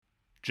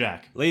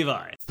Jack.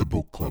 Levi. The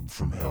Book Club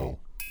from Hell.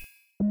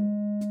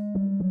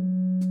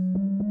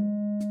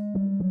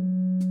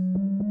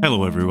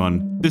 Hello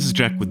everyone, this is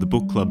Jack with the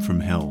Book Club from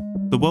Hell,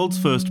 the world's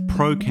first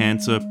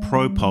pro-cancer,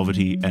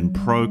 pro-poverty and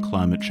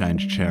pro-climate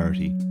change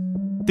charity.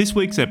 This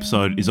week's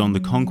episode is on The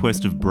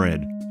Conquest of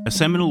Bread, a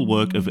seminal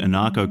work of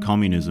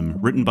anarcho-communism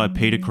written by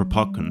Peter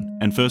Kropotkin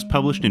and first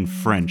published in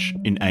French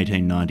in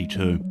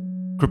 1892.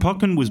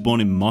 Kropotkin was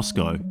born in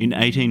Moscow in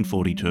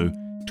 1842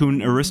 to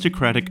an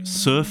aristocratic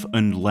serf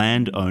and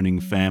land-owning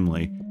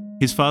family,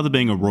 his father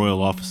being a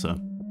royal officer.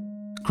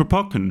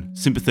 Kropotkin,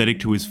 sympathetic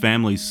to his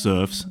family's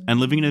serfs and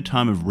living in a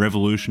time of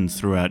revolutions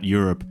throughout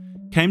Europe,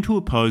 came to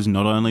oppose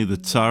not only the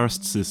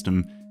Tsarist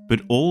system,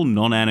 but all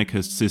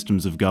non-anarchist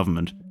systems of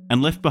government,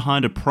 and left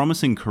behind a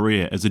promising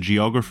career as a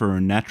geographer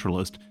and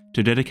naturalist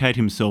to dedicate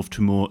himself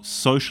to more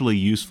socially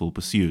useful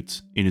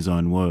pursuits, in his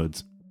own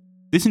words.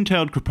 This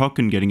entailed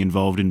Kropotkin getting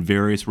involved in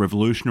various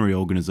revolutionary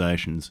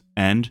organisations,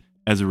 and,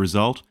 as a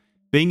result,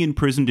 being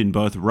imprisoned in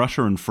both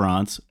Russia and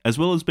France, as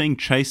well as being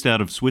chased out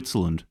of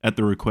Switzerland at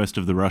the request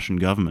of the Russian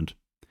government.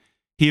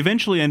 He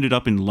eventually ended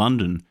up in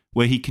London,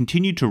 where he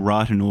continued to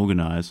write and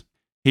organise.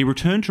 He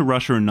returned to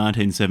Russia in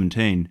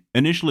 1917,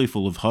 initially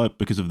full of hope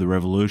because of the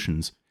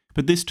revolutions,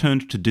 but this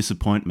turned to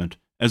disappointment,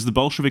 as the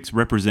Bolsheviks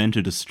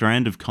represented a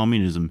strand of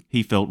communism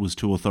he felt was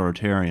too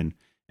authoritarian,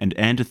 and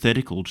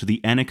antithetical to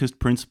the anarchist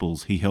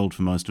principles he held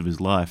for most of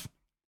his life.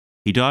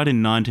 He died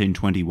in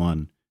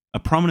 1921, a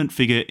prominent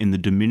figure in the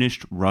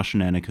diminished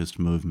Russian anarchist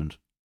movement.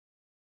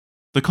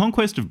 The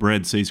Conquest of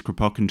Bread sees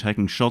Kropotkin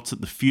taking shots at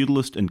the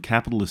feudalist and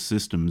capitalist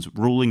systems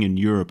ruling in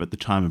Europe at the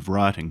time of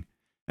writing,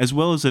 as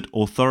well as at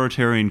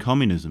authoritarian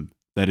communism,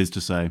 that is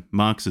to say,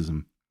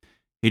 Marxism.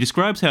 He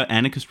describes how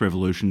anarchist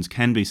revolutions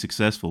can be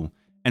successful,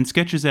 and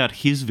sketches out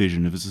his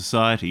vision of a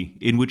society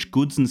in which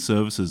goods and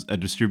services are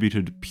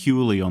distributed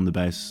purely on the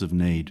basis of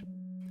need.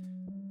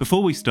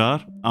 Before we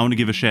start, I want to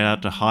give a shout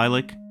out to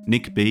Heilich,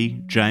 Nick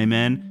B,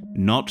 J-Man,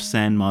 Not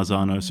San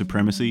Marzano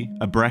Supremacy,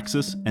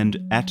 Abraxas, and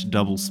At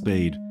Double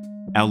Speed,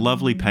 our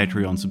lovely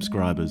Patreon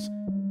subscribers.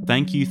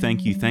 Thank you,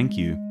 thank you, thank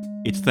you.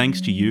 It's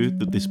thanks to you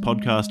that this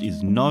podcast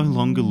is no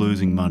longer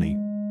losing money.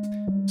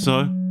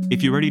 So,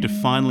 if you're ready to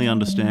finally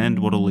understand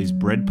what all these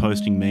bread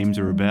posting memes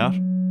are about,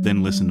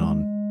 then listen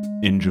on.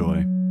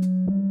 Enjoy.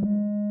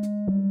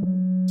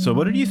 So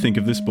what did you think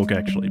of this book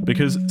actually?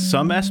 Because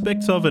some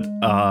aspects of it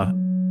are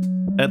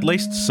at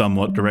least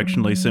somewhat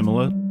directionally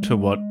similar to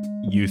what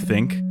you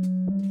think,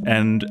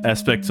 and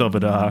aspects of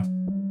it are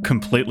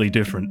completely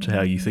different to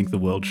how you think the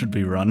world should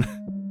be run.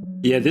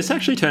 Yeah, this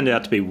actually turned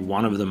out to be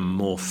one of the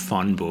more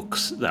fun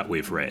books that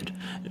we've read.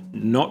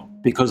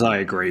 Not because I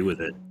agree with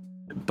it,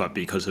 but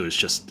because it was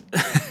just...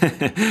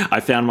 I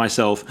found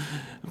myself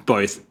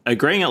both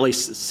agreeing at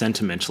least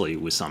sentimentally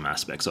with some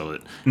aspects of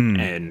it,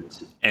 and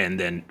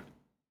then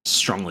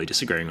strongly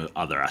disagreeing with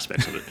other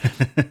aspects of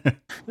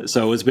it.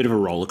 So it was a bit of a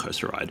roller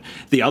coaster ride.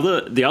 The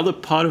other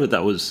part of it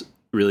that was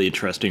really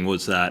interesting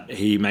was that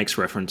he makes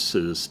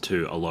references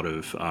to a lot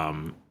of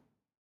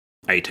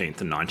 18th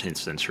and 19th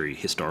century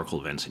historical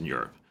events in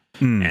Europe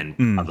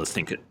and other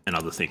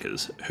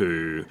thinkers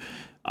who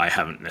I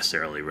haven't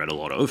necessarily read a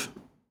lot of.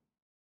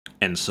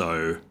 And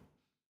so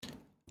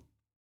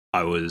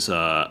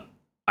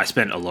I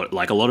spent a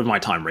lot of my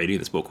time reading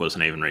this book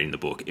wasn't even reading the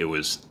book. It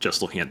was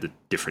just looking at the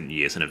different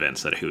years and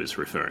events that he was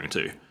referring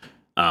to.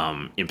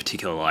 In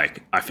particular,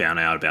 like I found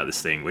out about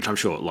this thing, which I'm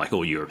sure like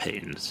all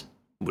Europeans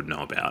would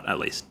know about, at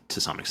least to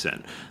some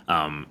extent.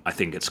 I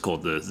think it's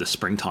called the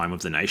Springtime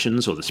of the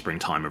Nations, or the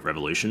Springtime of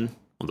Revolution,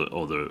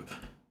 or the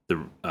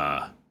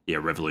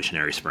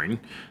Revolutionary Spring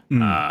In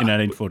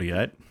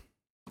 1848.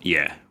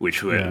 Yeah,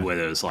 where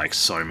there was like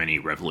so many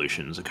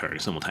revolutions occurring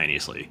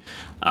simultaneously.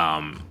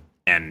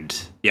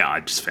 And yeah,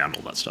 I just found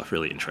all that stuff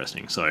really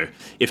interesting. So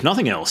if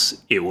nothing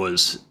else, it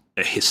was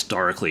a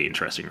historically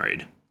interesting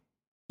read.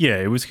 Yeah,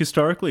 it was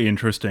historically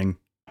interesting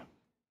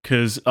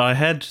because I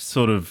had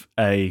sort of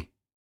a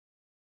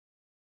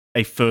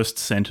first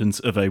sentence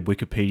of a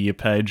Wikipedia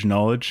page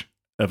knowledge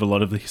of a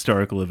lot of the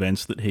historical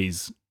events that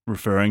he's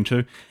referring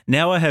to.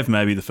 Now I have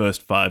maybe the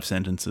first 5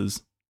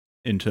 sentences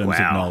in terms of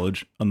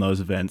knowledge on those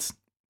events.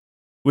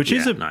 Which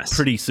is a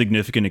pretty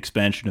significant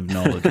expansion of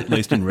knowledge, at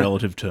least in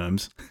relative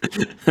terms.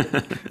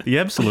 The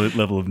absolute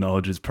level of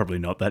knowledge is probably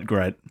not that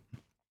great.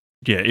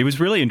 Yeah, it was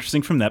really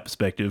interesting from that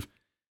perspective.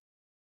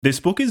 This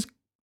book is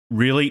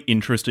really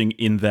interesting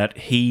in that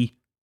he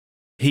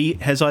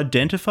has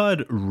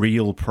identified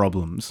real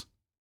problems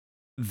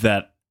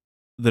that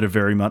are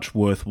very much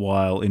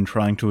worthwhile in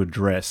trying to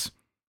address.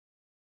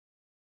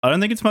 I don't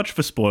think it's much of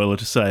a spoiler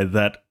to say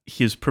that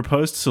his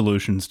proposed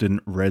solutions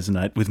didn't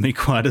resonate with me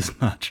quite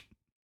as much.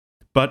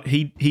 But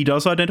he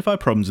does identify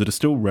problems that are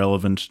still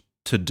relevant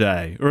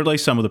today, or at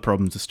least some of the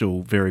problems are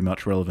still very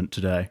much relevant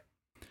today.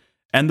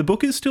 And the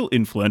book is still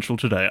influential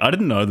today. I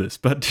didn't know this,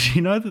 but did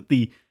you know that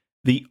the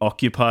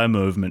Occupy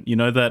movement, you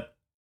know that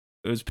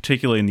it was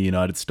particularly in the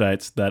United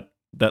States, that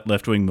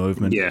left-wing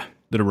movement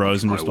that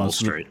arose in response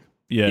to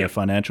the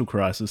financial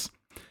crisis,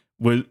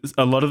 was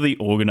a lot of the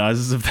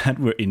organisers of that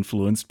were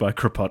influenced by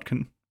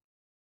Kropotkin.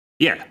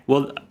 Yeah,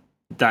 well,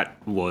 that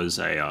was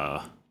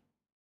an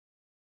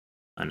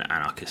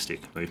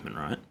anarchistic movement,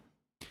 right?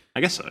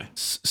 I guess so.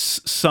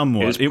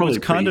 Somewhat. It was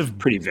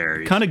pretty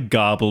varied. kind of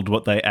garbled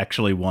what they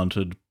actually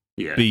wanted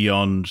Yeah.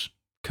 beyond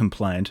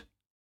complaint.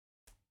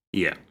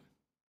 Yeah.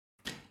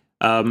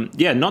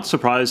 Not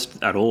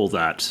surprised at all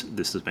that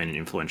this has been an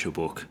influential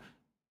book.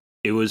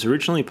 It was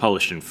originally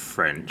published in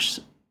French,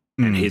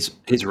 and he's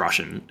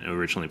Russian,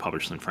 originally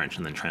published in French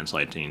and then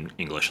translated in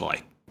English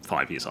like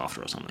 5 years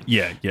after or something.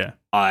 Yeah.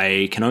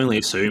 I can only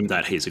assume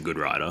that he's a good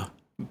writer,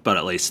 but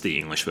at least the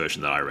English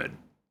version that I read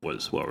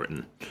was well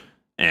written.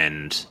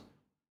 And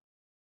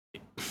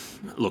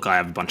look, I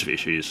have a bunch of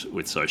issues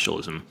with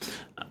socialism,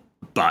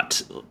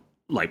 but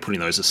like putting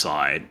those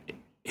aside,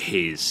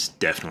 he's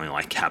definitely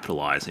like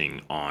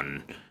capitalizing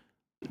on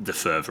the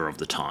fervor of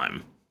the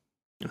time.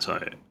 And so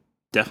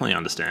definitely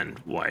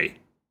understand why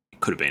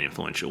it could have been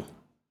influential.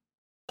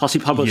 Plus he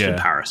published in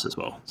Paris as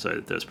well.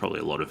 So there's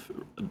probably a lot of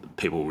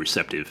people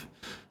receptive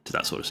to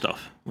that sort of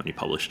stuff when he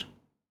published.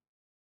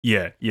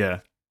 Yeah.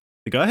 The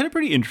guy had a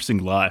pretty interesting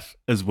life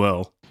as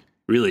well.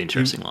 Really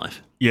interesting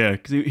life. Yeah,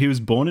 because he was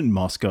born in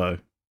Moscow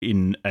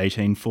in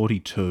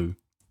 1842.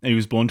 And he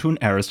was born to an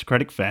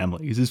aristocratic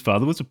family because his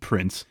father was a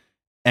prince.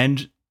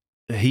 And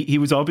he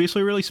was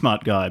obviously a really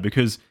smart guy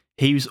because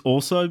he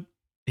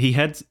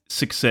had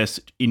success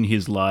in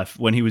his life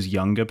when he was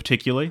younger,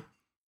 particularly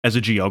as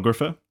a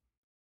geographer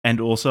and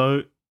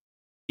also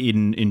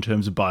in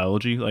terms of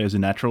biology, like as a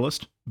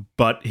naturalist.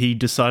 But he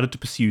decided to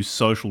pursue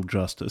social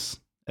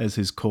justice as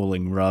his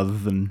calling rather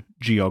than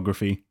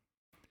geography.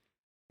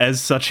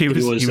 As such, he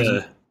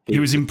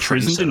was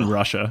imprisoned in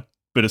Russia,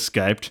 but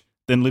escaped,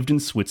 then lived in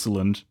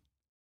Switzerland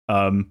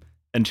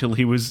until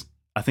he was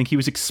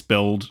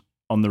expelled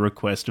on the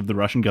request of the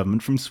Russian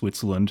government from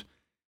Switzerland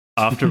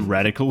after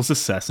radicals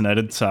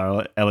assassinated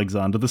Tsar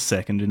Alexander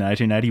II in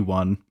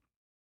 1881.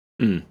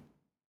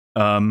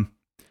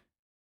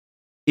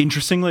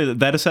 Interestingly,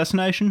 that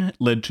assassination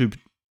led to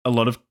a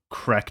lot of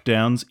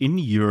crackdowns in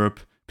Europe,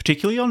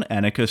 particularly on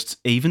anarchists,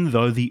 even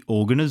though the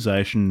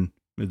organization,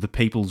 the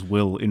People's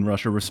Will in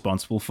Russia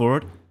responsible for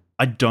it,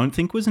 I don't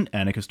think was an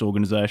anarchist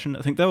organization.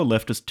 I think they were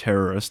leftist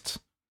terrorists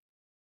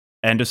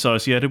and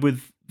associated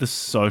with the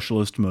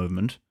socialist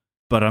movement,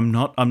 but I'm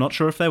not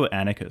sure if they were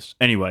anarchists.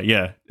 Anyway,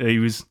 yeah, he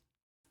was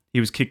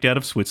kicked out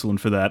of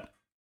Switzerland for that,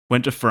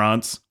 went to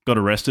France, got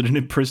arrested and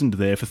imprisoned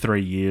there for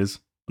 3 years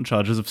on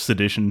charges of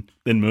sedition,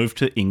 then moved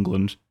to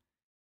England.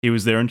 He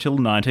was there until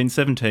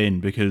 1917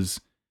 because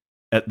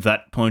at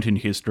that point in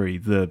history,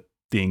 the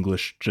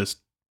English just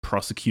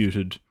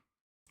prosecuted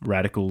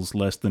radicals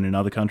less than in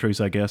other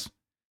countries, I guess.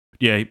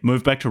 Yeah, he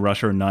moved back to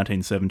Russia in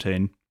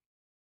 1917.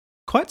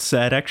 Quite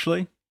sad,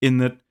 actually, in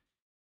that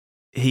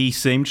he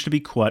seemed to be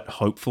quite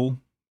hopeful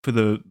for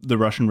the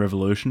Russian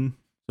Revolution,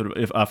 sort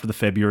of after the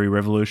February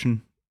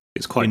Revolution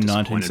in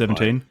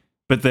 1917.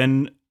 But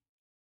then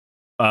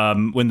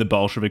when the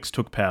Bolsheviks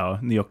took power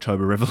in the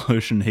October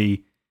Revolution,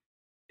 he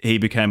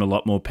became a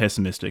lot more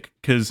pessimistic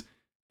because,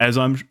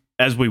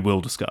 as we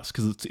will discuss,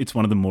 because it's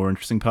one of the more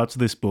interesting parts of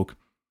this book,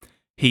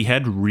 he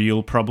had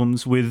real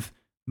problems with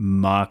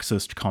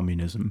Marxist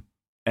communism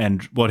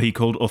and what he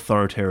called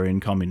authoritarian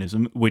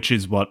communism, which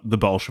is what the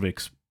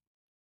Bolsheviks,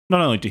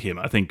 not only to him,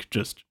 I think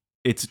just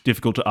it's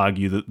difficult to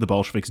argue that the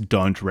Bolsheviks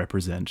don't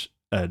represent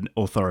an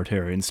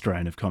authoritarian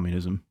strain of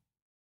communism.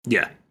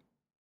 Yeah.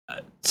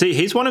 See,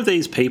 he's one of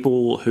these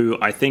people who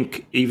I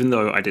think, even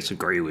though I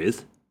disagree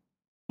with,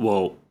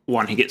 well,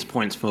 one, he gets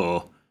points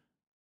for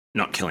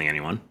not killing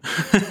anyone.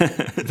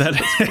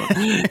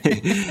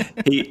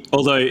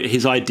 Although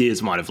his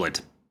ideas might have led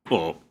to,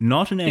 or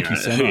not an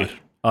anti-Semite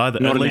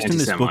either. At least in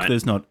this book,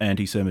 there's not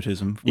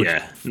anti-Semitism. Which,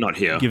 yeah, not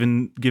here.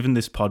 Given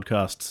this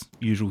podcast's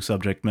usual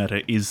subject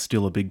matter, is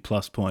still a big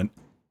plus point.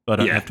 But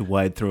I don't have to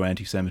wade through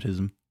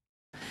anti-Semitism.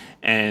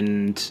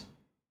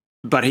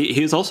 But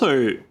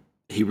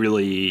he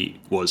really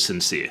was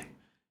sincere.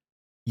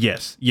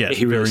 Yes,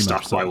 he really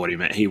stuck by what he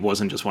meant. He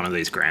wasn't just one of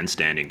these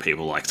grandstanding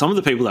people. Like some of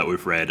the people that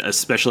we've read,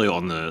 especially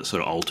on the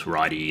sort of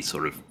alt-righty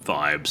sort of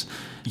vibes.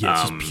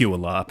 Yeah, it's just pure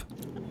LARP.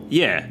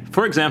 Yeah.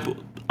 For example,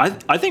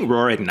 I think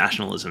Roaring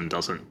nationalism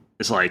doesn't.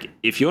 It's like,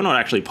 if you're not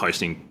actually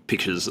posting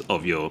pictures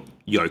of your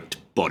yoked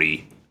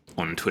body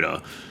on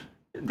Twitter,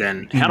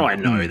 then how do I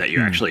know that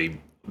you're actually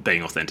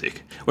being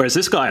authentic? Whereas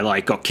this guy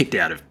like got kicked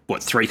out of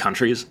 3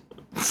 countries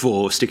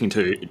for sticking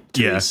to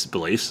his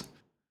beliefs.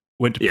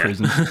 Went to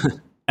prison.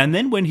 And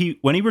then when he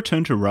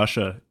returned to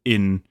Russia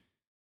in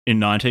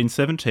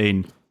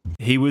 1917,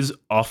 he was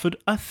offered,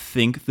 I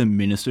think, the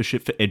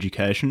ministership for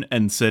education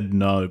and said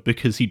no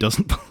because he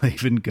doesn't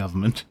believe in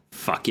government.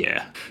 Fuck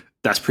yeah.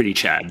 That's pretty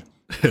Chad.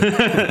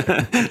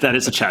 That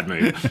is a Chad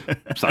move.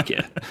 Fuck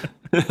yeah.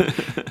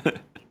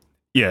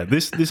 Yeah,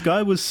 this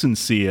guy was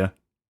sincere.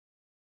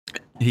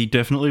 He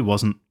definitely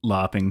wasn't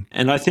LARPing.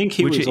 And I think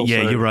he was also...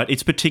 Yeah, you're right.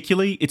 It's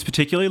particularly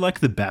like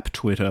the BAP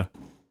Twitter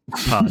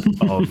part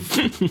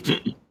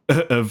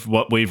of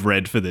what we've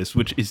read for this,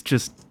 which is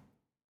just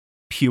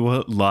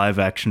pure live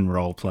action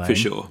role playing. For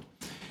sure.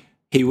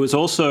 He was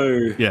also...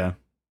 Yeah.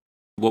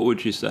 What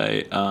would you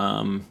say?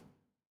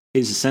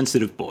 He's a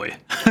sensitive boy.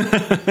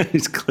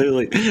 He's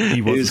clearly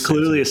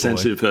a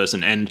sensitive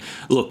person. And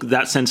look,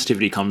 that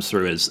sensitivity comes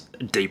through as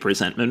deep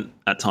resentment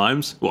at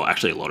times. Well,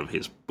 actually, a lot of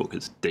his book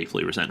is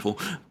deeply resentful,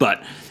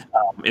 but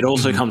it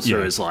also comes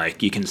through as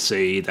like you can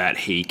see that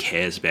he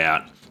cares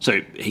about. So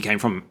he came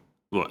from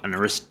an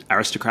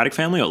aristocratic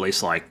family, or at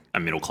least like a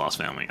middle class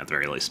family at the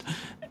very least.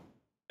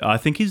 I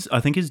think his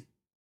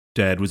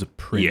dad was a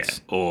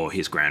prince, or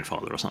his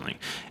grandfather or something,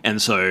 and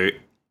so.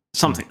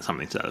 Something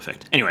to that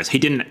effect. Anyways, he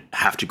didn't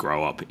have to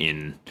grow up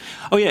in.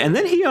 Oh yeah, and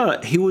then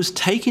he was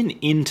taken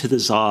into the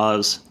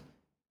Tsar's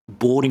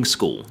boarding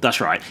school. That's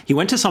right. He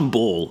went to some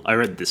ball. I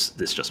read this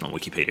just on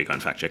Wikipedia. Go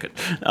and fact check it.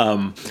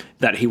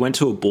 That he went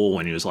to a ball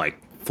when he was like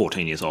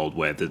 14 years old,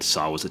 where the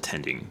Tsar was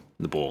attending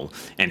the ball,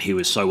 and he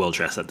was so well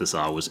dressed that the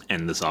Tsar was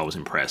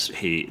impressed.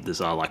 The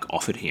Tsar like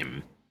offered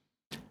him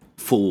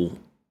full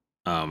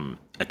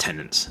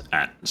attendance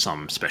at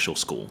some special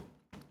school.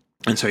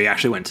 And so he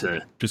actually went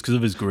to... Just because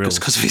of his grills. Just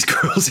because of his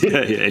grills,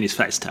 yeah, and his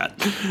face tat.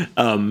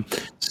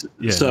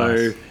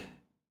 Nice.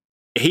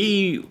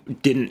 He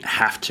didn't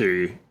have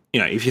to...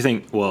 if you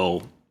think,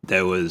 well,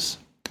 there was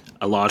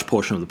a large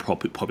portion of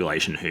the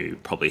population who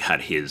probably had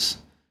his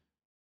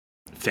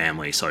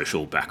family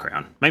social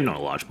background. Maybe not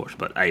a large portion,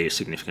 but a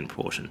significant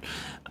portion.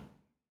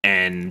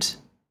 And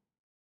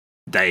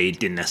they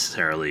didn't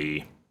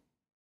necessarily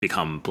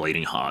become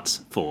bleeding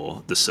hearts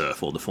for the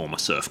serf or the former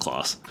serf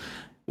class.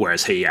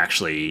 Whereas he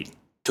actually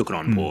took it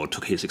on board,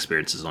 took his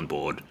experiences on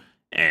board,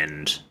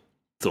 and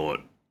thought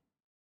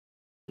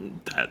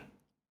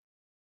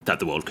that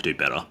the world could do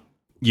better.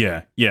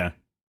 Yeah. It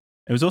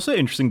was also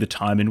interesting the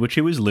time in which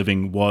he was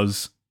living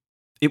was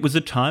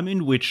a time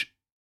in which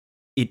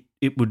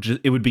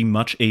it would be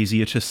much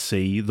easier to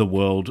see the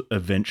world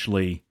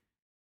eventually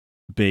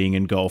being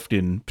engulfed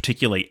in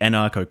particularly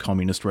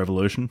anarcho-communist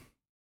revolution,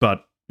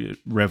 but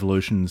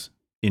revolutions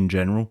in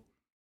general.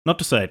 Not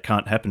to say it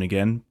can't happen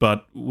again,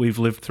 but we've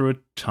lived through a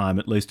time,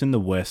 at least in the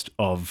West,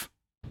 of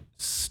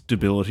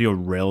stability or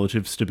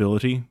relative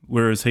stability,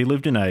 whereas he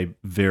lived in a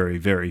very,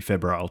 very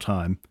febrile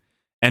time.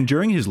 And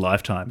during his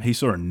lifetime, he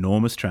saw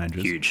enormous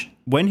changes. Huge.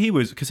 When he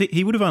was... Because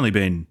he would have only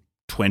been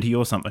 20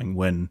 or something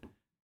when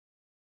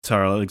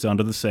Tsar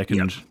Alexander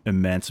II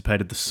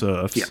emancipated the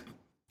serfs,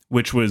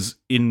 which was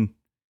in...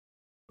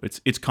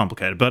 It's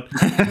complicated, but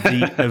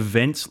the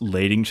events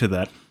leading to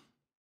that,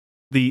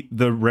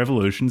 the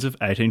revolutions of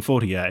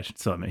 1848,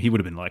 so I mean, he would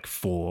have been like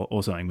 4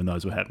 or something when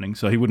those were happening,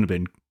 so he wouldn't have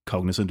been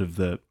cognizant of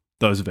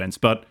those events.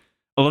 But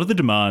a lot of the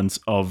demands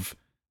of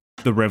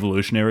the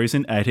revolutionaries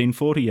in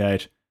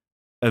 1848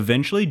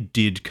 eventually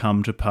did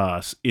come to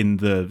pass in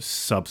the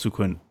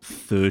subsequent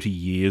 30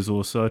 years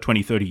or so,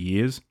 20, 30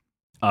 years,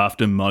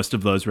 after most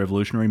of those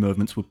revolutionary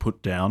movements were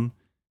put down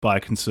by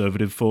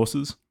conservative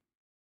forces.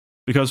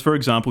 Because, for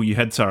example, you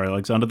had Tsar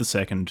Alexander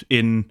II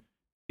in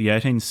the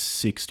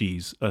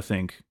 1860s, I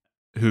think,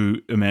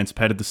 who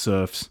emancipated the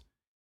serfs.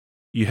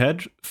 You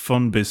had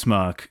von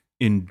Bismarck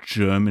in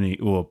Germany,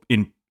 or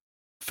in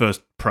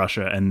first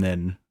Prussia, and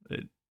then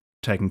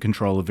taking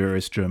control of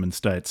various German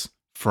states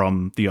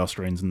from the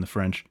Austrians and the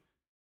French,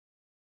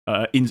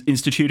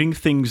 instituting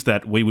things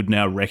that we would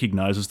now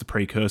recognize as the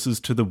precursors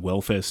to the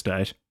welfare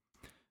state.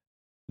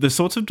 The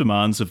sorts of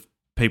demands of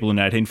people in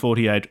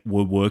 1848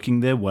 were working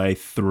their way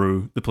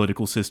through the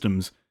political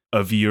systems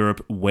of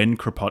Europe when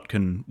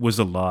Kropotkin was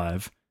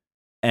alive,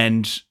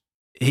 and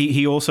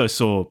he also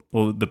saw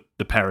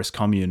the Paris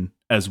Commune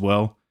as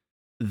well.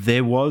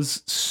 There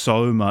was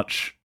so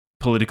much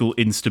political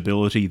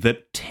instability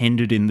that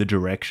tended in the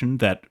direction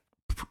that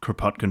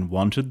Kropotkin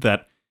wanted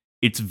that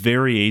it's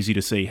very easy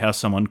to see how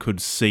someone could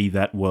see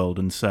that world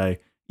and say,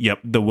 yep,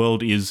 the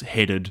world is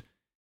headed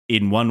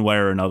in one way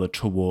or another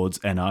towards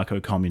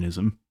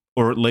anarcho-communism,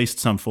 or at least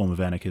some form of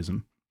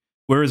anarchism.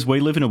 Whereas we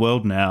live in a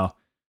world now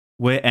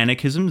where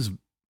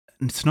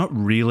it's not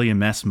really a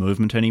mass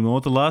movement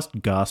anymore. The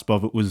last gasp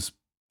of it was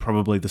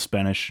probably the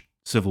Spanish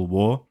Civil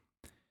War,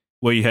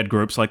 where you had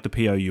groups like the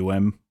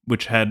POUM,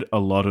 which had a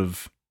lot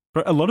of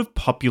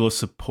popular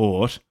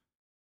support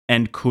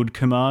and could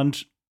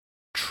command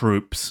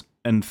troops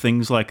and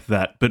things like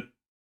that, but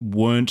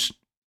weren't,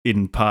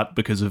 in part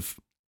because of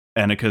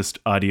anarchist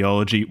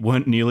ideology,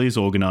 weren't nearly as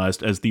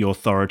organised as the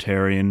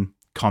authoritarian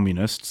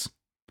communists,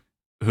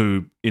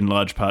 who in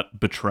large part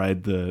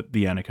betrayed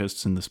the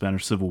anarchists in the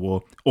Spanish Civil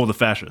War, or the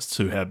fascists,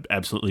 who had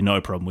absolutely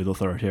no problem with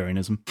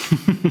authoritarianism.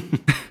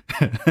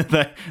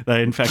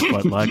 They in fact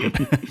quite like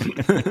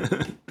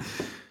it.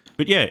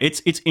 But yeah,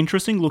 it's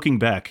interesting looking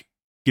back,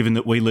 given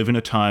that we live in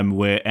a time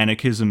where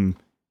anarchism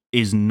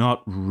is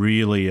not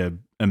really a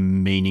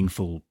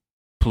meaningful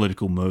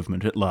political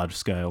movement at large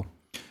scale.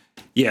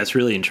 Yeah, it's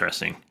really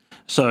interesting.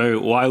 So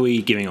why are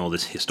we giving all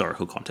this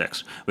historical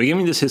context? We're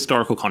giving this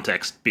historical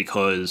context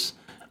because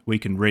we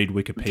can read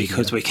Wikipedia.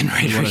 Because we can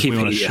read Wikipedia. We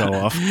want to show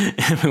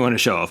off. We want to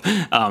show off.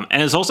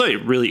 And it's also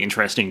really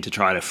interesting to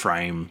try to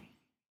frame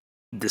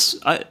this.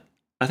 I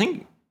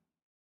think,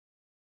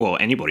 well,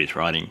 anybody's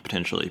writing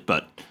potentially,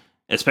 but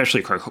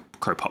especially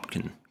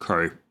Kropotkin,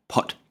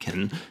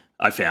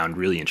 I found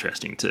really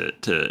interesting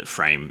to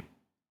frame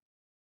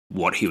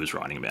what he was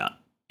writing about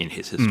in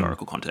his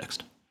historical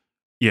context.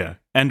 Yeah,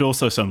 and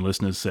also some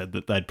listeners said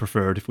that they'd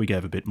prefer it if we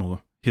gave a bit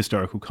more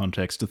historical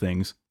context to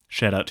things.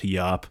 Shout out to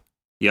Yarp.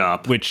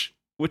 Yarp.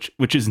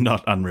 Which is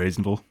not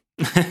unreasonable.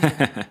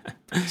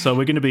 So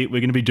we're going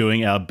to be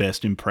doing our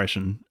best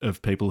impression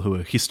of people who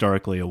are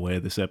historically aware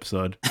this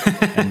episode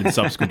and in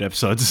subsequent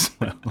episodes as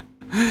well.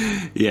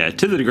 Yeah,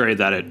 to the degree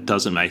that it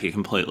doesn't make it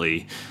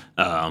completely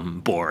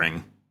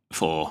boring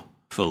for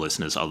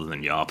listeners other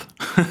than Yarp.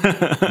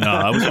 No,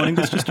 I was wanting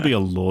this just to be a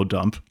lore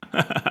dump.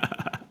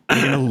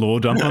 We're going to lore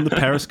dump on the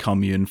Paris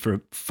Commune for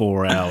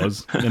 4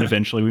 hours, then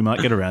eventually we might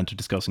get around to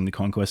discussing the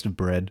conquest of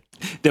bread.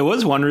 There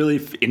was one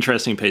really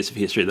interesting piece of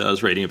history that I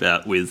was reading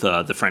about with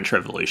the French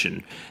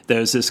Revolution.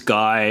 There was this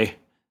guy,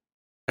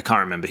 I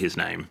can't remember his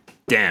name.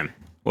 Damn,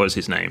 what was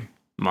his name?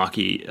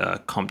 Marquis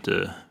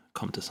Comte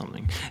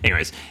something.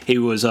 Anyways, he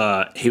was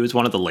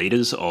one of the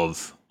leaders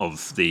of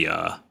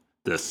the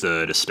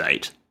Third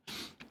Estate.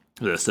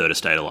 The Third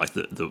Estate are like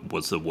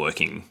was the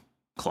working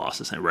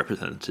classes and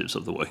representatives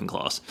of the working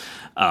class.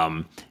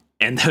 And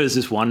there was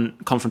this one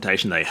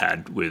confrontation they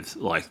had with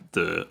like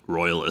the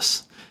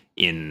royalists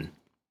in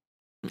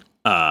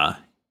Paris,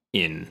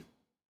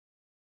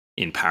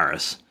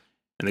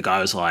 and the guy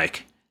was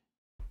like,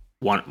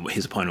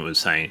 his opponent was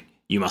saying,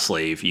 "You must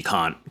leave. You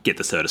can't get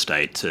the Third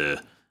Estate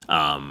to,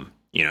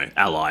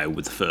 ally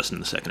with the First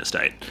and the Second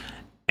Estate."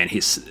 And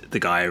the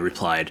guy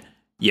replied,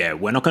 "Yeah,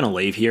 we're not going to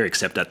leave here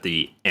except at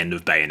the end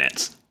of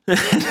bayonets."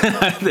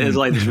 There's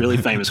like this really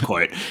famous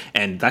quote,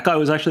 and that guy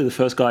was actually the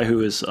first guy who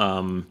was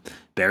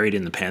buried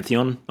in the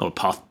Pantheon or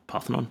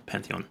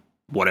Pantheon,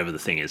 whatever the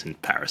thing is in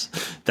Paris,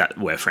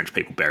 where French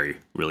people bury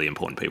really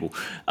important people.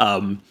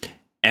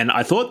 And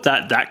I thought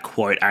that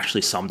quote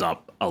actually summed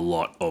up a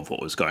lot of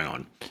what was going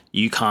on.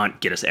 You can't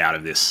get us out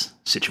of this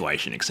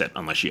situation except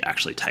unless you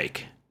actually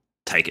take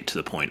it to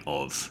the point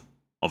of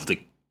the,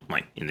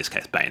 like in this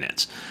case,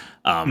 bayonets.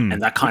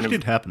 And that kind of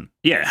did happen.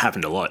 Yeah, it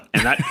happened a lot.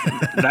 And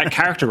that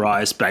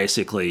characterized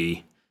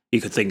basically,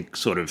 you could think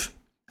sort of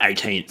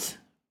 18th,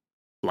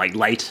 like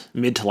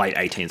mid to late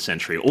 18th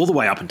century, all the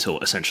way up until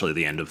essentially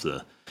the end of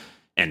the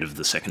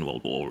Second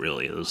World War,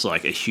 really. It was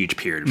like a huge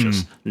period of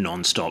just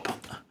non-stop,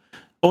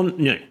 or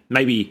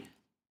maybe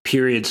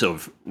periods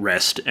of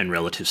rest and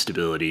relative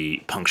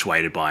stability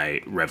punctuated by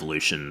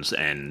revolutions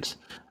and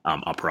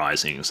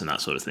uprisings and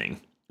that sort of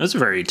thing. It was a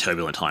very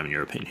turbulent time in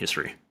European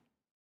history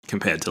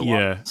compared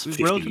to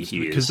 50 years.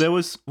 Because there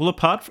was,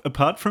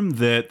 apart from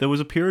that, there was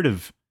a period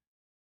of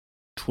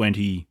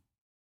 20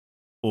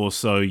 or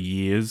so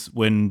years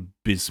when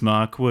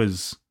Bismarck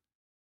was,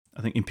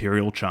 I think,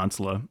 imperial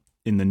chancellor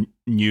in the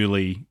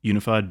newly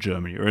unified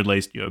Germany, or at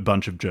least a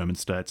bunch of German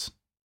states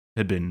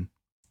had been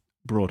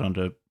brought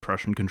under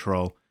Prussian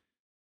control,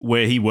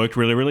 where he worked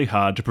really, really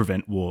hard to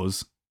prevent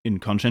wars in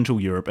continental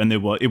Europe, and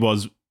it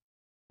was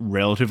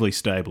relatively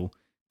stable.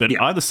 But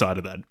either side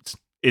of that,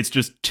 it's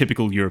just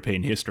typical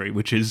European history,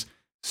 which is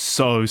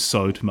so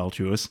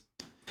tumultuous.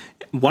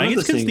 One of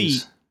the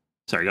things...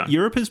 Sorry, go on.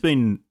 Europe has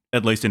been,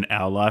 at least in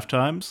our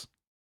lifetimes,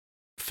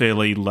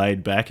 fairly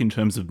laid back in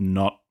terms of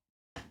not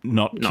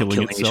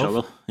killing itself. Each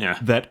other. Yeah.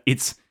 That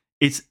it's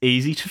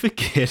easy to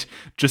forget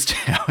just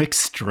how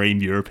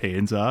extreme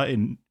Europeans are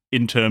in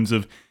terms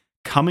of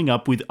coming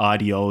up with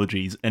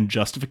ideologies and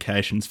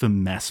justifications for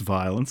mass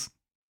violence.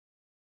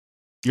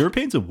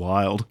 Europeans are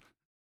wild.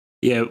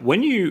 Yeah,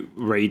 when you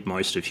read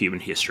most of human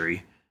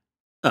history,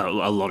 a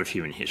lot of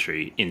human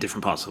history in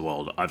different parts of the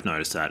world, I've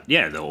noticed that,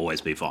 there'll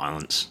always be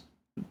violence.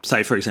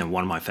 Say, for example,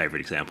 one of my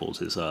favorite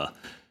examples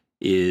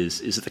is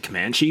it the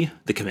Comanche?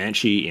 The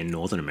Comanche in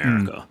Northern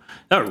America.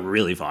 They're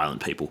really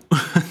violent people.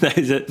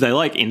 they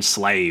like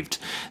enslaved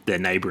their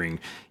neighboring,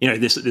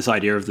 this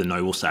idea of the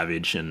noble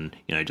savage and,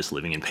 just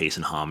living in peace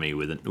and harmony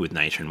with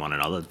nature and one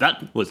another.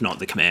 That was not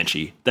the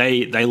Comanche.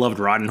 They loved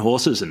riding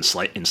horses and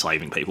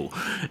enslaving people.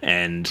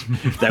 And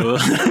they were,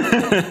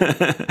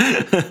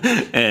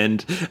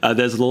 and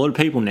there's a lot of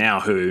people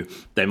now who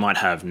they might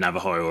have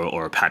Navajo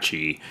or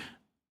Apache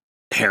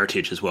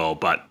heritage as well,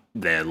 but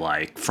they're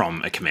like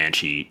from a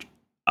Comanche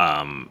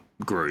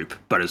group,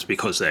 but it's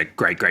because their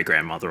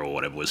great-great-grandmother or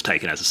whatever was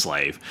taken as a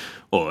slave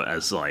or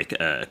as like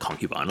a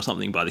concubine or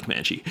something by the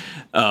Comanche.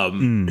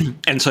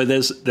 And so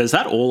there's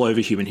that all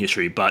over human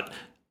history, but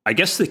I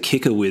guess the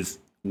kicker with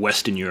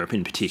Western Europe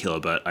in particular,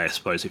 but I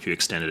suppose if you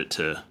extended it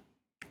to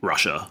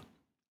Russia,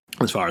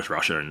 as far as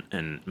Russia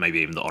and maybe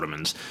even the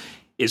Ottomans,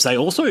 is they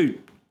also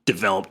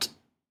developed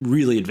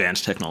really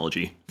advanced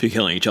technology for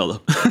killing each other.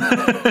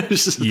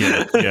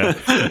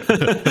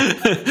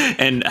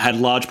 And had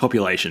large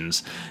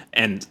populations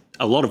and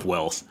a lot of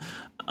wealth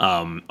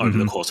over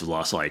the course of the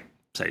last, like,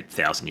 say,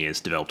 1,000 years,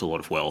 developed a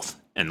lot of wealth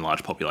and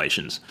large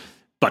populations.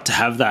 But to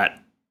have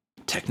that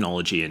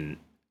technology and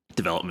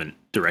development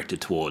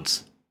directed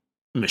towards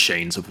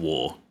machines of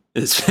war,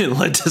 it's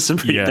led to some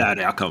pretty bad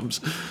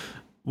outcomes.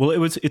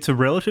 Well, it's a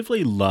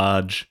relatively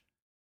large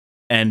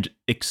and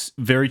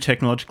very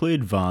technologically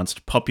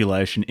advanced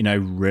population in a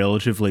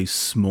relatively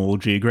small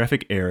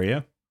geographic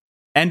area.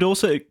 And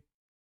also,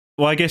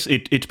 well, I guess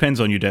it depends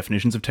on your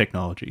definitions of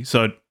technology.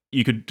 So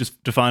you could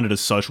just define it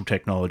as social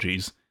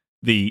technologies,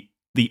 the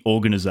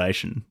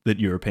organization that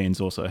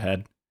Europeans also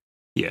had.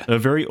 Yeah. They were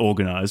very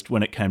organized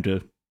when it came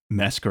to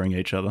massacring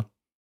each other.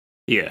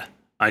 Yeah.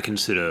 I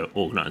consider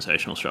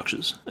organizational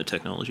structures a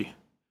technology.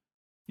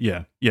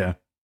 Yeah.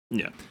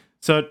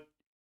 So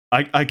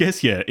I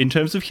guess, in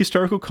terms of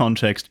historical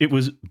context, it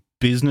was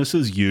business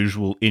as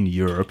usual in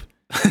Europe,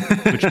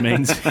 which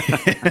means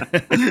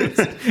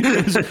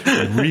it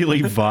was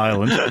really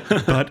violent,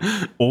 but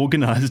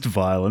organized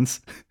violence.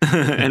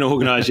 And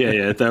organized,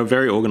 yeah. They were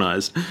very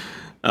organized.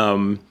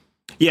 So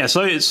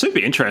it's super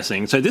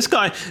interesting. So this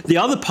guy, the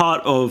other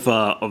part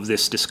of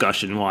this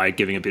discussion, why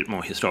giving a bit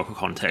more historical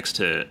context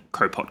to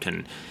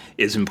Kropotkin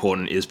is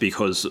important, is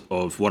because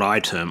of what I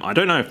term, I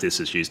don't know if this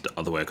is used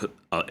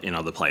in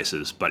other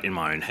places, but in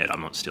my own head,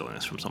 I'm not stealing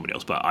this from somebody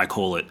else, but I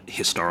call it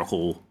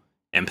historical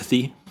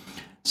empathy.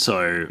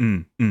 So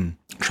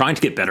trying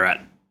to get better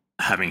at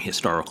having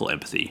historical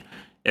empathy,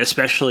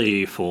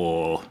 especially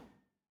for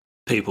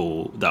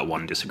people that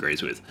one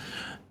disagrees with.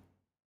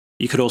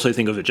 You could also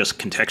think of it just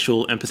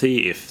contextual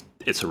empathy if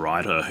it's a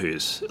writer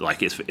who's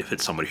like, if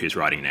it's somebody who's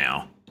writing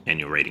now and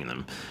you're reading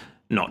them,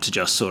 not to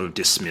just sort of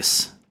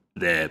dismiss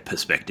their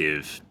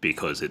perspective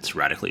because it's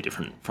radically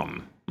different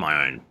from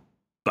my own,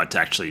 but to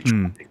actually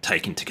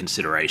take into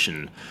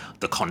consideration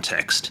the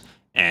context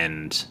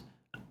and,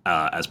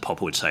 as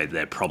Popper would say,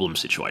 their problem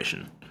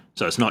situation.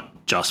 So it's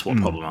not just what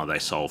problem are they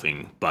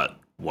solving, but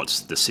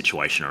what's the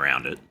situation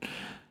around it.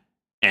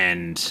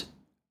 And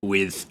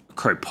with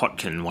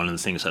Kropotkin, one of the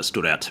things that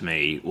stood out to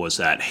me was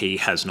that he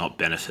has not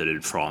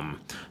benefited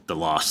from the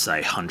last,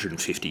 say,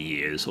 150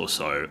 years or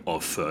so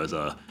of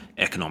further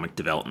economic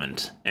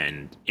development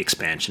and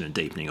expansion and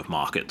deepening of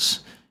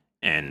markets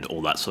and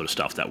all that sort of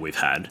stuff that we've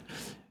had,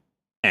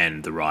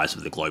 and the rise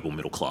of the global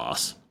middle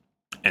class.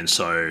 And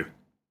so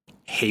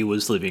he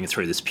was living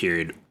through this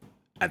period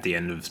at the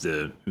end of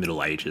the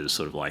Middle Ages,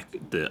 sort of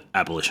like the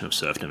abolition of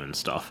serfdom and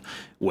stuff,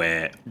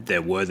 where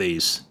there were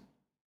these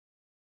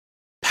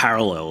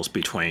parallels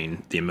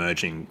between the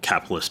emerging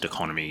capitalist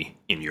economy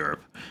in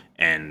Europe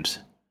and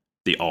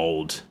the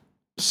old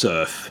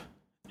serf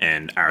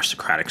and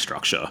aristocratic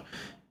structure.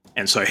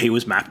 And so he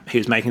was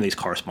making these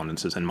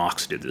correspondences, and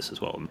Marx did this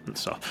as well and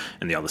stuff,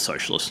 and the other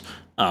socialists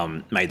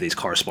made these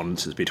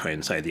correspondences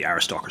between, say, the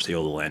aristocracy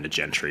or the landed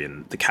gentry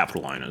and the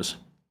capital owners.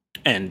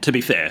 And to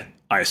be fair,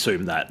 I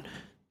assume that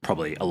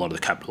probably a lot of the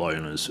capital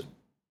owners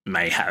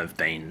may have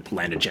been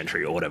landed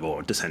gentry or whatever,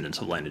 or descendants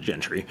of landed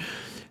gentry.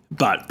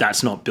 But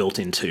that's not built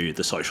into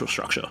the social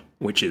structure,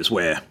 which is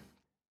where,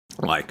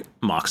 like,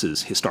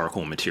 Marx's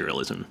historical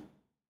materialism,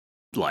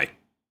 like,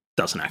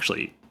 doesn't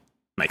actually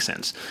make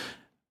sense.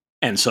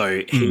 And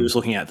so he was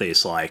looking at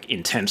this, like,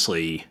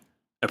 intensely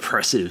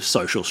oppressive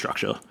social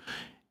structure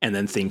and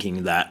then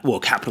thinking that,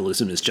 well,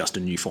 capitalism is just a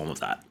new form of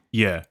that.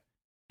 Yeah.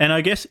 And I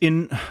guess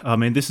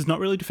this is not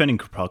really defending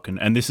Kropotkin,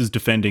 and this is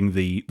defending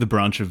the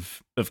branch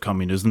of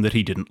communism that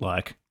he didn't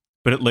like.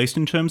 But at least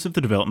in terms of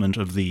the development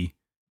of the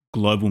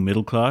global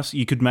middle class,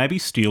 you could maybe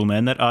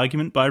steelman that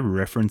argument by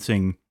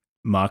referencing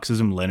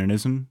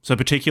Marxism-Leninism. So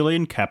particularly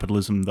in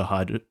capitalism,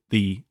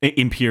 the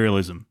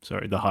imperialism,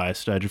 the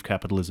highest stage of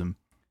capitalism.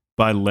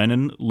 By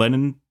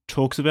Lenin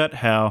talks about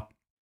how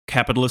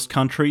capitalist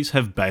countries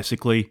have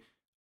basically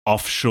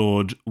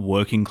offshored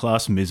working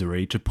class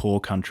misery to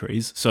poor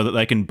countries so that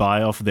they can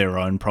buy off their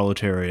own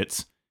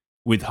proletariats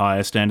with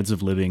higher standards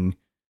of living,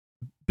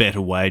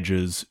 better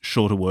wages,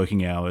 shorter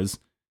working hours,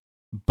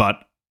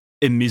 but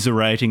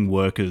immiserating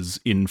workers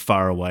in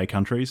faraway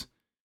countries.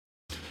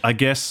 I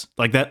guess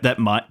like that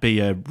might be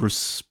a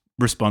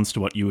response to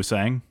what you were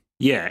saying.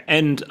 Yeah,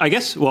 and I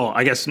guess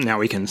now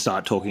we can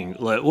start talking.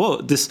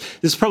 Well, this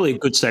is probably a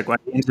good segue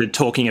into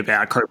talking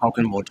about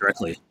Kropotkin more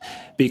directly,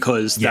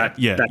 because that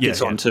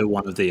gets onto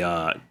one of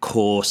the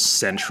core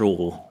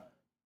central.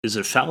 Is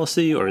it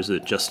fallacy or is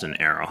it just an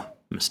error,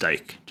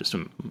 mistake? Just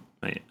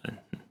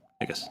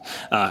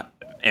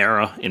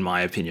error, in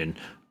my opinion,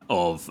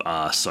 of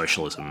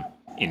socialism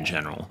in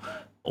general.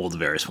 All the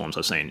various forms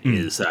I've seen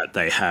is that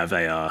they have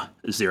a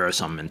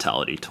zero-sum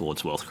mentality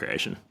towards wealth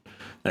creation.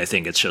 They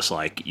think it's just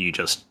like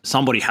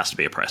somebody has to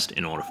be oppressed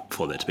in order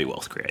for there to be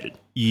wealth created.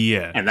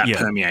 Yeah. And that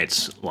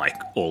permeates like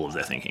all of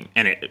their thinking,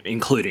 and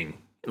including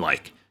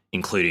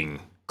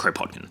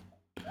Kropotkin.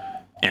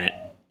 And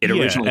it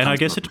originally and I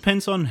guess it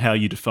depends on how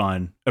you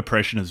define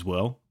oppression as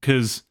well,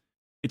 because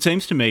it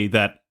seems to me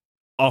that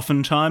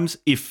oftentimes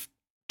if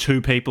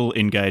two people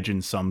engage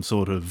in some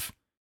sort of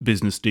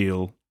business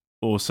deal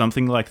or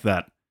something like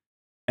that,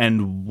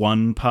 and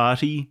one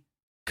party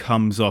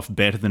comes off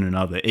better than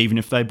another, even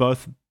if they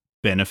both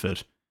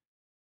benefit,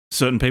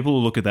 certain people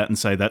will look at that and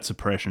say that's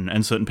oppression,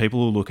 and certain people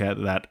will look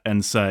at that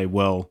and say,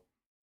 well,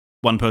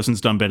 one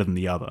person's done better than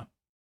the other,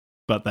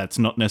 but that's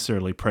not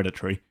necessarily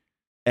predatory.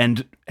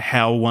 And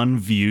how one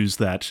views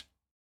that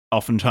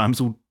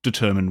oftentimes will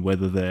determine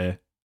whether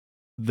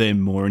they're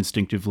more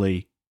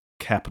instinctively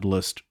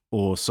capitalist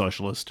or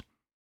socialist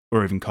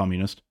or even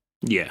communist.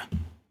 Yeah.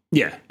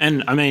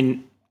 And I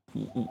mean,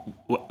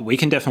 we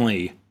can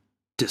definitely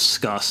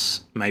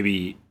discuss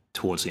maybe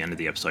towards the end of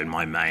the episode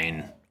my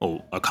main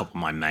or a couple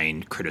of my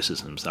main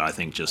criticisms that I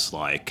think just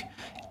like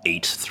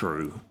eat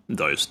through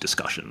those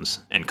discussions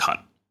and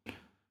cut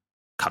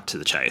to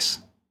the chase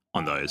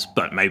on those.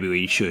 But maybe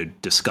we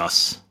should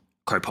discuss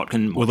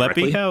Kropotkin more Will that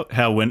directly. be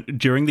how when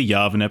during the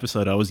Yavin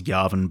episode I was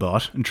Yavin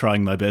bot and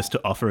trying my best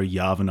to offer a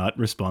Yavinite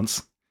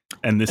response,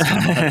 and this time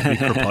I had to be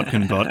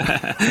Kropotkin bot.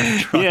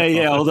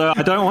 Yeah. Although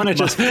I don't want to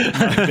just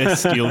my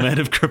best steelman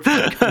of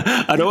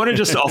Kropotkin. I don't want to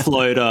just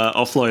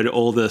offload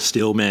all the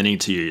steel manning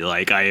to you.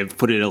 Like, I have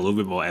put in a little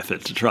bit more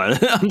effort to try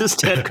to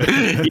understand.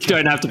 You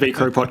don't have to be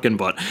Kropotkin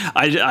bot.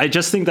 I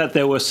just think that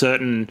there were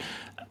certain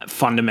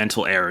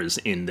fundamental errors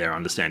in their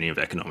understanding of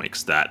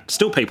economics that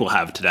still people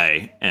have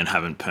today and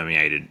haven't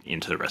permeated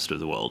into the rest of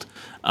the world.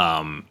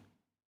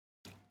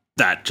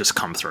 That just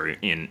come through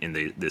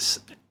in this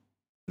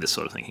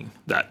sort of thinking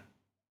that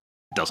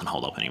doesn't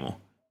hold up anymore.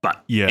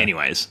 But yeah.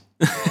 Anyways.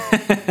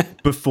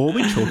 Before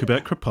we talk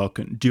about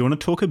Kropotkin, do you want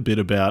to talk a bit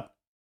about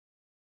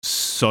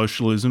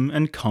socialism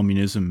and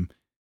communism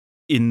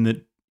in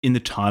the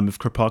time of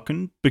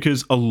Kropotkin?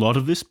 Because a lot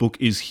of this book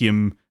is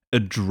him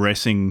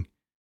addressing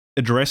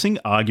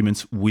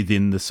arguments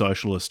within the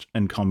socialist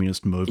and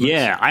communist movements.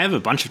 Yeah, I have a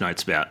bunch of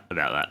notes about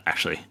that,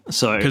 actually.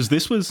 So, because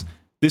this was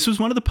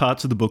one of the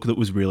parts of the book that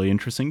was really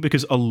interesting,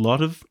 because a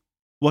lot of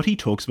what he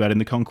talks about in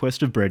The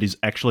Conquest of Bread is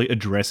actually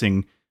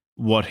addressing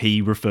what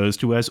he refers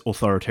to as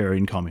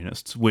authoritarian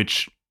communists,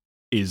 which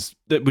is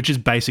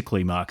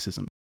basically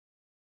Marxism.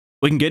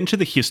 We can get into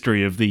the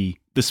history of the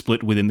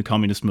split within the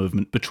communist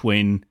movement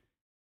between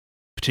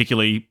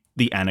particularly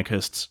the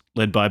anarchists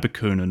led by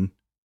Bakunin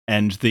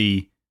and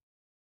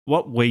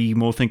what we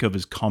more think of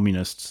as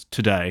communists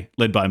today,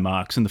 led by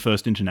Marx and the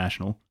First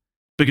International,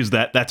 because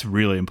that's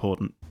really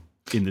important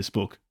in this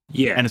book.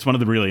 Yeah. And it's one of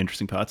the really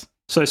interesting parts.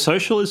 So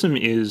socialism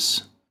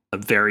is a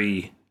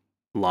very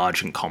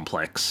large and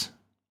complex,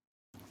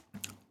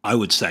 I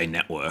would say,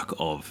 network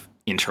of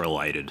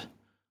interrelated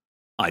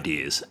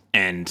ideas.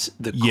 And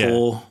the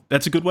core...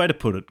 That's a good way to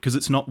put it, because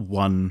it's not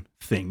one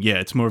thing. Yeah,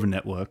 it's more of a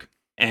network.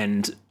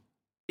 And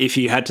if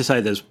you had to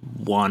say there's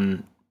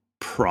one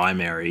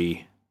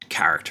primary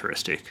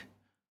characteristic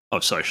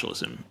of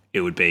socialism,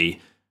 it would be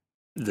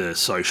the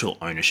social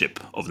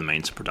ownership of the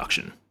means of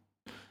production,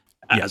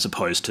 as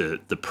opposed to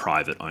the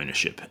private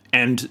ownership.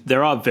 And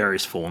there are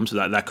various forms of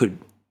that. That could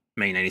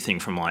mean anything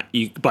from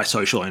by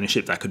social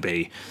ownership, that could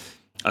be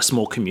a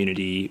small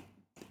community,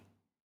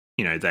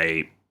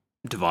 they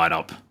divide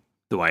up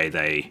the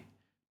way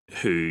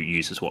who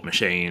uses what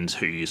machines,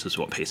 who uses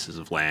what pieces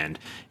of land.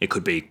 It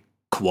could be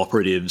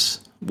cooperatives,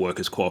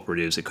 workers'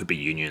 cooperatives. It could be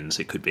unions.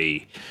 It could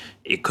be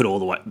all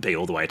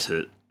the way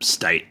to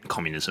state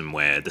communism,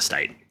 where the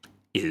state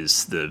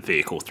is the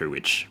vehicle through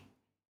which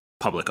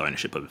public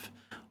ownership of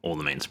all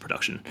the means of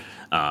production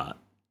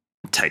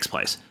takes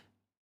place.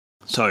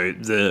 So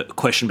the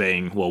question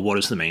being, well, what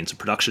is the means of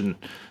production?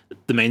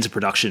 The means of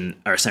production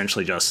are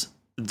essentially just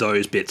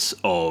those bits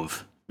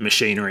of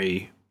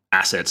machinery,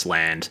 assets,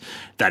 land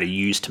that are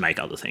used to make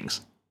other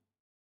things.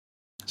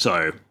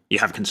 So you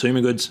have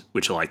consumer goods,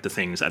 which are like the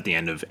things at the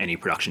end of any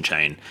production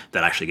chain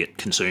that actually get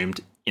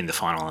consumed in the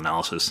final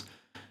analysis.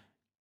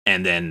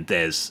 And then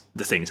there's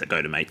the things that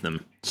go to make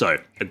them. So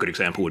a good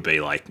example would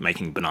be like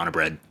making banana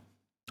bread.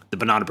 The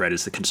banana bread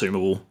is the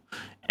consumable,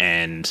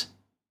 and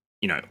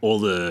all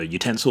the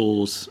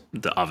utensils,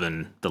 the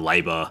oven, the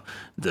labor,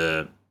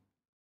 the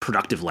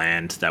productive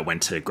land that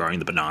went to growing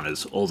the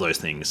bananas, all those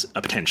things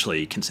are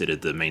potentially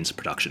considered the means of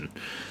production.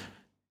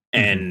 Mm-hmm.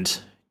 And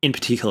in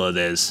particular,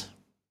 there's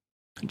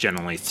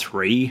generally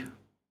three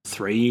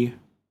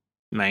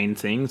main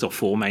things, or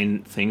four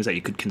main things that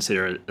you could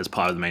consider as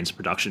part of the means of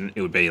production.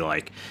 It would be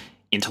like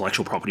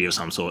intellectual property of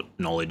some sort,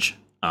 knowledge,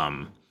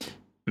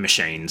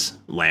 machines,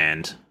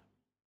 land,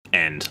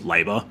 and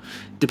labor.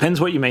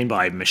 Depends what you mean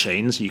by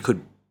machines. You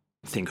could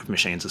think of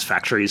machines as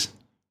factories.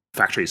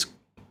 Factories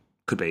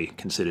could be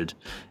considered,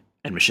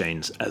 and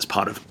machines as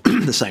part of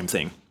the same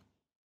thing.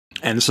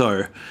 And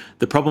so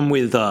the problem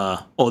with,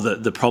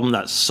 the problem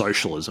that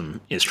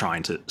socialism is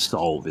trying to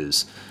solve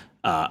is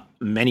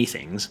many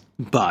things,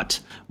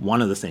 but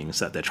one of the things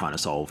that they're trying to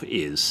solve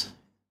is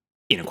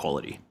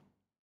inequality,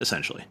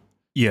 essentially.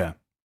 Yeah.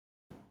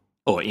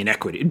 Or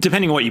inequity,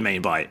 depending on what you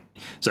mean by it.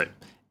 So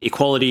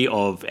equality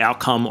of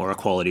outcome, or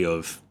equality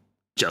of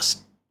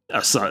just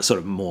a sort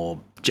of more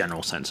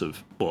general sense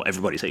of, well,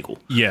 everybody's equal.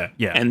 Yeah.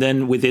 And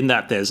then within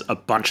that, there's a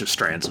bunch of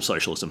strands of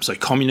socialism. So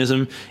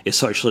communism is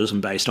socialism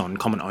based on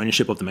common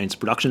ownership of the means of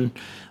production,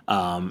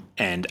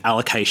 and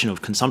allocation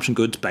of consumption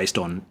goods based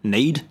on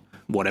need,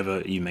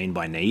 whatever you mean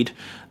by need.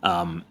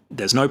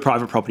 There's no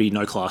private property,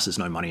 no classes,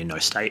 no money, and no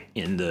state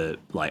in the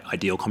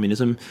ideal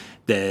communism.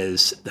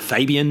 There's the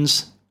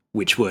Fabians,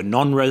 which were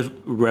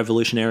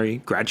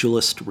non-revolutionary,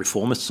 gradualist,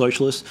 reformist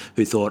socialists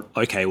who thought,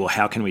 okay, well,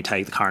 how can we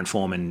take the current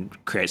form and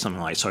create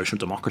something like social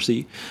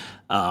democracy?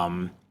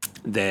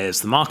 There's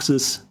the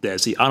Marxists,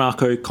 there's the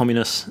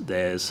anarcho-communists,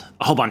 there's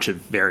a whole bunch of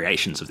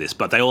variations of this,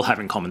 but they all have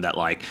in common that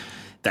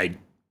they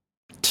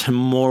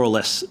more or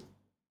less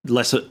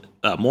lesser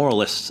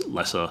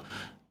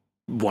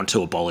want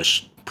to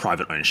abolish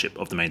private ownership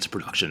of the means of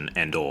production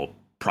and or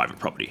private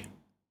property.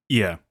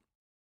 Yeah.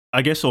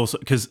 I guess also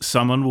because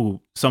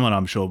someone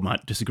I'm sure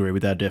might disagree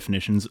with our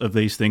definitions of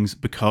these things,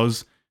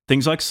 because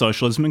things like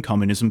socialism and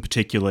communism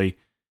particularly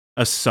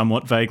are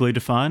somewhat vaguely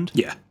defined.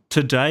 Yeah.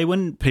 Today,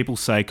 when people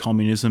say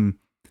communism,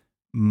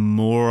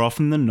 more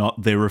often than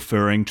not, they're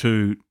referring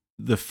to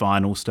the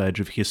final stage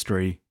of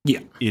history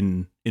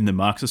in the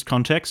Marxist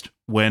context,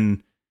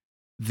 when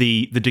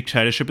the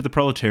dictatorship of the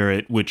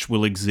proletariat, which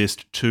will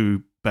exist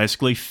to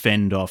basically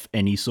fend off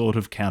any sort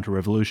of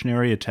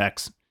counter-revolutionary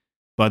attacks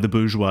by the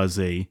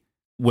bourgeoisie,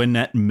 when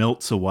that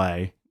melts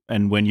away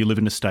and when you live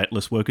in a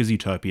stateless workers'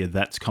 utopia,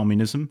 that's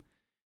communism.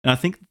 And I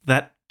think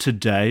that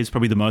today is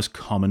probably the most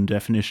common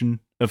definition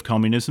of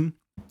communism.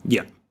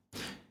 Yeah.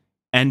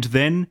 And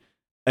then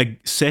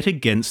set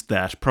against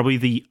that, probably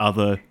the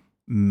other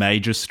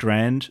major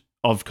strand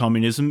of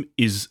communism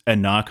is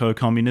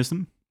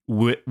anarcho-communism,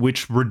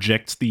 which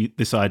rejects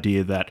this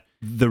idea that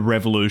the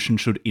revolution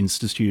should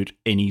institute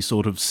any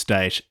sort of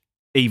state,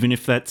 even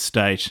if that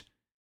state,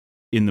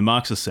 in the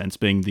Marxist sense,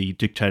 being the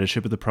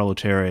dictatorship of the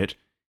proletariat,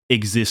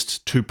 exists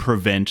to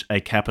prevent a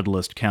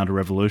capitalist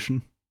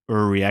counter-revolution or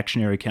a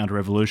reactionary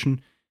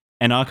counter-revolution.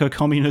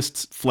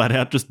 Anarcho-communists flat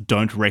out just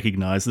don't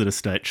recognise that a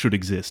state should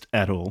exist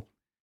at all.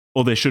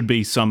 Or there should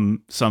be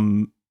some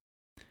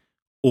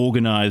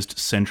organised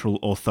central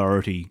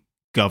authority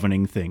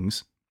governing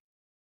things.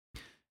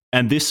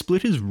 And this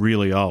split is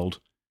really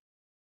old.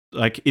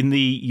 Like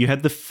you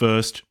had the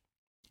first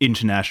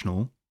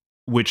International,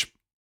 which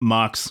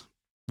Marx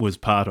was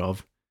part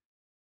of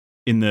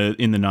in the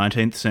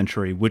 19th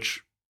century,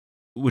 which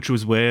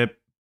was where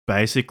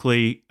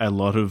basically a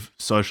lot of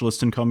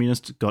socialists and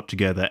communists got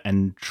together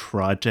and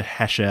tried to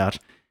hash out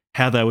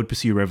how they would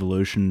pursue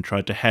revolution,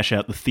 tried to hash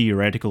out the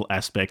theoretical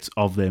aspects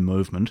of their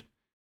movement.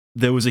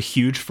 There was a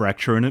huge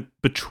fracture in it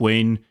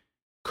between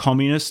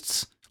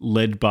communists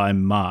led by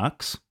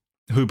Marx,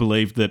 who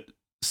believed that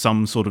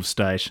some sort of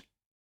state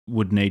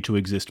would need to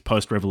exist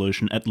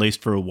post-revolution, at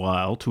least for a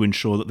while, to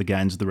ensure that the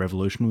gains of the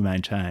revolution were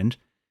maintained,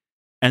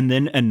 and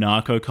then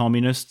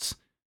anarcho-communists,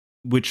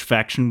 which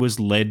faction was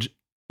led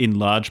in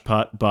large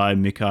part by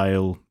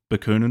Mikhail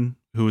Bakunin,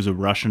 who was a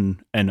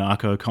Russian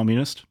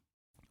anarcho-communist,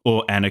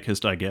 or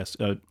anarchist, I guess.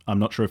 I'm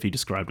not sure if he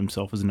described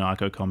himself as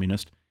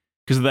anarcho-communist,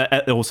 because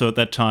also at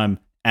that time,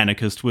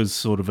 anarchist was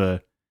sort of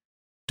a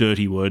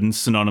dirty word and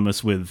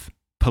synonymous with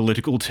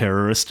political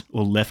terrorist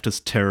or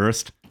leftist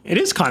terrorist. It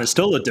is kind of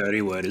still a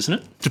dirty word, isn't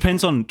it?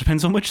 Depends on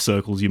which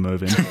circles you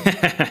move in.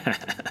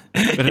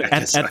 But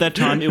at that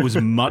time, it was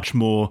much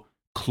more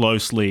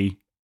closely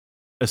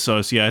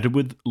associated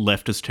with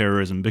leftist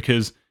terrorism,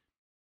 because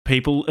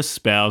people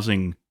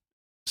espousing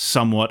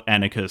somewhat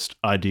anarchist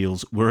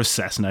ideals were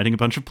assassinating a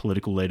bunch of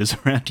political leaders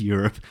around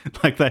Europe.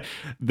 Like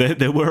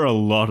there were a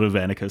lot of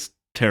anarchist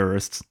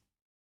terrorists.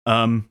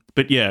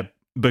 But yeah,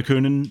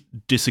 Bakunin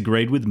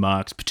disagreed with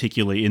Marx,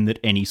 particularly in that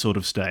any sort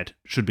of state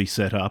should be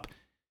set up.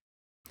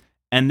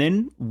 And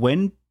then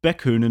when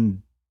Bakunin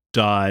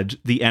died,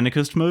 the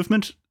anarchist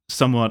movement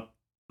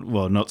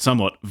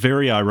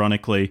very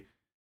ironically,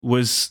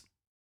 was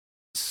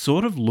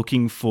sort of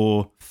looking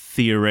for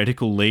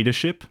theoretical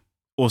leadership,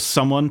 or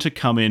someone to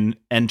come in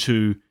and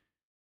to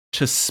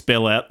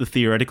spell out the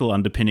theoretical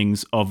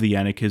underpinnings of the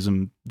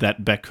anarchism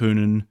that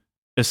Bakunin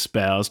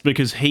espoused,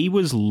 because he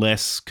was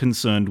less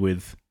concerned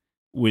with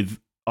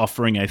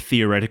offering a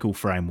theoretical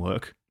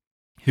framework.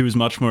 He was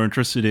much more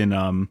interested in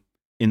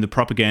the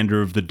propaganda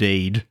of the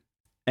deed.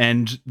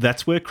 And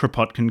that's where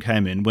Kropotkin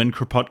came in. When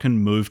Kropotkin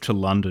moved to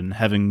London,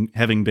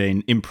 having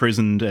been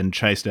imprisoned and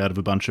chased out of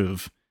a bunch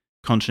of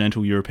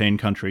continental European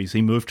countries,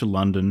 he moved to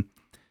London,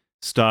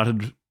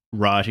 started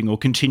writing, or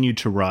continued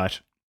to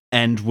write,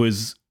 and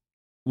was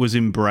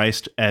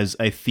embraced as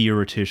a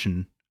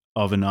theoretician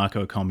of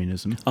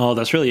anarcho-communism. Oh,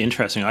 that's really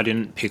interesting. I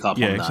didn't pick up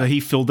on that. Yeah, so he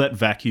filled that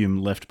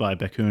vacuum left by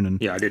Bakunin.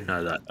 Yeah, I didn't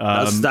know that.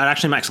 That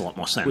actually makes a lot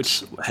more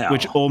sense.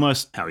 Which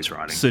almost how he's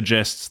writing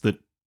suggests that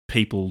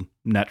people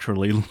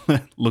naturally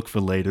look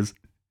for leaders.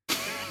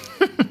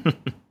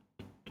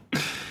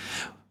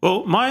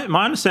 Well, my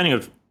understanding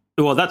of...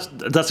 Well,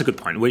 that's a good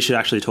point. We should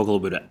actually talk a little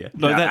bit about... Yeah.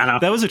 No,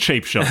 that was a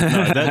cheap shot.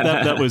 No,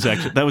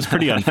 that was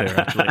pretty unfair,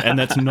 actually. And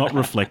that's not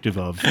reflective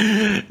of...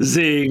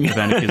 Zing. Of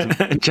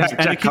anarchism.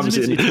 Jack comes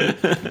in.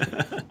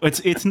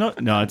 It's not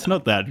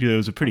that. It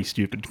was a pretty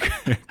stupid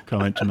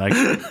comment to make.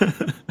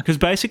 Because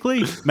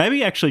basically,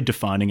 maybe actually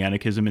defining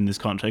anarchism in this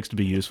context would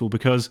be useful,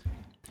 because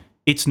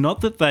it's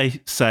not that they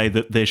say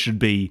that there should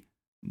be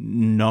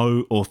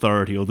no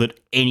authority or that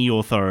any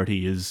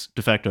authority is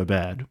de facto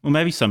bad. Well,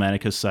 maybe some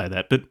anarchists say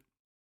that, but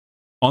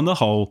on the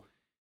whole,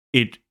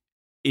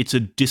 it's a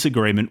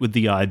disagreement with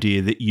the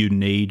idea that you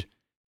need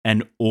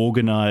an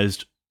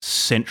organised,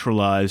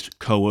 centralised,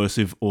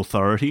 coercive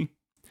authority.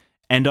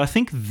 And I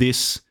think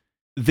this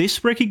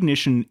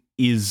recognition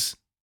is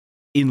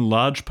in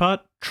large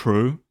part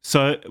true.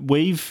 So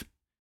we've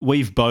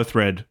both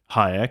read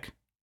Hayek,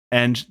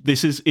 and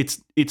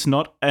it's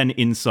not an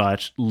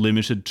insight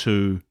limited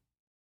to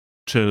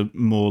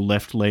more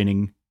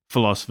left-leaning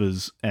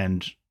philosophers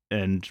and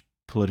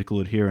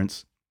political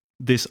adherents.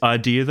 This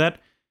idea that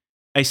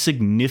a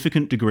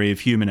significant degree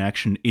of human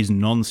action is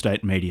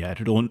non-state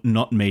mediated or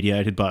not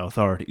mediated by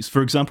authorities.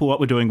 For example, what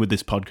we're doing with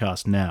this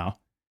podcast now,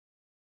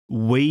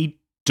 we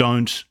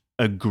don't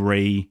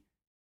agree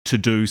to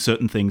do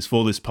certain things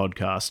for this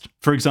podcast.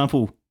 For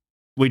example,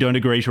 we don't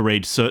agree to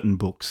read certain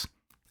books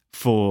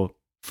for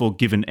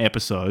given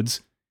episodes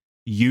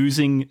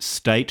using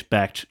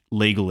state-backed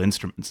legal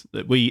instruments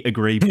that we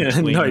agree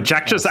between No,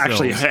 Jack just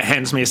ourselves. actually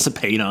hands me a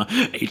subpoena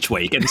each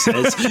week and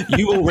says,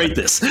 you will read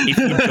this. If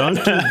you don't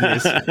do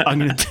this, I'm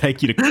going to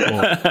take you to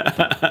court.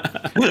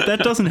 But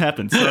that doesn't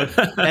happen. So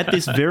at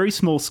this very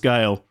small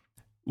scale,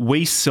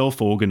 we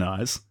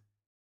self-organize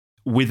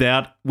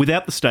without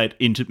the state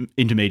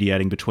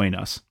intermediating between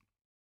us.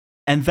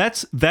 And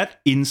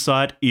that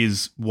insight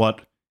is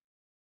what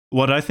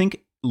I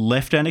think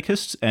left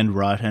anarchists and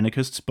right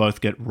anarchists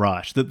both get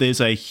right, that there's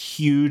a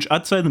huge,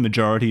 I'd say the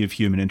majority of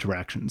human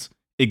interactions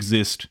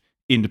exist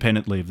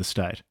independently of the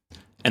state.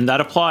 And that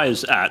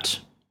applies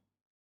at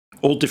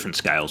all different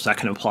scales. That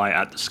can apply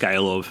at the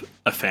scale of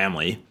a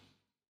family.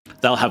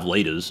 They'll have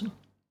leaders.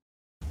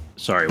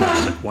 Sorry,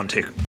 one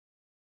tick.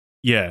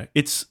 Yeah,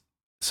 it's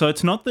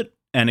not that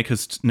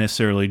anarchists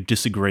necessarily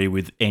disagree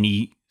with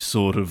any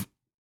sort of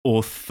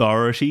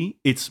authority.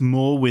 It's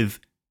more with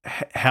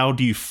how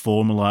do you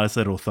formalize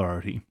that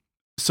authority?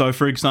 So,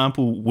 for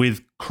example,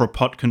 with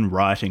Kropotkin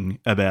writing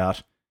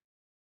about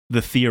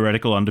the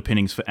theoretical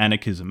underpinnings for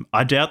anarchism,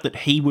 I doubt that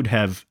he would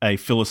have a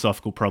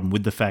philosophical problem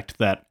with the fact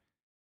that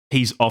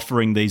he's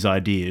offering these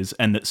ideas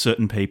and that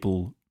certain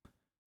people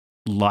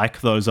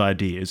like those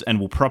ideas and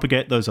will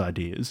propagate those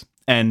ideas.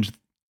 And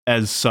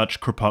as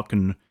such,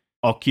 Kropotkin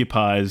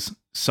occupies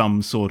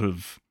some sort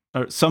of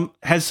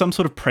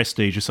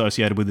prestige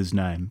associated with his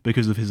name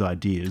because of his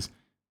ideas.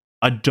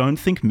 I don't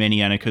think many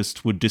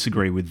anarchists would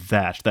disagree with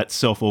that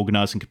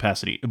self-organizing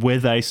capacity. Where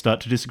they start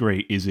to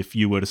disagree is if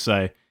you were to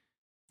say,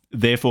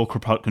 therefore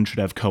Kropotkin should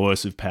have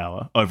coercive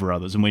power over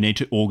others, and we need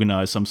to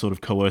organize some sort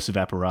of coercive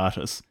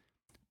apparatus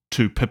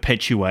to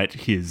perpetuate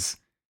his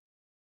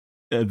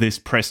this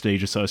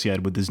prestige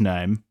associated with his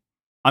name.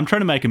 I'm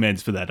trying to make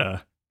amends for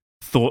that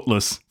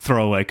thoughtless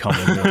throwaway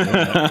comment.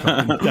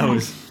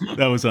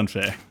 That was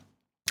unfair.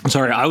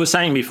 Sorry, I was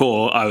saying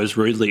before I was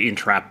rudely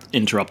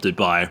interrupted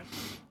by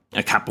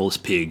a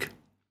capitalist pig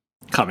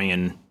coming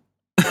in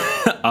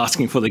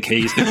asking for the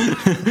keys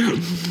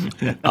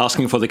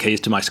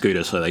to my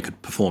scooter so they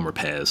could perform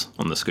repairs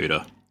on the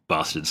scooter.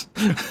 Bastards.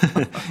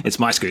 It's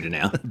my scooter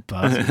now.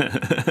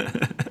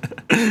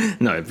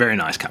 No, very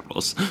nice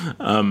capitalists.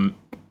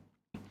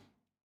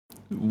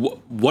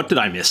 What did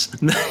I miss?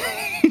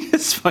 You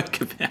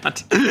spoke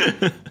about.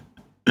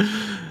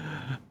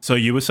 So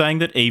you were saying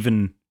that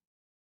even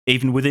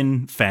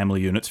within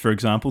family units, for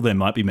example, there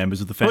might be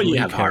members of the family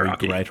who carry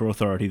hierarchy. Greater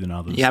authority than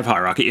others. You have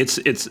hierarchy. It's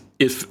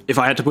if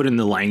I had to put in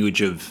the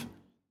language of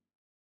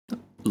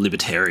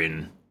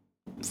libertarian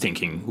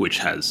thinking, which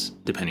has,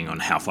 depending on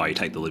how far you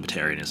take the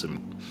libertarianism,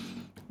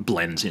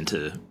 blends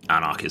into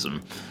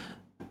anarchism,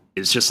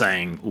 it's just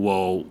saying,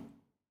 well,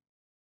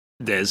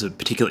 there's a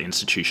particular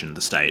institution,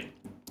 the state,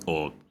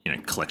 or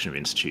collection of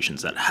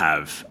institutions that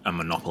have a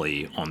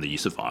monopoly on the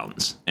use of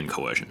violence and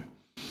coercion.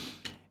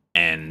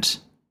 And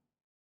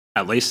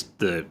at least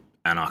the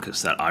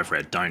anarchists that I've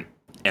read don't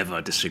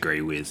ever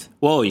disagree with,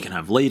 well, you can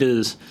have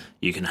leaders,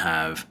 you can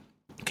have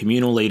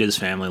communal leaders,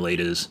 family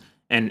leaders,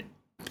 and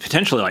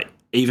potentially,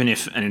 even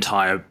if an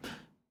entire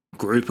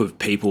group of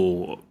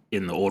people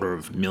in the order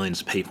of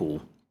millions of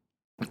people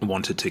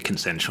wanted to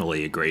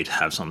consensually agree to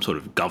have some sort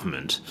of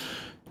government,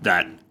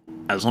 that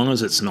as long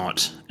as it's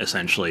not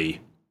essentially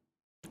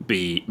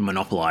be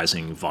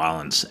monopolizing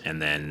violence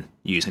and then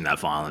using that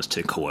violence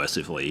to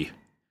coercively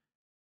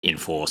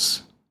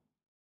enforce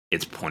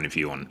its point of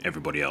view on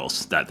everybody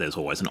else, that there's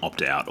always an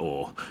opt-out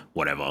or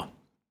whatever,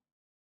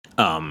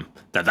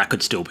 that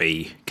could still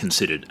be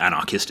considered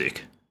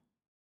anarchistic.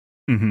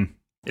 Mm-hmm.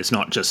 It's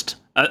not just...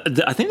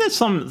 I think there's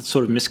some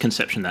sort of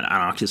misconception that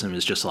anarchism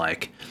is just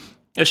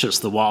it's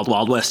just the wild,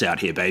 wild west out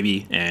here,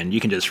 baby, and you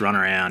can just run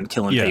around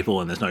killing people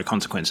and there's no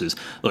consequences.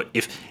 Look,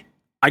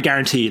 I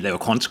guarantee there were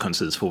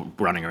consequences for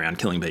running around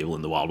killing people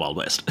in the wild, wild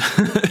west.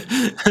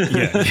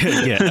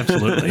 yeah,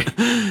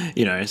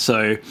 absolutely.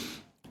 So...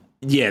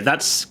 yeah,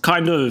 that's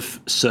kind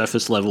of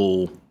surface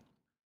level.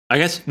 I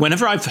guess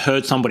whenever I've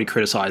heard somebody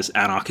criticize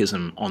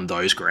anarchism on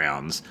those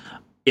grounds,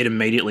 it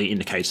immediately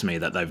indicates to me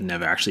that they've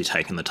never actually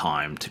taken the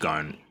time to go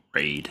and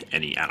read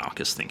any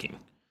anarchist thinking.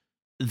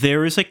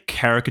 There is a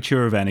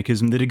caricature of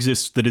anarchism that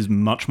exists that is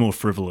much more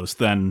frivolous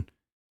than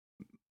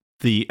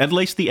at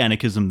least the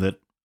anarchism that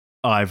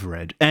I've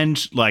read. And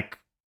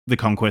the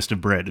Conquest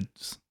of Bread.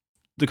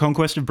 The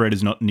Conquest of Bread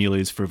is not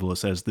nearly as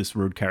frivolous as this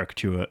rude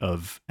caricature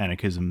of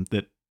anarchism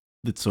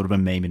that's sort of a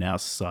meme in our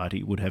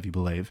society would have you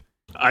believe.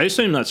 I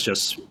assume that's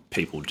just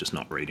people just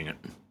not reading it.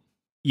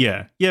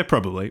 Yeah,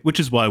 probably, which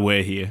is why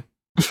we're here.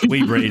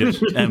 We read it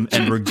and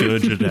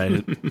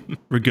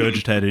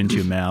regurgitate it into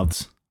your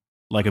mouths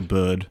like a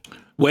bird.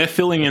 We're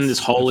filling in this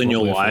hole in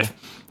your life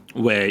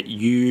where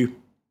you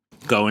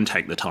go and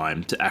take the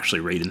time to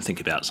actually read and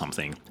think about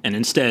something, and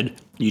instead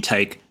you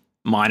take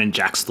mine and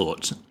Jack's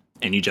thoughts,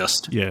 and you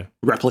just Yeah.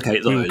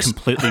 replicate We will those.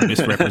 completely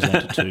misrepresent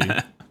it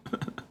to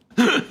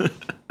you.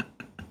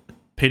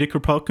 Peter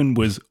Kropotkin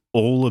was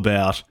all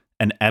about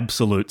an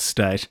absolute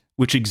state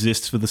which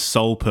exists for the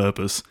sole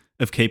purpose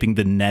of keeping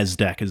the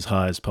NASDAQ as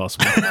high as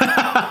possible.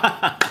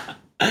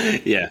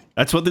 Yeah.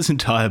 That's what this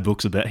entire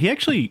book's about.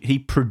 He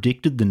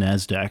predicted the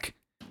NASDAQ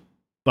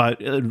by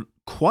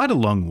quite a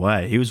long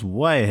way. He was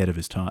way ahead of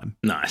his time.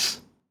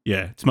 Nice.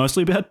 Yeah, it's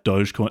mostly about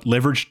Dogecoin,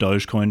 leveraged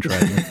Dogecoin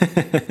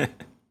trading.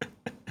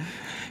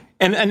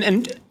 And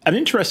an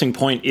interesting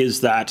point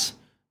is that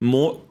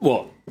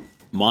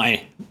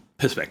my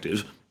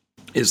perspective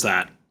is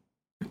that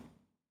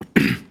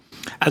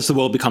as the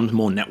world becomes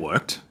more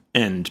networked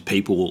and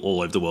people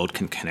all over the world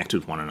can connect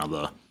with one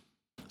another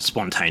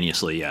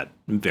spontaneously at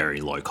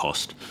very low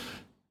cost,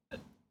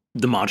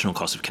 the marginal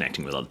cost of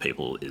connecting with other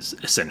people is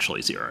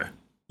essentially zero.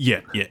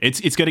 Yeah.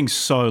 It's getting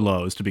so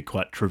low as to be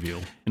quite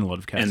trivial in a lot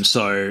of cases. And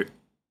so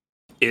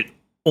it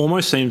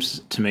almost seems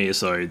to me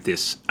as though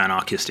this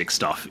anarchistic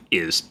stuff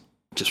is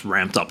just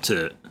ramped up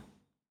to,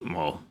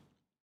 well,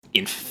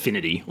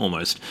 infinity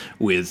almost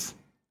with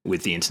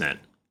the internet.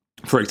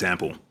 For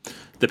example,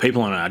 the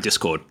people on our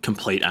Discord,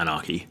 complete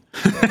anarchy.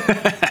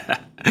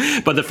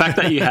 But the fact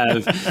that you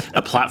have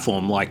a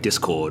platform like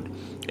Discord,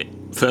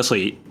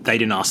 firstly, they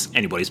didn't ask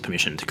anybody's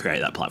permission to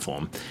create that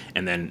platform,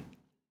 and then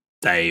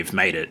they've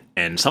made it.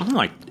 And something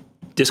like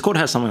Discord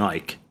has something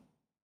like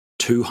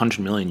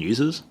 200 million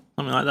users,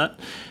 something like that.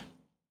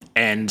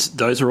 And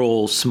those are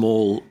all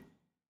small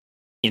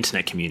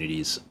internet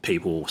communities,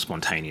 people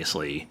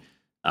spontaneously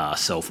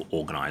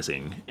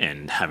self-organizing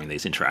and having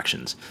these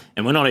interactions.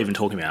 And we're not even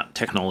talking about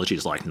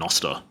technologies like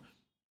Nostr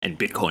and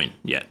Bitcoin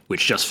yet,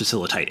 which just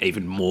facilitate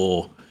even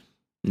more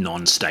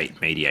non-state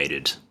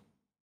mediated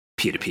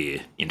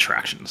peer-to-peer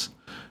interactions.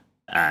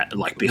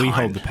 Like behind. We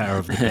hold the power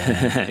of the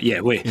band.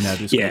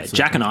 Yeah,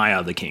 Jack and I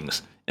are the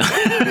kings on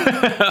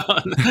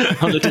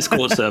the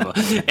Discord server,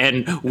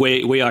 and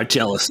we are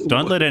jealous.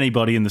 Don't let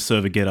anybody in the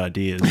server get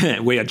ideas.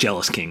 We are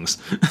jealous kings.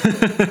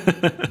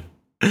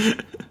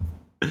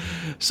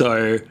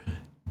 So,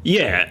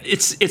 yeah,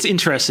 it's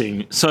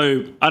interesting.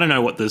 So I don't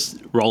know what this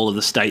role of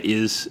the state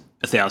is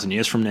 1,000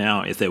 years from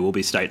now, if there will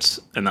be states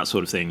and that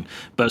sort of thing.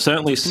 But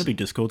certainly It's going to be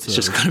Discord servers.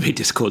 It's just going to be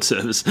Discord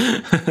servers.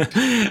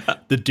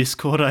 The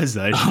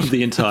Discordization of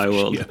the entire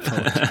world.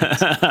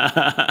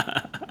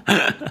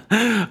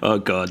 Oh,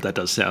 God, that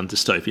does sound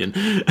dystopian.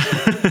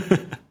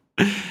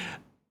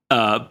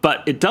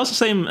 But it does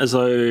seem as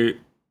though,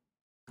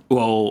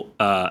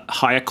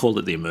 Hayek called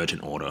it the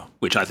emergent order,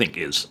 which I think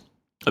is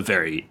a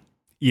very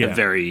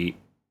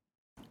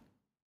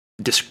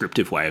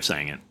descriptive way of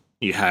saying it.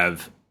 You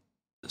have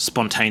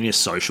spontaneous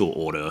social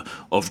order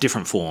of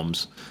different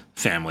forms,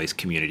 families,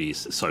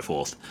 communities, so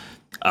forth,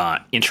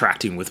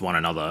 interacting with one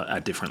another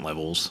at different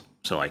levels.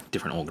 So like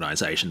different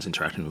organizations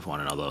interacting with one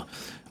another,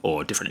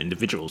 or different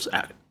individuals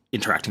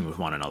interacting with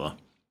one another,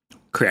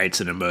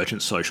 creates an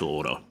emergent social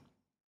order.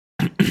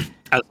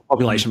 As the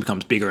population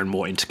becomes bigger and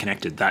more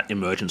interconnected, that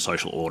emergent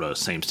social order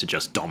seems to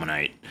just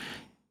dominate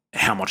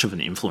how much of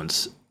an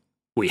influence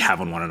we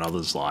have on one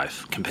another's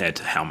life compared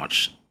to how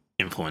much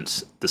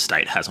influence the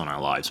state has on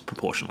our lives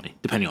proportionally,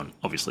 depending on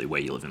obviously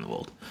where you live in the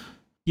world.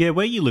 Yeah,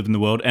 where you live in the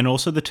world, and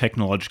also the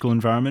technological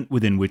environment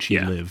within which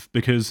you live,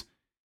 because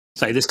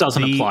so this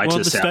doesn't apply to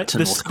North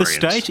Koreans. The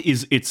state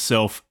is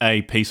itself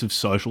a piece of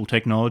social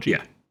technology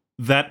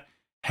that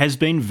has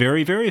been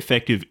very, very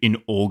effective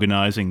in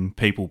organizing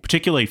people,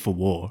 particularly for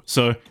war.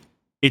 So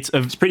it's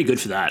pretty good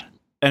for that.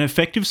 An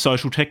effective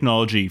social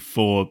technology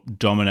for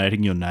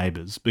dominating your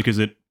neighbors, because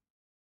it,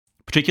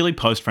 particularly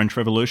post-French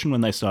Revolution,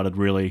 when they started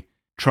really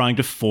trying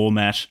to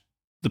format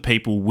the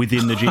people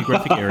within the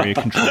geographic area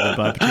controlled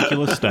by a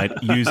particular state,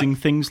 using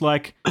things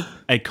like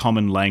a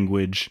common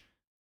language,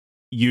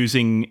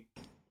 using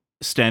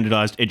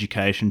standardized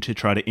education to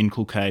try to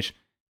inculcate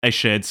a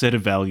shared set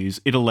of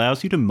values. It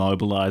allows you to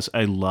mobilize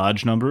a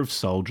large number of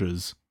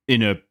soldiers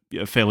in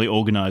a fairly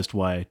organized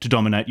way to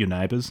dominate your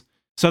neighbors.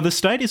 So the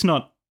state it's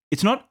not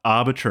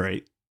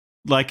arbitrary.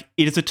 Like,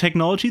 it is a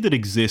technology that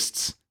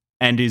exists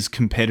and is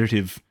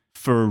competitive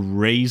for a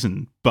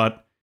reason,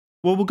 but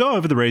we'll go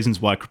over the reasons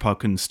why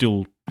Kropotkin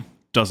still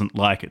doesn't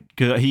like it.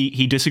 Because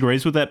he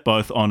disagrees with that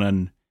both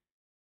on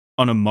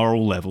a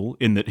moral level,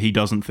 in that he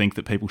doesn't think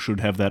that people should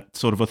have that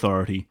sort of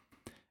authority,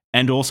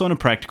 and also on a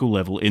practical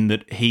level, in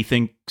that he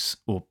thinks,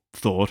 or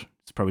thought,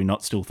 it's probably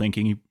not still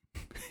thinking,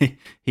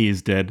 he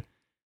is dead,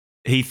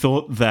 he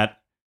thought that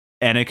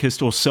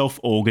anarchist or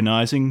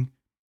self-organizing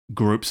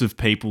groups of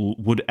people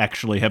would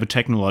actually have a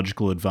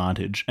technological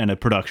advantage and a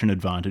production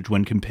advantage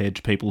when compared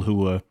to people who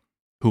were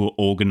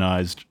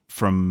organized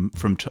from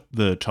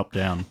the top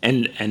down.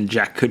 And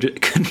Jack, could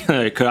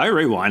I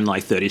rewind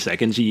like 30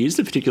 seconds? You used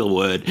a particular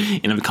word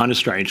in a kind of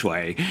strange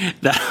way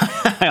that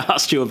I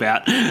asked you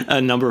about a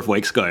number of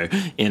weeks ago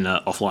in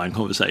an offline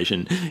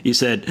conversation. You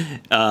said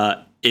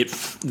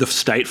if the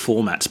state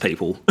formats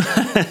people.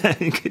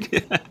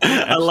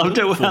 I loved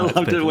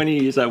it when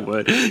you used that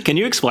word. Can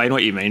you explain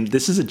what you mean?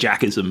 This is a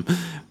Jackism,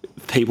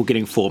 people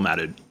getting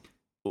formatted.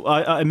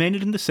 I mean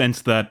it in the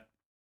sense that,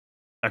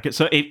 okay,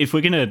 so if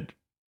we're going to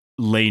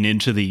lean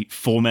into the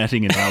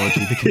formatting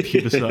analogy, the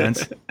computer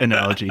science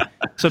analogy,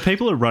 so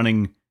people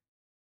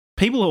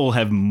all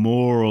have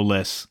more or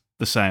less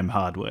the same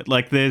hardware.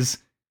 Like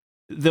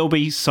there'll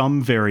be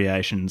some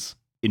variations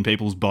in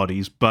people's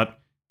bodies, but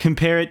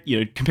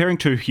comparing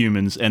two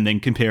humans and then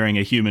comparing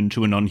a human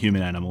to a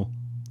non-human animal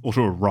or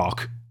to a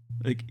rock,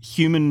 like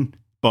human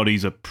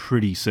bodies are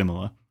pretty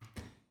similar.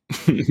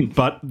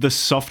 But the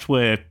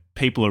software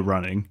people are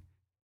running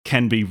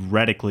can be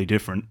radically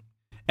different.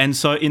 And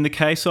so in the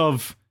case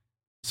of,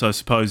 so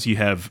suppose you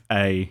have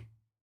a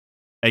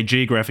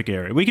geographic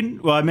area.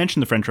 I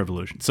mentioned the French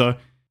Revolution. So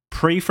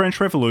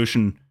pre-French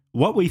Revolution,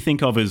 what we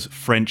think of as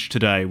French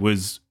today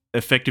was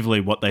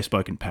effectively what they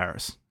spoke in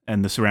Paris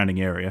and the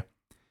surrounding area.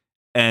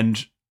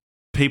 And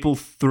people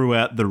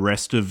throughout the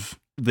rest of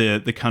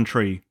the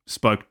country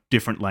spoke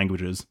different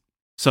languages.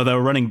 So they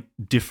were running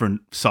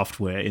different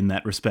software in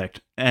that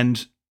respect.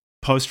 And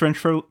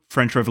post-French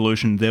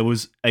Revolution, there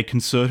was a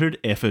concerted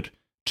effort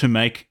to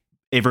make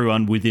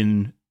everyone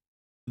within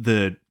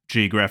the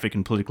geographic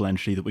and political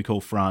entity that we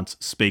call France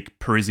speak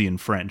Parisian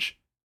French,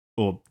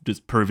 or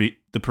just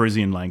the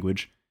Parisian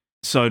language.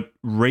 So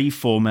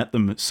reformat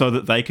them so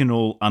that they can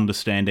all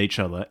understand each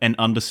other and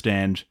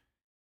understand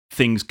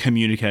things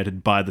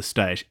communicated by the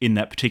state in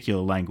that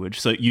particular language.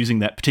 So using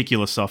that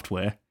particular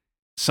software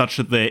such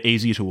that they're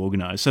easier to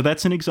organize. So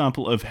that's an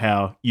example of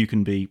how you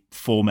can be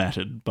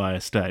formatted by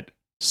a state.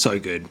 So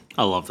good.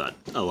 I love that.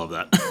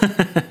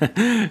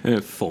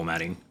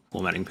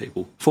 Formatting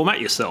people. Format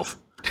yourself.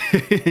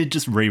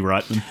 Just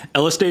rewrite them.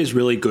 LSD is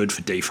really good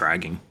for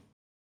defragging.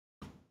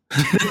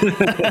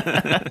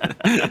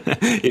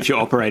 If your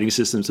operating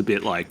system's a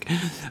bit like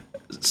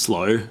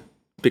slow,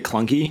 a bit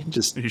clunky,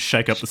 just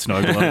shake up the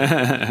snow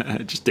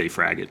globe. Just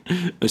defrag it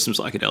with some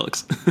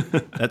psychedelics.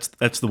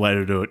 That's the way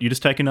to do it. You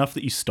just take enough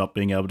that you stop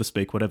being able to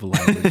speak whatever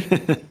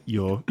language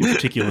your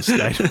particular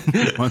state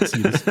wants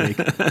you to speak.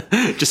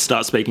 Just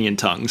start speaking in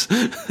tongues.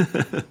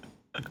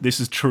 This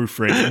is true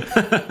freedom.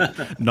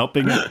 Not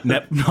being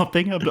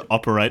able to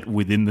operate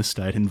within the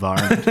state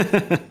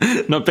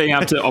environment. Not being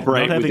able to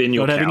operate within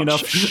your couch. Not having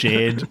enough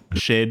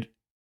shared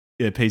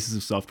pieces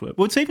of software.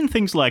 Well, it's even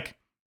things like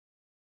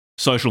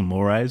social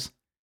mores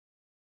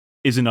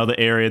is another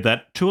area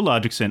that, to a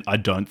large extent, I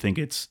don't think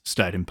it's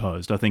state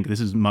imposed. I think this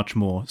is much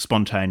more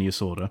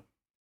spontaneous order.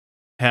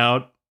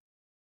 Like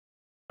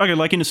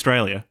in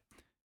Australia,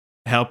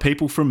 how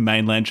people from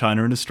mainland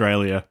China and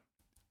Australia,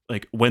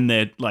 like when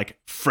they're like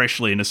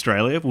freshly in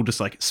Australia, will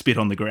just like spit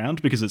on the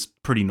ground because it's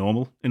pretty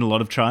normal in a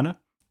lot of China.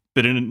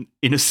 But in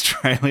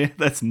Australia,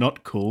 that's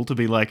not cool to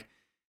be like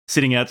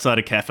sitting outside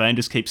a cafe and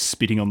just keep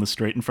spitting on the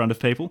street in front of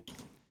people.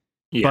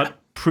 Yeah. But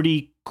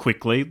pretty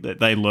quickly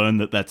they learn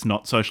that that's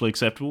not socially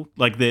acceptable.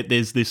 Like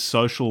there's a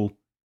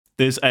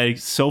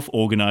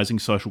self-organizing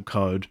social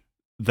code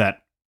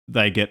that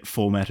they get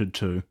formatted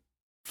to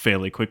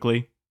fairly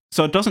quickly.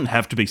 So it doesn't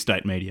have to be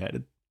state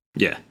mediated.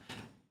 Yeah.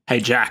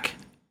 Hey, Jack.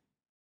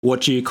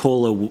 What do you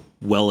call a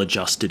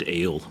well-adjusted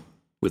eel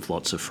with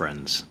lots of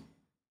friends?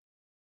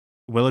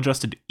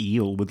 Well-adjusted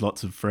eel with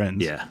lots of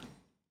friends? Yeah.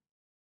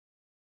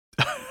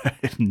 I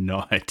have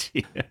no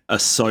idea. A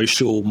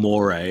social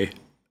more.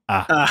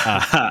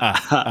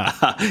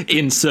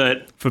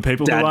 Insert for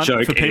people dad who aren't,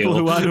 joke for people eel.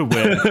 Who aren't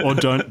aware or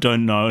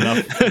don't know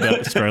enough about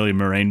Australian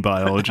marine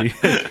biology,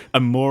 a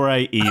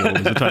moray eel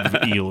is a type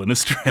of eel in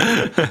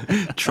Australia.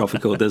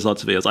 Tropical. There's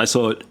lots of eels. I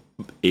saw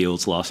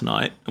eels last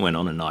night. I went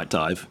on a night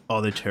dive. Oh,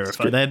 they're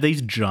terrifying. They have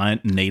these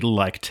giant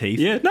needle-like teeth.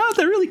 Yeah, no,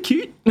 they're really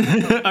cute.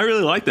 I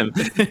really like them.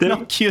 They're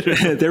not cute.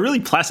 They're really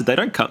placid. They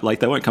don't come, like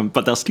they won't come,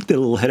 but they'll stick their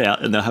little head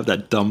out and they'll have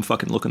that dumb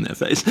fucking look on their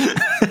face.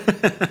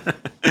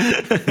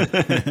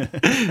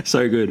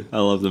 So good. I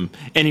love them.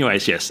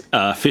 Anyways, yes,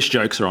 fish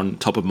jokes are on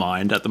top of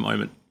mind at the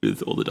moment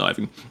with all the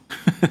diving.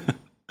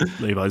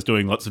 Levi's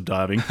doing lots of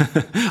diving.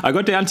 I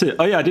got down to,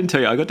 I didn't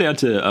tell you, I got down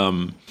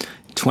to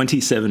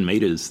 27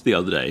 meters the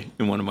other day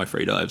in one of my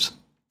free dives.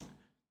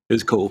 It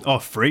was cool. Oh,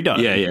 free dive?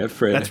 Yeah,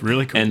 free. That's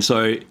really cool. And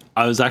so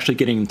I was actually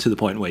getting to the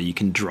point where you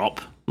can drop,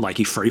 like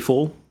you free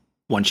fall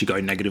once you go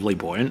negatively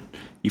buoyant.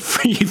 You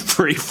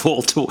free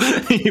fall to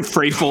you're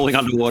free falling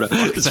underwater.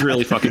 It's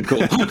really fucking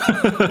cool.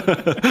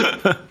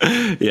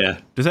 Yeah.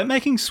 Does that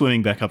making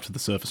swimming back up to the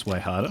surface way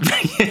harder?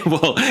 Yeah,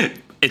 well,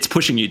 it's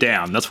pushing you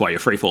down. That's why you're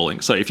free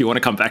falling. So if you want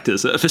to come back to the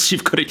surface,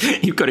 you've got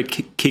to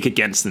kick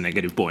against the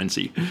negative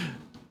buoyancy.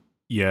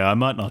 Yeah, I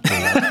might not do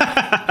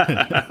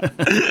that.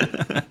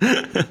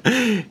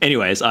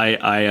 Anyways,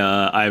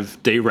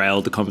 I've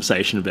derailed the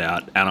conversation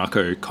about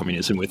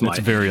anarcho-communism with That's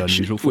very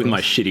unusual with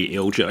my shitty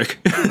eel joke.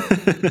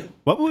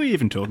 What were we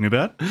even talking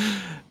about?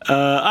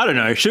 I don't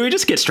know. Should we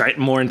just get straight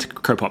more into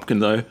Kropotkin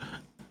though?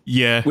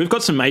 Yeah, we've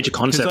got some major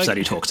concepts that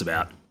he talks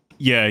about.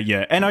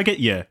 Yeah, and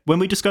when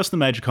we discuss the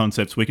major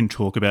concepts, we can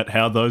talk about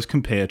how those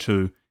compare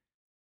to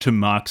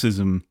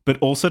Marxism, but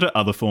also to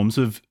other forms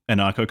of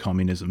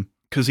anarcho-communism.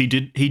 Because he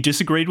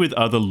disagreed with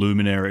other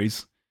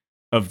luminaries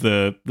of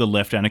the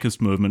left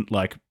anarchist movement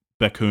like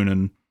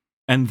Bakunin.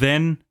 And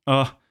then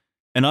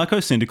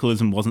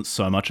Anarcho-syndicalism wasn't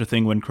so much a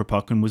thing when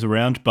Kropotkin was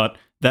around, but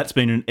that's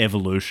been an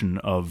evolution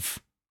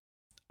of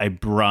a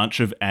branch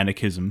of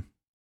anarchism.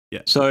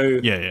 Yeah. So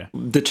Yeah.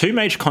 the two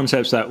major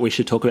concepts that we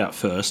should talk about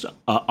first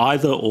are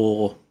either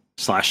or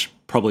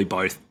 / probably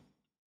both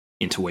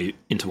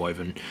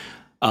interwoven.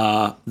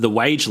 The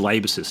wage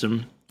labour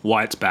system,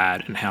 why it's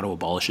bad and how to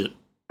abolish it,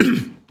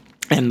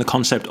 and the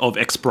concept of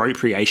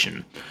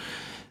expropriation.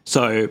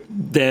 So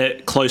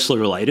they're closely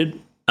related.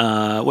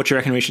 What do you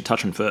reckon we should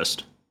touch on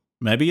first?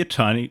 Maybe a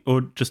tiny,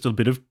 or just a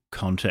bit of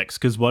context,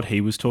 because what he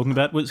was talking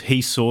about was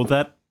he saw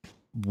that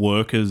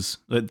workers,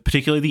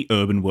 particularly the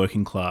urban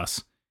working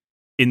class,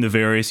 in the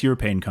various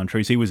European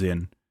countries he was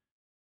in,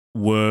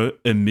 were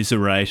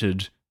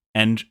immiserated,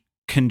 and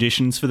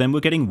conditions for them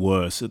were getting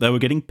worse. They were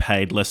getting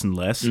paid less and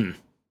less,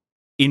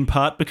 in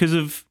part because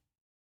of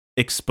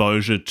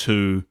exposure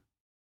to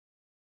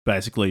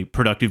basically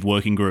productive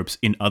working groups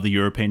in other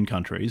European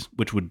countries,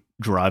 which would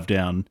drive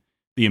down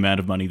the amount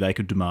of money they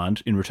could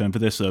demand in return for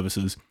their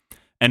services,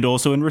 and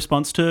also in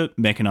response to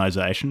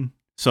mechanisation.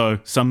 So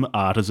some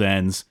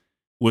artisans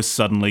were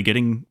suddenly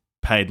getting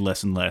paid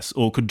less and less,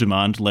 or could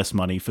demand less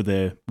money for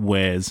their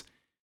wares,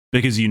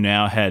 because you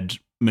now had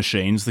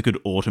machines that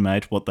could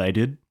automate what they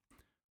did,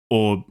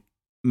 or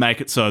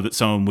make it so that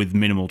someone with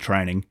minimal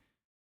training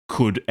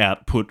could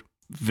output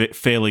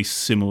fairly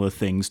similar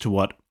things to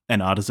what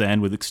an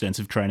artisan with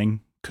extensive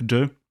training could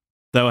do.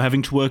 They were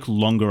having to work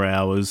longer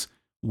hours.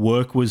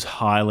 Work was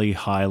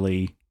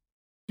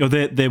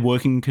their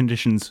working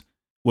conditions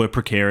were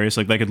precarious.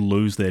 Like, they could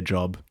lose their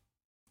job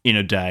in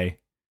a day.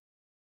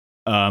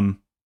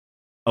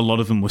 A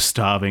lot of them were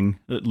starving,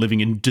 living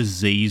in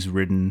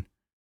disease-ridden,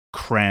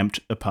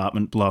 cramped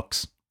apartment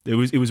blocks. It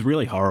was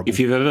really horrible. If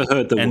you've ever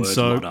heard the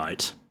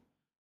word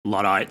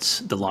Luddites,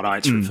 the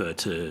Luddites refer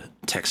to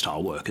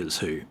textile workers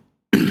who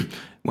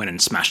went and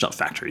smashed up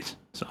factories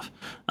and stuff.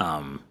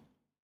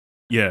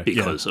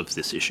 Because of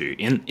this issue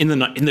in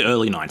the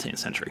early 19th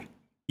century.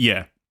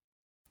 Yeah.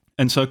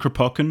 And so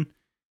Kropotkin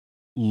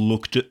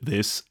looked at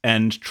this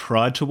and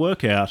tried to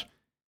work out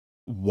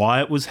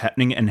why it was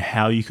happening and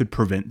how you could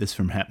prevent this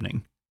from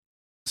happening.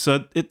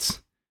 So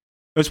it's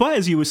why,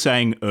 as you were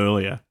saying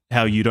earlier,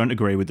 how you don't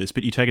agree with this,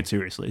 but you take it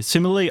seriously.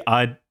 Similarly,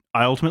 I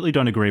ultimately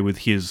don't agree with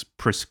his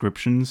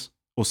prescriptions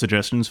or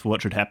suggestions for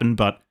what should happen,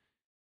 but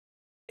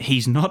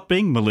he's not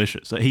being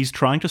malicious. He's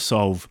trying to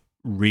solve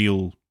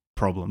real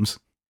problems.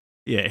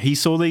 Yeah, he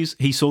saw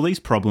these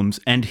problems,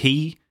 and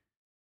he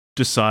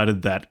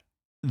decided that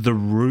the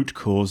root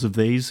cause of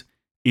these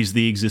is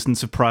the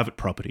existence of private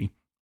property.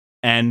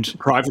 And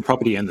private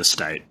property and the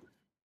state.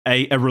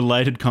 A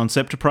related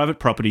concept to private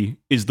property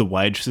is the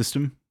wage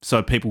system.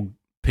 So people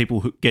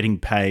getting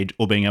paid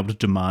or being able to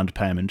demand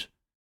payment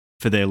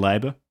for their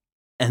labour.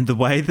 And the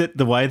way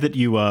that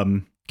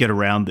you get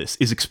around this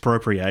is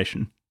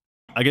expropriation.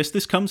 I guess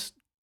this comes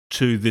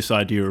to this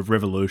idea of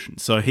revolution.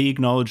 So he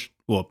acknowledged,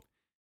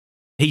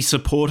 he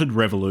supported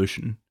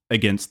revolution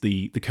against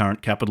the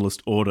current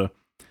capitalist order,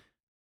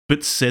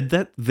 but said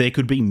that there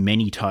could be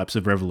many types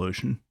of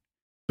revolution,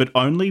 but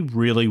only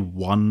really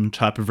one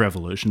type of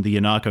revolution, the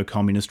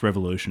anarcho-communist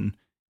revolution,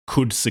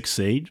 could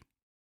succeed.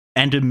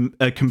 And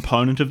a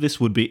component of this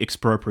would be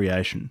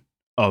expropriation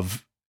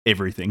of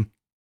everything.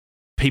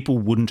 People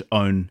wouldn't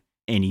own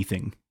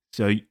anything.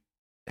 So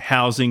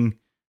housing,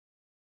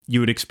 you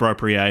would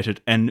expropriate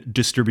it and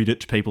distribute it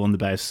to people on the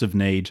basis of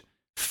need.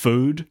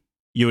 Food,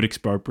 you would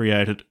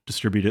expropriate it,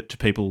 distribute it to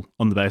people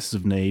on the basis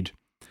of need.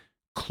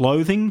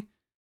 Clothing,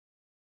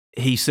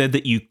 he said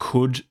that you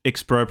could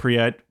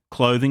expropriate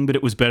clothing, but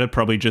it was better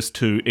probably just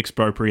to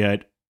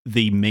expropriate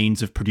the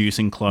means of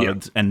producing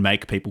clothes and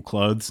make people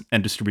clothes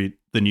and distribute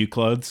the new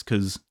clothes,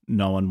 because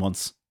no one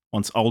wants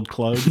old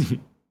clothes.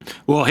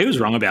 Well, he was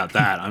wrong about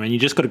that. I mean, you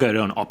just got to go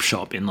to an op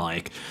shop in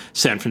like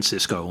San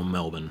Francisco or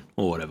Melbourne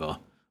or whatever,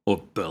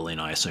 or Berlin,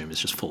 I assume, is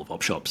just full of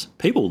op shops.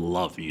 People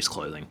love used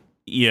clothing.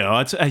 Yeah,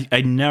 it's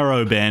a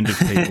narrow band of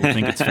people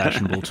think it's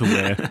fashionable to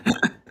wear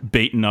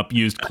beaten up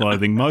used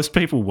clothing. Most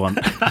people want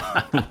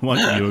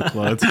newer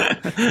clothes.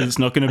 It's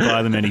not going to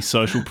buy them any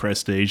social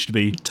prestige to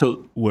be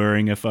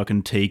wearing a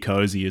fucking tea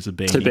cozy as a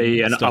beanie. To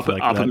be an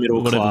upper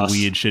middle whatever class,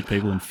 weird shit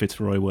people in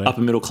Fitzroy wear.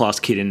 Upper middle class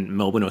kid in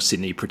Melbourne or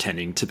Sydney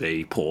pretending to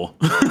be poor.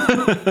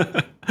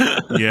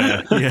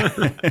 Yeah.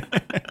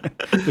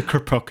 The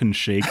Kropotkin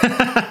chic.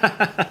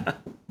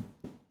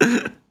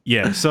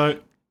 Yeah, so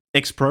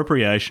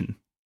expropriation.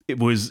 It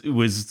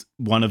was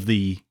one of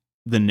the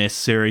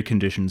necessary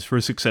conditions for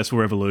a successful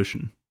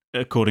revolution,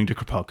 according to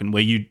Kropotkin,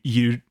 where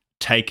you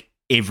take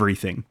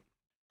everything.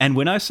 And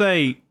when I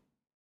say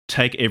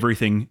take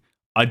everything,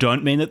 I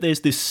don't mean that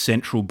there's this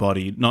central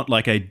body, not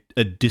like a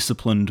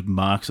disciplined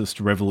Marxist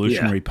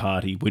revolutionary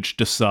party which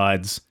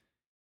decides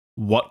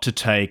what to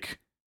take,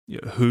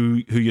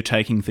 who you're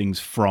taking things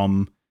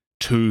from,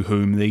 to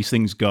whom these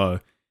things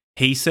go.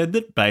 He said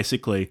that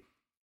basically,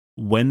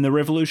 when the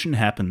revolution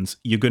happens,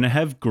 you're going to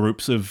have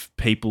groups of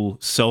people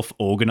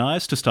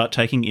self-organize to start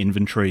taking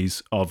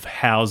inventories of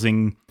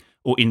housing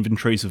or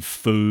inventories of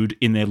food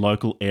in their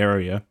local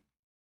area.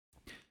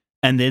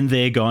 And then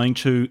they're going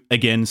to,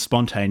 again,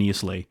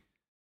 spontaneously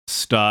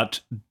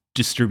start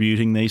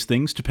distributing these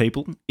things to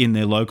people in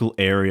their local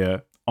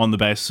area on the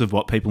basis of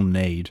what people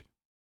need.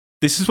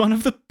 This is one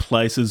of the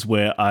places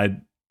where I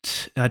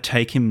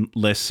take him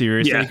less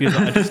seriously because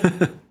I just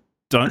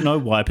don't know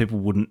why people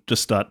wouldn't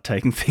just start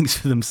taking things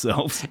for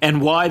themselves. And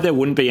why there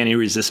wouldn't be any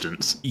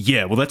resistance.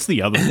 Yeah, well, that's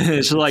the other thing.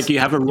 It's like you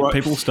have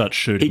people start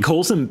shooting. He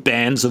calls them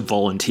bands of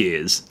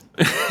volunteers.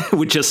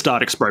 Would just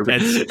start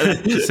expropriating.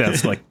 It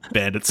sounds like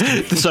bandits.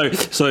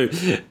 So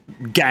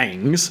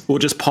gangs will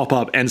just pop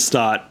up and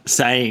start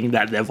saying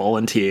that they're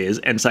volunteers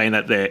and saying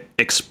that they're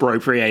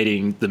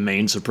expropriating the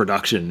means of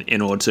production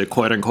in order to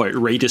quote unquote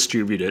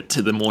redistribute it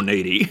to the more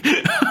needy.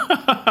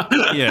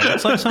 Yeah,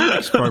 it's like someone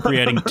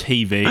expropriating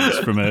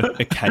TVs from a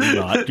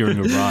Kmart during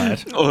a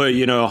riot. Or,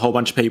 a whole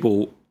bunch of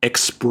people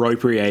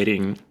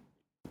expropriating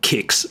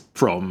kicks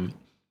from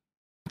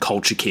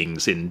Culture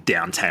Kings in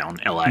downtown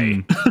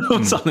LA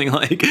or something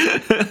like.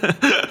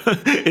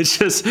 It's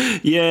just,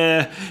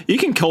 you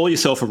can call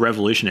yourself a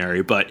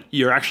revolutionary, but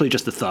you're actually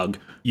just a thug.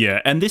 Yeah,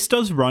 and this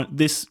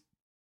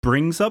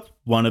brings up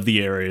one of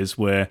the areas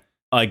where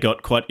I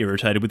got quite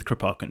irritated with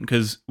Kropotkin,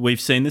 because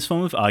we've seen this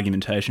form of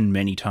argumentation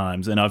many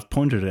times, and I've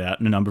pointed it out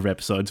in a number of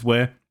episodes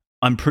where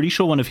I'm pretty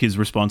sure one of his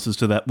responses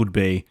to that would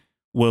be,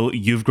 well,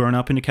 you've grown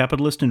up in a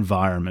capitalist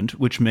environment,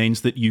 which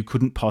means that you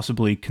couldn't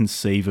possibly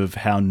conceive of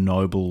how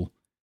noble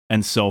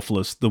and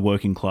selfless the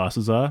working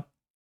classes are.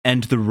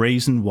 And the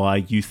reason why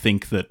you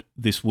think that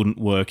this wouldn't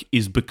work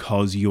is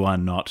because you are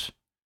not,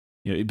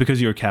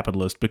 because you're a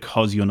capitalist,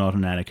 because you're not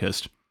an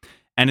anarchist.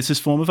 And it's this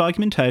form of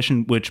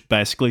argumentation which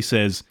basically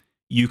says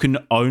you can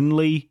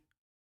only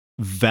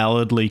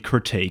validly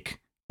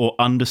critique or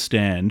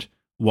understand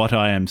what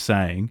I am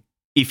saying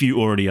if you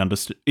already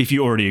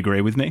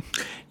agree with me.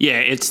 Yeah,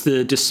 it's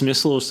the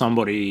dismissal of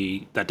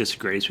somebody that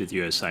disagrees with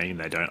you as saying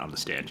they don't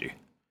understand you.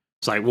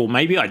 It's like, well,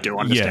 maybe I do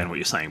understand what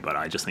you're saying, but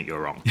I just think you're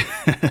wrong.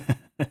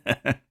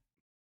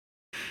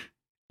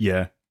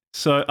 Yeah.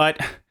 So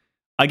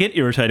I get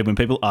irritated when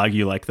people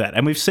argue like that.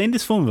 And we've seen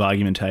this form of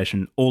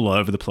argumentation all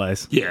over the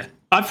place. Yeah.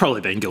 I've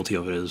probably been guilty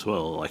of it as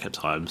well, like at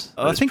times.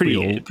 I think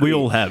we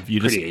all have. You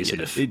pretty easy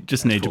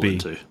just need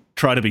to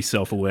try to be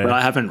self-aware. But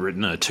I haven't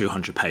written a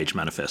 200-page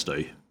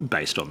manifesto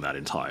based on that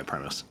entire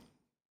premise.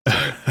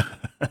 So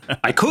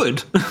I could.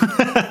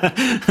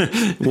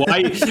 Why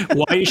you should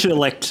why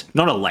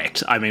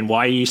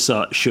you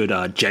should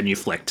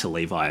genuflect to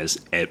Levi as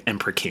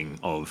Emperor King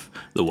of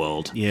the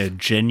world. Yeah,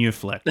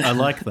 genuflect. I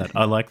like that.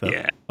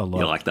 Yeah, a lot.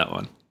 You like that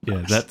one.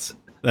 Yeah,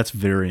 that's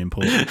very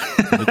important.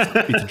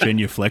 It's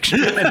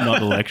genuflection and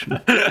not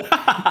election.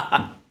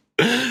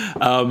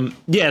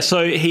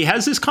 So he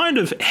has this kind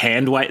of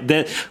hand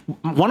wave.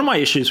 One of my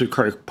issues with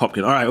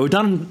Kropotkin, all right, we've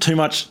done too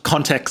much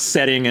context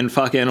setting and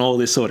fucking all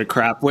this sort of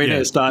crap. We're going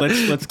to start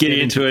let's get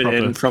into it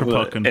and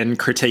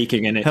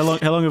critiquing. And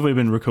how long have we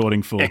been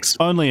recording for?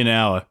 Only an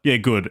hour. Yeah,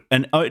 good.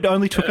 And it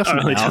only took us an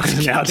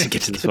hour to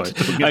get to this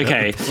point.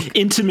 Okay,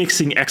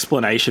 intermixing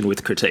explanation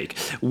with critique.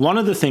 One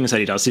of the things that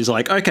he does is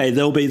like, okay,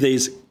 there'll be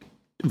these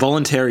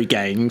voluntary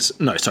bands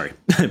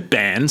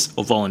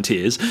or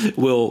volunteers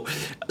will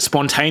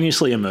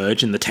spontaneously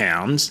emerge in the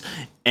towns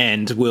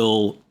and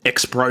will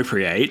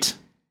expropriate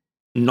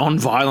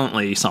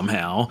non-violently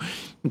somehow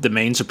the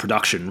means of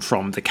production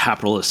from the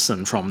capitalists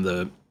and from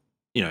the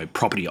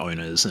property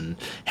owners and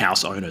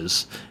house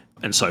owners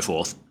and so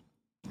forth.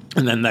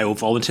 And then they will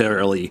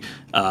fairly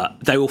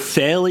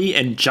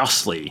and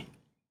justly,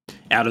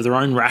 out of their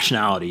own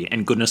rationality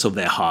and goodness of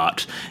their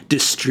heart,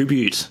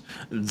 distribute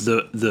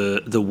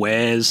the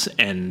wares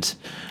and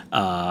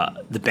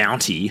the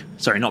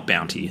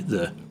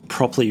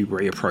properly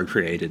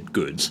reappropriated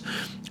goods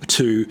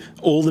to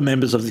all the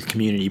members of the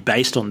community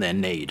based on their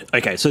need.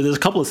 Okay, so there's a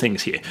couple of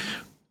things here.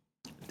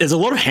 There's a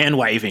lot of hand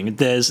waving.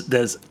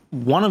 There's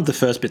one of the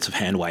first bits of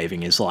hand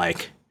waving is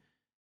like,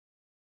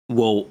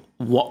 well,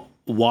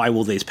 why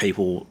will these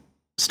people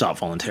start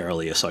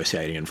voluntarily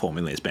associating and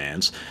forming these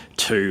bands?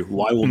 2,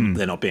 why will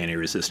there not be any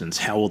resistance?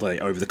 How will they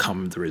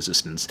overcome the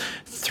resistance?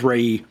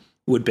 3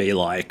 would be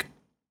like,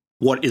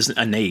 what is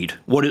a need?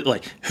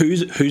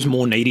 Who's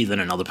more needy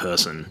than another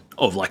person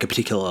of like a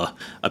particular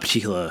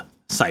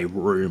say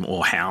room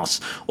or house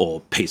or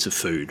piece of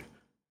food?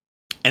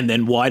 And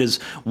then why does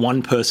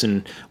one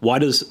person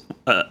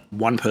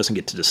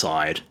get to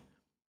decide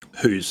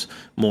who's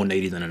more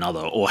needy than another,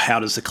 or how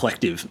does the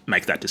collective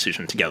make that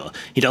decision together?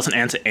 He doesn't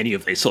answer any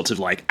of these sorts of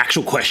like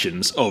actual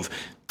questions of,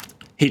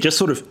 he just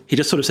sort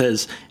of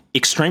says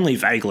extremely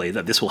vaguely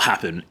that this will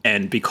happen,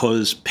 and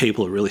because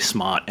people are really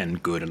smart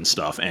and good and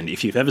stuff, and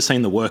if you've ever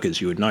seen the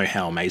workers, you would know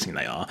how amazing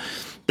they are,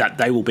 that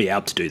they will be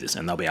able to do this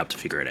and they'll be able to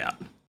figure it out.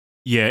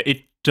 Yeah,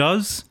 it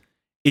does.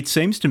 It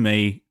seems to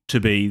me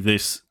to be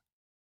this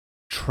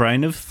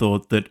train of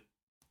thought that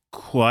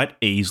quite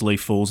easily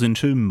falls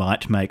into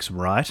might makes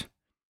right.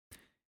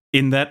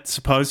 In that,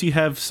 suppose you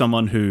have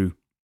someone who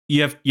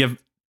you have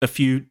a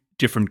few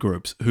different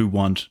groups who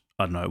want,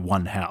 I don't know,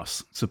 one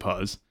house,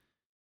 suppose.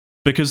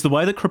 Because the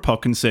way that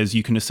Kropotkin says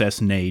you can assess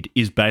need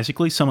is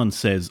basically someone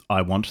says,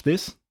 I want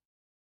this,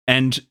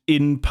 And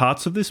in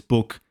parts of this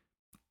book,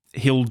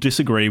 he'll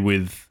disagree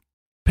with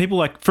people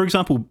like, for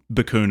example,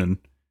 Bakunin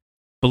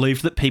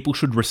believed that people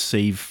should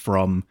receive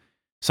from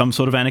some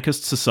sort of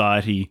anarchist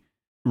society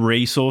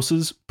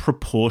resources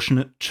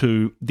proportionate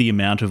to the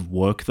amount of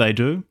work they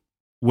do,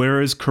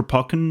 whereas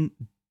Kropotkin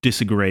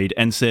disagreed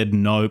and said,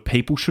 no,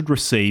 people should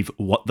receive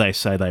what they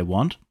say they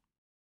want.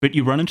 But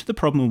you run into the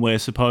problem where,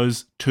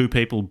 suppose two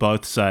people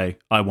both say,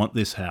 I want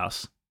this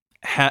house,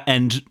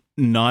 and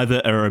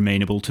neither are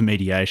amenable to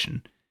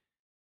mediation.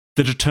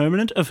 The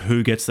determinant of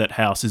who gets that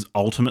house is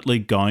ultimately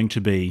going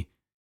to be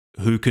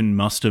who can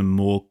muster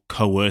more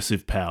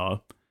coercive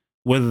power,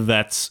 whether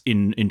that's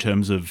in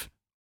terms of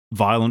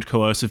violent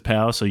coercive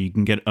power, so you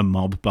can get a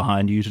mob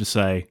behind you to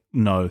say,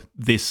 no,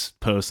 this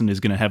person is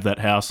going to have that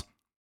house,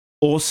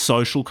 or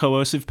social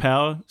coercive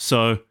power.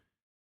 So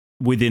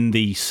within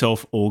the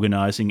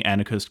self-organizing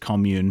anarchist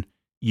commune,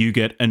 you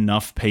get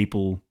enough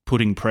people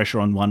putting pressure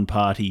on one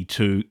party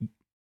to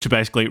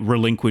basically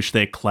relinquish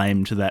their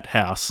claim to that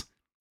house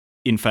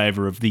in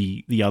favor of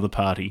the other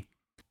party.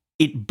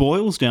 It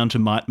boils down to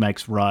might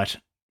makes right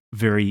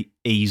very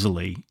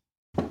easily.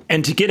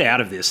 And to get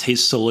out of this,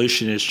 his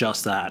solution is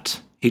just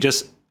that. He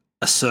just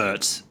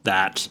asserts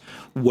that,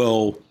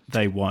 well,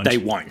 they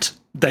won't.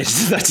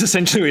 That's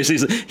essentially what it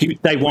is.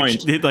 They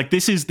won't. Like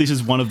this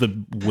is one of the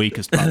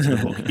weakest parts of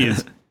the book.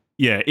 Is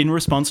in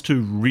response to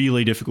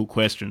really difficult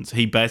questions,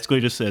 he basically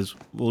just says,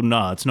 "Well,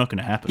 no, it's not going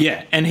to happen."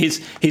 Yeah, and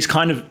his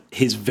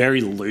very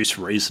loose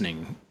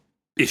reasoning,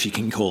 if you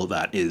can call it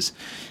that, is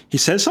he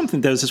says something.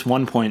 There's this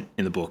one point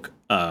in the book.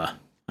 I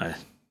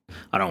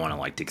don't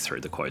want to dig through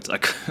the quotes.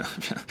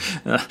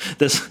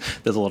 There's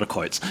a lot of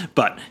quotes,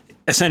 but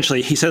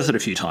essentially he says it a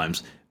few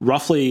times.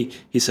 Roughly,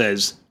 he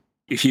says,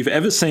 if you've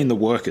ever seen the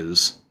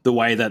workers, the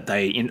way that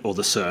or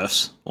the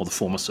serfs, or the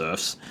former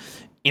serfs,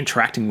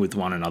 interacting with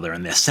one another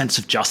and their sense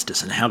of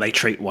justice and how they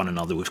treat one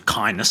another with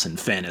kindness and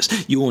fairness,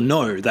 you will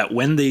know that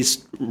when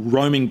these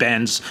roaming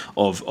bands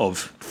of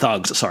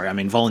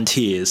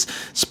volunteers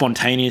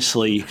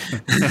spontaneously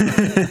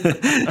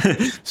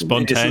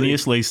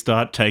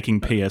start taking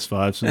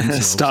PS5s for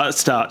themselves.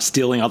 start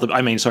stealing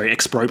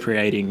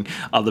expropriating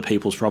other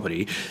people's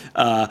property,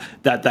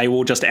 that they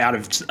will just out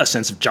of a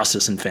sense of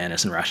justice and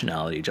fairness and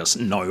rationality just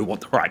know what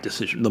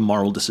the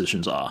moral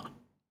decisions are.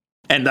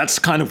 And that's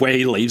kind of where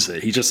he leaves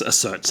it. He just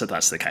asserts that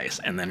that's the case.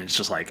 And then it's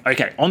just like,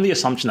 okay, on the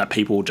assumption that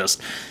people just...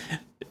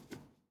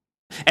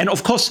 And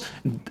of course,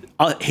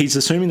 he's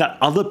assuming that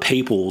other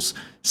people's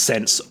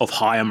sense of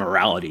higher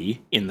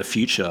morality in the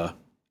future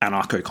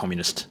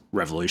anarcho-communist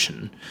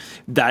revolution,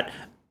 that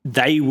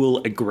they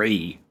will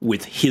agree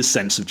with his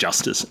sense of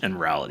justice and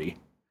morality.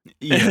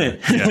 Yeah.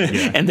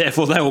 And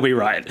therefore they will be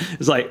right.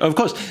 It's like, of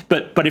course,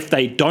 but if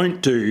they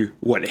don't do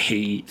what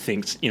he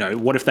thinks,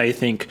 what if they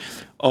think,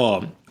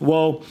 oh,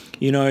 well,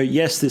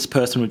 yes, this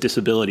person with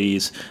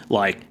disabilities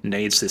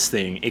needs this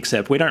thing,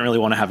 except we don't really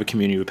want to have a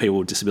community with people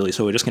with disabilities,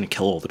 so we're just going to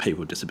kill all the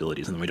people with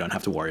disabilities, and then we don't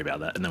have to worry about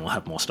that, and then we'll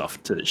have more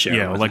stuff to share.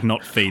 Yeah, or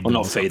not feed them. Or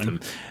not feed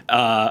them.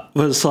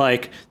 Was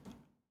like,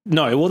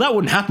 no, well, that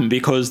wouldn't happen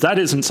because that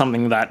isn't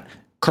something that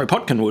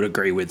Kropotkin would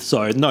agree with.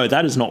 So no,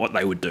 that is not what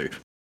they would do.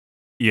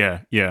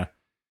 Yeah.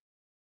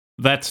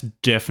 That's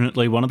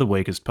definitely one of the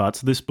weakest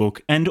parts of this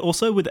book. And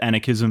also with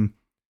anarchism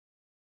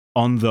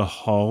on the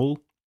whole,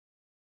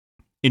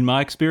 in my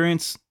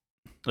experience,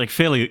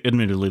 fairly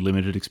admittedly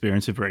limited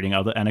experience of reading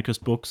other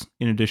anarchist books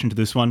in addition to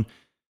this one,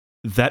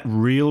 that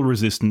real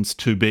resistance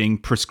to being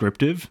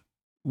prescriptive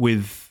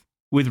with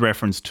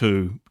reference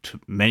to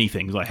many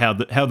things, like how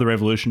the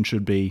revolution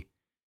should be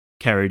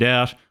carried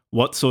out,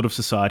 what sort of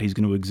society is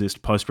going to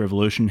exist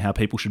post-revolution, how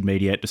people should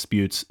mediate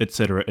disputes,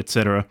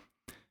 etc.,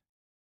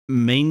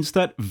 means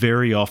that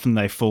very often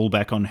they fall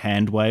back on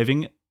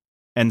hand-waving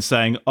and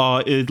saying,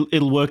 oh,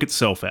 it'll work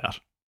itself out.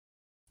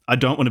 I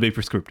don't want to be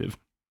prescriptive.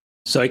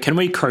 So can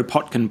we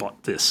Kropotkin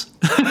bot this?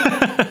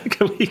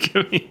 Can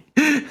we?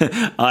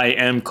 I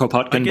am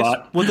Kropotkin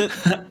bot. Well,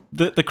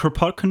 the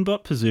Kropotkin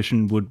bot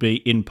position would be,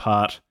 in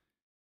part,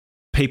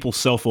 people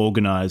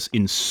self-organize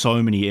in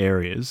so many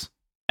areas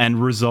and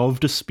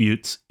resolve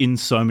disputes in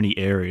so many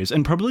areas,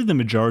 and probably the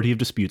majority of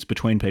disputes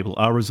between people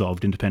are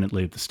resolved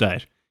independently of the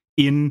state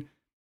in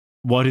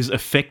what is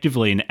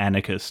effectively an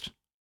anarchist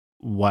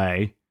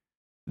way.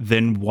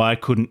 Then why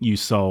couldn't you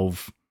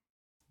solve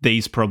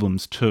these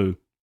problems too?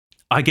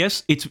 I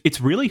guess it's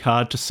really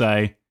hard to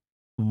say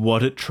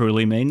what it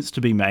truly means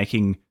to be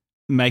making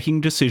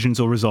decisions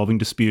or resolving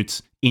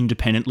disputes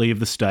independently of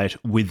the state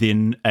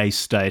within a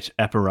state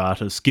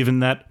apparatus,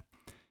 given that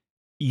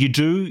you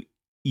do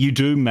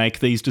make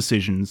these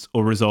decisions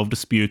or resolve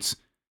disputes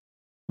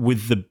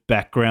with the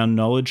background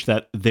knowledge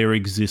that there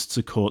exists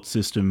a court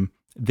system,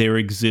 there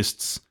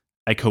exists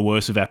a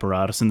coercive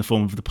apparatus in the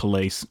form of the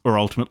police or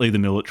ultimately the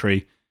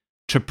military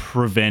to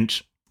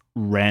prevent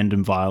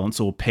random violence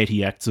or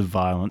petty acts of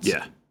violence.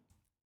 Yeah.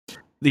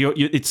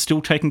 It's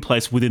still taking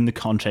place within the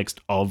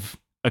context of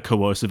a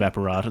coercive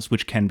apparatus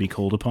which can be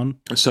called upon.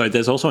 So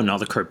there's also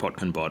another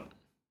Kropotkin bot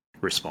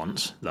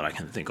response that I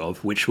can think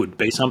of, which would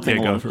be something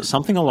Yeah, go along, for it.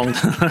 something along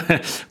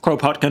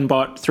Kropotkin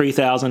bot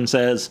 3000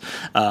 says,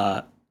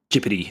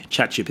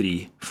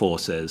 ChatGPT 4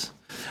 says,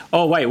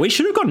 oh wait, we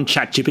should have gotten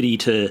ChatGPT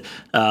to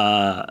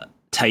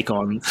take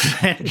on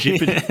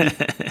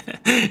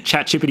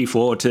ChatGPT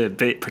 4 to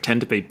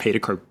pretend to be Peter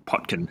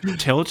Kropotkin.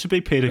 Tell it to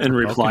be Peter And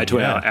Kropotkin, reply to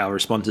our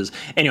responses.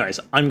 Anyways,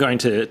 I'm going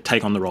to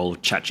take on the role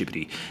of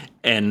ChatGPT.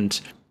 And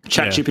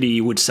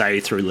ChatGPT would say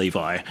through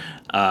Levi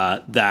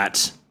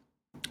that,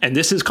 and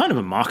this is kind of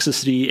a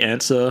Marxist-y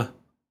answer,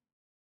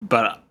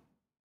 but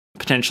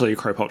potentially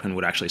Kropotkin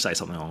would actually say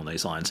something along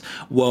these lines.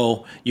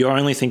 Well, you're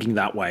only thinking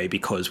that way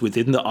because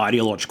within the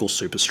ideological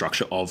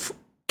superstructure of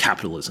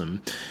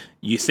capitalism,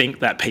 you think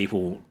that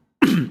people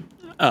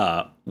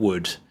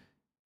would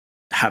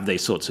have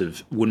these sorts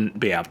of, wouldn't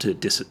be able to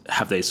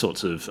have these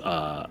sorts of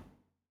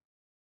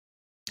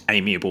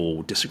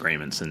amiable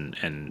disagreements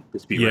and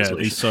dispute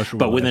resolution. These social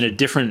but within a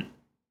different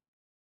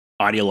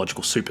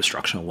ideological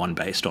superstructure, one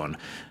based on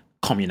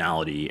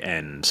communality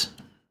and,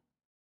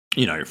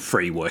 you know,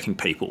 free working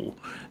people,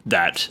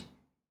 that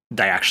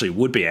they actually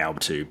would be able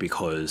to,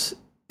 because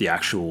the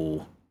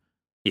actual,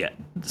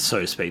 so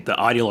to speak, the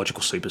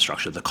ideological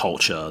superstructure, the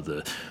culture,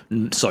 the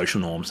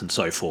social norms and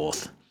so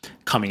forth,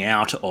 coming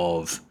out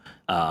of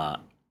a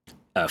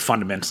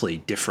fundamentally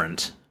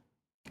different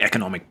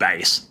economic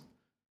base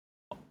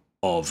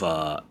of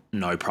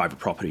no private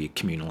property,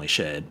 communally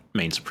shared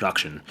means of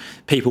production,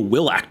 people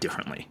will act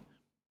differently.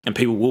 And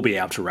people will be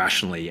able to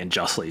rationally and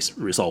justly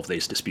resolve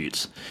these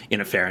disputes in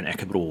a fair and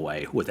equitable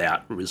way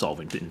without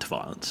resolving it into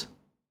violence.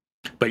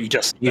 But you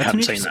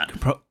haven't seen that.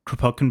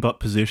 Kropotkin bot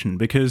position,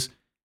 because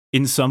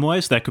in some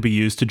ways that could be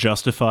used to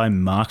justify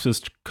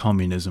Marxist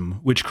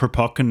communism, which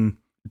Kropotkin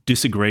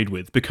disagreed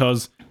with,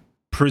 because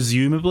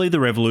presumably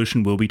the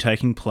revolution will be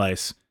taking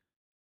place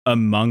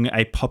among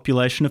a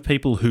population of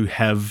people who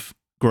have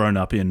grown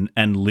up in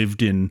and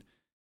lived in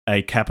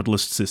a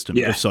capitalist system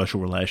of social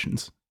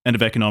relations and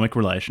of economic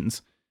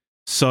relations.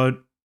 So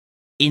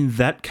in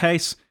that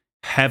case,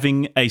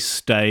 having a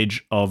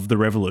stage of the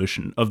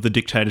revolution, of the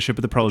dictatorship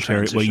of the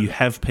proletariat, where you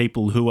have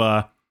people who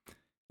are,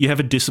 you have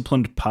a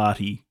disciplined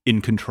party in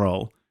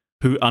control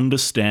who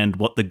understand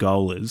what the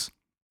goal is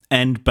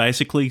and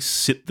basically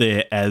sit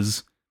there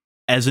as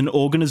an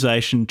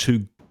organization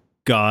to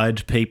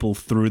guide people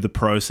through the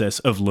process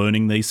of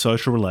learning these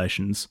social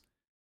relations.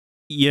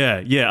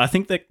 I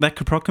think that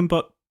Kropotkin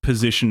bot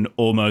position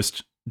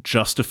almost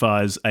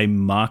justifies a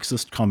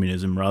Marxist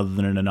communism rather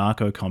than an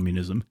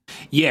anarcho-communism.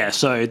 Yeah,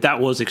 so that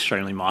was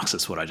extremely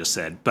Marxist, what I just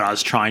said, but I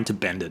was trying to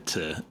bend it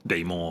to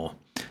be more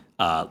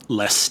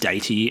less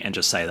statey and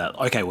just say that,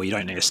 okay, well, you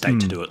don't need a state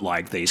to do it.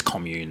 Like these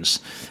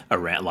communes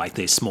around, like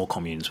these small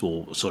communes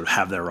will sort of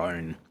have their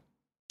own,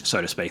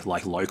 so to speak,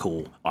 like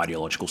local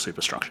ideological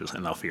superstructures,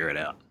 and they'll figure it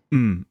out.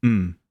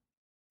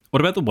 What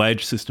about the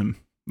wage system?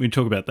 We can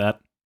talk about that.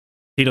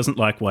 He doesn't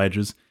like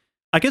wages.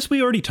 I guess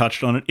we already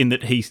touched on it in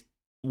that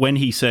when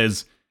he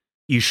says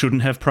you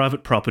shouldn't have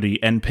private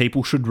property and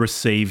people should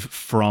receive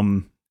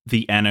from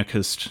the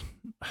anarchist,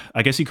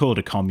 I guess you call it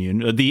a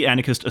commune, the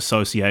anarchist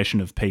association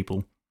of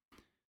people,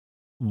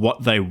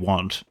 what they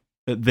want.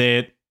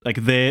 Their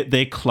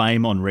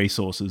claim on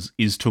resources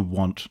is to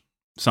want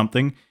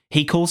something.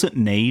 He calls it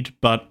need,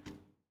 but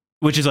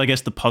which is, I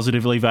guess, the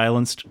positively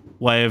valenced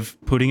way of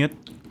putting it.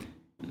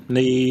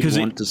 Need,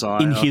 want,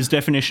 desire. In his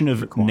definition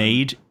of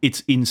need,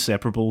 it's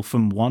inseparable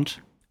from want.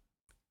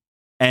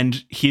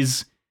 And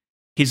his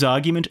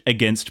argument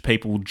against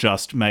people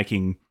just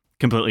making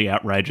completely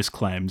outrageous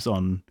claims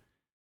on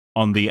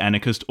the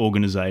anarchist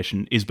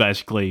organization is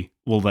basically,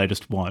 well, they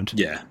just won't.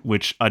 Yeah.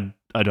 Which I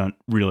don't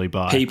really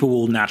buy. People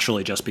will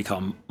naturally just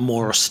become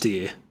more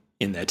austere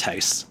in their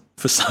tastes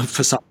for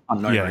some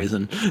unknown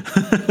reason.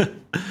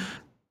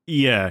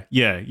 Yeah.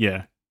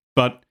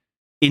 But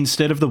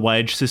instead of the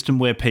wage system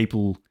where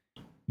people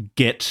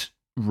get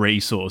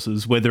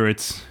resources, whether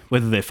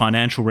they're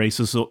financial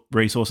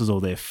resources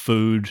or their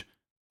food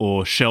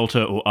or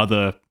shelter or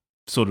other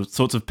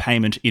sorts of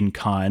payment in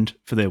kind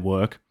for their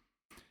work,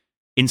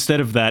 instead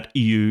of that,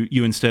 you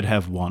instead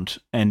have want.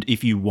 And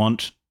if you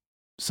want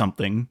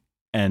something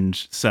and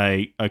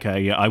say,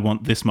 okay, I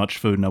want this much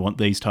food and I want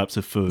these types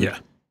of food,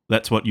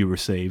 that's what you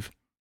receive.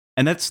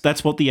 And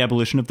that's what the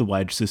abolition of the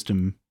wage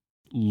system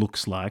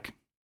looks like.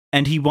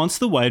 And he wants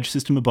the wage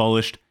system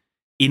abolished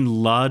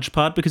in large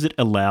part because it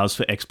allows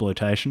for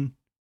exploitation.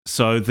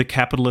 So the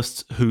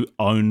capitalists who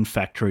own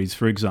factories,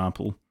 for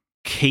example,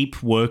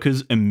 keep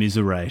workers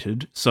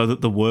immiserated so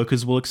that the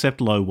workers will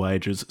accept low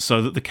wages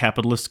so that the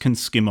capitalists can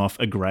skim off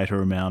a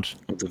greater amount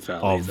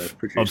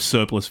of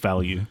surplus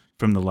value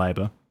from the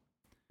labour.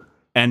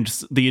 And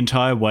the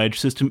entire wage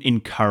system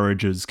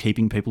encourages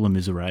keeping people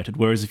immiserated,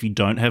 whereas if you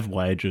don't have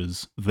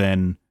wages,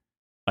 then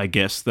I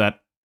guess that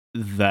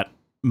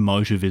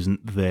motive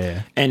isn't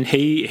there. And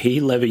he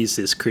levies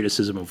this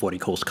criticism of what he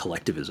calls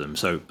collectivism.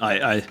 So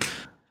I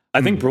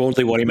think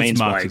broadly what he means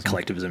by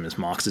collectivism is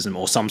Marxism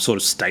or some sort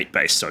of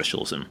state-based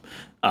socialism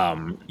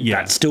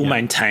that still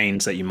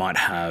maintains that you might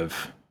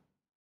have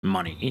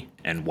money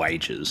and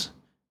wages.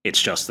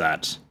 It's just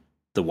that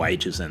the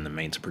wages and the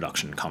means of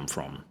production come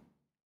from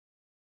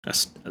a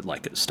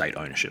state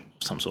ownership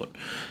of some sort.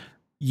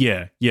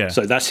 Yeah, yeah.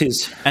 So that's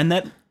his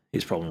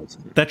problem.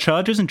 That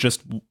charge isn't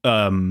just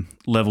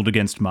leveled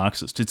against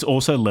Marxists; it's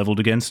also leveled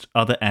against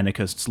other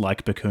anarchists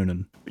like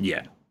Bakunin.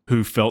 Yeah,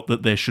 who felt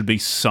that there should be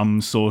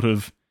some sort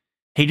of.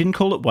 He didn't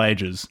call it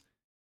wages.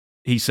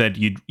 He said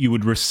you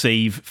would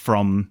receive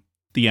from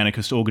the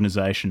anarchist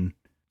organisation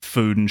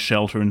food and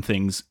shelter and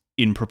things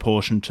in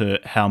proportion to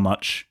how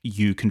much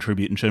you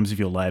contribute in terms of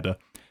your labour.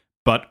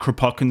 But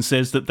Kropotkin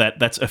says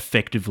that's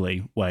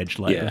effectively wage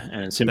labour. Yeah,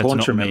 and it's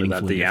important to remember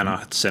that the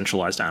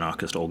centralised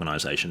anarchist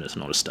organisation is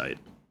not a state.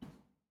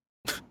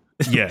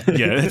 Yeah.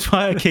 That's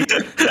why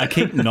I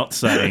keep not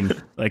saying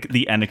like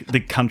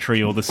the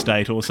country or the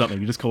state or something.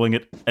 You're just calling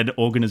it an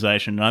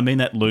organisation. And I mean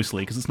that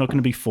loosely because it's not going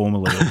to be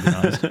formally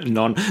organised.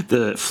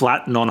 The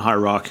flat,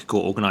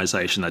 non-hierarchical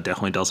organisation that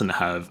definitely doesn't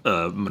have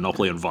a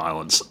monopoly on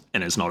violence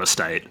and is not a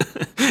state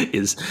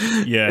is.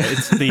 Yeah,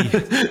 it's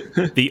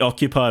the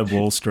Occupy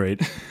Wall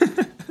Street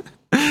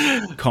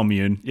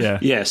commune. Yeah.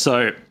 Yeah.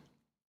 So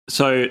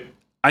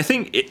I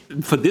think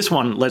for this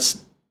one,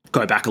 let's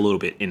go back a little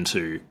bit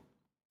into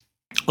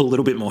a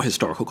little bit more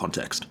historical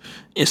context,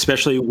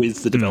 especially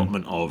with the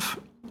development of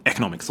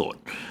economic thought.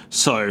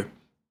 So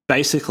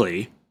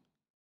basically,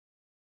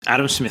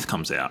 Adam Smith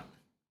comes out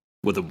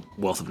with The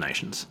Wealth of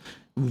Nations,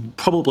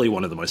 probably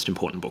one of the most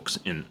important books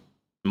in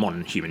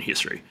modern human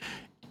history.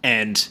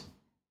 And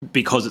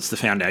because it's the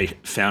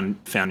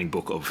founding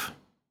book of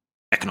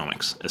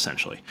economics,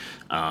 essentially,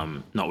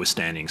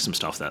 notwithstanding some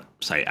stuff that,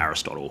 say,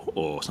 Aristotle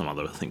or some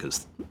other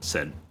thinkers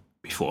said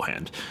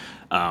beforehand.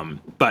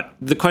 But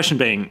the question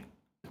being,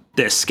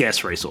 there's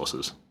scarce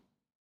resources.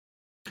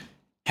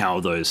 How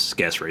are those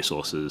scarce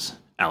resources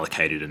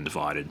allocated and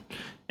divided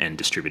and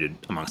distributed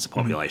amongst the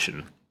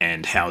population?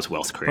 And how is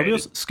wealth created?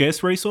 Probably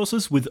scarce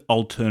resources with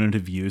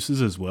alternative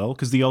uses as well,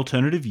 because the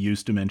alternative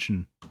use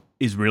dimension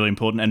is really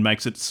important and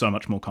makes it so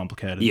much more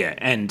complicated. Yeah,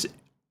 and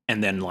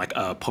then like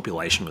a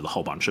population with a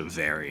whole bunch of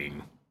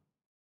varying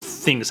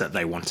things that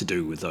they want to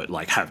do with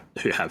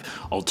who have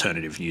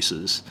alternative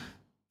uses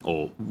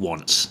or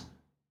wants.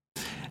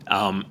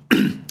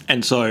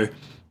 And so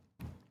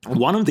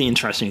one of the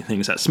interesting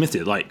things that Smith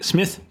did,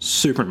 Smith,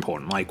 super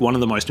important, one of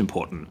the most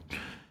important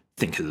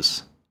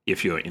thinkers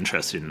if you're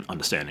interested in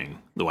understanding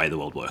the way the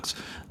world works.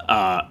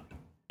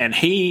 And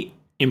he,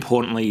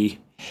 importantly,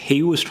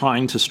 he was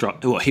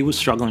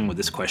struggling with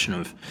this question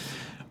of,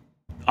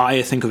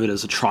 I think of it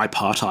as a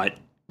tripartite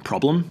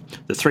problem.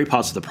 The three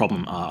parts of the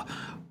problem are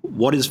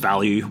what is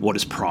value, what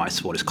is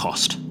price, what is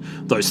cost.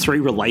 Those three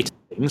related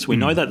things, we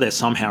know that they're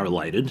somehow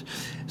related.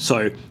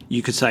 So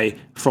you could say,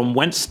 from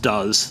whence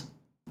does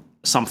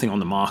something on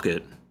the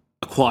market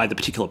acquire the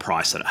particular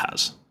price that it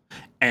has?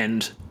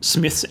 And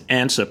Smith's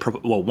answer,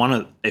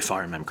 if I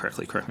remember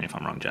correctly, correct me if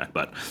I'm wrong, Jack,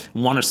 but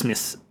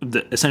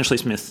essentially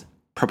Smith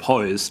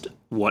proposed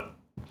what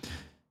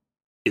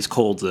is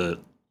called the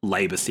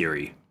labour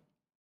theory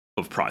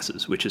of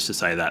prices, which is to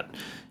say that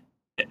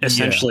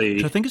essentially...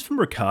 which I think is from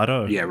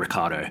Ricardo. Yeah,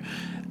 Ricardo.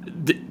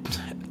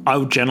 I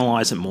would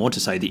generalize it more to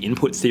say the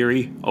input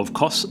theory of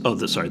costs,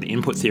 the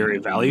input theory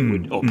of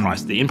value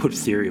price, the input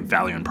theory of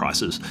value and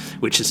prices,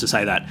 which is to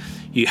say that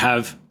you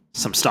have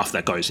some stuff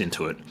that goes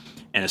into it,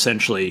 and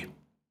essentially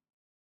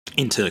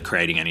into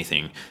creating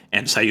anything,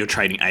 and say you're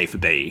trading A for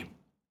B.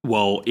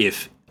 Well,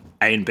 if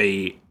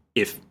B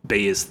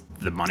is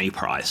the money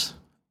price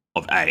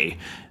of A,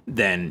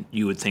 then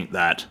you would think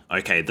that,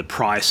 okay, the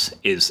price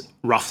is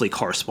roughly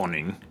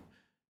corresponding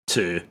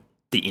to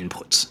the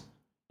inputs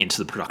into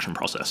the production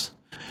process.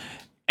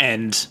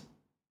 And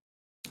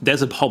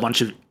there's a whole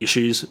bunch of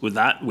issues with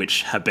that,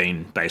 which have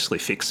been basically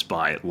fixed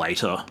by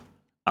later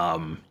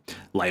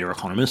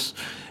economists.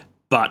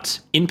 But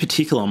in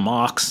particular,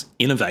 Marx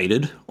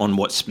innovated on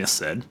what Smith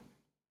said,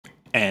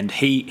 and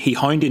he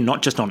honed in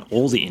not just on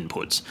all the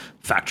inputs,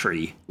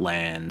 factory,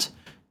 land,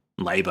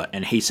 labour,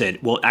 and he said,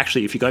 well,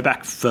 actually, if you go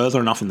back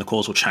further enough in the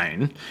causal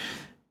chain,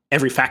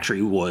 every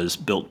factory was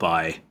built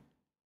by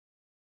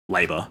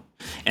labour,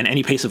 and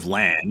any piece of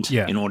land,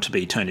 in order to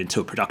be turned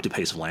into a productive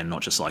piece of land,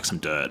 not just like some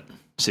dirt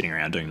sitting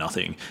around doing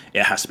nothing,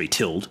 it has to be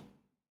tilled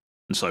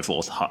and so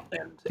forth,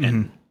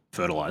 and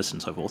fertilised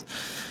and so forth.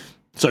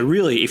 So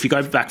really, if you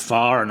go back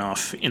far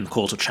enough in the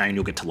causal chain,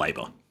 you'll get to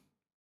labour,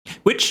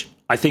 which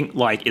I think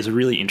is a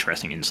really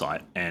interesting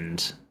insight.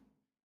 And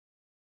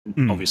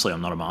obviously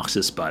I'm not a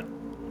Marxist, but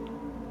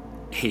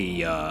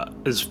he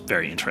is a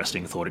very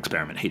interesting thought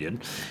experiment he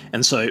did.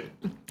 And so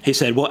he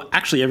said, well,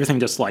 actually everything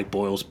just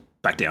boils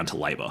back down to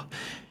labour.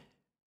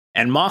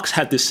 And Marx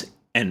had this,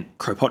 and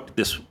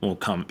this will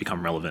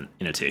become relevant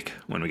in a tick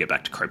when we get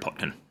back to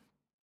Kropotkin.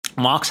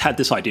 Marx had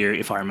this idea,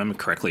 if I remember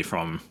correctly,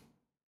 from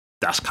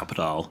Das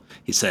Kapital.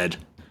 He said,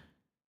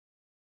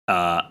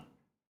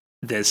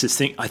 there's this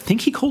thing, I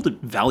think he called it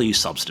value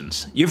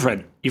substance. You've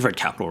read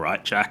Capital,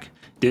 right, Jack?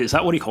 Is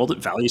that what he called it?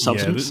 Value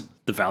substance? Yeah,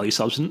 the value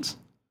substance?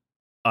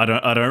 I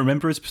don't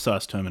remember his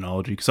precise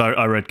terminology, because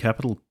I read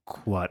Capital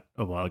quite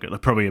a while ago,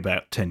 probably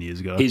about 10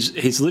 years ago.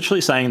 He's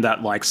literally saying that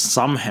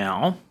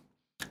somehow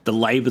the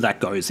labor that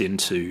goes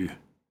into,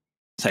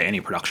 say,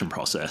 any production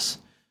process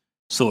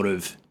sort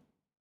of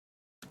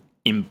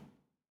I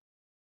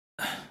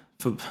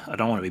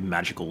don't want to be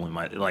magical in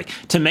my, like,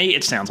 to me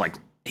it sounds like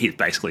he's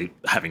basically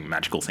having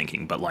magical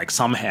thinking, but like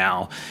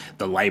somehow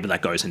the labor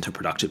that goes into a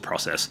productive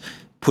process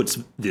puts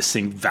this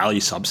thing, value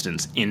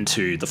substance,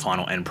 into the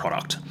final end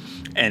product.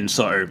 And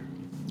so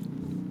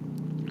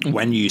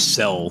when you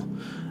sell,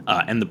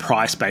 and the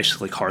price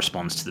basically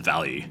corresponds to the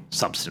value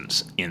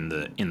substance in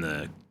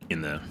the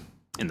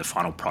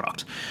final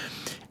product.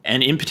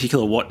 And in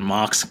particular, what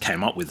Marx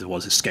came up with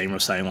was a scheme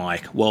of saying,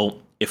 like, well,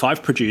 if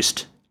I've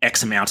produced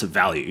X amount of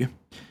value,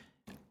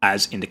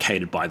 as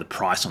indicated by the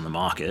price on the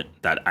market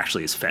that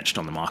actually is fetched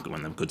on the market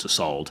when the goods are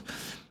sold,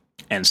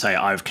 and say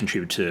I've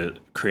contributed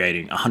to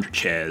creating 100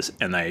 chairs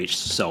and they each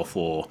sell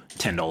for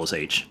 $10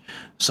 each.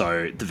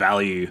 So the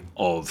value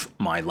of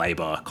my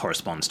labor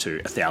corresponds to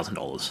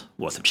 $1,000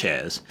 worth of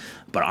chairs,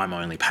 but I'm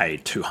only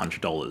paid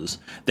 $200.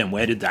 Then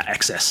where did that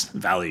excess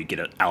value get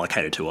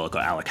allocated to? Well, it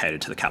got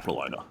allocated to the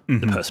capital owner,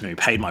 the person who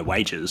paid my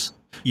wages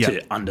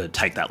to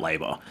undertake that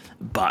labor.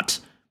 But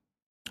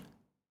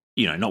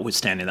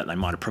notwithstanding that they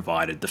might have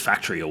provided the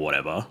factory or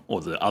whatever,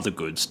 or the other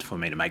goods for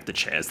me to make the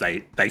chairs,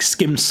 they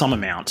skimmed some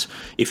amount.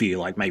 If you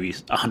like, maybe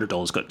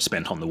 $100 got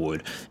spent on the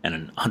wood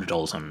and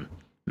 $100 on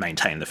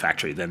maintaining the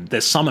factory, then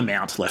there's some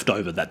amount left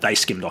over that they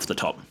skimmed off the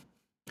top.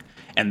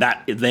 And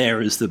that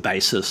there is the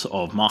basis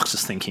of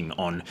Marxist thinking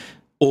on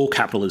all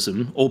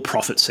capitalism, all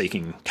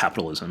profit-seeking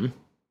capitalism.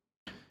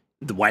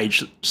 The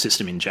wage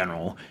system in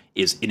general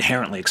is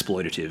inherently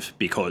exploitative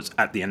because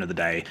at the end of the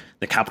day,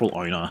 the capital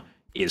owner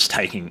is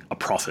taking a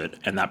profit,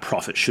 and that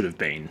profit should have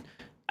been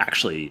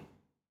actually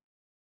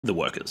the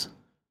workers.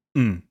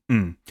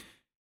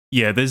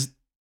 Yeah, there's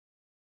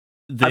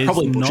I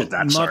probably butchered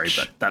that, sorry,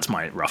 but that's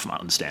my rough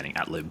understanding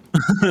at lib.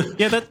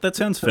 Yeah, that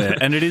sounds fair.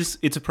 And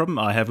it's a problem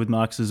I have with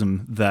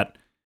Marxism that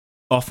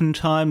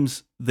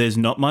oftentimes there's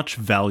not much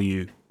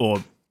value,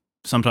 or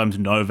sometimes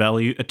no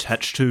value,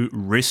 attached to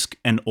risk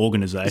and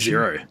organization.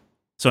 Zero.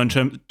 So in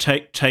terms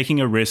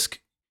taking a risk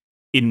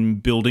in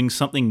building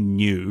something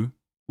new,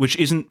 which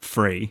isn't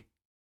free,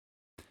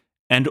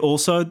 and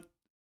also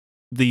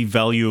the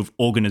value of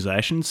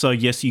organization. So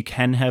yes, you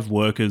can have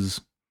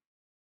workers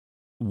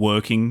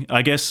working.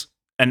 I guess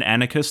an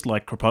anarchist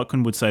like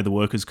Kropotkin would say the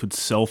workers could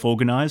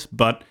self-organize,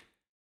 but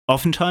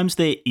oftentimes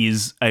there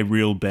is a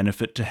real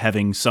benefit to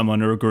having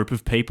someone or a group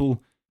of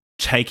people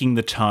taking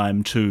the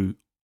time to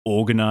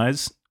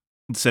organize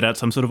and set out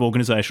some sort of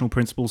organizational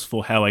principles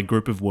for how a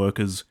group of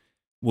workers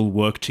will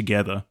work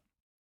together,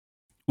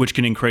 which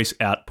can increase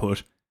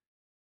output,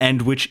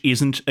 and which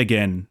isn't,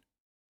 again,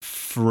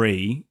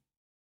 free,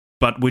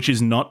 but which is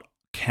not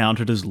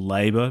counted as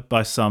labor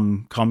by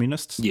some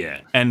communists. Yeah.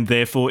 And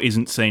therefore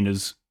isn't seen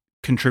as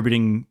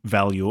contributing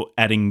value or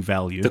adding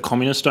value. The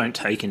communists don't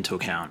take into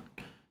account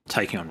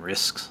taking on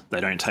risks.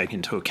 They don't take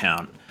into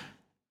account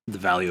the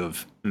value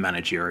of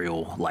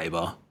managerial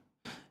labor,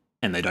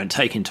 and they don't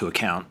take into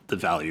account the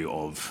value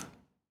of,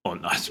 I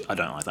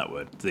don't like that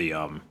word, the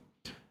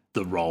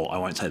role. I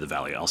won't say the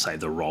value, I'll say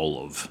the role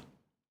of.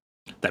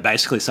 They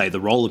basically say the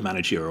role of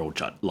managerial,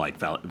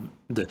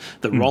 the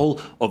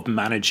role of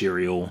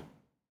managerial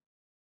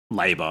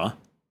labor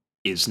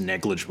is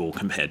negligible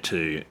compared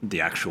to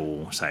the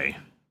actual, say,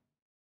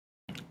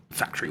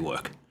 factory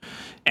work,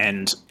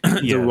 and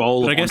the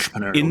role of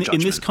entrepreneurial judgment.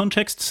 In this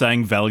context,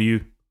 saying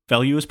value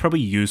is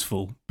probably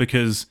useful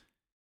because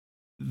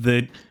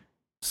the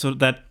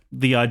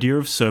idea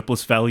of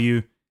surplus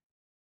value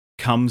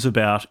comes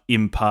about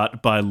in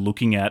part by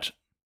looking at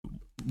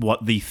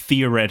what the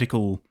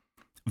theoretical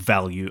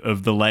value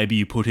of the labor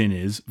you put in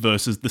is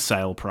versus the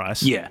sale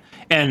price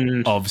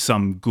and of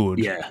some good,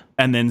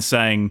 and then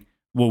saying,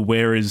 well,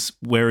 where is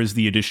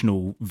the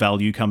additional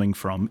value coming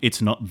from?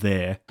 It's not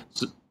there,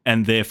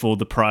 and therefore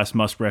the price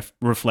must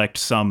reflect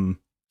some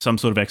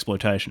sort of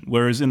exploitation.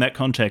 Whereas in that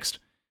context,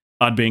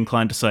 I'd be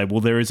inclined to say,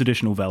 well, there is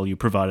additional value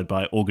provided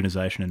by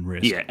organisation and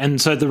risk. Yeah, and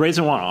so the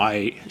reason why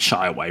I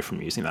shy away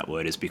from using that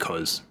word is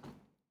because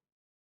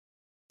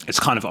it's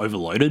kind of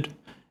overloaded.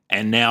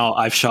 And now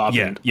I've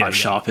sharpened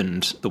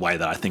the way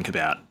that I think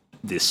about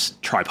this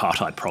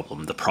tripartite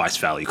problem, the price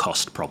value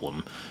cost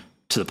problem,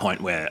 to the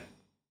point where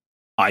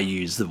I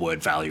use the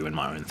word value in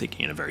my own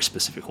thinking in a very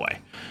specific way.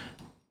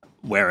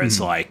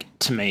 Whereas, like,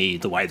 to me,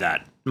 the way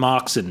that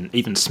Marx and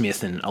even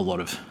Smith and a lot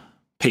of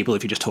people,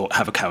 if you just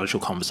have a casual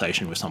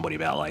conversation with somebody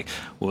about, like,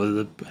 well,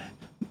 the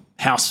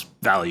house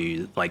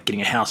value, like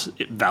getting a house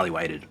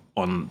valuated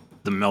on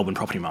the Melbourne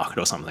property market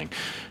or something,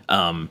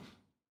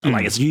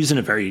 like, it's used in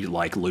a very,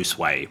 like, loose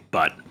way,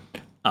 but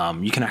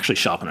you can actually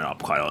sharpen it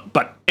up quite a lot.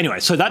 But anyway,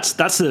 so that's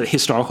the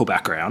historical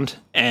background,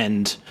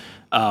 and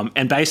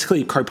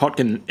basically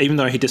Kropotkin, even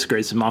though he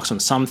disagrees with Marx on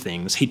some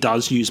things, he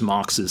does use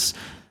Marx's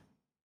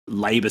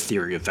labor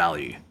theory of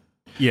value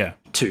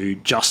to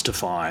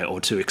justify or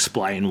to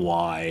explain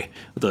why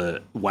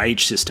the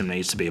wage system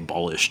needs to be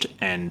abolished.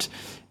 And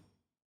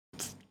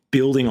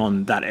building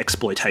on that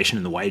exploitation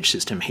in the wage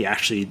system, he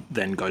actually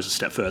then goes a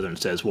step further and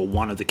says, well,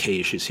 one of the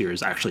key issues here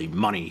is actually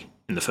money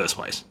in the first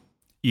place.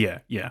 Yeah,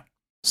 yeah.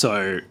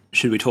 So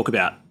should we talk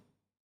about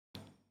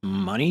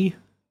money?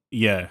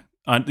 Yeah.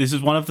 This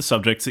is one of the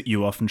subjects that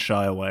you often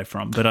shy away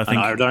from, but I think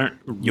I don't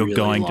you're really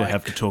going to like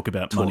have to talk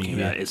about money talking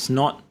here. about it. It's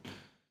not...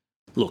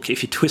 Look,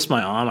 if you twist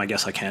my arm, I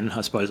guess I can.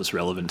 I suppose it's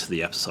relevant to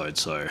the episode,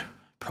 so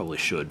probably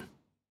should.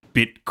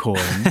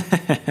 Bitcoin.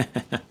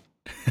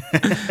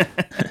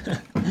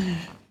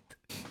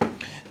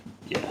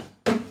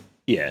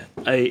 Yeah.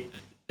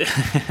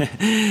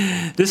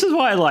 This is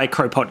why I like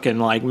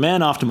Kropotkin, like,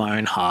 man after my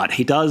own heart.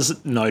 He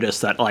does notice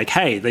that, like,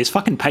 hey, these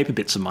fucking paper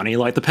bits of money,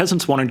 like, the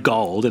peasants wanted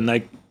gold, and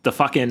the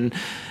fucking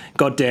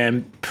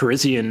goddamn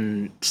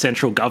Parisian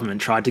central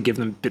government tried to give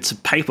them bits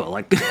of paper.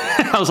 Like,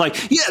 I was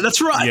like, yeah,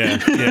 that's right.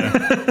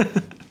 Yeah.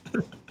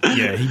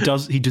 Yeah,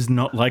 he does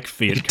not like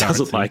fiat currency. He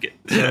doesn't like it.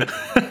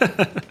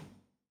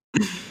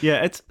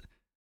 Yeah, it's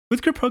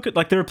with Kropotkin,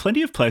 like, there are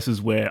plenty of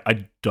places where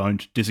I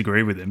don't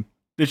disagree with him.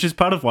 It's just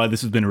part of why this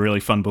has been a really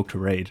fun book to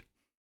read.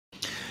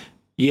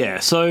 Yeah,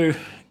 so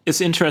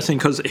it's interesting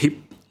because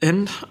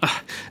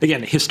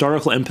again,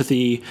 historical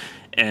empathy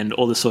and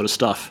all this sort of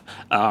stuff.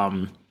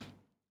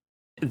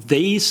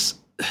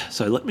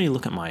 So let me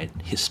look at my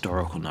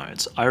historical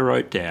notes. I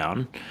wrote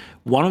down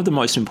one of the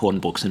most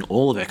important books in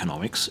all of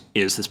economics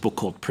is this book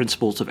called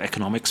Principles of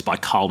Economics by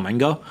Karl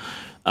Menger,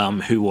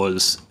 who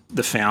was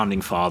the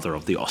founding father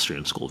of the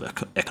Austrian School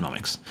of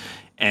Economics.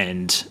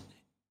 And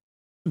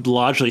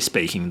largely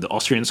speaking, the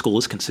Austrian school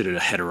is considered a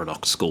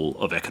heterodox school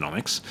of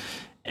economics,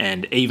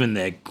 and even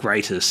their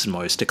greatest,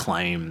 most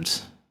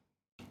acclaimed,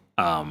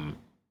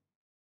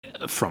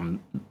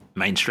 from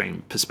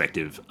mainstream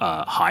perspective,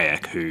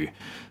 Hayek, who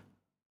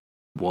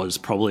was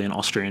probably an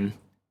Austrian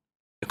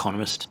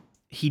economist.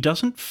 He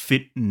doesn't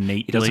fit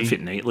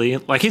neatly.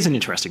 Like, he's an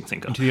interesting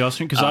thinker. Into the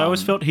Austrian, because I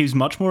always felt he's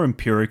much more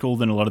empirical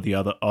than a lot of the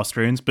other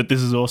Austrians, but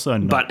this is also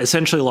not. But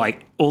essentially,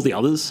 like, all the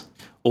others,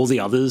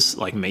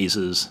 like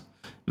Mises,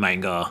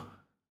 Menger,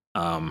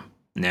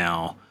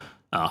 now,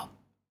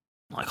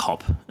 like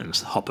Hopper and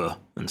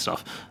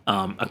stuff,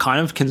 are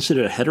kind of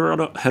considered a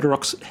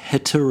heterodox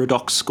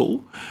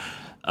school.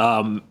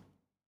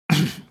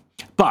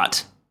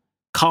 But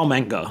Karl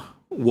Menger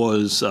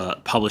was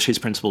published his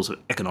Principles of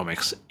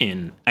Economics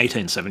in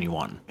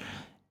 1871,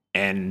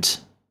 and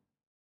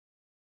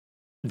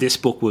this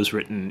book was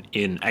written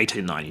in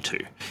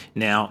 1892.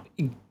 Now,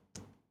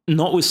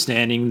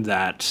 notwithstanding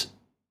that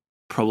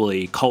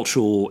probably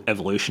cultural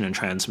evolution and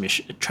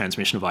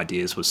transmission of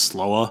ideas was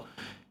slower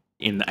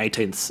in the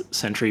 18th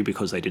century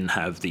because they didn't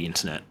have the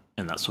internet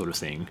and that sort of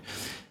thing.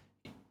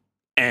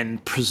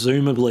 And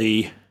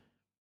presumably,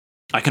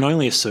 I can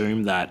only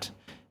assume that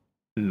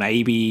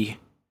maybe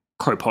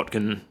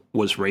Kropotkin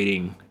was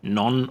reading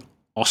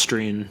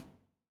non-Austrian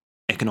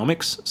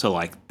economics, so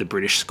like the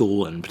British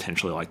school and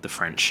potentially like the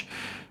French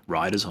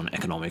writers on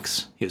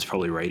economics he was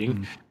probably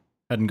reading.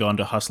 Hadn't gone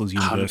to Hustlers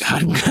University.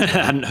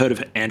 Hadn't heard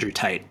of Andrew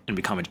Tate and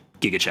become a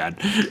Giga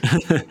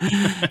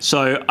Chad.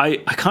 So I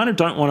kind of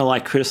don't want to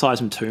like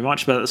criticize him too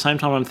much, but at the same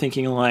time I'm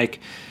thinking like,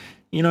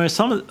 you know, this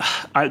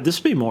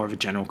would be more of a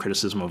general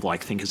criticism of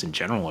like thinkers in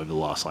general over the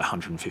last like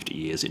 150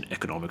 years in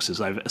economics, is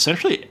they've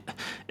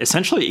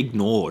essentially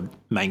ignored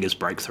Menger's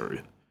breakthrough.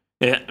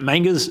 Yeah,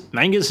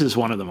 Menger's is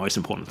one of the most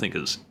important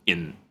thinkers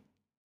in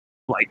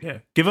like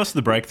give us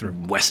the breakthrough.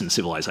 Western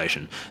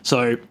civilization.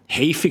 So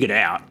he figured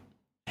out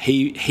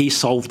he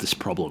solved this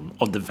problem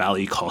of the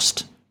value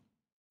cost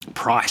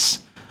price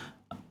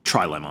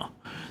trilemma.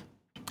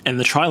 And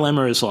the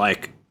trilemma is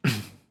like,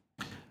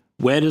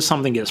 where does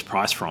something get its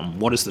price from?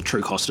 What is the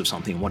true cost of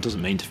something? What does it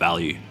mean to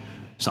value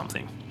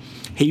something?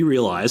 He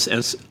realized,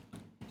 as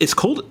it's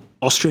called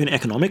Austrian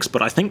economics,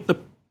 but I think the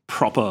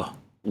proper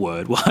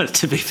word, well,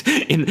 to be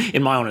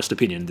in my honest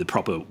opinion, the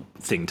proper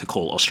thing to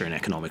call Austrian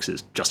economics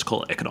is just to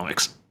call it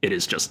economics. It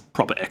is just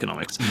proper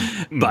economics.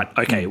 But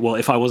okay, well,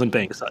 if I wasn't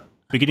being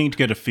beginning to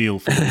get a feel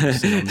for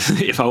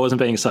if I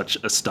wasn't being such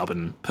a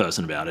stubborn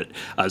person about it,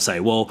 I'd say,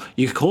 well,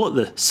 you could call it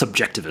the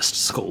subjectivist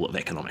school of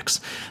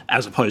economics,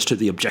 as opposed to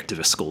the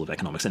objectivist school of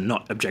economics, and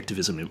not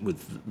objectivism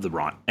with the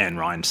Ayn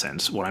Rand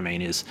sense. What I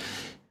mean is,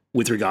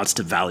 with regards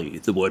to value,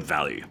 the word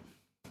value,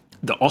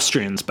 the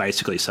Austrians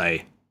basically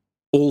say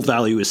all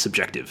value is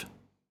subjective.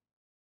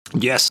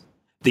 Yes,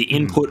 the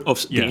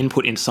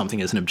input into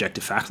something is an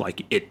objective fact,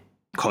 like it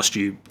cost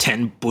you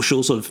 10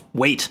 bushels of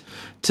wheat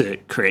to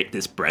create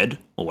this bread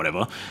or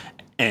whatever,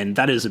 and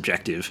that is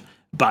objective.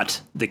 But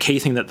the key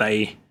thing that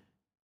they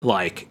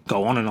like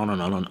go on and on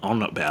and on and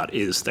on about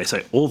is they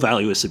say all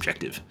value is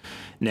subjective.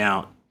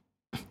 Now,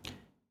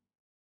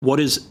 what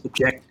is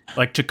objective?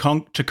 Like to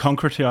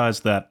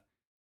concretize that,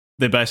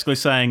 they're basically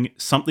saying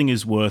something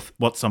is worth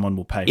what someone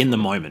will pay in the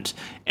moment.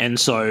 And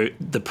so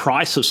the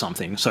price of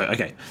something, so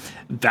okay,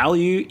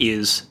 value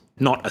is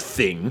not a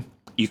thing.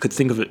 You could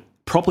think of it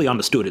properly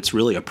understood, it's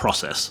really a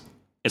process.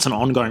 It's an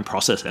ongoing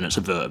process and it's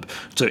a verb.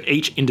 So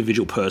each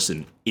individual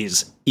person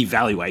is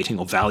evaluating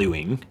or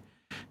valuing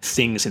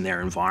things in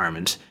their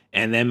environment,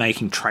 and they're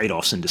making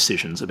trade-offs and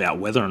decisions about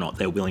whether or not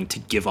they're willing to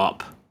give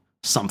up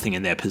something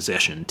in their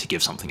possession to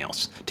give something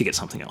else, to get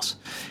something else.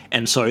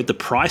 And so the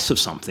price of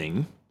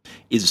something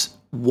is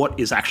what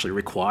is actually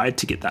required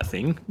to get that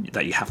thing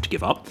that you have to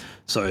give up.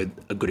 So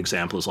a good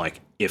example is like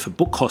if a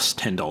book costs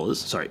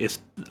 $10, if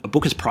a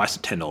book is priced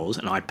at $10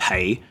 and I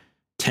pay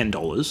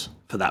 $10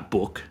 for that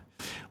book,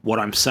 what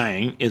I'm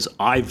saying is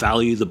I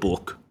value the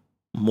book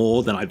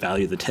more than I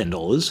value the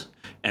 $10,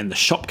 and the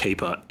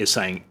shopkeeper is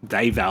saying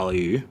they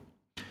value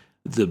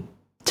the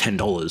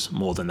 $10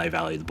 more than they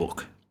value the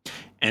book.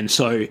 And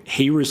so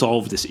he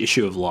resolved this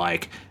issue of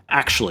like,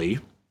 actually,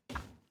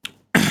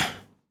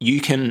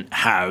 you can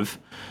have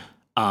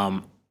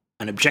an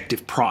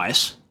objective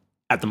price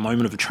at the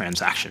moment of a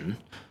transaction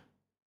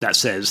that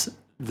says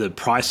the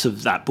price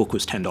of that book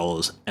was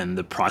 $10 and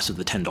the price of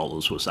the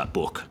 $10 was that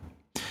book.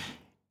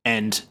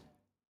 And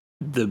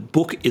the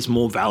book is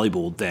more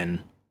valuable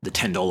than the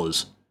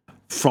 $10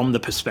 from the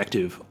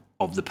perspective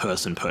of the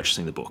person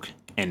purchasing the book,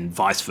 and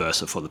vice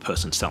versa for the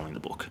person selling the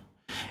book.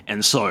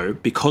 And so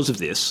because of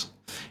this,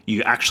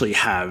 you actually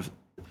have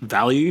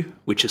value,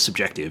 which is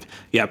subjective.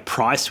 You have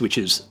price, which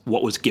is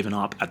what was given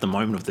up at the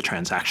moment of the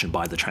transaction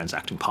by the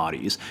transacting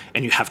parties.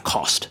 And you have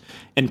cost.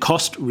 And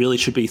cost really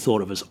should be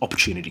thought of as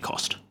opportunity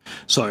cost.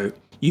 So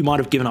you might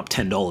have given up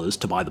 $10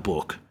 to buy the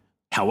book.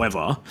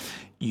 However,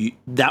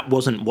 that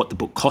wasn't what the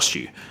book cost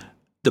you.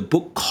 The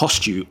book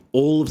cost you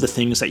all of the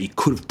things that you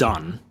could have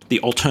done, the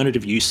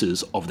alternative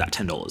uses of that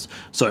 $10.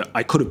 So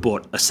I could have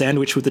bought a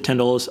sandwich with the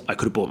 $10. I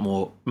could have bought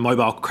more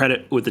mobile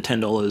credit with the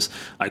 $10.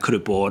 I could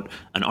have bought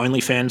an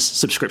OnlyFans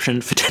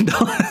subscription for $10.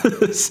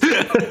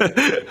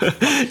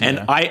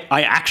 And I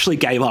actually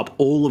gave up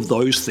all of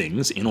those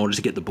things in order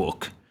to get the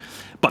book,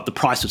 but the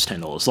price was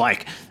 $10.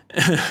 Like,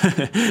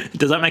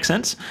 does that make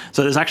sense?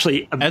 So there's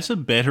actually... As a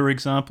better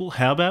example,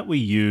 how about we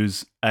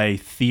use a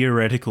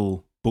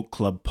theoretical book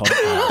club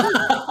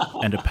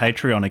podcast and a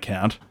Patreon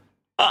account?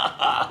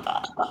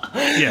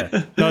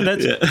 Yeah, no,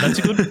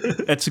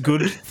 that's a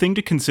good thing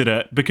to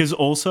consider, because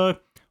also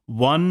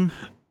one,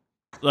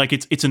 like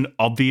it's an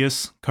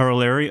obvious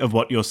corollary of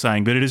what you're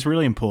saying, but it is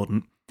really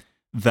important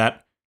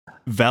that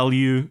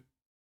value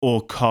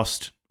or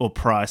cost or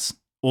price,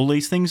 all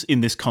these things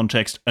in this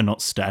context are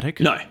not static.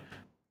 No,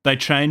 they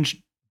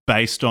change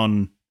based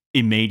on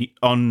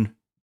on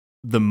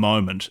the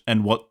moment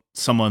and what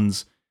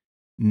someone's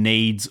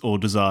needs or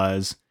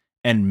desires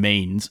and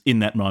means in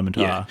that moment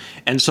are.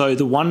 And so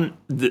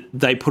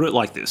they put it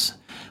like this: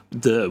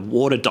 the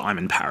water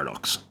diamond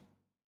paradox,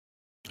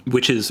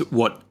 which is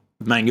what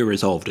Menger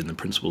resolved in the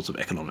Principles of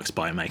Economics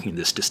by making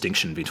this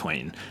distinction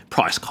between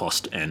price,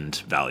 cost, and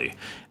value.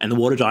 And the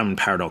water diamond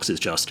paradox is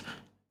just,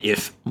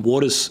 if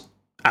water's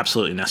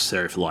absolutely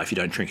necessary for life, you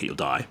don't drink it, you'll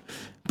die.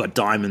 But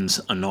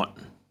diamonds are not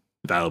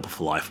valuable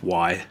for life.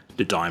 Why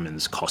do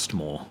diamonds cost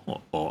more,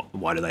 or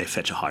why do they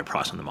fetch a high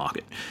price on the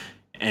market?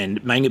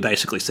 And Menger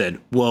basically said,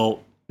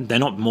 well, they're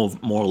not more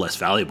or less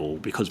valuable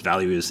because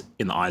value is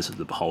in the eyes of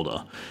the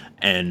beholder.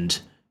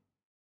 And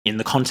in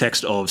the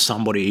context of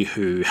somebody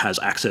who has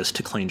access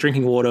to clean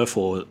drinking water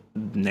for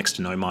next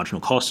to no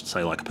marginal cost,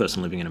 say like a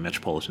person living in a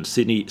metropolitan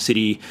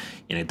city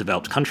in a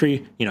developed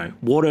country,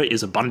 water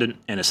is abundant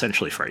and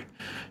essentially free.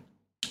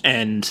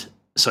 And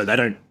so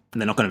they're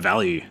not going to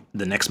value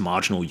the next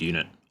marginal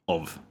unit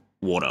of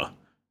water,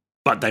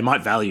 but they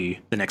might value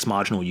the next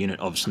marginal unit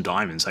of some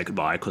diamonds they could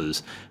buy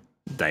because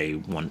they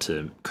want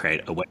to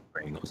create a wedding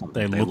ring or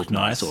something. They look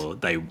nice, or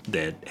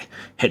they're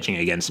hedging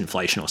against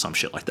inflation or some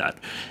shit like that.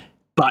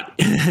 But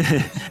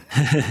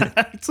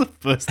it's the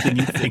first thing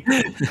you think.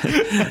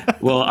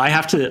 Well,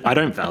 I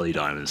don't value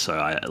diamonds, so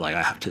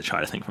I have to try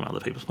to think from other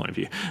people's point of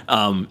view.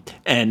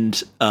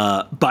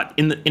 But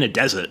in a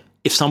desert,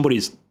 if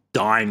somebody's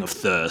dying of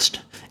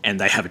thirst and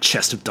they have a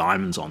chest of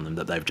diamonds on them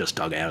that they've just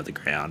dug out of the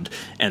ground,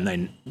 and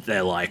then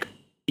they're like,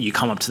 you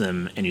come up to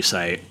them and you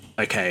say,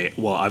 okay,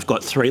 well, I've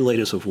got 3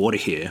 liters of water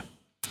here.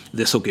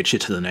 This will get you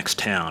to the next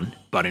town,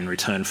 but in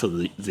return for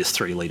this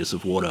 3 liters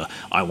of water,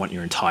 I want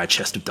your entire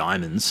chest of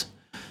diamonds.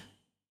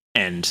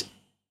 And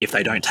if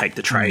they don't take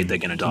the trade, they're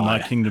going to die. My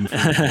kingdom.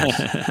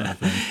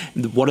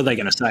 What are they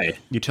going to say?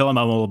 You tell them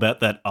I'm all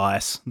about that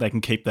ice. They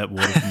can keep that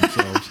water for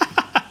themselves.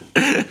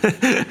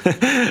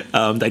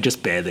 They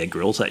just bare their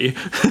grills at you.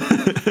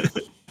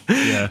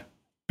 Yeah,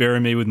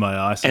 bury me with my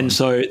ice. And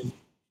so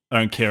I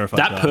don't care if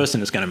that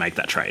person is going to make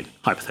that trade,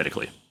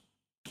 hypothetically.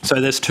 So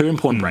there's 2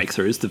 important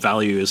breakthroughs. The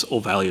value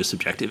is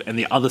subjective, and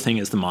the other thing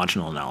is the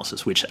marginal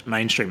analysis, which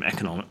mainstream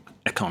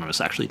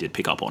economists actually did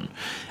pick up on.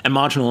 And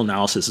marginal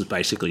analysis is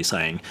basically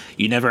saying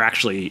you never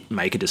actually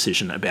make a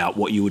decision about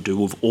what you would do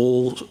with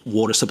all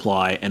water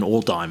supply and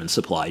all diamond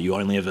supply.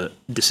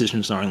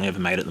 Decisions are only ever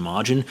made at the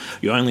margin.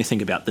 You only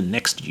think about the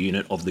next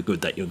unit of the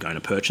good that you're going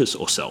to purchase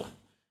or sell.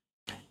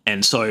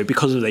 And so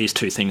because of these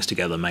 2 things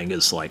together,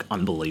 Menger's like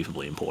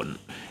unbelievably important.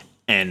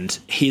 And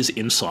his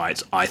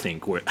insights, I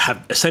think,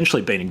 have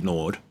essentially been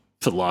ignored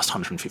for the last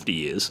 150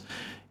 years.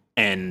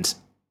 And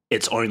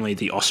it's only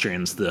the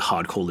Austrians, the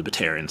hardcore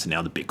libertarians, and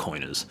now the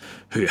Bitcoiners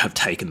who have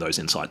taken those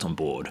insights on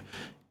board.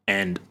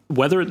 And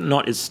whether or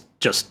not it's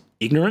just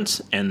ignorance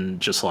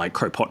and just like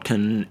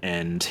Kropotkin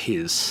and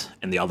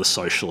the other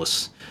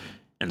socialists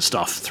and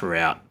stuff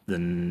throughout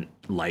the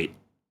late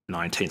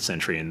 19th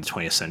century and the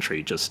 20th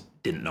century just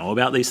didn't know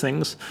about these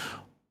things,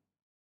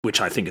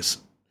 which I think is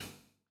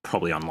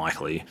probably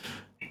unlikely.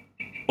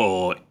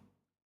 Or,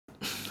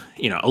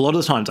 a lot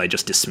of the times they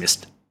just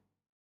dismissed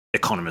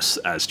economists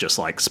as just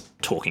like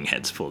talking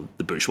heads for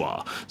the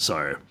bourgeois.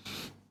 So,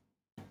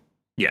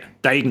 yeah,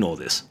 they ignore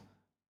this.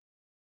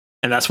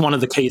 And that's one of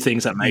the key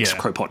things that makes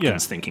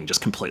Kropotkin's thinking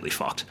just completely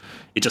fucked.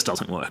 It just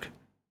doesn't work.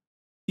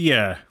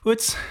 Yeah,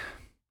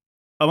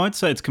 I won't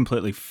say it's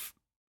completely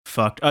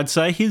fucked. I'd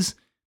say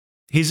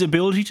his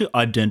ability to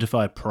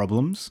identify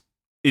problems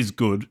is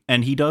good,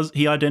 and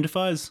he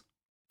identifies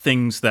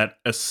things that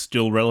are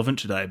still relevant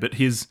today, but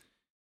his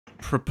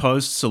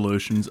proposed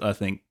solutions, I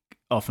think,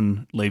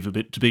 often leave a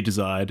bit to be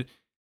desired,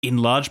 in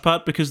large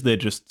part because they're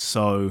just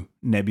so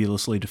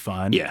nebulously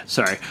defined. Yeah,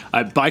 sorry.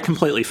 By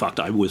completely fucked,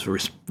 I was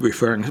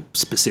referring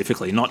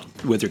specifically, not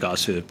with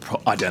regards to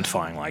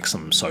identifying like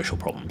some social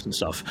problems and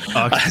stuff.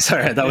 Okay.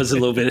 Sorry, that was a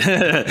little bit...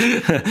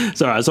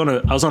 Sorry, I was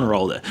on a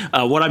roll there.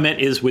 What I meant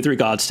is with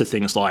regards to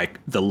things like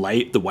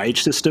the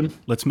wage system.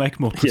 Let's make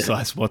more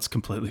precise what's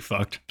completely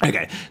fucked.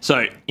 Okay,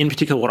 so in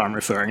particular what I'm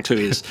referring to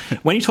is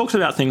when he talks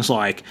about things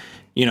like,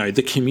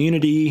 the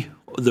community,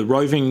 the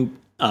roving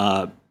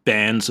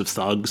bands of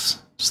thugs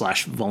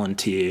 /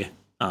 volunteer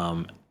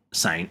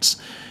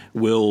saints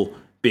will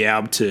be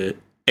able to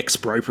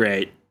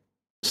expropriate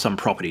some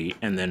property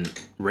and then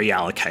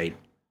reallocate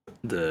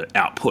the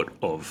output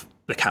of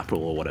the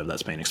capital or whatever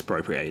that's been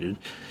expropriated,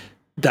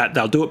 that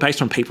they'll do it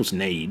based on people's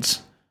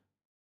needs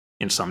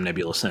in some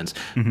nebulous sense.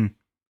 Mm-hmm.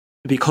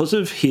 Because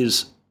of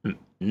his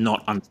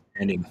not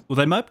understanding... Well,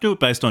 they might do it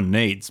based on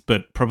needs,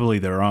 but probably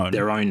their own.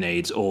 Their own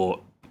needs, or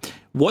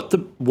what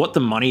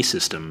the money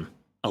system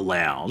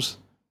allows...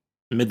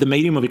 The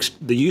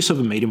use of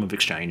a medium of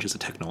exchange as a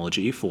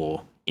technology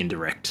for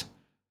indirect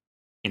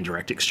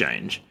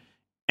exchange,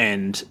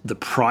 and the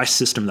price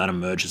system that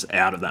emerges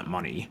out of that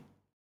money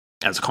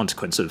as a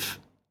consequence of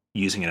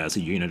using it as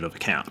a unit of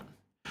account.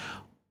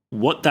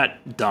 What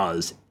that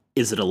does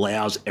is it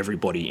allows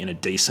everybody in a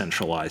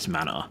decentralized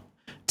manner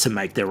to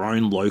make their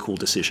own local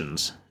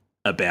decisions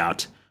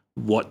about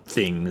what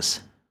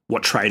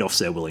trade-offs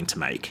they're willing to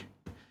make.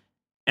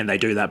 And they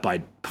do that by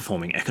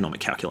performing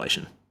economic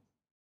calculation,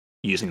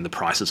 using the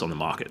prices on the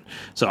market.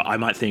 So I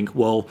might think,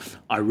 well,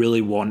 I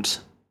really want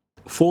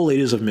 4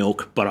 liters of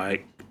milk, but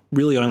I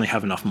really only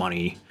have enough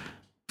money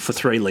for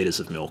 3 liters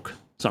of milk.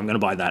 So I'm going to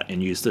buy that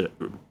and use the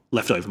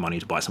leftover money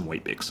to buy some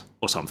Weet-Bix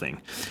or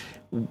something.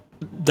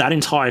 That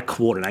entire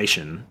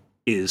coordination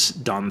is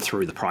done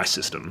through the price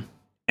system,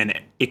 and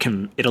it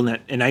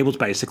enables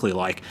basically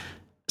like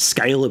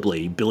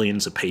scalably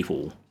billions of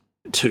people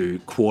to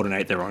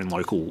coordinate their own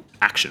local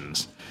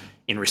actions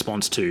in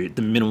response to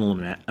the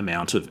minimal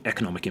amount of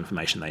economic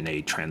information they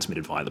need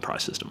transmitted via the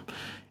price system.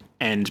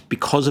 And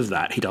because of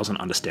that, he doesn't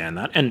understand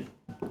that. And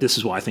this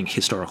is why I think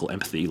historical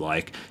empathy,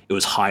 like it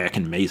was Hayek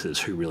and Mises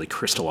who really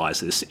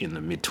crystallized this in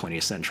the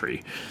mid-20th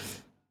century.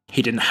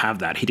 He didn't have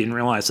that. He didn't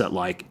realize that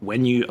like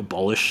when you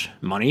abolish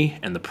money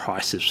and the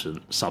price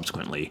system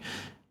subsequently,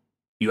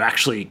 you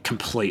actually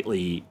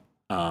completely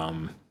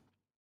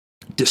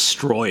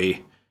destroy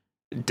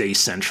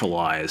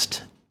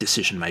decentralized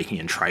decision-making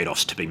and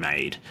trade-offs to be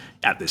made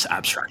at this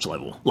abstract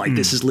level. Like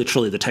this is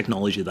literally the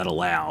technology that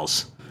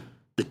allows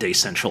the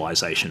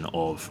decentralization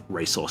of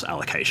resource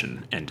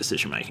allocation and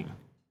decision-making.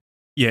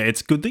 Yeah,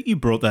 it's good that you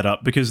brought that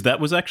up, because that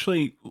was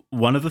actually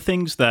one of the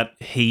things that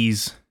he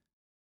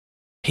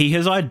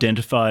has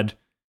identified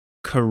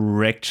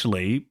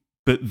correctly,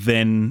 but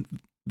then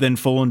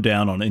fallen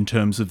down on in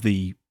terms of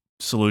the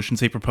solutions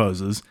he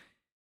proposes,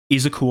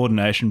 is a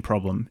coordination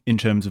problem in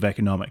terms of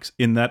economics.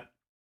 In that,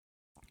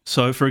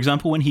 so for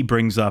example, when he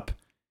brings up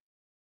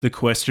the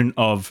question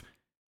of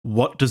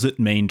what does it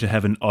mean to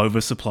have an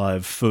oversupply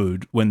of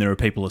food when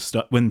people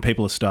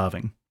are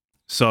starving?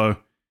 So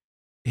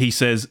he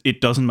says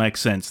it doesn't make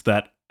sense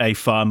that a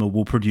farmer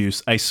will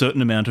produce a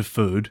certain amount of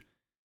food,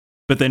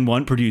 but then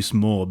won't produce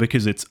more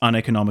because it's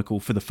uneconomical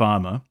for the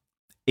farmer,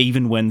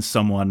 even when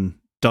someone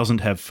doesn't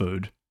have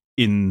food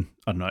in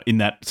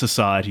that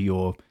society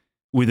or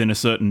within a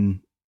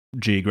certain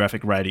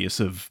geographic radius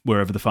of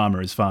wherever the farmer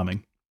is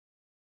farming.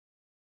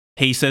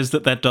 He says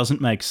that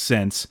doesn't make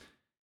sense,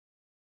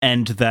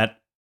 and that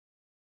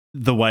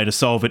the way to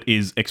solve it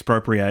is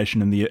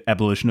expropriation and the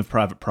abolition of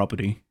private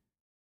property.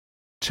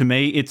 To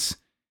me,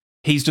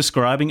 he's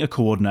describing a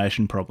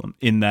coordination problem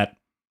in that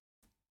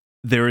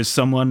there is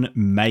someone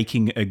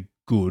making a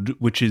good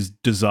which is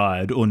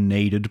desired or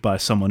needed by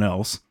someone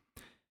else,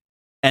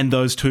 and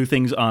those two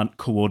things aren't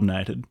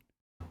coordinated.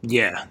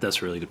 Yeah,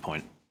 that's a really good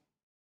point.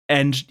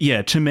 And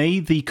yeah, to me,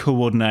 the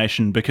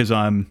coordination, because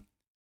I'm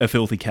a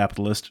filthy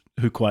capitalist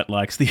who quite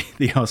likes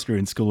the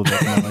Austrian School of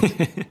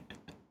Economics,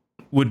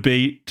 would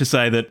be to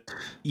say that,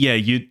 yeah,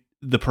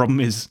 the problem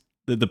is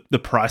that the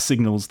price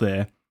signals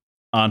there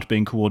aren't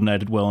being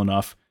coordinated well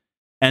enough,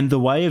 and the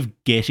way of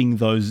getting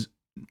those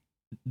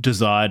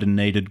desired and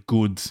needed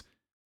goods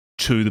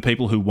to the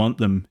people who want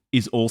them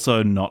is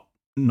also not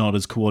not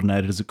as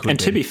coordinated as it could be. And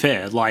to be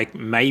fair, like,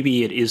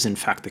 maybe it is in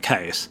fact the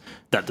case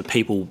that the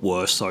people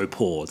were so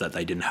poor that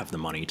they didn't have the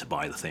money to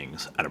buy the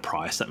things at a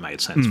price that made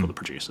sense for the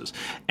producers.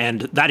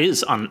 And that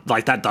is,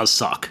 that does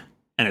suck.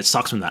 And it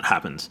sucks when that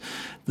happens.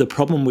 The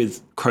problem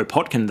with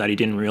Kropotkin that he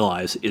didn't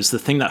realize is the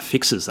thing that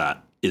fixes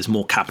that is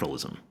more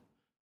capitalism.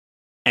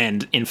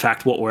 And in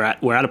fact, what we're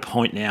at a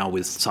point now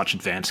with such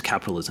advanced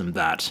capitalism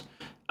that,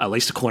 at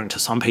least according to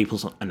some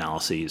people's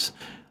analyses,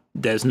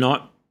 there's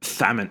no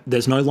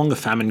longer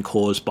famine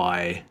caused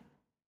by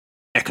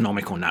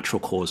economic or natural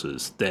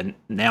causes. Then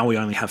now we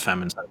only have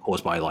famines that are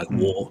caused by like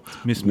war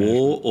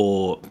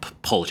or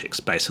politics,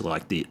 basically,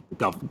 like the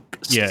government.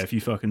 Yeah, if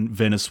you fucking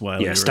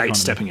Venezuela, yeah, states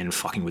stepping in and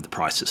fucking with the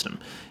price system.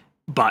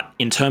 But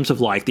in terms of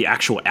like the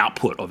actual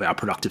output of our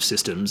productive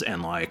systems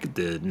and like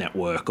the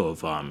network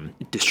of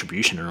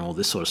distribution and all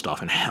this sort of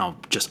stuff, and how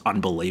just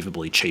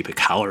unbelievably cheap a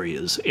calorie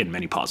is in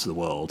many parts of the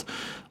world,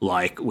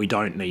 like we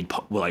don't need,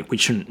 we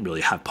shouldn't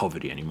really have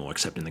poverty anymore,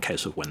 except in the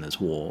case of when there's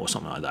war or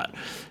something like that.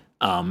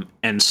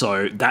 And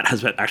so that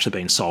has actually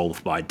been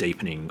solved by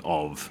deepening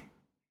of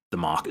the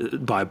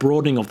market, by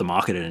broadening of the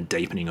market and a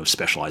deepening of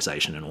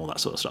specialization and all that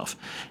sort of stuff.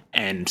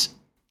 And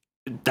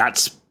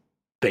that's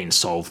been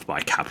solved by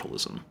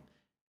capitalism.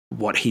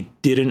 What he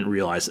didn't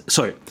realize,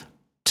 so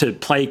to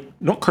play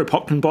not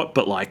Kropotkin bot,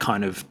 but like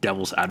kind of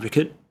devil's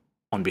advocate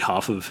on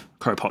behalf of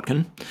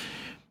Kropotkin,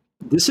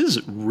 this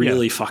is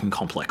really fucking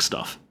complex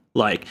stuff.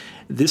 Like,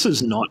 this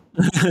is not.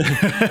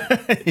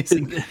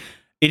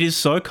 It is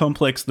so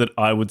complex that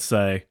I would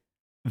say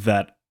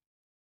that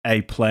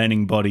a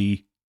planning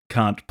body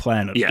can't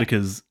plan it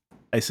because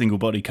a single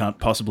body can't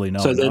possibly know.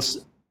 So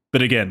there's.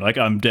 But again, like,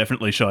 I'm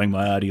definitely showing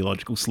my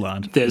ideological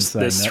slant.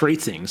 There's three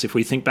things. If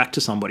we think back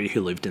to somebody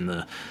who lived in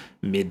the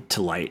mid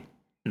to late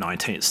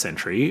 19th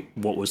century,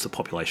 what was the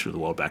population of the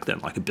world back then?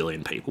 Like 1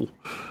 billion people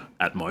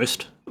at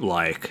most.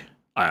 Like,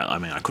 I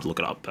mean, I could look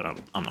it up, but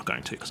I'm not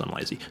going to because I'm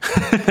lazy.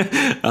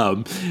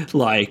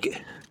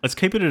 Let's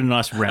keep it at a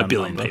nice round 1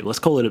 billion number. people. Let's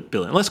call it 1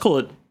 billion. Let's call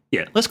it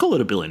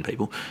 1 billion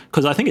people,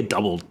 because I think it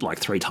doubled like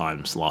 3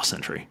 times last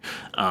century.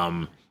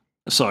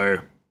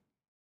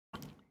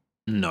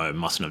 No, it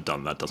mustn't have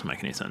done that. Doesn't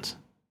make any sense.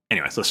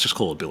 Anyways, let's just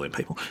call it 1 billion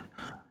people.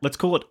 Let's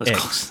call it X.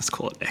 Let's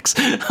call it X.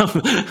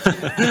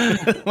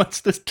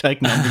 Let's just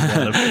take numbers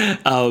out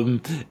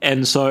of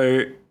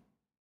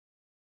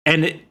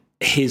it.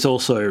 He's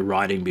also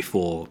writing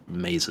before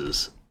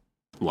Mises,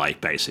 like,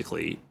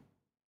 basically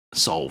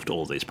solved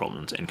all these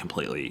problems and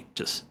completely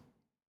just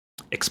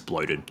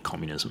exploded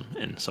communism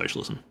and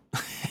socialism.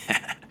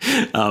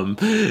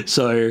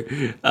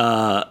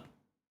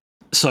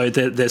 So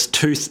there's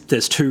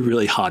two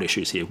really hard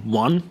issues here.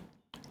 One,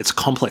 it's a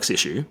complex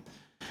issue,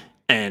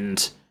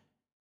 and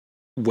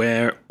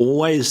we're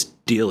always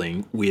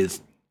dealing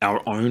with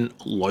our own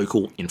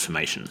local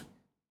information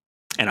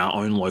and our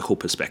own local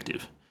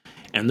perspective.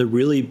 And the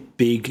really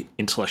big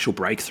intellectual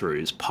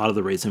breakthroughs, part of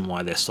the reason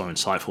why they're so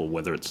insightful,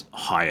 whether it's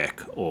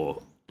Hayek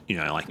or,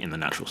 like in the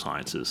natural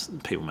sciences,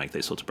 people make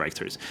these sorts of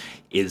breakthroughs,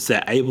 is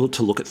they're able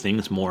to look at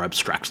things more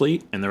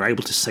abstractly, and they're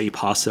able to see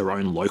past their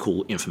own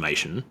local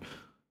information,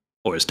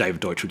 or as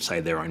David Deutsch would say,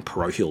 their own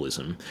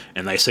parochialism,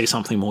 and they see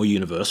something more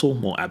universal,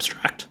 more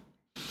abstract.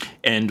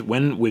 And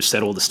when we've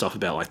said all the stuff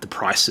about like the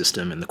price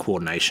system and the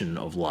coordination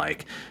of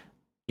like,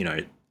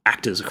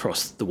 actors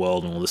across the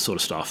world and all this sort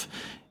of stuff,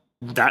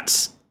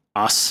 that's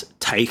us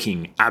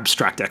taking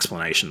abstract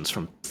explanations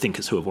from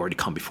thinkers who have already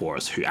come before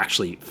us, who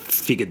actually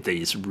figured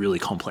these really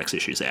complex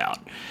issues out.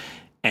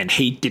 And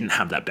he didn't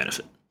have that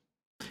benefit.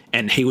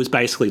 And he was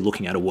basically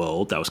looking at a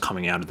world that was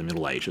coming out of the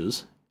Middle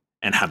Ages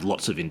and had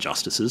lots of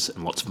injustices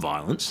and lots of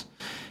violence.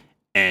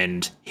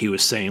 And he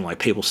was seeing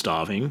like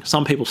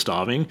some people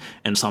starving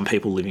and some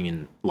people living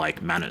in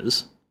like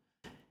manors.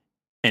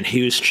 And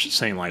he was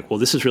saying like, well,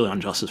 this is really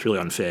unjust, it's really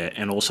unfair.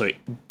 And also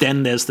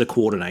then there's the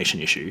coordination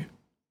issue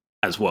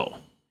as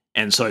well.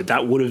 And so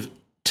that would have,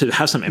 to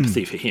have some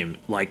empathy for him,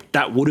 like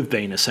that would have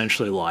been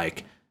essentially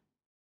like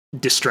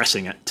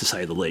distressing, to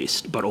say the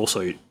least, but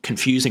also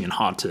confusing and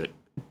hard to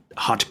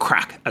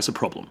crack as a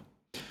problem.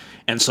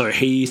 And so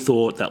he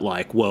thought that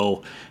like,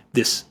 well,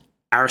 this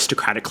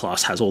aristocratic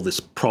class has all this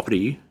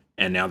property,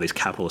 and now these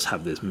capitalists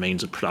have this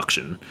means of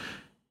production,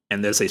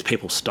 and there's these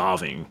people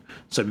starving.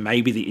 So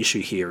maybe the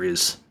issue here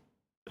is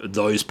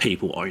those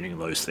people owning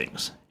those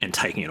things and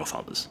taking it off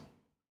others.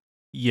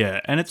 Yeah,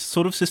 and it's a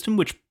sort of system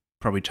which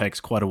probably takes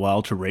quite a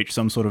while to reach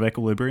some sort of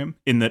equilibrium,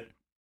 in that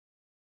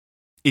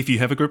if you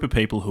have a group of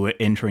people who are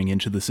entering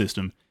into the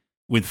system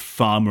with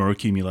far more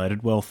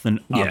accumulated wealth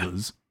than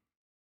others,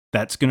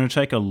 that's going to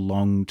take a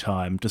long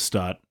time to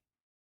start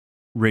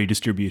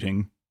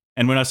redistributing.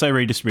 And when I say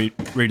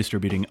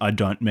redistributing, I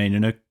don't mean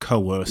in a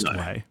coerced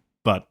way,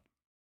 but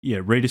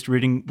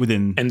redistributing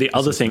within. And the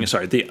other thing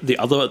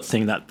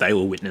that they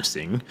were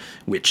witnessing,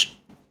 which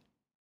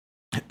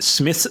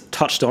Smith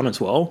touched on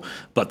as well,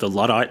 but the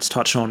Luddites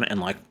touched on,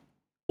 and like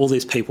all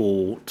these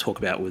people talk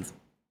about with,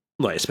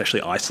 like,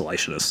 especially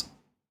isolationists,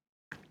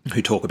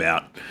 who talk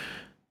about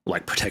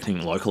like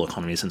protecting local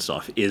economies and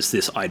stuff, is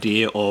this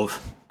idea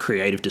of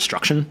creative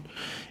destruction.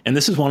 And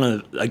this is one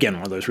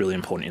of those really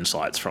important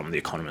insights from The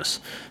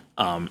Economist,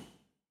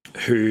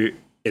 who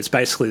it's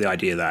basically the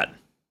idea that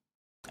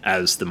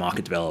as the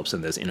market develops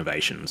and there's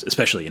innovations,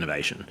 especially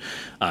innovation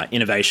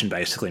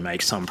basically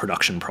makes some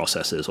production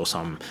processes or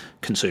some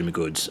consumer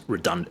goods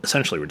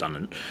essentially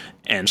redundant.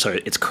 And so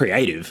it's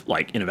creative,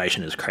 like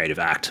innovation is a creative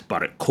act,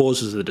 but it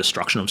causes the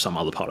destruction of some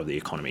other part of the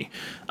economy.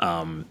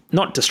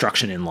 Not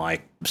destruction in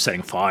like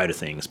setting fire to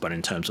things, but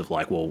in terms of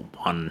like, well,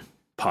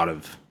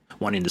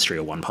 one industry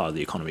or one part of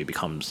the economy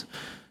becomes,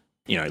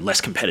 less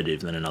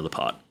competitive than another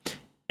part.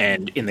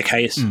 And in the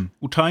case...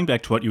 Well, tying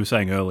back to what you were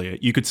saying earlier,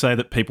 you could say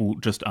that people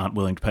just aren't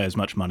willing to pay as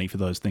much money for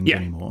those things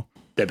anymore.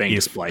 They're being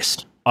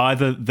displaced.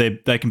 Either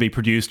they can be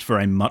produced for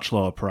a much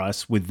lower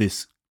price with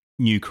this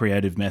new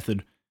creative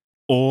method,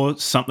 or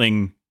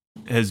something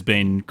has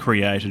been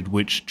created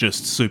which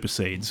just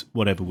supersedes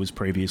whatever was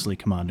previously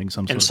commanding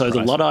some sort of price. And so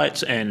the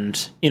Luddites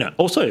and,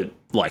 also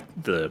like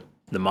the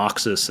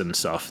Marxists and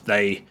stuff,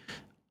 the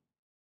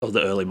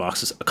early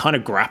Marxists are kind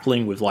of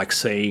grappling with like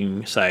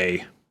seeing,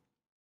 say...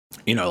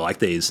 like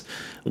these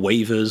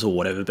weavers or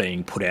whatever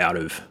being put out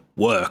of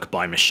work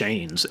by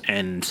machines.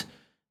 And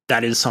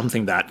that is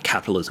something that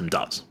capitalism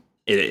does.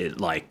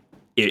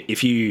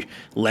 If you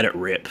let it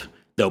rip,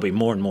 there'll be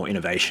more and more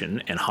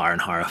innovation and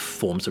higher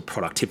forms of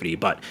productivity.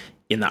 But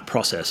in that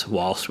process,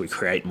 whilst we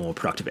create more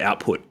productive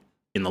output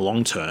in the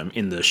long term,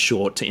 in the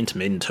short to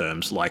intermittent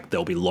terms, like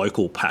there'll be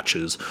local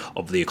patches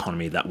of the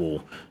economy that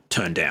will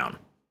turn down.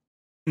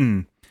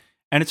 And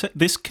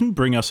this can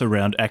bring us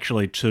around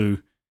actually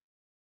to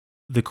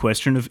the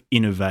question of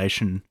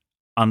innovation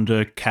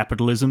under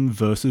capitalism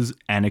versus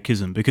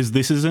anarchism, because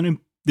this is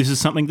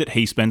something that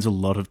he spends a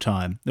lot of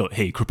time,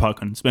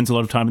 Kropotkin spends a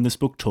lot of time in this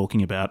book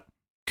talking about,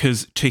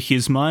 because to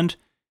his mind,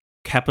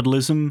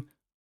 capitalism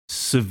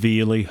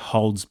severely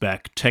holds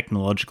back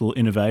technological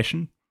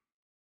innovation.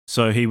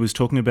 So he was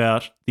talking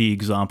about the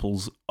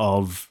examples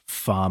of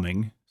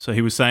farming. So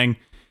he was saying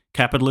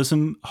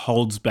capitalism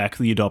holds back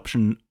the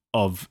adoption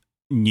of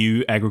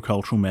new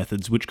agricultural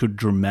methods which could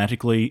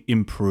dramatically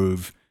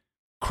improve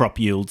crop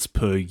yields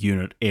per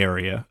unit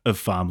area of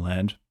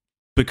farmland,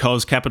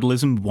 because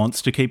capitalism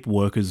wants to keep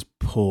workers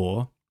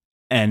poor,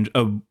 and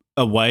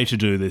a way to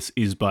do this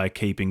is by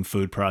keeping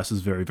food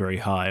prices very, very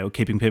high, or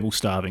keeping people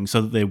starving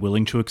so that they're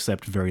willing to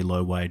accept very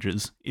low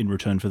wages in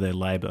return for their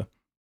labour.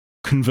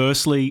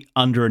 Conversely,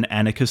 under an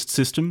anarchist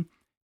system,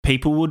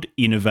 people would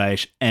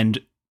innovate, and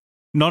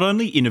not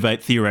only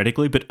innovate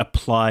theoretically, but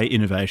apply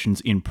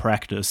innovations in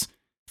practice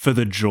for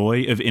the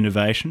joy of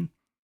innovation,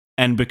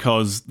 and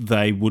because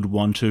they would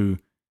want to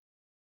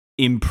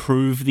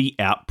improve the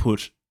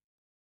output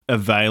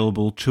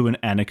available to an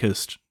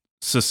anarchist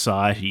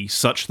society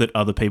such that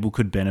other people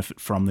could benefit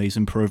from these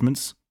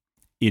improvements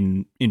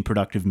in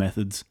productive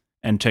methods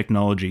and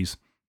technologies.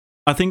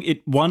 I think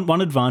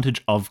one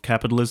advantage of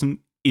capitalism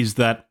is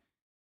that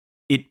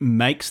it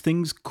makes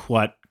things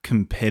quite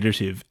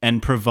competitive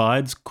and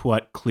provides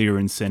quite clear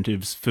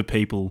incentives for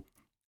people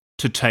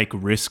to take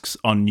risks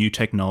on new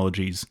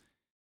technologies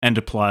and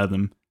apply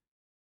them,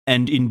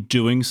 and in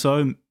doing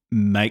so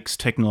makes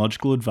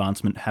technological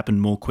advancement happen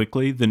more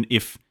quickly than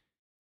if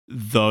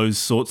those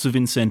sorts of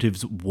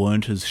incentives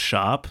weren't as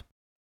sharp.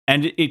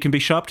 And it can be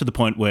sharp to the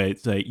point where,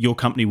 say, your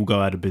company will go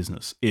out of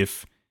business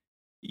if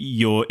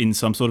you're in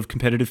some sort of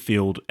competitive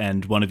field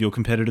and one of your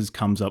competitors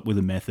comes up with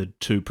a method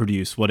to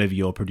produce whatever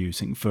you're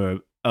producing for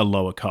a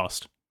lower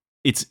cost.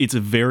 It's a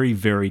very,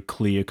 very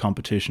clear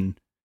competition,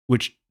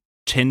 which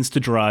tends to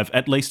drive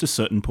at least a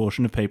certain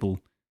portion of people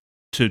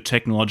to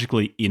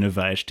technologically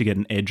innovate to get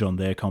an edge on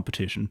their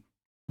competition.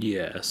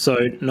 Yeah,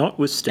 so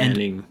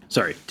notwithstanding...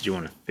 Sorry, did you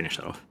want to finish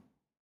that off?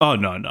 Oh,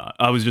 no.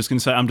 I was just going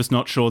to say, I'm just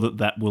not sure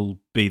that will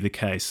be the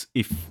case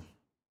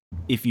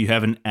if you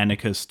have an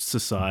anarchist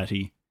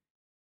society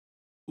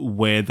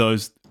where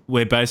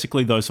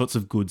basically those sorts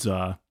of goods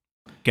are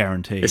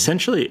guaranteed.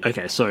 Essentially,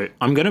 okay, so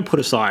I'm going to put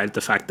aside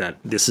the fact that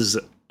this is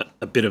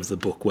a bit of the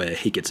book where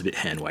he gets a bit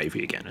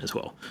hand-wavy again as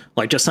well.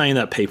 Like, just saying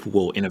that people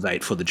will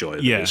innovate for the joy of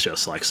it is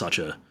just like such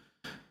a...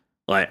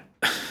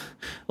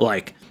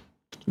 Like,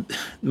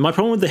 my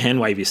problem with the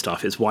hand-wavy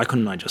stuff is why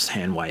couldn't I just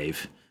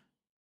hand-wave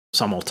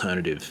some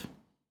alternative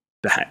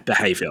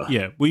behavior?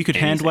 Yeah, well, you could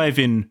hand-wave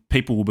in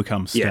people will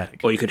become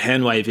static. Yeah, or you could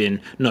hand-wave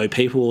in, no,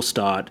 people will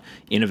start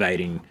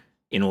innovating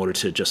in order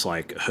to just,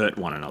 like, hurt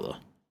one another.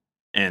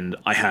 And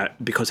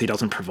because he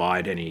doesn't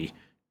provide any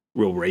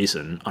real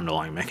reason,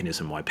 underlying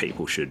mechanism why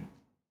people should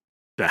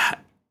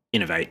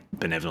innovate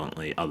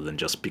benevolently other than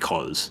just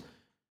because,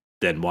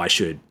 then why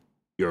should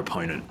your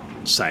opponent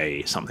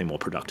say something more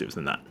productive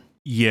than that?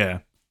 Yeah,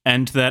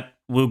 and that,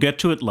 we'll get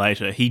to it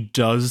later, he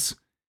does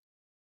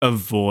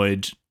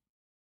avoid,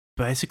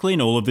 basically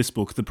in all of this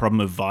book, the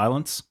problem of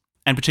violence,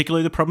 and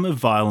particularly the problem of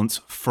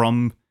violence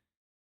from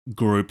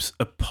groups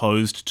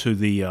opposed to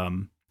the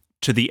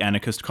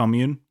anarchist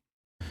commune.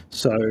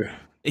 So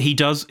he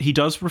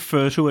does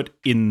refer to it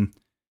in...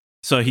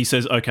 So he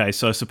says, okay,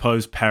 so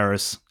suppose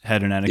Paris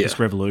had an anarchist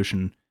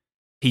revolution.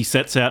 he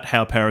sets out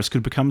how Paris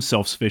could become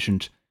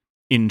self-sufficient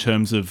in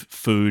terms of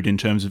food, in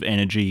terms of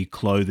energy,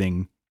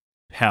 clothing,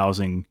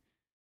 housing,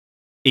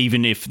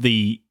 even if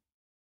the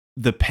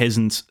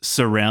peasants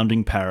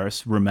surrounding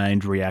Paris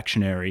remained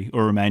reactionary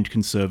or remained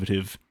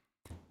conservative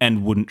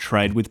and wouldn't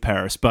trade with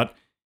Paris. But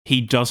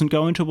he doesn't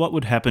go into what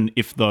would happen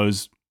if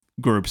those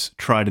groups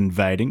tried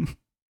invading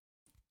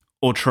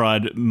or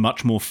tried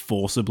much more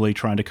forcibly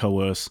trying to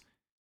coerce,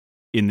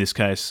 in this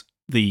case,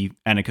 the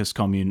anarchist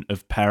commune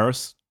of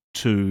Paris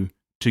to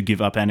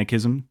give up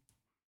anarchism.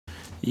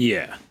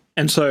 Yeah.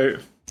 And so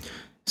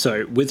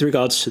with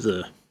regards to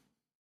the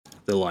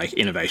like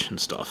innovation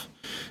stuff,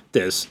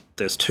 there's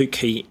two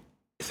key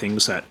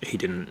things that he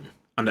didn't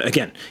under,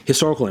 again,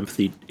 historical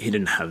empathy, he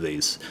didn't have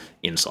these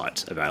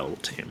insights available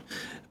to him.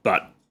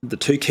 But the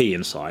two key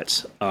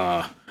insights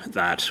are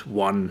that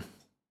one,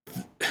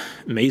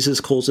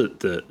 Mises calls it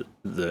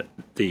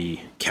the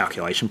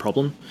calculation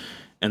problem.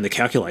 And the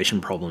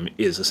calculation problem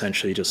is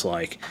essentially just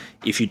like,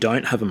 if you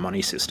don't have a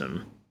money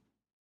system,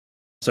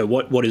 so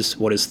what is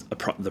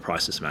the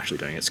price system actually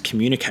doing? It's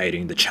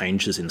communicating the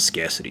changes in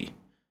scarcity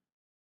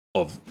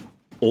of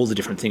all the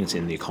different things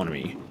in the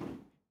economy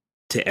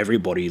to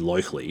everybody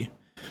locally.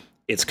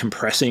 It's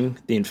compressing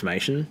the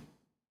information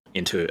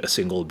into a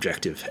single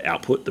objective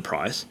output, the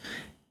price,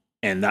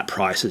 and that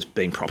price is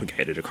being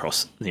propagated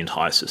across the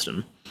entire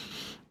system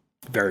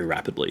very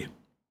rapidly.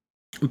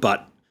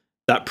 But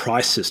that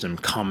price system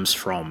comes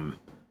from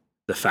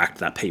the fact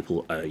that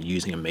people are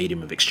using a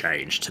medium of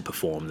exchange to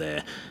perform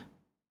their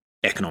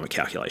economic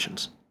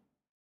calculations.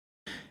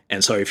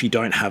 And so if you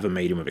don't have a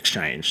medium of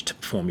exchange to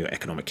perform your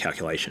economic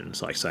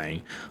calculations, like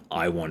saying,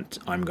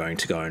 I'm going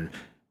to go and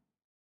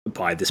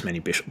buy this many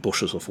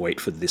bushels of wheat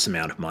for this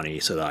amount of money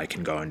so that I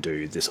can go and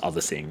do this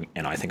other thing,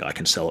 and I think I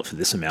can sell it for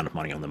this amount of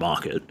money on the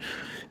market,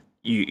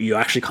 you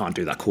actually can't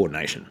do that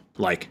coordination.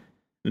 Like,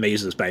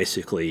 Mises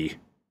basically,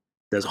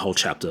 there's a whole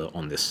chapter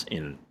on this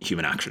in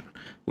Human Action,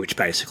 which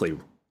basically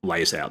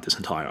lays out this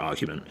entire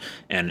argument.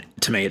 And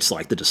to me, it's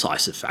like the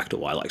decisive factor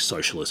why, like,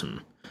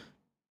 socialism,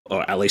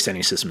 or at least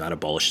any system that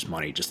abolishes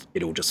money,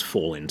 it'll just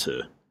fall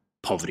into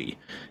poverty,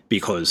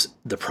 because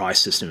the price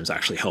system is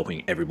actually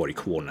helping everybody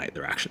coordinate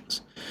their actions.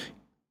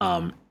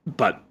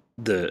 But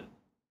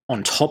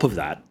on top of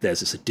that, there's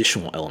this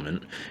additional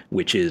element,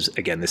 which is,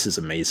 again, this is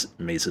a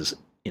Mises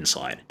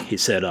insight. He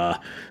said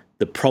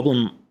the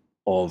problem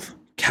of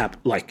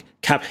capitalism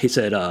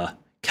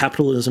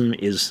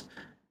is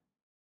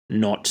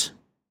not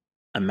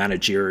a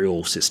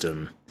managerial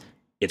system,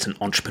 it's an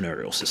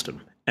entrepreneurial system.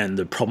 And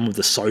the problem with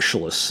the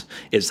socialists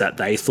is that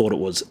they thought it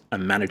was a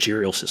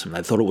managerial system.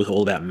 They thought it was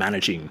all about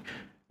managing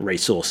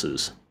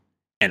resources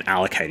and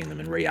allocating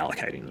them and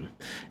reallocating them,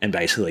 and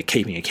basically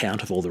keeping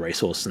account of all the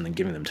resources and then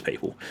giving them to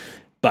people.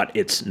 But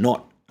it's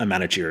not a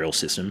managerial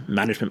system.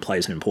 Management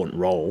plays an important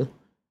role,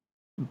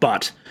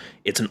 but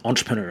it's an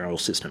entrepreneurial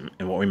system.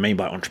 And what we mean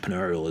by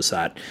entrepreneurial is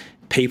that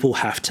people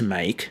have to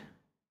make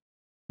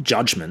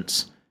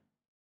judgments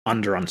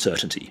under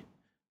uncertainty.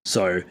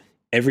 So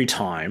every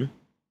time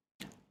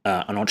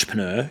an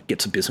entrepreneur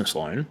gets a business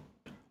loan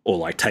or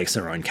like takes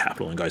their own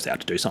capital and goes out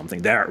to do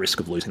something, they're at risk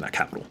of losing that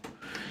capital.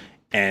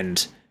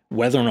 And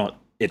whether or not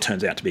it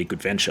turns out to be a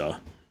good venture,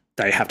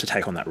 they have to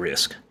take on that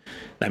risk.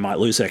 They might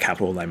lose their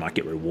capital, they might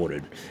get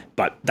rewarded.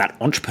 But that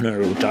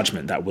entrepreneurial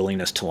judgment, that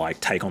willingness to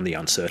like take on the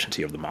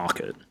uncertainty of the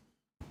market,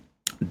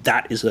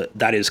 that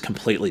is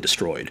completely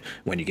destroyed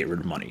when you get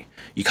rid of money.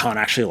 You can't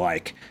actually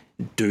like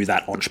do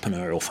that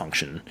entrepreneurial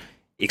function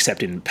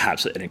except in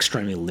perhaps an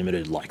extremely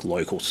limited like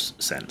local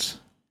sense.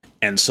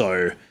 And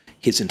so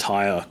his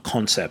entire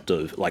concept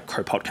of like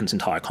Kropotkin's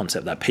entire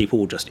concept that people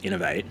will just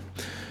innovate.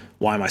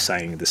 Why am I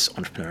saying this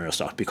entrepreneurial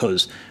stuff?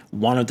 Because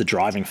one of the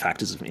driving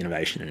factors of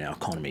innovation in our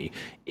economy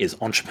is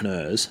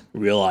entrepreneurs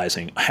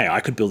realizing, hey,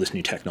 I could build this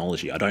new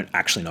technology. I don't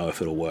actually know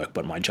if it'll work,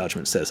 but my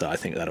judgment says that I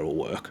think that it'll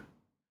work.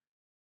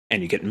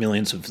 And you get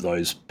millions of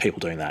those people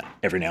doing that.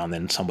 Every now and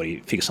then somebody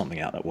figures something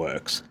out that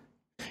works.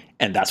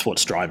 And that's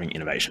what's driving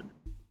innovation.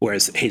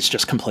 Whereas he's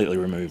just completely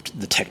removed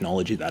the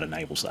technology that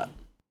enables that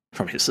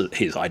from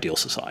his ideal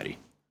society.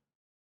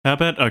 How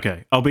about,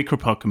 okay, I'll be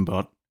Kropotkin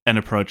bot and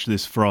approach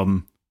this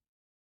from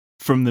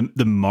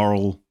the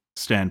moral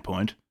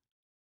standpoint.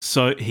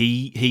 So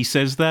he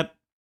says that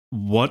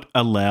what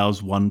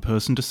allows one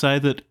person to say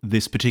that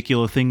this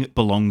particular thing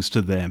belongs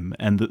to them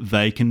and that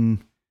they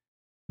can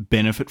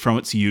benefit from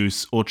its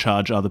use or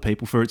charge other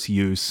people for its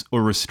use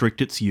or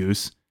restrict its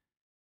use,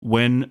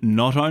 when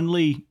not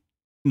only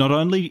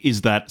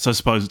is that, so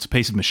suppose it's a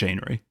piece of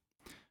machinery,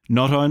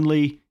 not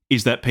only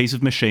is that piece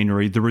of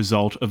machinery the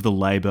result of the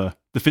labour,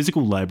 the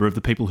physical labour of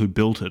the people who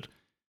built it,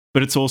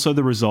 but it's also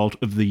the result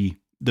of the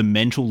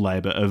mental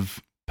labour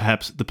of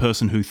perhaps the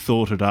person who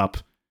thought it up,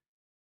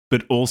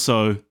 but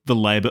also the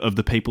labour of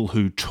the people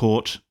who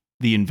taught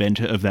the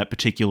inventor of that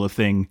particular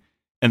thing,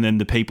 and then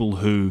the people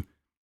who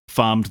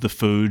farmed the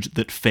food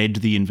that fed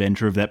the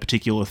inventor of that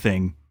particular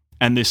thing.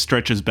 And this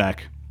stretches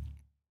back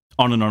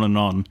on and on and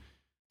on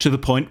to the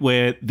point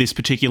where this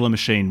particular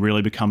machine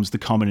really becomes the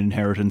common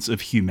inheritance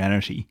of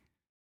humanity.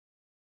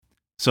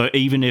 So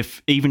even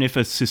if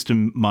a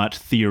system might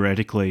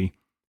theoretically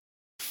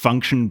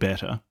function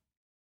better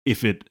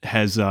if it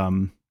has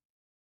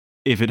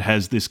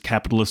this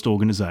capitalist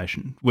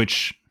organization,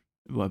 which,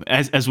 well,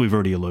 as we've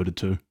already alluded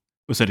to,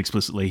 was said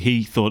explicitly,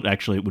 he thought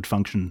actually it would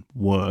function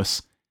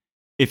worse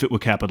if it were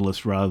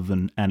capitalist rather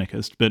than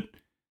anarchist. But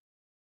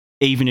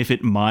even if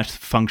it might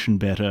function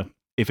better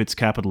if it's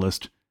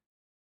capitalist,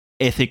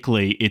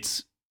 ethically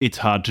it's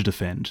hard to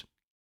defend,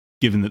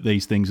 given that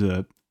these things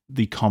are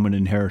the common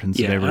inheritance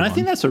of everyone. And I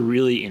think that's a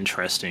really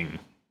interesting,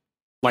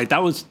 like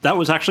that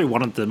was actually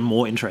one of the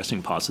more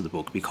interesting parts of the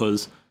book,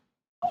 because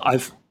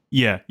and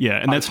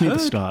that's near the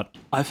start.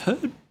 I've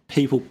heard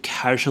people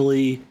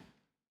casually,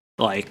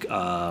 like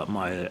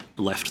my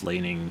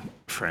left-leaning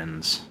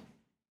friends,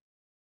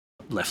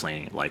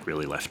 like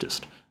really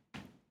leftist,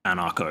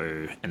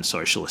 anarcho and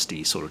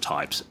socialist-y sort of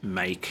types,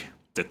 make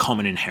the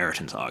common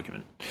inheritance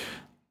argument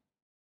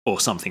or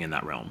something in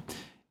that realm.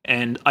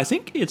 And I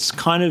think it's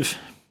kind of,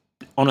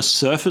 on a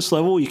surface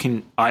level,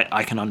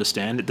 I can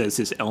understand it. There's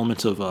this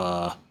element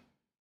of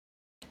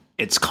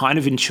it's kind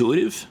of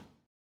intuitive.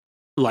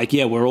 Like,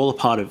 yeah, we're all a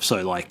part of,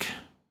 so like,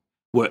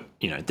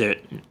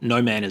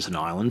 no man is an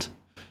island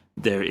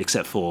there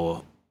except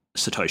for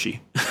Satoshi.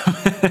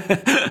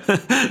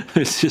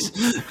 It's just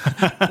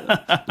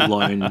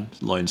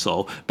lone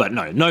soul. But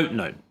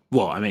no.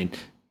 Well, I mean,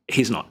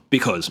 he's not,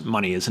 because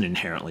money is an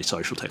inherently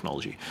social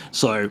technology.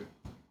 So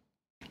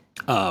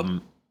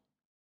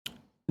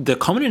the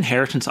common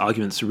inheritance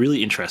argument is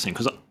really interesting,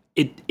 because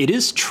it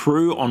is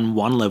true on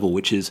one level,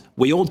 which is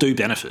we all do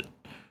benefit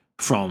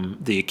from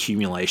the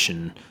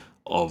accumulation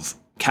of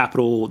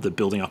capital, the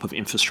building up of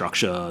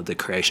infrastructure, the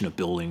creation of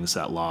buildings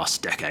that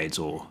last decades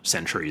or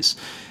centuries.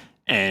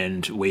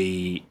 And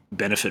we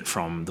benefit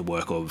from the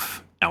work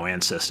of our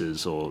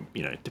ancestors, or,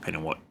 depending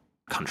on what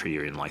country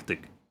you're in, like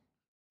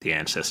the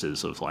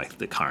ancestors of like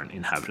the current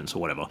inhabitants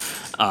or whatever.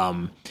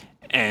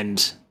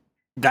 And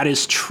that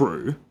is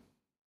true.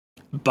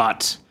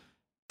 But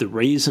the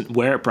reason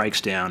where it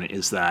breaks down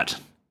is that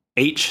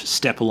each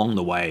step along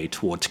the way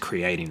towards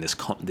creating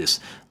this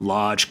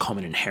large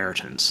common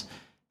inheritance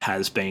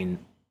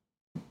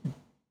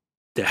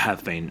there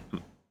have been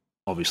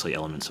obviously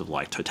elements of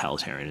like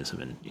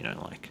totalitarianism and,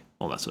 like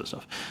all that sort of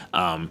stuff.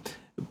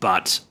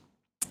 But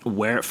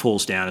where it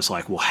falls down is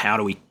like, well, how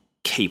do we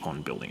keep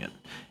on building it?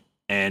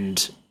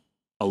 And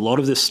a lot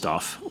of this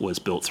stuff was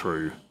built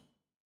through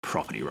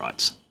property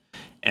rights.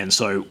 And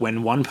so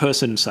when one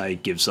person, say,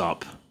 gives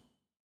up,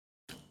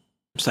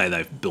 say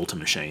they've built a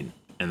machine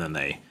and then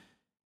they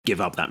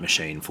give up that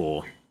machine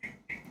for,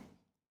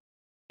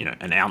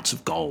 an ounce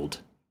of gold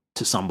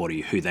to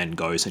somebody who then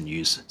goes and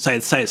say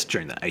it's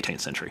during the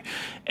 18th century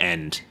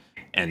and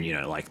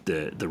like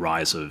the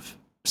rise of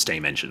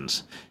steam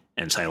engines,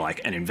 and say like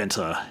an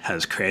inventor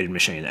has created a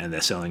machine and they're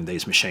selling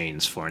these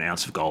machines for an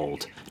ounce of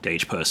gold to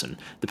each person.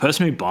 The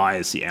person who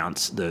buys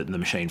the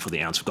machine for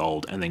the ounce of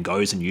gold and then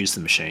goes and uses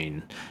the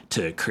machine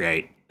to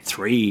create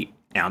 3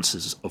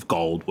 ounces of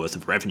gold worth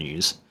of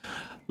revenues,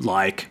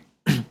 like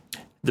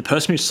the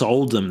person who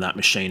sold them that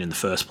machine in the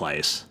first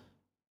place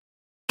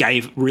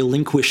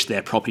relinquished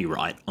their property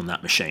right on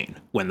that machine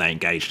when they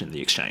engaged in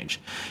the exchange.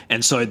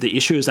 And so the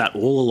issue is that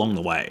all along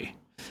the way,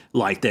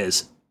 like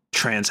there's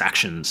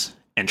transactions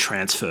and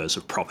transfers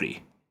of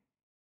property.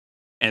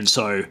 And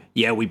so,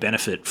 yeah, we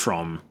benefit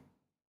from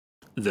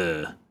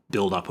the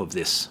build-up of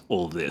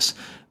all of this,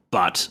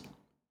 but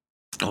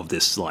of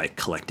this like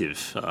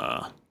collective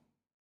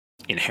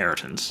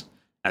inheritance,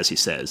 as he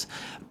says.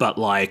 But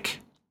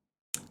like,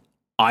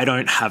 I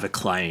don't have a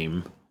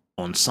claim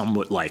on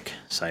somewhat, like,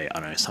 say, I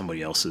don't know,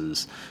 somebody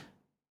else's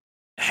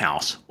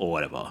house or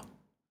whatever,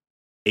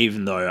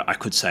 even though I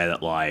could say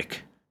that,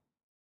 like,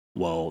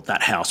 well,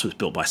 that house was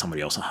built by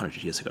somebody else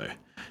 100 years ago,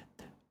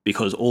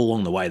 because all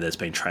along the way there's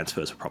been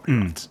transfers of property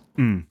rights.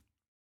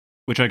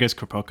 Which I guess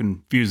Kropotkin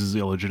views as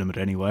illegitimate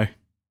anyway.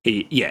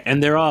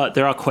 And there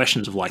are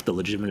questions of like the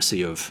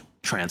legitimacy of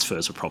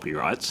transfers of property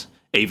rights,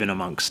 even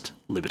amongst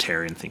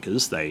libertarian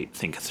thinkers. They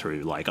think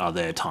through, like, are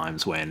there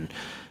times when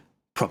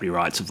property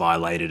rights are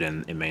violated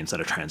and it means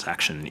that a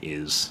transaction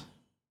is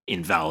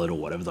invalid or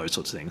whatever, those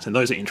sorts of things. And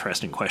those are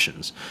interesting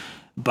questions.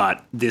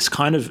 But this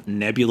kind of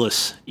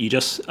nebulous,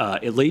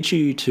 it leads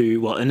you to,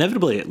 well,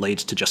 inevitably it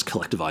leads to just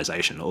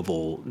collectivization of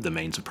all the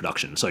means of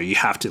production. So you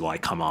have to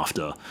like come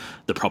after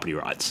the property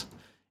rights.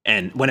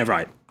 And whenever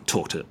I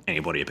talk to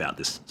anybody about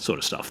this sort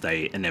of stuff,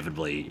 they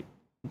inevitably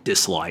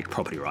dislike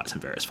property rights in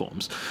various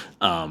forms.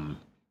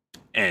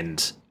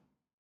 And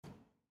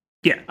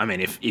yeah, I mean,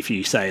 if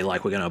you say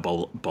like we're going to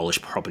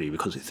abolish property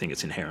because we think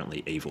it's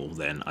inherently evil,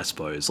 then I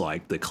suppose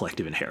like the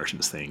collective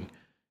inheritance thing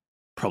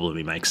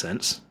probably makes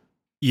sense.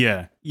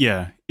 Yeah.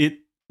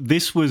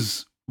 This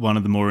was one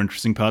of the more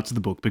interesting parts of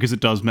the book, because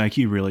it does make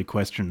you really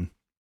question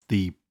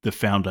the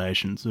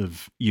foundations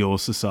of your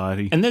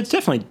society. And there's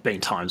definitely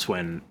been times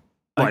when,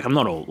 like, I'm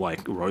not all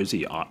like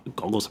rosy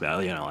goggles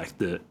about it, like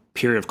the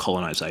period of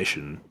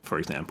colonization, for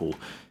example,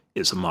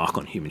 is a mark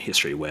on human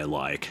history where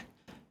like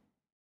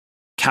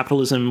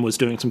capitalism was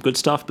doing some good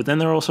stuff, but then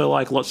there are also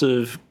like lots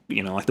of,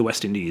 like the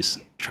West Indies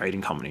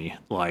Trading Company,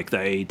 like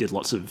they did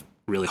lots of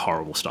really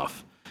horrible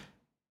stuff,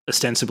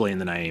 ostensibly in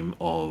the name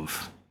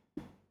of,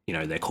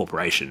 their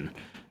corporation.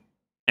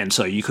 And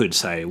so you could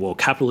say, well,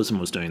 capitalism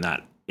was doing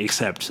that,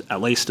 except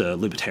at least a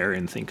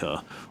libertarian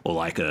thinker or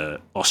like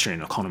a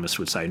Austrian economist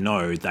would say,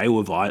 no, they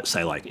were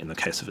say like in the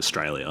case of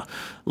Australia,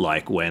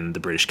 like when the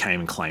British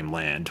came and claimed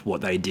land, what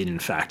they did, in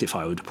fact, if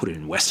I were to put it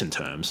in Western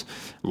terms,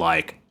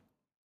 like,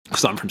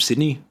 because I'm from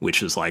Sydney,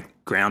 which is like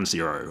ground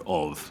zero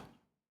of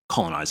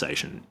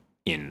colonization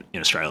in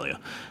Australia.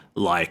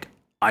 Like,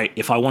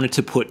 if I wanted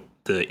to put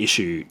the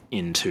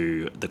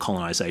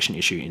colonization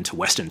issue into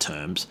Western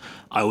terms,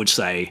 I would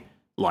say,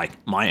 like,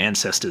 my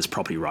ancestors'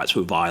 property rights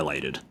were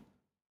violated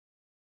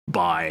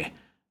by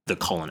the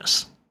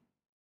colonists,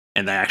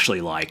 and they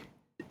actually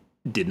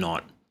did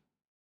not,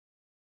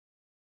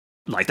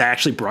 they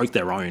actually broke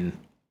their own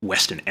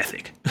Western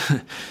ethic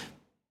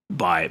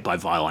by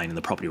violating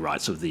the property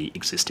rights of the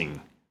existing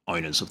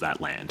owners of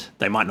that land.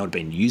 They might not have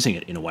been using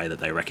it in a way that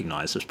they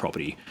recognized as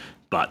property,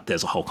 but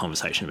there's a whole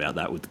conversation about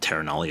that with the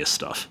terra nullius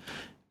stuff.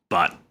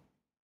 But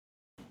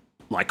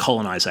like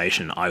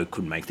colonization, I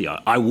would make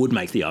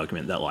the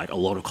argument that like a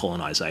lot of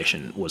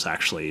colonization was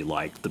actually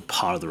like the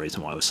part of the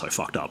reason why it was so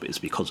fucked up is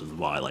because of the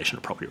violation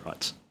of property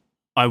rights.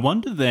 I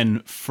wonder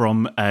then,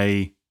 from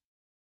an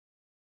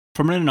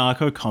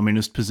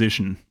anarcho-communist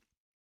position,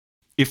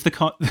 if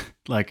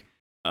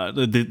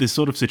this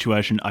sort of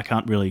situation I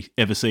can't really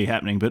ever see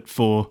happening, but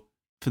for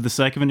the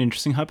sake of an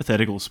interesting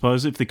hypothetical,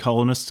 suppose if the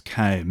colonists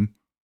came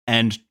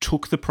and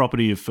took the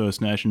property of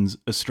First Nations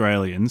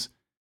Australians,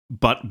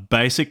 but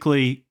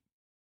basically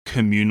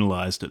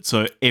communalized it,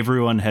 so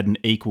everyone had an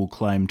equal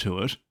claim to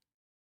it,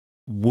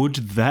 would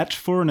that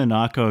for an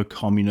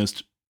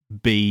anarcho-communist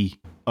be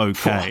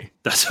okay?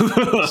 That's so,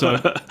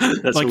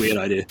 that's a weird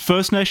idea.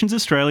 First Nations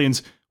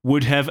Australians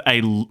would have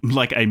a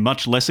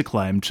much lesser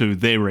claim to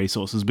their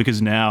resources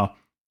because now,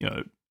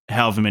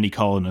 however many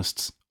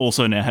colonists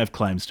also now have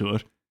claims to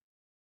it.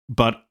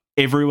 But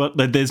everyone,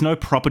 there's no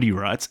property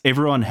rights.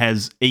 Everyone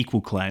has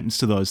equal claims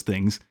to those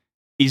things.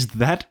 Is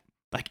that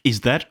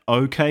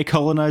okay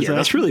colonization? Yeah,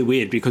 that's really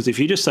weird, because if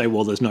you just say,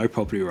 well, there's no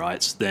property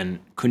rights, then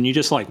couldn't you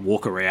just like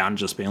walk around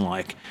just being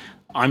like,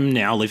 I'm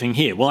now living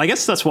here? Well, I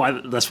guess that's why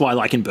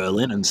like in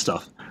Berlin and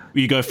stuff,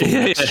 you go for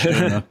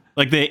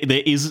like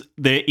there is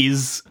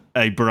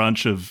a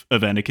branch of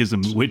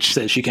anarchism which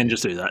says you can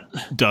just do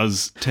that.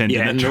 Does tend in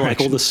that direction. Like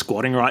all the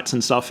squatting rights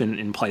and stuff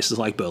in places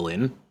like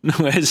Berlin,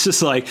 where it's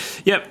just like,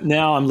 yep,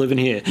 now I'm living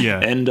here. Yeah.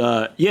 And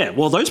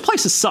well, those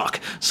places suck.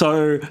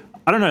 So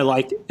I don't know,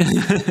 like,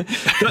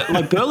 but,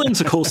 like Berlin's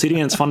a cool city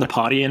and it's fun to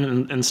party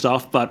in and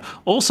stuff, but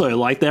also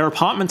like their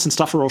apartments and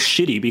stuff are all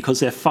shitty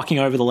because they're fucking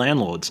over the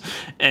landlords,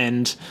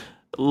 and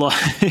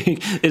like they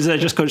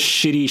just got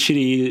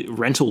shitty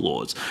rental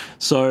laws.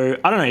 So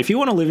I don't know, if you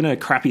want to live in a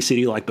crappy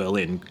city like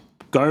Berlin,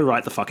 go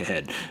right the fuck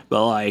ahead.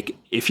 But like,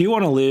 if you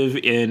want to live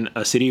in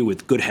a city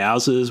with good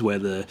houses where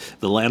the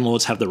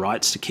landlords have the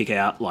rights to kick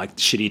out like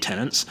shitty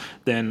tenants,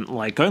 then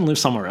like go and live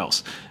somewhere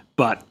else.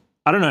 But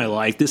I don't know,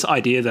 like this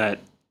idea that,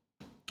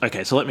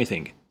 okay, so let me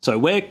think. So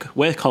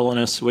we're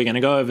colonists. We're going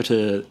to go over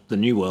to the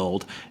New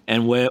World,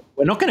 and we're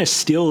not going to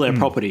steal their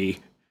property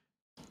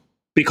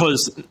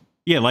because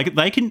like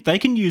they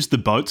can use the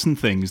boats and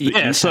things.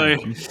 So they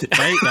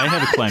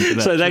have a claim to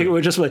that. So they were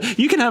just like,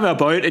 you can have our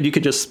boat, and you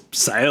can just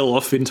sail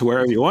off into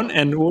wherever you want,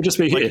 and we'll just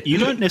be here. You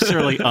don't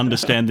necessarily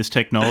understand this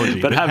technology,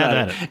 but have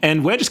at it.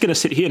 And we're just going to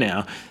sit here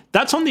now.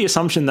 That's on the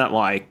assumption that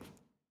like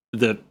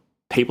the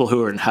people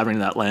who are inhabiting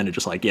that land are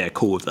just like, yeah,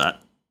 cool with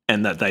that,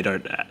 and that they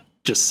don't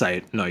just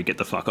say, no, get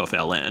the fuck off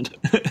our land.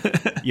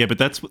 Yeah, but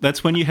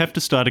that's when you have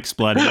to start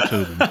explaining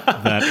to them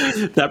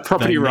that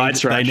property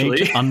rights are actually...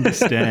 They need to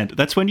understand.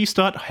 That's when you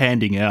start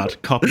handing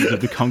out copies of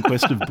the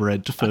Conquest of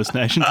Bread to First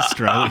Nations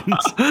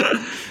Australians.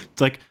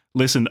 It's like,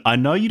 listen, I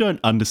know you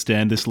don't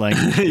understand this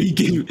language.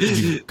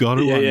 You've got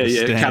to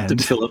understand Captain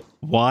Phillip.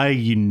 Why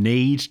you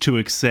need to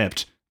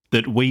accept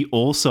that we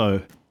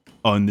also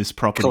own this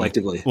property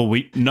collectively. Well,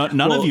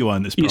 none of you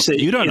own this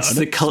property. You don't own it.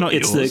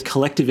 It's the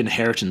collective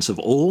inheritance of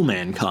all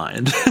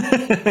mankind.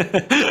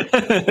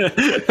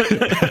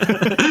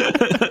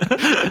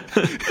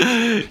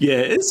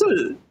 It's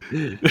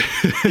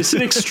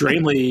an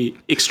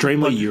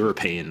extremely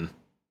European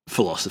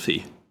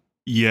philosophy.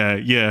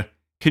 Yeah.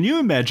 Can you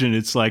imagine?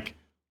 It's like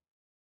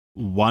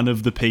one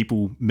of the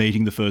people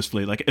meeting the First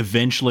Fleet, like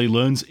eventually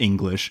learns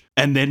English,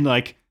 and then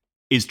like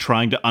is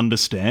trying to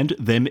understand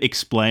them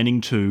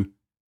explaining to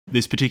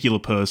this particular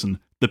person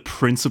the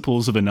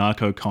principles of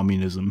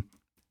anarcho-communism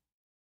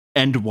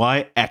and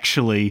why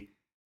actually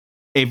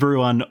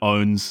everyone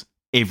owns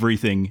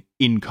everything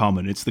in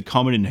common. It's the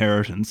common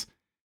inheritance,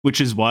 which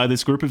is why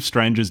this group of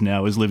strangers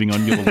now is living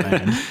on your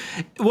land.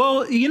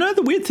 Well,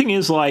 the weird thing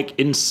is like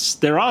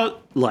there are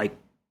like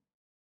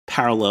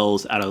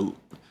parallels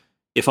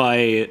if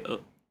I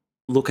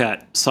look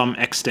at some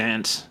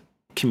extant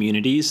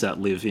communities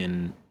that live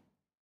in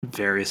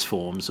various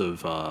forms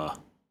of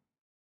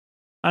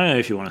I don't know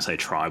if you want to say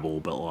tribal,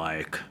 but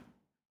like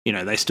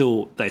they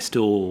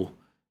still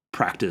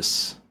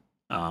practice,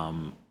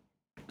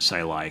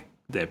 say, like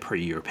their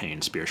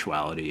pre-European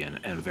spirituality and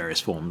various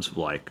forms of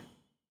like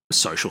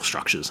social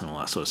structures and all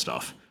that sort of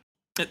stuff.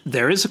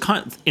 There is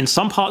in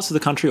some parts of the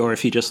country, or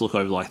if you just look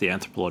over like the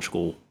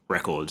anthropological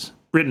records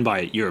written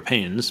by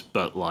Europeans,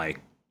 but like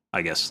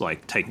I guess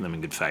like taking them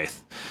in good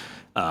faith,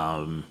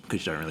 because you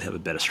don't really have a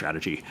better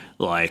strategy.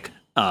 Like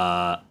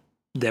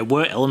there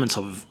were elements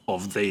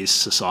of these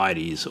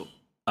societies, or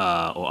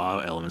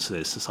are elements of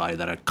this society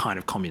that are kind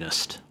of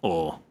communist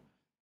or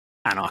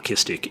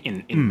anarchistic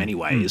in many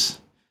ways.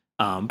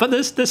 But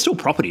there's still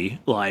property,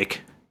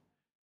 like,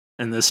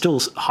 and there's still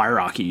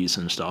hierarchies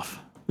and stuff.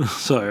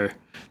 So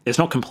it's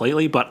not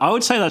completely, but I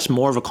would say that's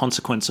more of a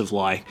consequence of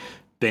like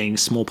being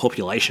small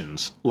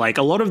populations. Like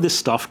a lot of this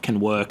stuff can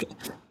work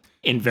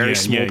in very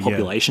small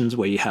populations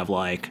where you have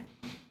like,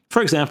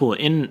 for example,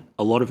 in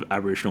a lot of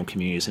Aboriginal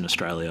communities in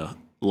Australia,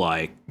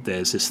 like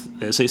there's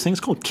these things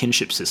called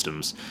kinship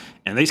systems,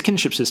 and these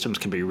kinship systems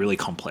can be really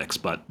complex,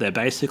 but they're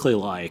basically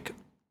like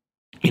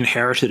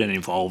inherited and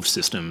evolved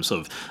systems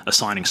of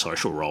assigning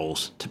social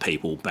roles to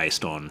people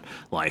based on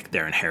like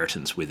their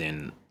inheritance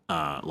within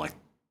like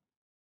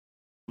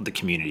the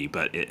community,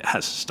 but it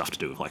has stuff to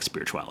do with like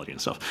spirituality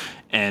and stuff.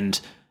 And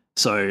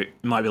so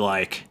it might be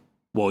like,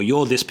 well,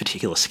 you're this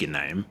particular skin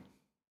name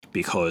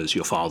because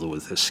your father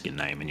was this skin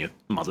name and your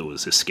mother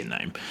was this skin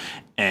name,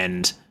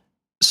 and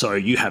so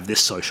you have this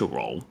social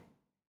role.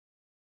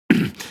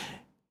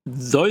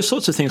 Those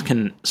sorts of things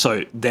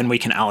so then we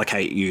can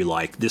allocate you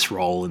like this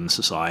role in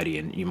society,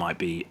 and you might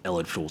be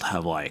eligible to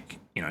have like,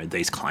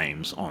 these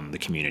claims on the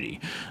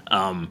community.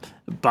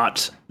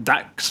 But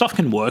that stuff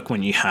can work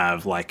when you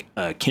have like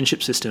a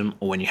kinship system,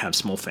 or when you have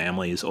small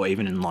families, or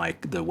even in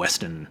like the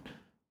Western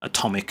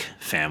atomic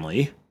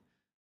family,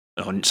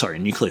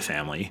 nuclear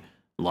family,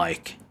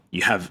 like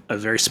you have a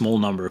very small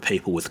number of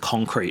people with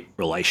concrete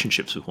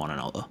relationships with one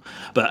another.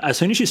 But as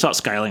soon as you start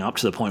scaling up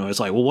to the point where it's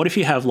like, well, what if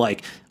you have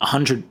like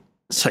 100,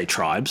 say,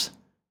 tribes?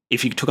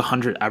 If you took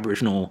 100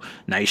 Aboriginal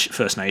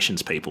First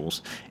Nations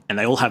peoples, and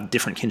they all have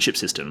different kinship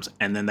systems,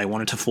 and then they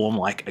wanted to form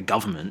like a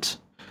government,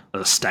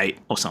 a state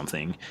or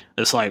something,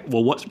 it's like,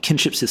 well, what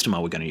kinship system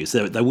are we going to use?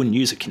 They wouldn't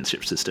use a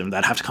kinship system.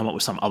 They'd have to come up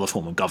with some other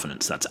form of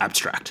governance that's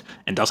abstract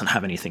and doesn't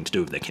have anything to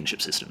do with their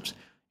kinship systems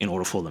in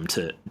order for them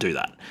to do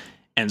that.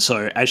 And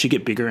so as you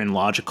get bigger and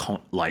larger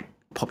like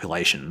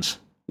populations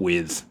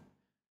with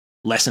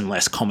less and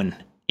less common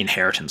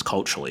inheritance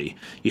culturally,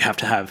 you have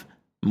to have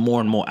more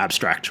and more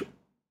abstract,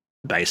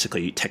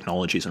 basically,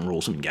 technologies and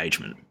rules of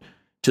engagement,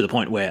 to the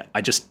point where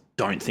I just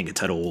don't think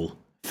it's at all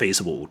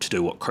feasible to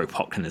do what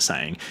Kropotkin is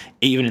saying,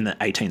 even in the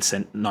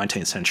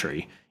 19th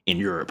century in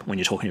Europe, when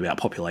you're talking about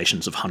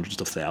populations of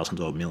hundreds of thousands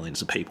or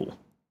millions of people.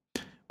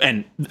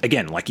 And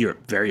again, like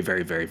Europe, very,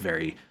 very, very,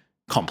 very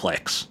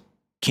complex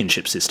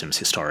kinship systems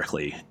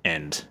historically,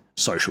 and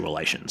social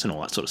relations and all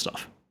that sort of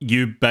stuff.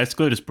 You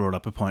basically just brought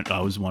up a point I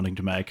was wanting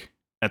to make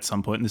at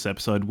some point in this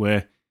episode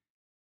where,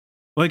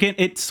 well, again,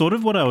 it's sort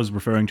of what I was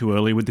referring to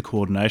earlier with the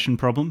coordination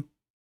problem,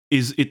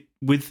 is it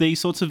with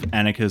these sorts of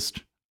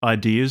anarchist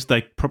ideas,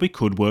 they probably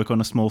could work on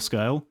a small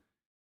scale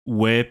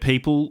where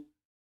people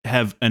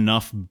have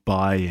enough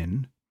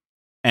buy-in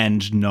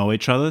and know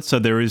each other. So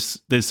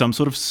there's some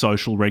sort of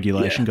social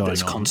regulation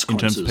going on in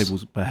terms of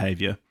people's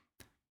behavior.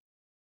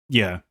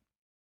 Yeah.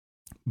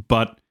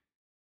 But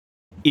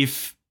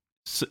if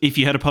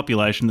you had a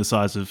population the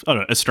size of, I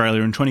don't know,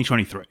 Australia in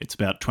 2023, it's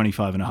about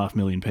 25.5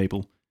 million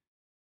people,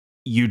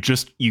 you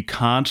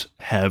can't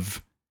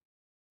have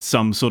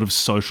some sort of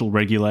social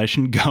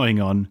regulation going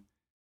on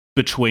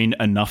between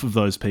enough of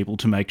those people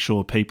to make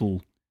sure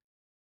people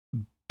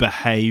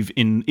behave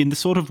in the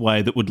sort of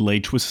way that would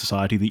lead to a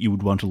society that you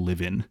would want to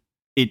live in.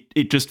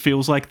 It just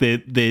feels like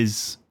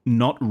there's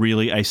not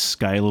really a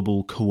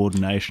scalable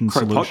coordination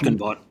solution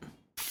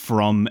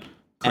from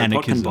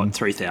anarchism. Kropotkin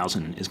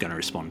 3000 is going to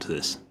respond to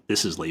this.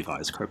 This is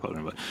Levi's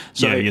Kropotkin bot.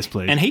 So, yeah, yes,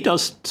 please. And he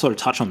does sort of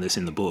touch on this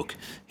in the book.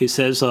 He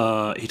says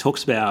he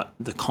talks about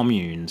the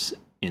communes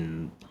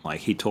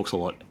he talks a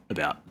lot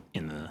about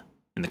in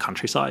the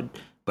countryside,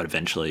 but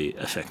eventually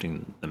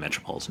affecting the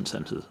metropolitan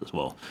centres as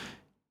well.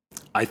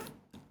 I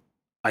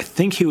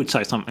think he would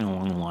say something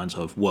along the lines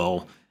of,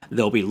 well,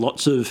 there'll be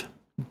lots of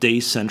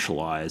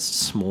decentralized,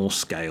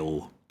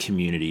 small-scale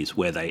communities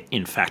where they,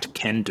 in fact,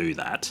 can do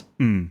that,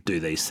 do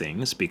these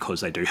things,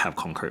 because they do have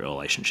concrete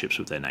relationships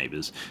with their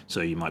neighbours.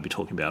 So you might be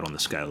talking about on the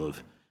scale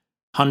of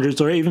hundreds,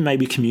 or even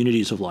maybe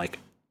communities of like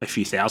a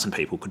few thousand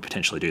people could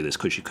potentially do this,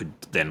 because you could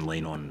then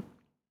lean on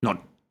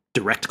not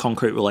direct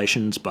concrete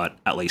relations, but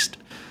at least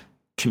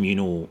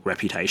communal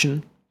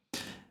reputation.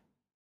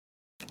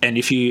 And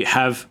if you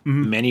have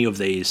many of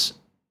these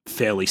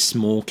fairly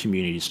small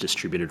communities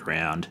distributed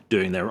around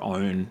doing their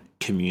own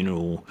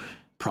communal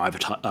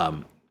private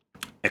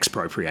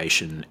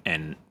expropriation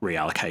and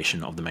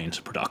reallocation of the means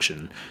of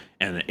production,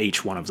 and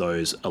each one of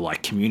those are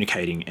like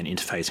communicating and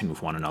interfacing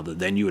with one another,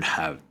 then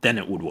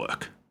it would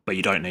work. But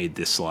you don't need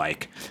this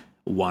like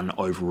one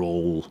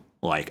overall,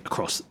 like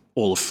across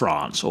all of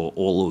France or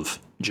all of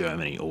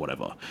Germany or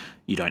whatever.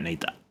 You don't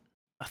need that.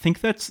 I think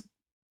that's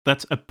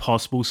that's a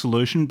possible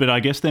solution, but I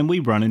guess then we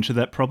run into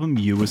that problem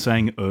you were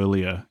saying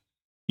earlier.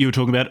 You were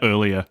talking about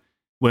earlier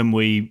when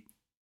we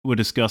were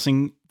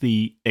discussing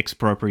the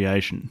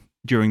expropriation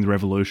during the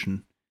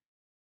revolution.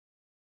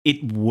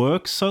 It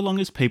works so long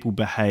as people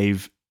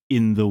behave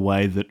in the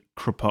way that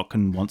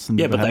Kropotkin wants them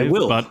to behave. But they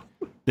will. But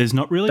there's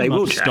not really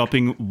much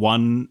stopping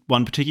one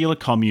particular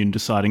commune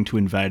deciding to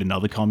invade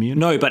another commune.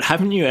 No, but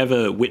haven't you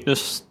ever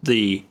witnessed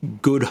the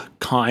good,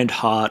 kind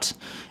heart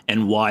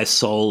and wise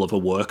soul of a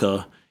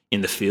worker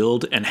in the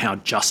field and how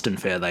just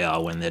and fair they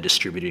are when they're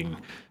distributing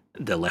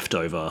the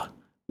leftover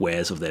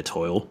wares of their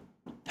toil?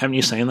 Haven't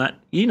you seen that?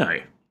 You know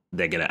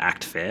they're going to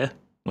act fair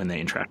when they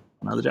interact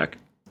with another Jack.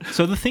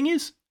 So the thing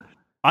is,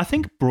 I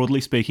think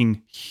broadly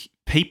speaking,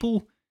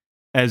 people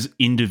as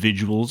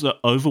individuals are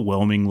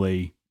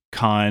overwhelmingly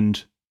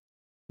kind.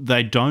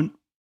 They don't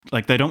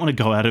want to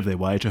go out of their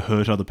way to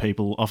hurt other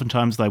people.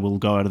 Oftentimes they will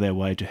go out of their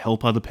way to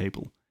help other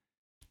people.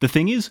 The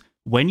thing is,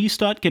 when you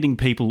start getting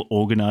people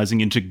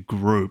organising into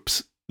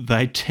groups,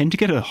 they tend to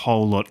get a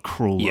whole lot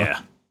crueler.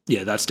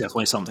 Yeah, that's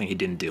definitely something he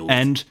didn't deal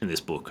with in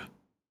this book.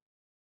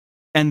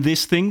 And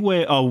this thing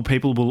where,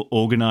 people will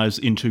organise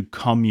into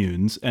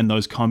communes and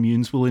those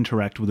communes will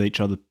interact with each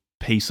other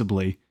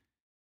peaceably,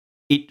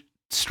 it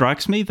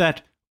strikes me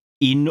that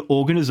in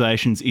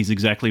organisations is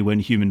exactly when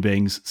human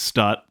beings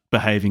start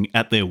behaving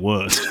at their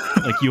worst.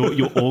 Like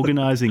you're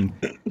organising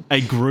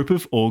a group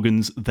of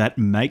organs that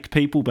make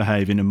people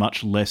behave in a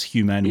much less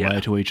humane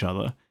way to each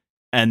other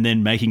and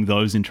then making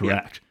those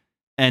interact.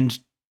 Yeah. And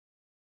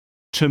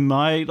to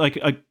my,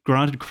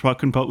 granted,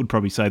 Kropotkin would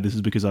probably say this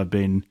is because I've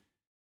been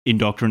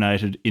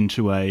indoctrinated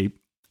into a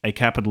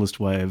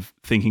capitalist way of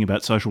thinking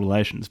about social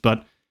relations.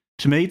 But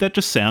to me, that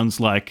just sounds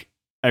like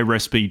a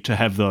recipe to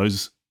have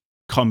those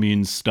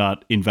communes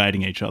start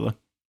invading each other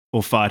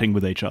or fighting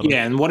with each other.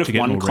 Yeah, and what if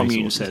one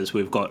commune says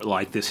we've got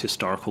this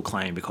historical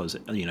claim because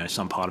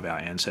some part of our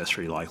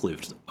ancestry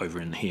lived over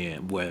in here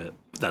where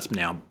that's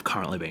now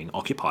currently being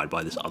occupied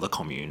by this other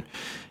commune,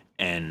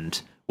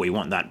 and we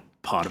want that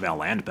part of our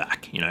land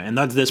back. And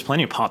there's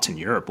plenty of parts in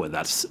Europe where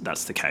that's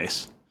the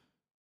case.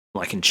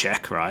 Like in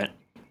Czech, right?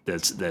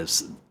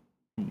 There's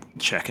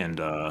Czech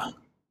and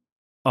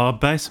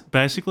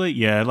basically,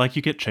 yeah.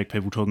 You get Czech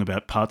people talking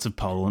about parts of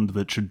Poland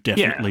that should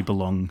definitely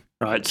belong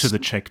to the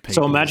Czech people.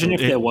 So imagine if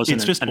there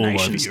wasn't a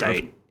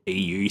nation-state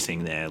EU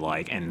thing there,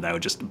 and they were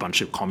just a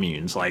bunch of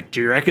communes.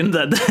 Do you reckon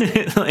that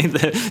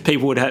the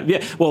people would have?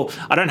 Yeah. Well,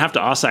 I don't have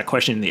to ask that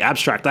question in the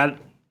abstract. That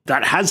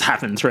has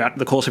happened throughout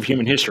the course of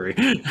human history.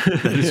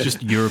 That is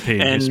just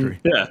European history.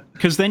 Yeah.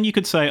 Because then you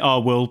could say,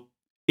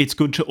 it's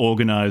good to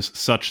organise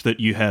such that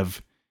you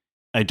have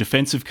a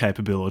defensive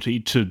capability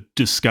to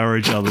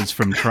discourage others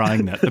from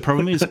trying that. The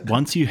problem is,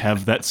 once you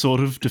have that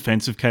sort of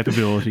defensive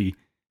capability,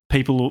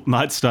 people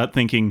might start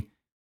thinking,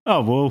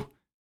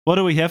 what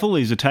do we have all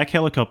these attack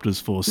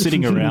helicopters for?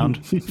 Sitting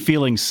around,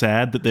 feeling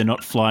sad that they're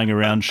not flying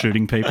around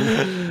shooting people.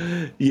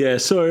 Yeah,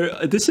 so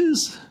this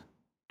is...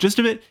 Just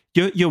a bit,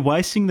 you're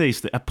wasting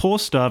these. A poor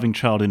starving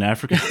child in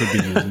Africa could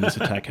be using this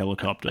attack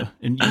helicopter,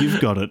 and you've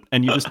got it,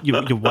 and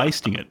you're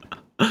wasting it.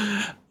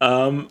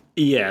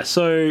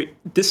 So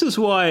this is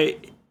why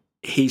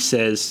he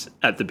says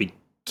at the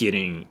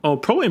beginning,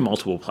 probably in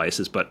multiple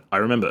places, but I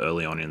remember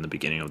early on in the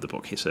beginning of the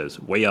book, he says,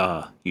 we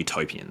are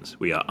utopians.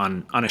 We are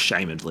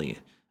unashamedly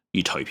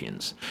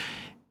utopians.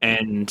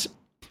 And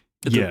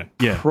the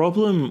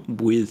problem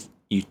with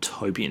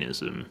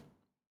utopianism,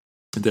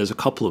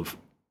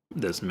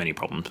 there's many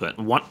problems, but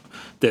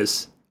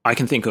I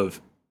can think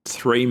of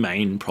three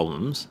main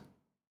problems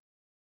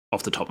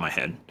off the top of my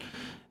head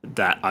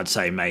that I'd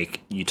say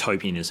make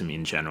utopianism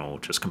in general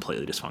just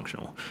completely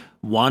dysfunctional.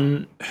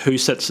 One, who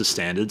sets the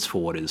standards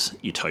for what is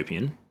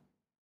utopian?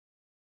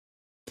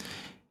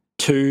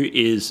 Two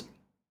is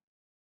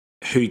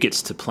who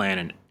gets to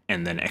plan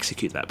and then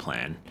execute that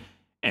plan?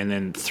 And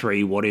then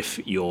three, what if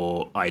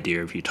your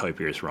idea of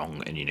utopia is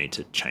wrong and you need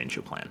to change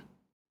your plan?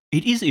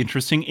 It is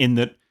interesting in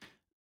that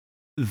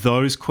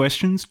those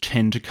questions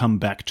tend to come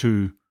back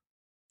to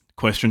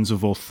questions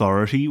of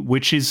authority,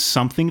 which is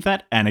something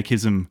that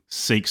anarchism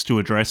seeks to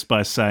address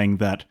by saying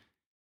that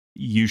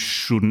you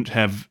shouldn't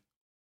have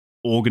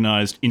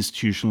organised,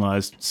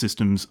 institutionalised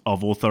systems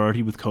of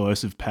authority with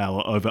coercive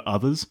power over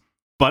others.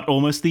 But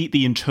almost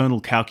the internal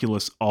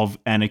calculus of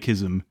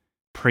anarchism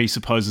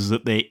presupposes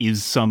that there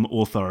is some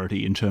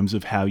authority in terms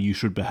of how you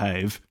should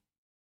behave.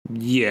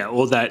 Yeah,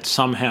 or that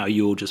somehow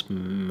you'll just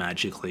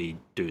magically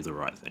do the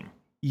right thing.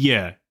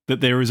 Yeah, that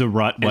there is a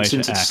right way to act.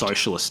 And since it's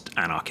socialist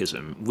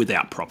anarchism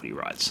without property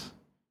rights.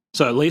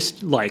 So at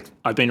least,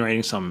 I've been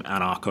reading some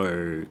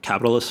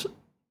anarcho-capitalists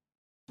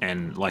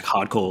and,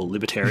 hardcore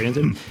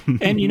libertarianism.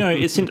 And,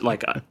 it's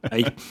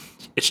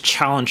it's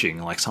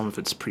challenging. Some of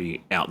it's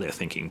pretty out there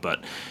thinking.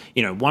 But,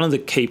 one of the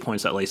key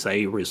points, at least,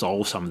 they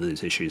resolve some of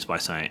these issues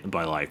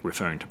by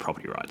referring to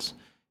property rights.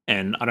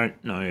 And I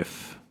don't know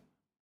if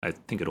I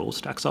think it all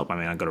stacks up. I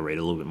mean, I've got to read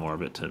a little bit more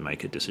of it to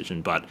make a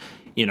decision. But,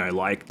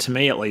 to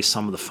me, at least,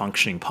 some of the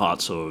functioning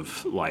parts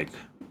of,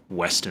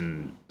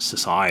 Western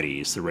society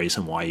is the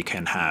reason why you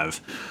can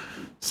have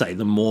say,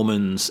 the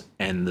Mormons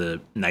and the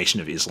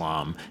Nation of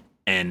Islam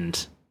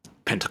and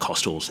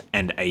Pentecostals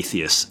and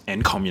atheists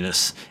and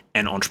communists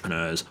and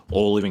entrepreneurs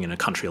all living in a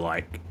country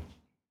like,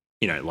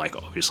 like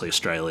obviously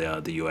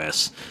Australia, the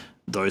US,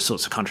 those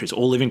sorts of countries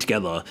all living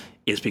together,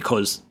 is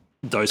because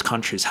those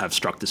countries have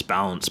struck this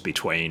balance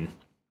between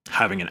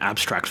having an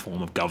abstract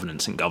form of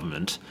governance and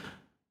government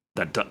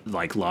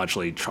that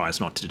largely tries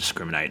not to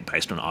discriminate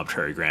based on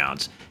arbitrary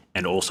grounds,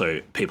 and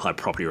also people have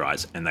property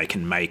rights and they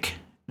can make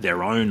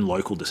their own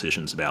local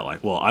decisions about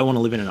I want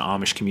to live in an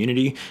Amish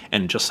community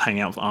and just hang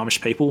out with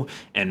Amish people,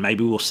 and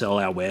maybe we'll sell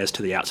our wares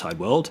to the outside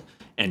world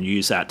and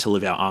use that to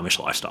live our Amish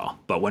lifestyle,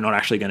 but we're not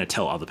actually going to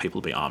tell other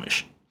people to be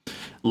Amish.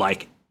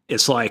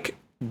 It's like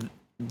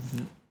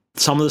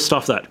some of the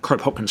stuff that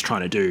Kropotkin's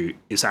trying to do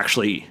is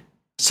actually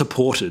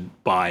supported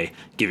by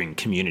giving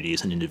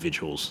communities and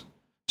individuals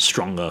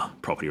stronger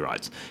property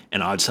rights.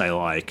 And I'd say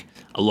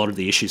a lot of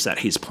the issues that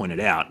he's pointed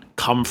out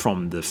come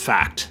from the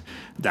fact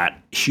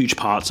that huge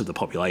parts of the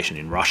population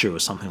in Russia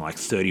was something like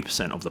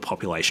 30% of the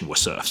population were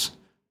serfs.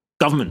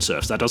 Government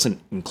serfs, that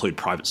doesn't include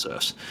private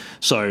serfs.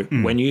 So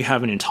when you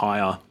have an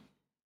entire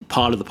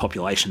part of the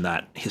population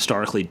that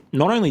historically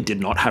not only did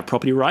not have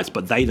property rights,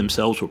 but they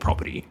themselves were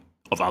property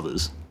of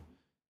others,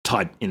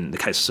 tied, in the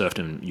case of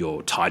serfdom,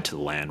 you're tied to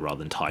the land rather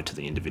than tied to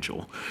the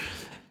individual.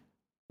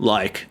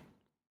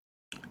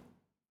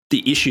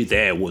 The issue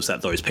there was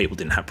that those people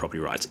didn't have property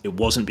rights. It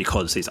wasn't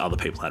because these other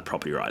people had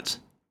property rights.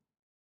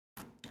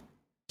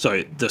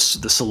 So the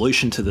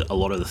solution to a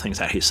lot of the things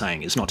that he's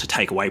saying is not to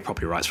take away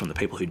property rights from the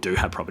people who do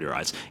have property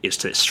rights, it's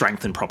to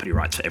strengthen property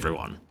rights for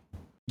everyone.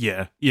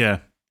 Yeah.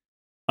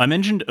 I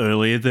mentioned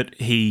earlier that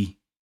he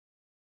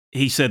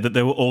said that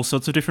there were all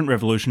sorts of different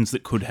revolutions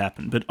that could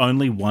happen, but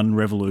only one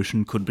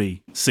revolution could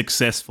be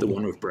successful. The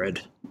one with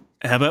bread.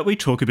 How about we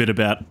talk a bit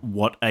about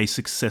what a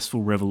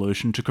successful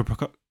revolution to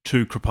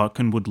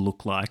Kropotkin would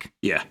look like?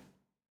 Yeah.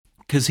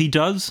 Because he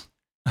does...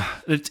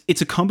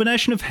 It's a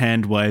combination of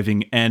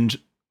hand-waving and,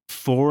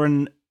 for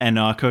an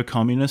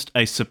anarcho-communist,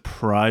 a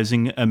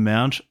surprising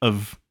amount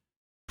of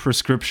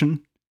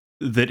prescription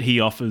that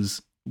he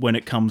offers when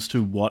it comes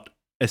to what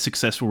a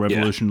successful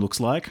revolution looks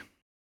like.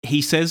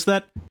 He says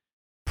that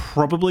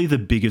probably the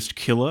biggest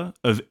killer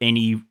of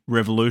any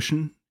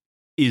revolution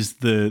is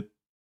the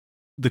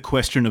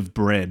question of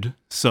bread.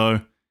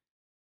 So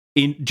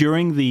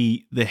during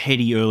the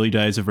heady early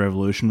days of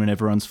revolution, when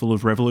everyone's full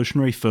of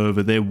revolutionary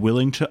fervor, they're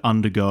willing to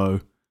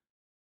undergo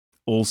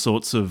all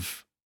sorts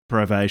of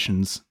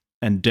privations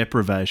and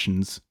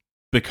deprivations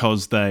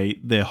because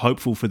they're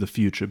hopeful for the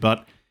future.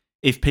 But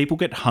if people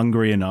get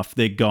hungry enough,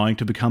 they're going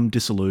to become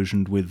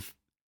disillusioned with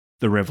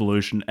the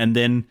revolution. And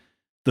then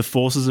the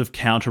forces of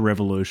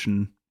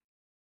counter-revolution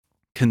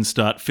can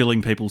start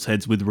filling people's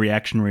heads with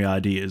reactionary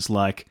ideas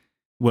like,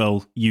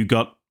 well, you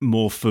got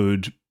more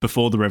food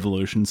before the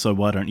revolution, so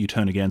why don't you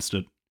turn against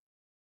it?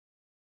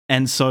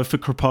 And so for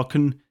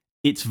Kropotkin,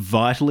 it's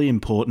vitally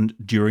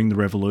important during the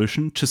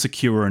revolution to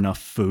secure enough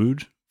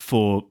food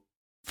for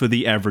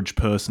the average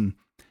person.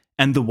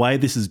 And the way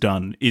this is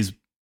done is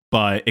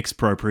by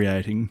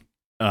expropriating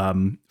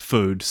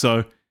food.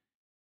 So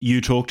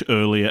you talked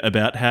earlier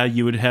about how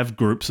you would have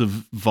groups of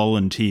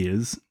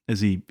volunteers,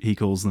 as he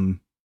calls them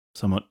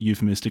somewhat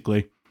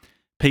euphemistically,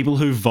 people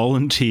who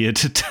volunteer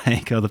to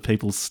take other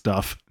people's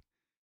stuff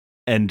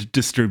and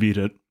distribute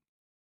it.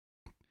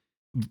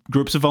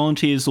 Groups of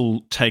volunteers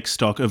will take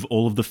stock of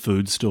all of the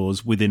food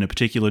stores within a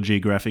particular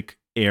geographic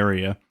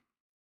area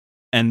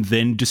and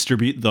then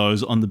distribute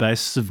those on the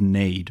basis of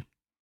need.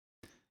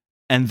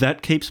 And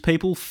that keeps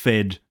people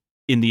fed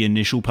in the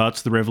initial parts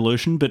of the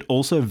revolution, but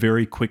also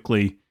very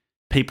quickly,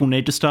 people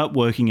need to start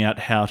working out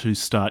how to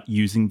start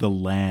using the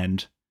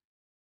land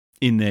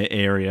in their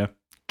area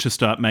to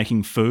start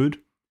making food.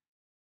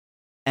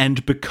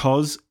 And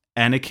because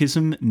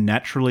anarchism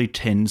naturally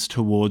tends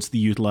towards the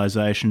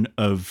utilization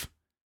of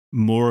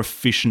more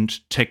efficient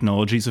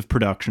technologies of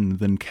production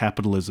than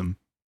capitalism,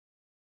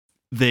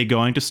 they're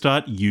going to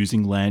start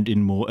using land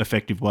in more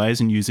effective ways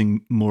and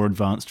using more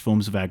advanced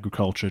forms of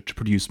agriculture to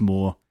produce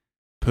more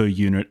per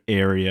unit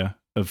area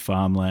of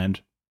farmland.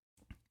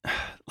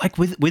 Like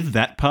with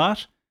that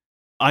part,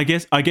 I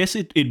guess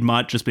it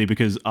might just be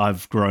because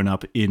I've grown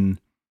up in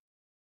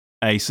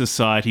a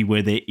society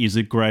where there is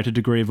a greater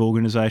degree of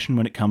organisation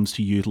when it comes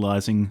to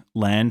utilising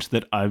land,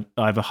 that I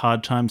have a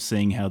hard time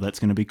seeing how that's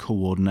going to be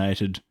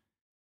coordinated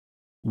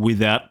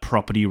without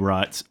property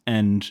rights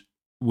and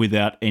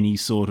without any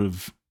sort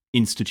of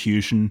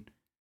institution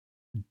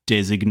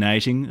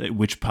designating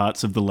which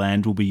parts of the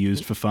land will be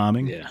used for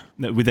farming. Yeah.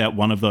 Without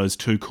one of those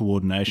two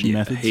coordination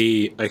methods.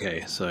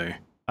 So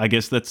I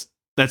guess that's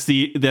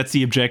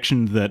the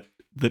objection that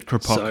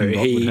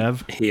Kropotkin would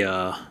have.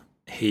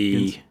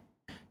 He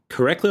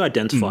correctly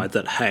identified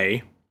that,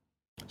 hey,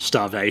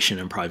 starvation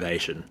and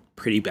privation,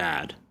 pretty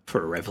bad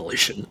for a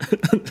revolution.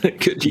 They're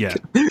going to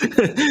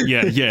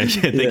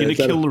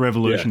kill the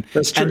revolution. Yeah,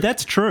 that's true. And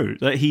that's true.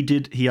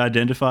 He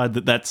identified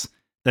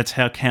that's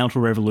how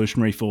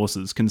counter-revolutionary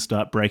forces can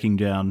start breaking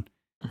down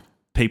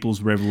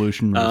people's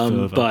revolutionary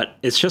fervor. But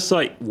it's just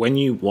like when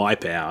you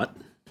wipe out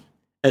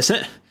Is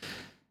it?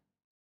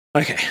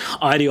 Okay,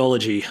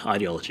 ideology. I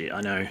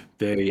know,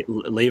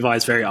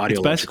 Levi's very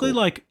ideological. It's basically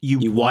like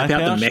you wipe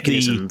out the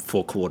mechanism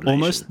for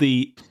coordination. Almost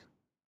the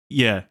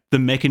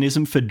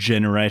mechanism for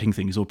generating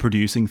things or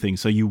producing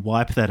things. So you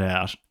wipe that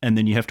out, and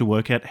then you have to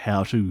work out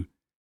how to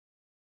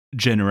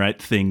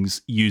generate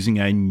things using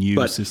a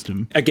new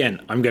system. Again,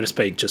 I'm going to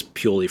speak just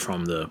purely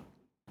from the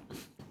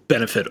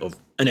benefit of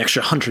an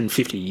extra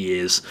 150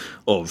 years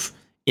of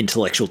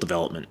intellectual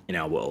development in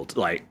our world.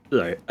 Like,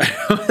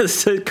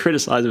 so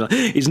criticize him.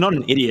 He's not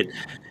an idiot.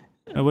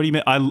 What do you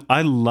mean?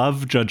 I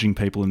love judging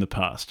people in the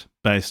past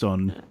based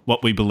on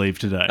what we believe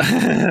today.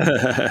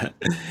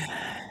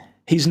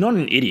 He's not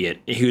an idiot.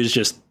 He was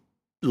just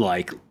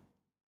like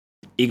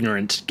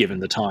ignorant given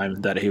the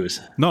time that he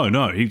was.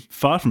 No, he's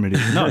far from it.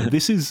 No,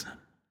 this is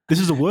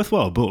a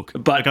worthwhile book.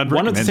 But like,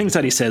 one of the things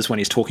that he says when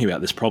he's talking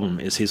about this problem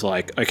is he's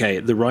like, okay,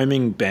 the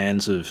roaming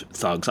bands of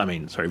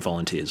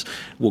volunteers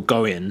will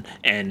go in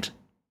and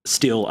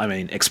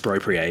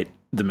expropriate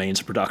the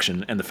means of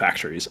production and the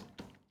factories.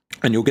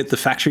 And you'll get the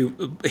factory,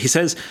 he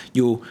says,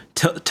 you'll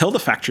tell the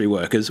factory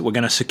workers, we're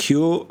going to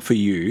secure for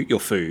you your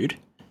food,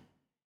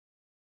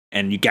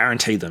 and you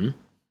guarantee them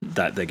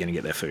that they're going to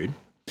get their food.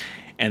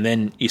 And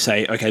then you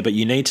say, okay, but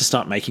you need to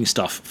start making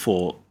stuff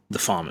for the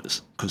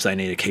farmers because they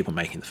need to keep on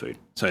making the food.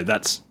 So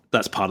that's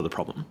part of the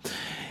problem.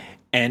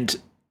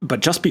 But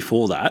just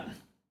before that,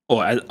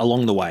 or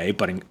along the way,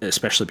 but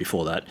especially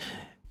before that,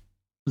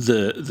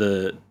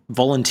 the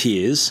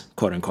volunteers,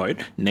 quote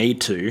unquote,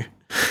 need to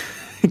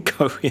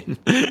go in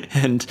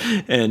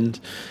and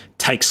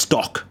take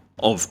stock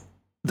of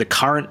the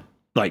current,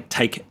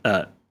 take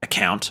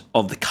account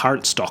of the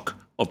current stock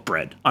of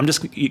bread. I'm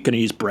just going to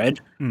use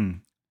bread.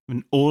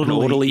 An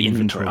orderly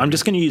inventory. I'm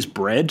just going to use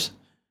bread.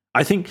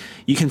 I think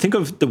you can think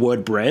of the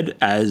word bread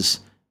as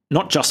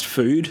not just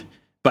food,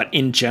 but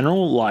in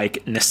general,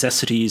 like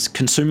necessities,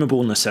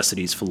 consumable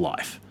necessities for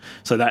life.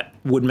 So that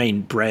would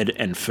mean bread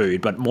and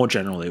food, but more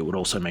generally, it would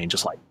also mean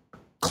just like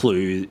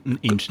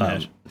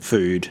internet,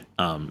 food,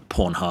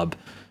 Pornhub,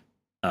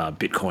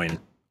 Bitcoin,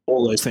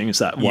 all those things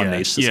that one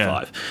needs to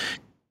survive.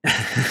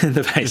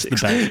 The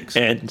basics.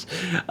 And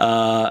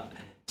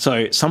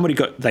so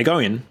they go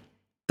in.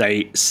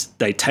 They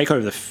take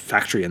over the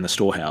factory and the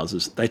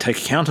storehouses. They take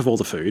account of all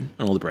the food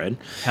and all the bread.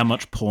 How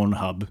much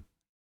Pornhub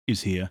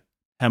is here?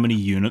 How many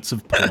units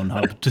of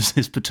Pornhub does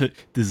this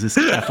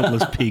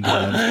capitalist pig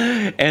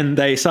have? And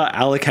they start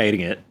allocating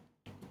it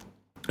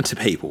to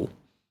people.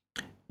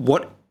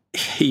 What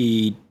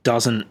he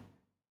doesn't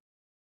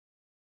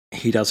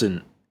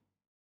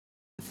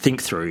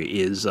think through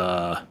is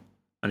I'm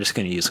just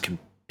going to use a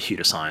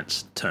computer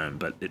science term,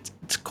 but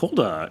it's called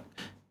a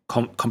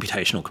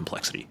computational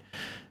complexity.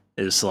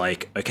 Is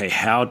like, okay,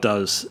 how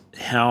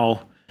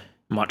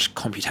much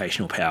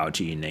computational power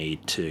do you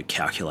need to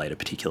calculate a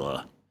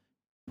particular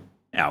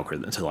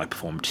algorithm, to like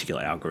perform a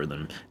particular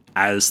algorithm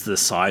as the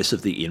size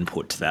of the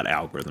input to that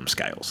algorithm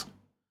scales?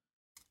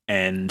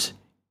 And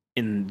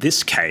in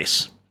this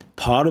case,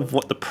 part of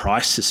what the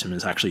price system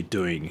is actually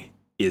doing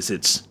is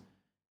it's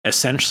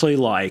essentially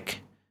like,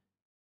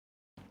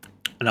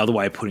 another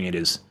way of putting it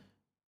is,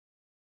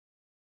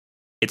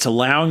 it's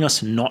allowing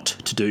us not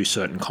to do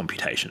certain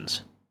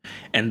computations.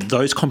 And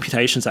those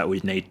computations that we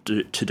need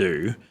to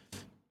do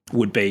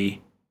would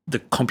be the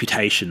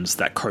computations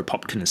that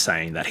Kropotkin is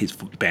saying that his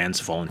bands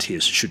of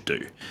volunteers should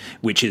do,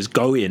 which is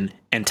go in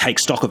and take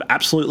stock of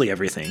absolutely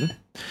everything,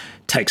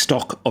 take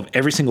stock of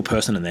every single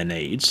person and their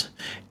needs,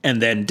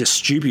 and then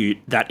distribute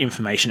that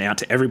information out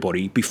to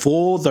everybody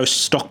before those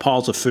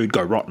stockpiles of food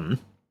go rotten,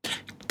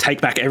 take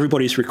back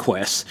everybody's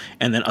requests,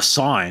 and then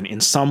assign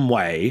in some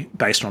way,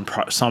 based on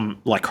some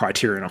like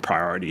criterion of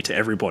priority, to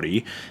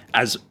everybody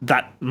as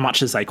that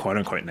much as they quote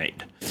unquote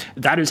need.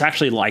 That is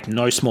actually like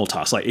no small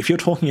task. Like if you're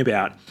talking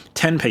about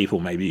 10 people,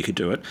 maybe you could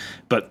do it,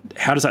 but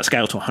how does that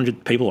scale to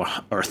 100 people or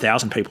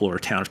 1,000 people or a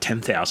town of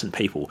 10,000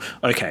 people?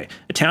 Okay,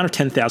 a town of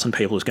 10,000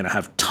 people is going to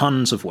have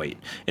tons of wheat.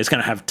 It's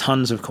going to have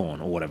tons of corn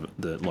or whatever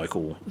the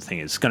local thing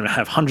is. It's going to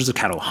have hundreds of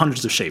cattle,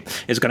 hundreds of sheep.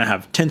 It's going to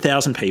have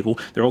 10,000 people.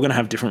 They're all going to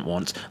have different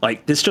wants.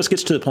 Like this just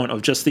gets to the point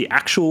of just the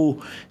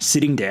actual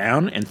sitting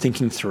down and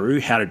thinking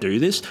through how to do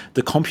this.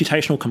 The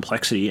computational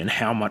complexity and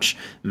how much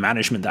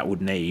management that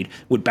would need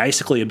would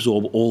basically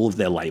absorb all of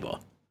their labor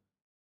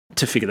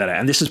to figure that out.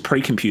 And this is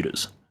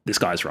pre-computers, this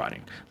guy's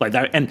writing. Like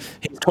that, and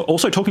he's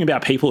also talking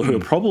about people who are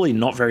probably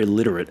not very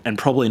literate and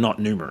probably not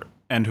numerate.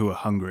 And who are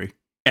hungry.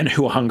 And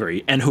who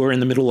are in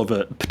the middle of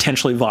a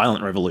potentially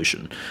violent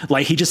revolution.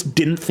 Like he just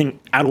didn't think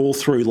at all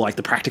through like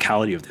the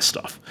practicality of this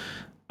stuff.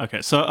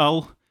 Okay, so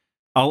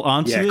I'll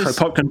answer this.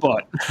 Kropotkin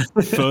bot.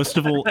 First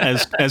of all,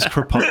 as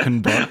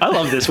Kropotkin bot. I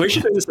love this. We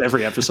should do this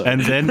every episode.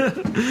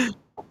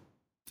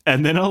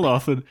 And then I'll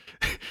offer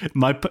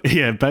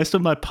based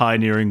on my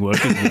pioneering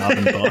work as an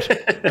oven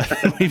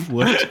bot, we've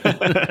worked.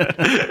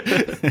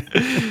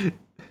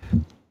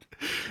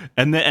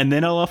 and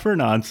then I'll offer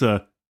an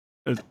answer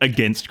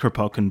against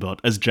Kropotkin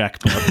bot as Jack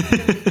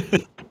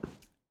bot,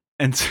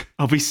 and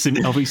I'll be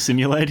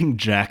simulating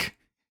Jack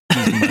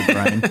using my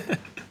brain.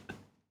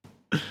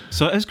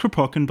 So as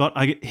Kropotkin bot,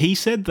 he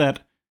said that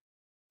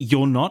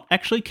you're not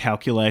actually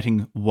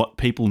calculating what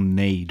people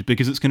need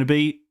because it's going to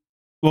be,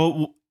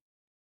 well,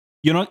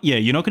 you're not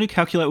going to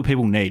calculate what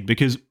people need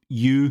because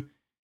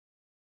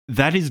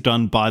that is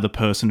done by the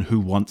person who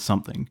wants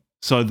something.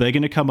 So they're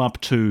going to come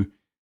up to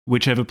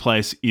whichever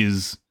place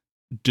is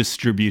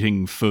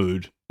distributing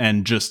food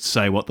and just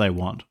say what they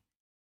want.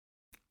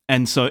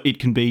 And so it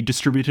can be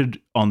distributed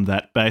on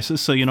that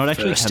basis. So you're not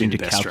actually having to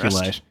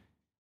calculate.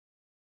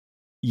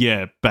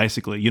 Yeah,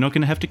 basically. You're not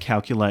going to have to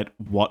calculate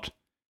what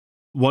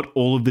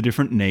all of the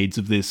different needs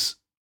of this,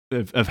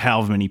 of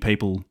however many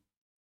people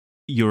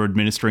you're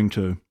administering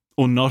to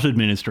or not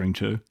administering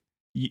to.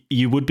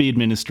 You would be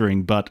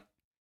administering, but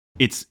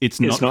it's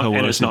not coercive,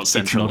 and it's not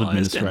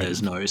centralized, it's not and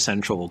there's no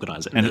central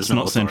organisation, and it's no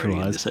not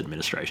centralized. in this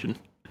administration.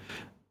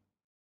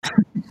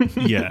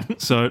 Yeah,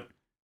 so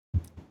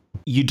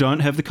you don't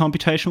have the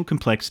computational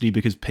complexity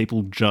because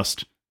people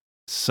just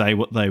say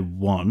what they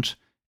want,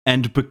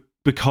 and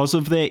because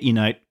of their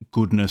innate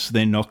goodness,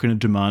 they're not going to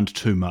demand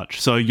too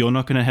much. So you're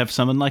not going to have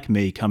someone like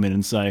me come in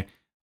and say,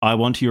 I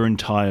want your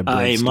entire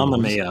bread stores. Mamma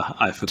mia,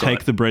 I forgot.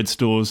 Take the bread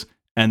stores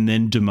and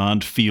then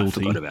demand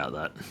fealty about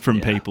that. from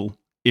people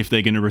if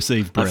they're going to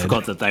receive bread. I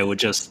forgot that they would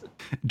just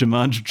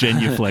demand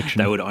genuflection.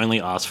 They would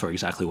only ask for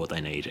exactly what they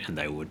need and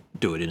they would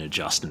do it in a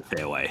just and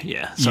fair way.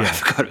 Yeah, sorry, I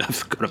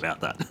forgot about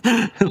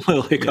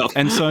that.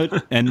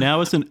 And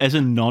now as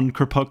a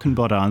non-Kropotkin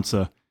bot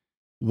answer,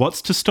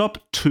 what's to stop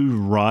two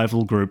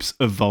rival groups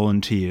of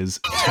volunteers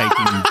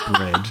taking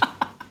bread?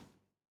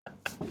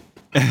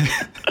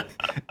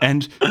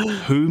 And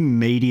who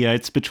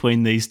mediates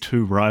between these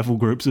two rival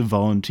groups of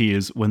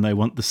volunteers when they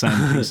want the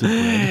same piece of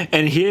bread?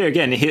 And here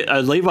again,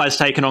 Levi's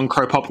taken on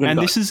Kropotkin.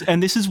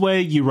 And this is where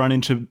you run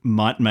into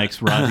might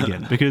makes right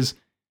again, because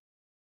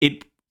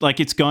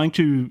it's going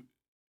to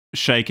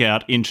shake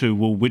out into,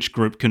 well, which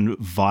group can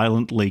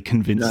violently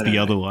convince the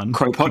other one.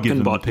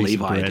 Kropotkin bot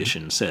Levi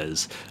edition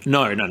says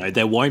no,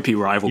 there won't be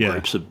rival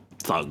groups of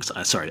thugs.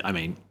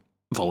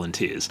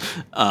 Volunteers.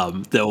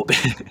 There'll be.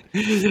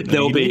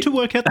 Need to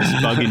work out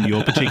this bug in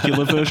your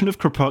particular version of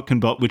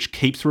Kropotkin bot, which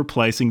keeps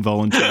replacing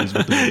volunteers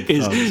with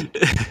the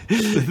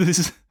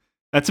thugs.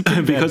 That's a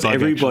pretty bad because bug,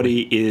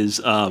 everybody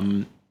is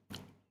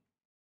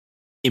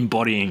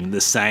embodying the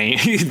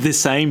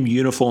same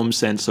uniform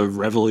sense of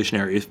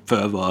revolutionary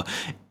fervor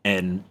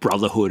and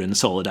brotherhood and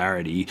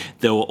solidarity.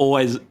 There will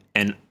always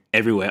and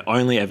everywhere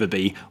only ever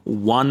be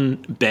one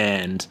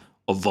band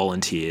of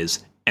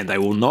volunteers. And they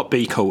will not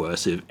be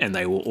coercive, and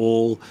they will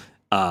all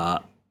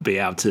be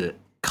able to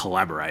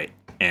collaborate.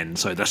 And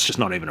so that's just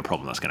not even a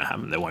problem that's going to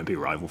happen. There won't be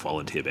rival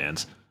volunteer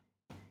bands.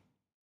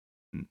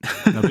 No,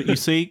 but you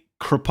see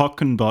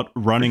Kropotkin bot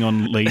running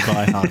on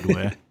Levi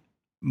hardware.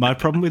 My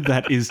problem with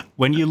that is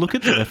when you look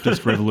at the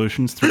leftist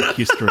revolutions through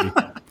history,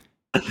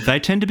 they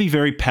tend to be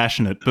very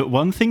passionate, but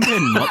one thing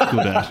they're not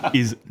good at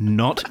is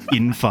not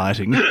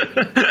infighting.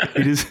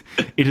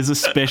 It is a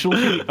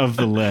specialty of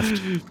the left.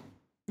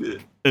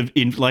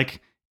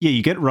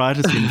 You get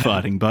rightists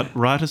infighting, but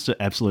rightists are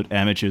absolute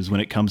amateurs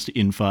when it comes to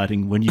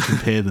infighting when you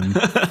compare them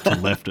to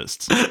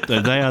leftists.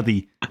 So they are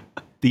the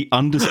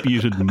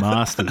undisputed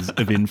masters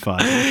of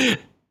infighting.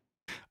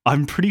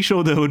 I'm pretty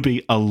sure there would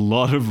be a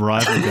lot of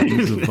rival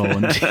gangs of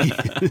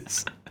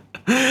volunteers.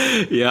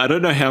 Yeah, I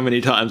don't know how many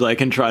times I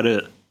can try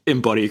to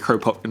embody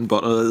Kropotkin,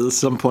 but at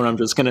some point I'm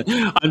just gonna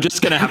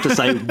have to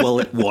say, well,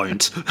 it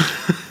won't.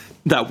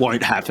 That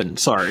won't happen,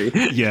 sorry.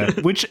 Yeah,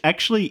 which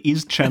actually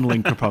is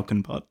channeling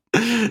Kropotkin bot.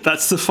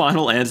 That's the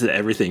final answer to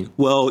everything.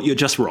 Well, you're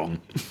just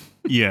wrong.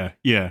 Yeah.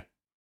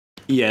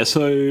 Yeah,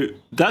 so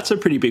that's a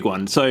pretty big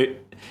one. So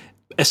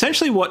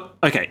essentially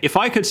if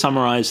I could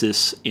summarize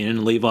this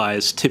in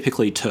Levi's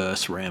typically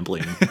terse,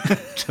 rambling...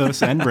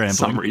 terse and rambling.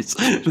 Summaries.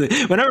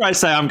 Whenever I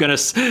say I'm going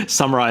to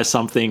summarize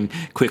something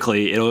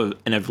quickly, it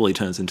inevitably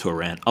turns into a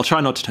rant. I'll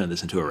try not to turn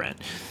this into a rant.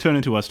 Turn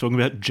into us talking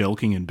about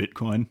jelking and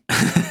Bitcoin.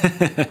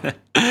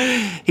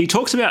 He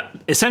talks about...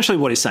 Essentially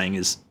what he's saying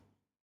is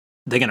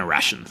they're going to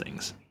ration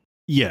things.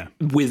 Yeah.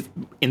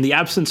 In the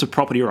absence of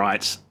property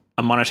rights,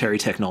 a monetary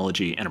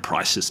technology and a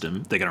price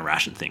system, they're going to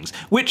ration things,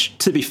 which,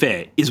 to be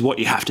fair, is what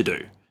you have to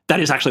do. That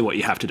is actually what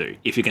you have to do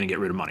if you're going to get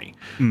rid of money.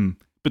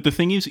 But the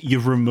thing is,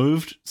 you've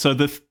removed... So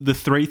the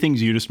three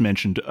things you just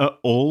mentioned are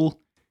all,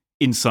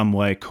 in some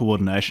way,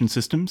 coordination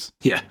systems.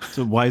 Yeah.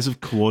 So ways of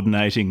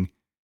coordinating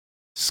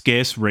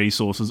scarce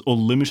resources or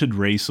limited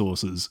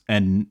resources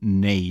and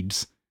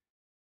needs.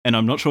 And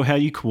I'm not sure how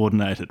you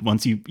coordinate it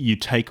once you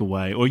take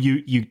away or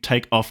you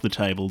take off the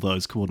table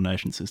those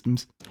coordination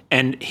systems.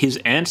 And his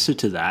answer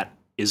to that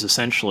is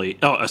essentially...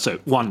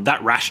 that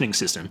rationing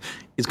system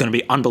is going to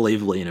be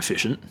unbelievably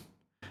inefficient,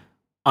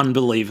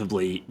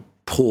 unbelievably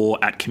poor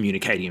at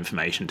communicating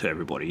information to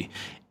everybody.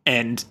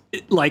 And,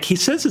 he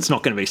says it's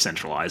not going to be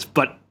centralized,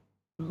 but,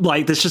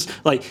 there's just,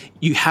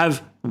 you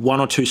have one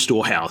or two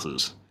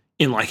storehouses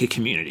in a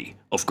community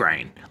of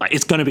grain.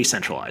 It's going to be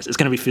centralized. It's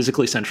going to be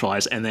physically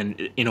centralized. And then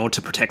in order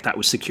to protect that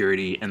with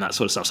security and that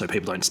sort of stuff so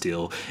people don't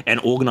steal, and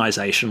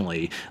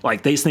organizationally,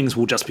 these things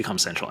will just become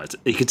centralized.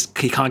 He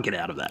can't get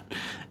out of that.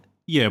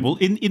 Yeah, well,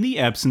 in the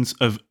absence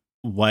of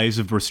ways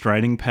of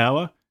restraining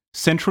power,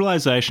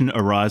 centralization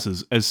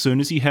arises as soon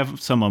as you have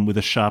someone with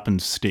a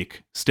sharpened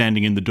stick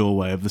standing in the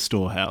doorway of the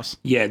storehouse.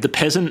 Yeah,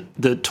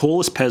 the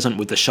tallest peasant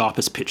with the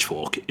sharpest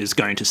pitchfork is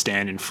going to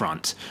stand in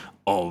front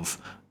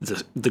of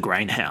the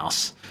grain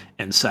house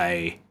and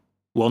say,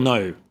 well,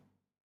 no,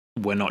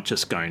 we're not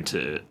just going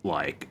to,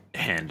 like,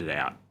 hand it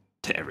out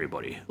to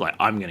everybody. Like,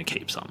 I'm going to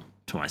keep some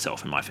to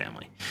myself and my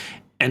family.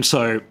 And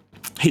so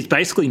he's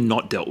basically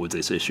not dealt with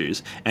these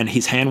issues. And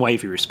his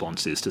hand-wavy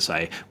response is to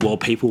say, well,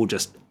 people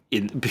just,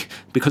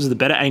 because of the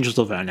better angels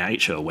of our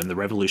nature, when the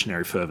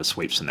revolutionary fervour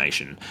sweeps the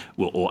nation,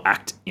 will all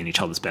act in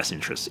each other's best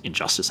interests in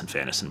justice and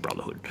fairness and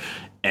brotherhood.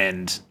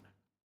 And,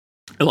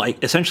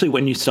 like, essentially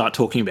when you start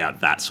talking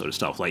about that sort of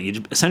stuff, like,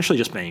 you're essentially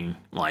just being,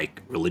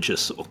 like,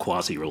 religious or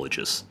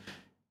quasi-religious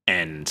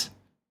and,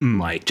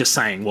 like, just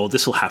saying, well,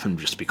 this will happen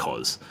just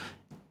because.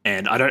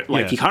 And I don't,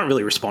 like, you can't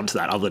really respond to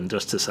that other than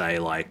just to say,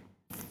 like,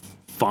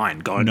 fine,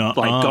 go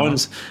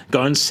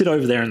and sit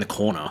over there in the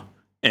corner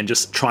and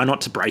just try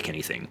not to break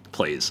anything,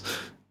 please.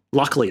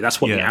 Luckily,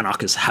 that's what the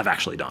anarchists have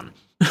actually done.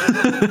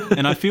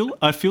 And I feel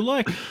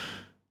like,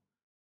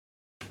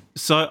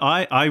 so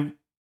I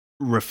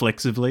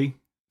reflexively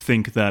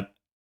think that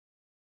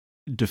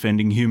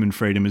defending human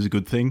freedom is a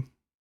good thing.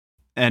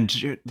 And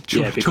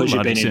because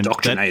you've been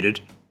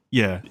indoctrinated.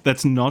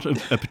 That's not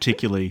a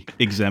particularly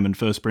examined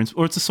first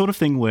principle. Or it's the sort of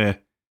thing where,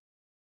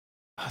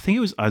 I think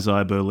it was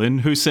Isaiah Berlin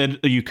who said,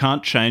 you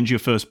can't change your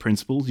first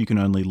principles, you can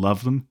only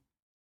love them.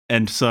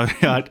 And so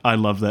I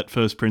love that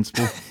first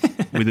principle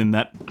within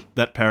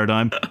that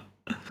paradigm.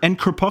 And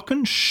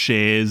Kropotkin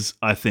shares,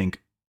 I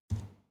think,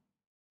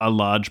 a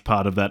large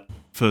part of that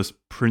first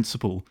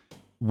principle.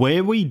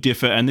 Where we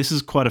differ, and this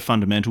is quite a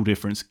fundamental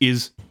difference,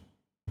 is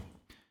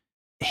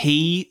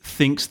he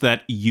thinks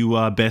that you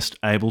are best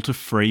able to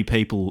free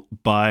people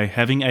by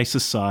having a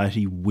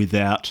society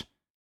without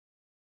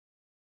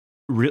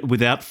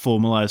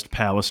formalized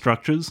power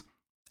structures,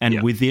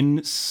 and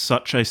within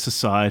such a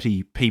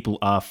society, people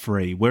are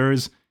free.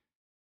 Whereas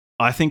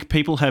I think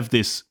people have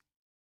this,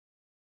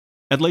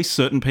 at least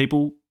certain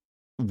people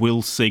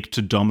will seek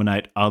to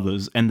dominate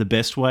others, and the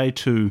best way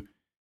to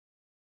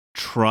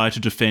try to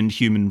defend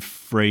human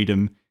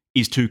freedom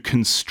is to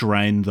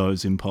constrain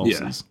those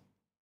impulses.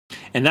 Yeah.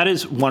 And that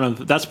is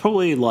that's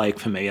probably, like,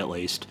 for me at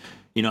least,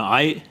 you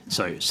know,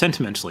 so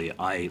sentimentally,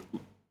 I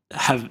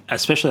have,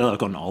 especially as I've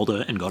gotten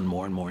older and gotten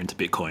more and more into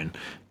Bitcoin,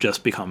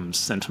 just become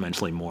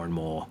sentimentally more and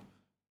more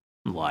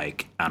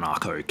like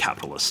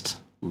anarcho-capitalist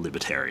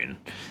libertarian.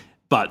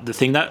 But the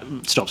thing that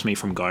stops me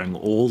from going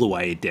all the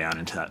way down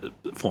into that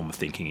form of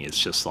thinking is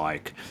just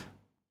like,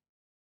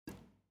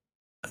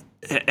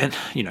 and,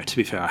 you know, to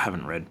be fair, I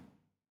haven't read,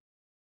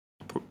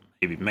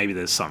 maybe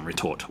there's some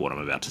retort to what I'm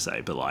about to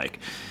say, but, like,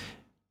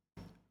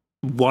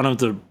 one of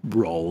the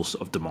roles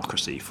of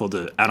democracy for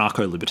the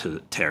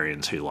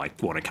anarcho-libertarians who,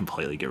 like, want to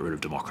completely get rid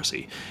of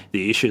democracy,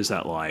 the issue is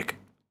that, like,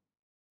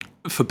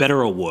 for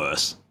better or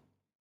worse,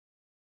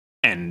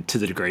 and to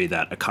the degree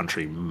that a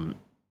country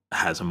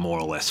has a more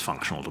or less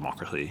functional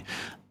democracy,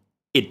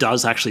 it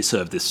does actually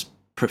serve this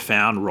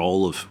profound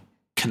role of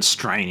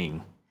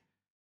constraining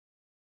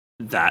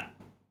that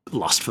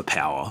lust for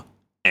power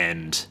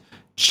and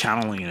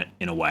channeling it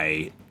in a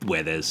way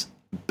where there's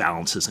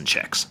balances and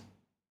checks.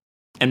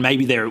 And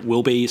maybe there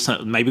will be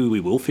maybe we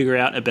will figure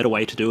out a better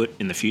way to do it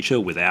in the future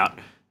without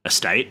a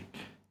state,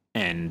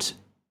 and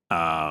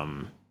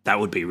that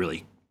would be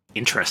really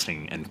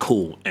interesting and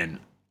cool, and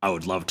I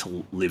would love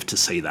to live to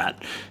see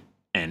that.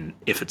 And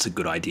if it's a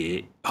good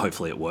idea,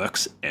 hopefully it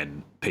works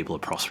and people are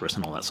prosperous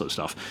and all that sort of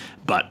stuff.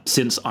 But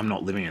since I'm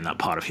not living in that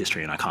part of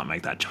history and I can't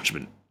make that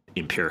judgment,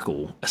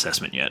 empirical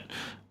assessment yet,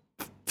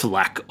 for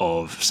lack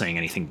of seeing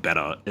anything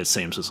better, it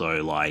seems as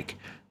though, like,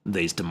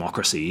 these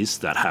democracies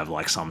that have,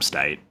 like, some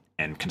state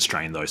and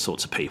constrain those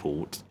sorts of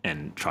people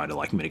and try to,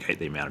 like, mitigate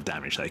the amount of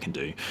damage they can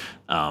do,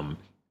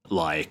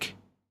 like,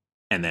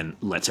 and then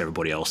lets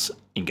everybody else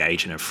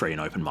engage in a free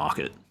and open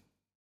market,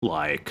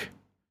 like,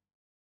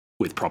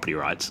 with property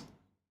rights,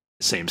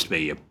 seems to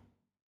be a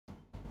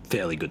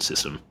fairly good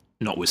system,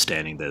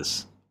 notwithstanding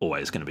there's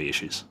always going to be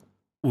issues.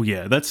 Well,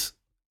 yeah, that's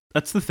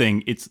the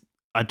thing.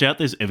 I doubt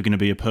there's ever going to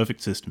be a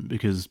perfect system,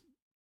 because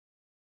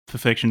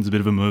perfection's a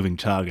bit of a moving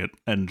target,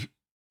 and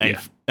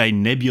a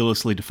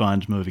nebulously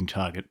defined moving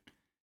target.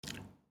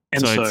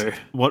 And so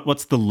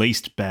what's the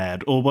least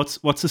bad, or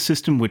what's a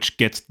system which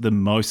gets the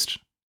most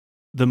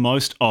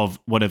of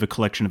whatever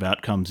collection of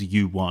outcomes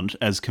you want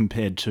as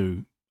compared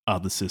to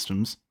other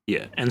systems?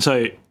 Yeah, and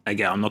so,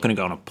 again, I'm not going to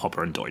go on a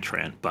Popper and Deutsch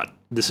rant, but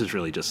this is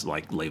really just,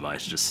 like,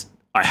 Levi's just,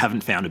 I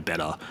haven't found a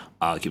better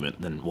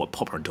argument than what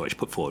Popper and Deutsch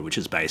put forward, which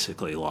is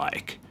basically,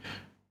 like,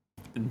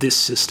 this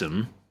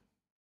system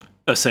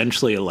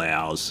essentially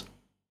allows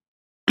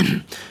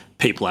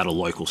people at a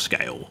local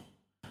scale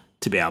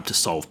to be able to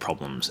solve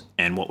problems.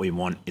 And what we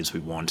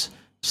want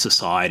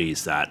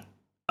societies that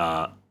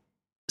are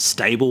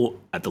stable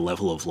at the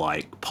level of,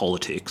 like,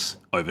 politics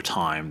over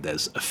time.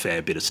 There's a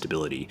fair bit of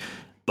stability,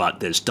 but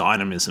there's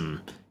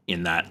dynamism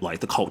in that, like,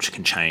 the culture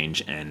can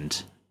change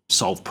and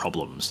solve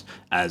problems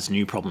as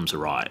new problems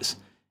arise.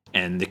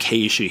 And the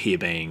key issue here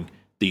being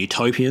the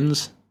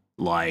utopians,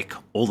 like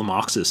all the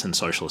Marxists and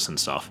socialists and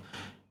stuff,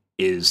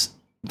 is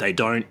they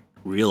don't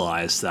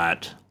realize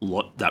that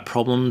that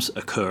problems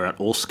occur at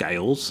all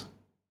scales,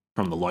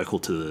 from the local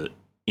to the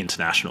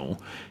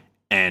international,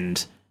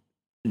 and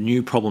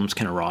new problems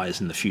can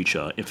arise in the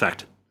future. In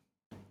fact,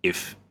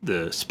 if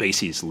the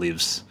species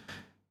lives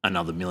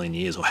another million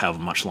years or however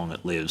much long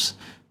it lives,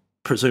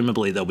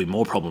 presumably there'll be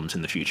more problems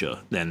in the future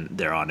than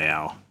there are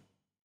now.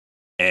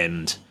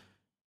 And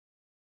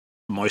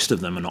most of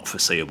them are not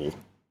foreseeable.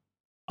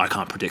 I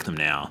can't predict them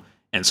now.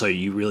 And so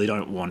you really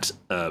don't want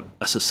a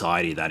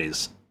society that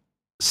is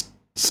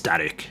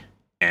static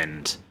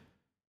and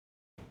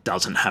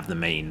doesn't have the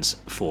means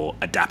for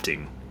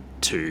adapting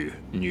to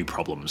new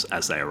problems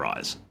as they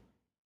arise.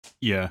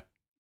 Yeah.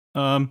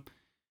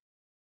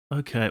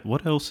 Okay,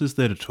 what else is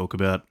there to talk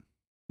about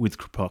with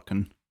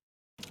Kropotkin?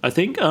 I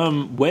think,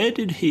 where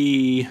did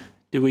we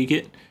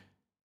get,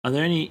 are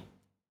there any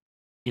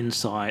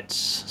insights?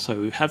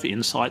 So we have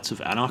insights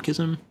of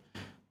anarchism.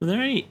 Were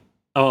there any,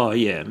 oh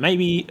yeah,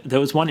 maybe there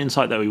was one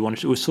insight that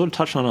we sort of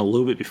touched on a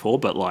little bit before,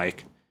 but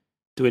like,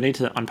 do we need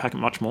to unpack it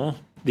much more?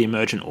 The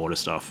emergent order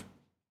stuff.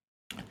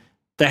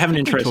 They have an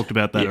interest. We talked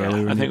about that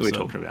earlier. I think we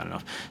talked about it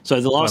enough.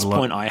 So the last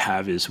point I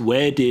have is,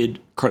 where did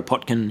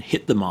Kropotkin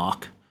hit the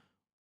mark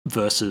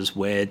versus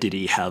where did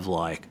he have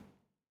like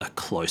a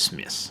close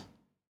miss?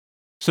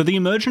 So the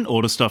emergent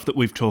order stuff that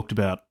we've talked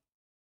about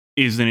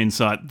is an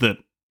insight that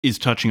is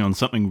touching on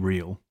something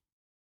real.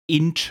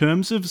 In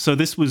terms of, so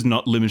this was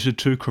not limited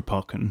to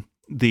Kropotkin,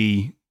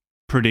 the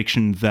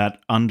prediction that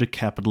under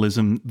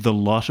capitalism, the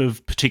lot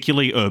of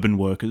particularly urban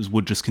workers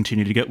would just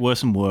continue to get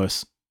worse and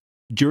worse.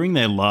 During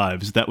their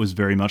lives, that was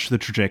very much the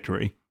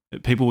trajectory.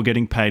 People were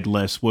getting paid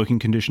less, working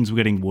conditions were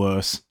getting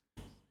worse,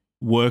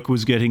 work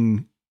was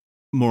getting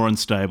more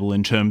unstable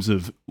in terms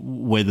of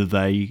whether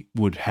they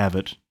would have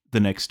it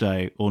the next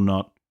day or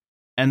not.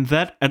 And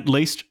that, at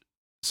least,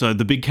 so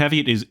the big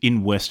caveat is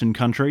in Western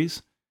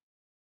countries,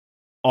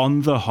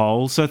 on the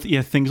whole, so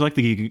things like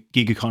the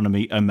gig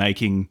economy are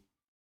making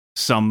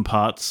some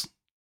parts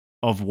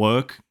of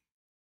work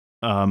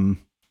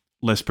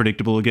less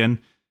predictable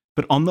again.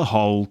 But on the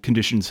whole,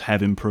 conditions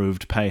have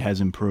improved, pay has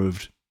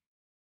improved.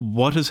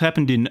 What has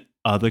happened in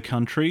other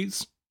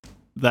countries,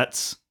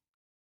 that's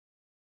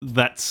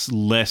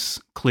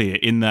less clear,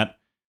 in that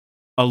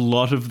a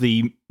lot of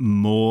the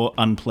more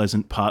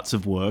unpleasant parts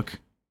of work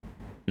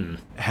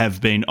have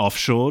been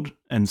offshored,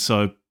 and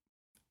so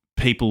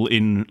people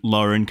in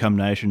lower income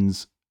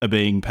nations are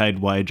being paid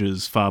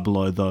wages far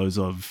below those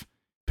of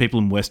people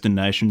in Western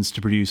nations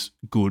to produce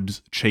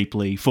goods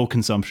cheaply for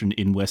consumption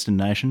in Western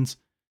nations.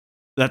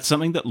 That's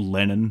something that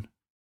Lenin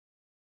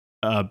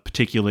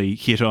particularly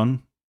hit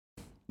on.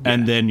 Yeah.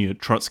 And then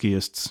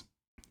Trotskyists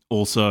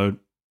also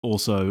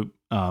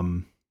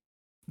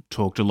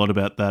talked a lot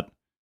about that.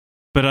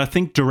 But I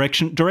think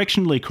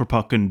directionally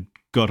Kropotkin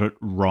got it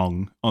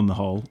wrong on the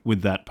whole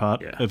with that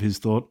part of his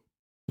thought.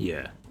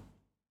 Yeah.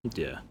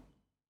 Yeah.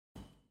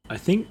 I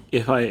think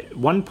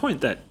one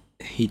point that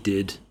he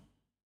did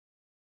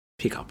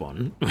pick up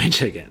on,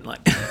 which again,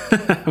 like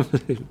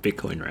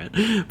Bitcoin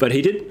rant, but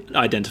he did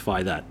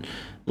identify that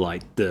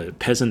like the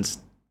peasants,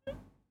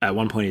 at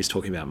one point he's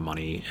talking about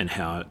money and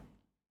how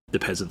the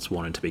peasants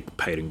wanted to be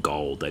paid in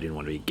gold. They didn't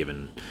want to be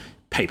given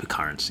paper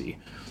currency.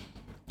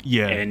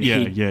 Yeah, and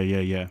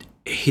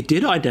he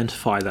did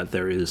identify that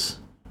there is,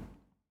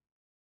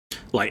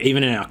 like,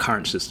 even in our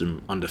current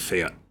system under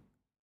fiat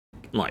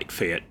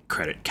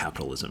credit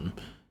capitalism,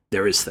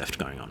 there is theft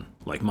going on.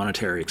 Like,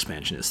 monetary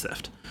expansion is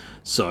theft.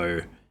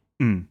 So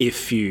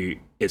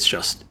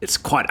it's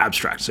quite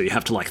abstract. So you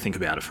have to like think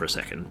about it for a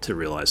second to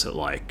realize that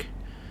like,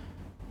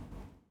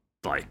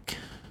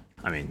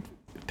 I mean,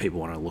 if people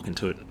want to look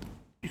into it,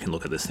 you can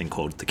look at this thing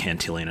called the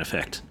Cantillon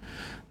effect.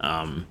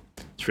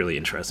 It's really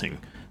interesting.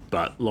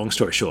 But long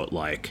story short,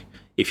 like,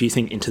 if you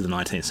think into the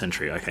 19th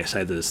century, okay,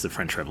 say there's the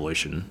French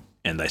Revolution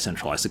and they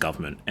centralize the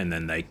government, and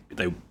then they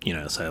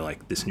say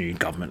like this new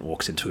government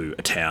walks into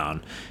a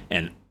town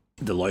and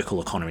the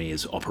local economy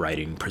is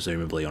operating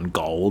presumably on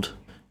gold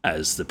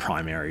as the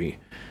primary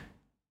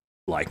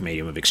like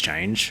medium of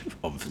exchange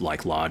of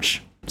like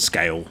large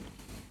scale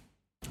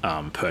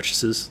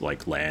purchases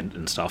like land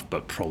and stuff,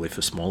 but probably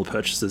for smaller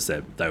purchases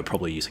they were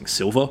probably using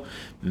silver,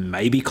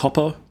 maybe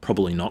copper,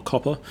 probably not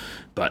copper,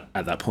 but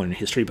at that point in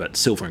history, but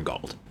silver and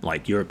gold.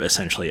 Like Europe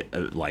essentially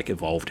like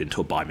evolved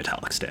into a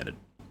bimetallic standard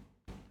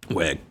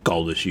where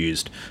gold is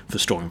used for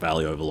storing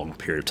value over a long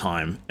period of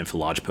time and for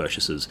large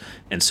purchases,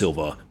 and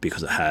silver,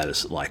 because it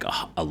has like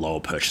a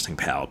lower purchasing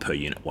power per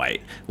unit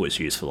weight, was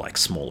used for like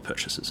smaller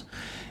purchases.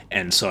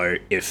 And so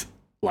if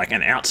like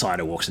an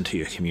outsider walks into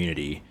your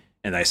community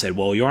and they said,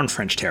 well, you're on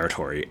French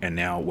territory and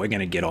now we're going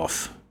to get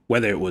off,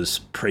 whether it was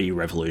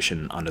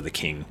pre-revolution under the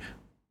king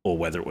or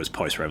whether it was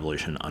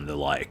post-revolution under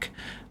like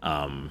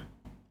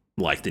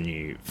the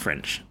new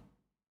French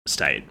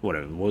state,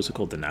 whatever, what was it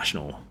called? The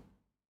national,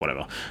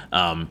 whatever.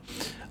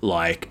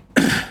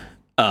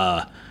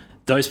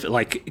 Those,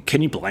 like,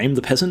 can you blame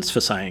the peasants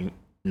for saying,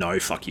 no,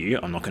 fuck you,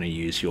 I'm not going to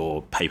use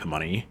your paper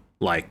money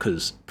like,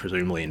 because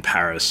presumably in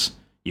Paris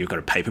you've got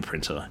a paper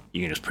printer,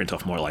 you can just print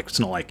off more. Like, it's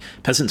not like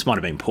peasants might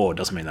have been poor,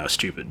 doesn't mean they were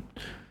stupid.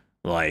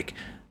 Like,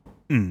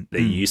 they're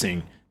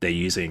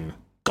using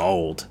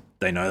gold.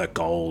 They know that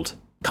gold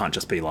can't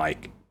just be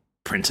like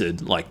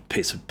printed like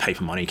piece of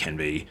paper money can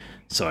be,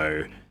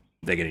 so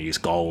they're going to use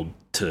gold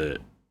to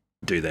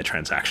do their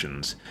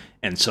transactions.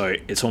 And so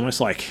it's almost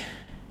like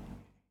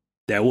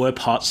there were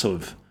parts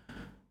of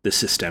the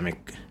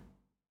systemic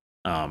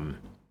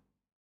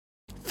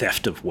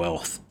theft of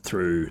wealth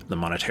through the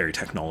monetary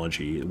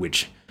technology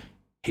which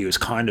he was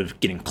kind of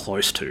getting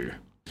close to,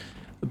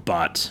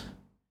 but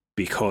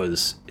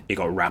because it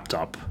got wrapped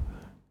up,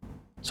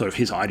 sort of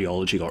his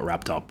ideology got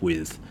wrapped up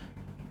with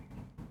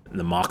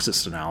the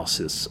Marxist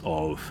analysis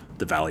of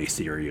the value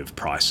theory of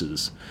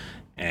prices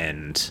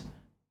and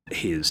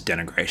his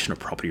denigration of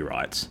property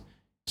rights,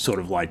 sort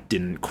of like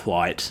didn't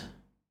quite,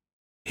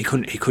 he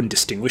couldn't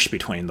distinguish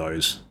between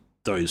those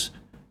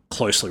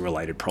closely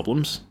related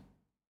problems.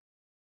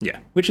 Yeah,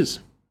 which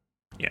is,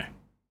 yeah,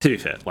 to be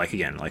fair, like,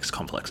 again, like, it's a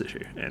complex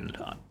issue, and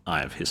I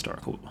have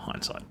historical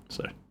hindsight,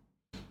 so.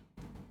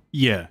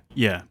 Yeah.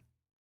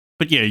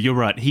 But yeah, you're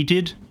right. He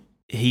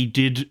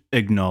did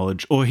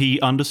acknowledge, or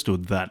he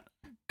understood that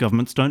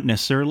governments don't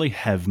necessarily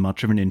have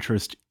much of an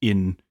interest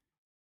in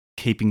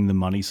keeping the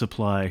money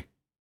supply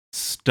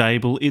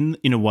stable in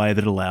a way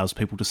that allows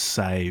people to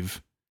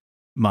save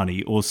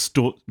money or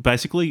store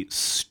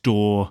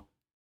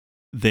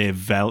their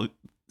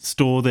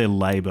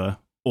labor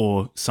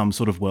or some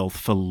sort of wealth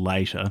for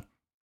later.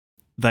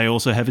 They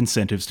also have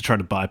incentives to try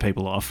to buy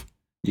people off.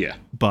 Yeah.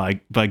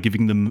 By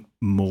giving them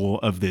more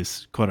of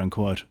this quote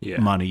unquote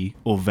money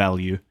or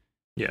value.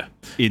 Yeah.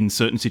 In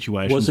certain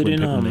situations when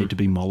people need to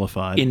be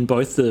mollified. In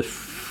both the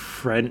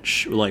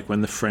French, like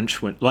when the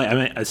French went, like, I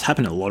mean, it's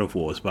happened in a lot of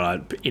wars, but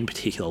I in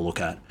particular look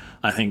at,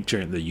 I think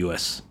during the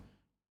US,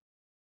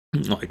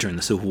 like during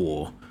the Civil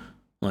War,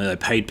 like they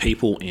paid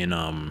people in,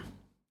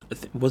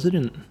 was it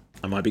in,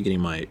 I might be getting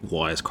my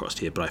wires crossed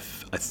here, but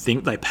I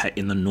think they pay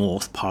in the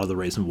North. Part of the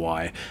reason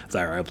why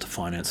they were able to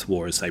finance the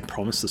war is they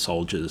promised the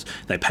soldiers,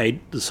 they paid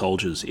the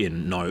soldiers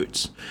in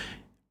notes,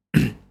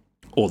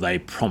 or they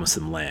promised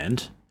them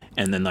land,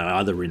 and then they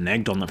either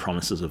reneged on the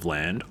promises of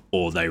land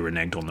or they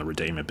reneged on the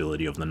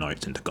redeemability of the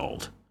notes into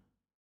gold.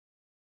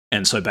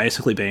 And so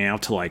basically being able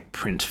to like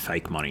print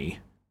fake money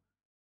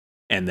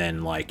and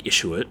then like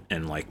issue it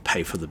and like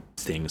pay for the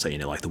things that, you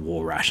know, like the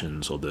war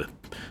rations or the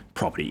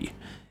property,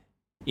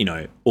 you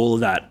know, all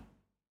of that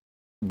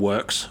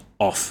works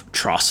off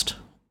trust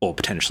or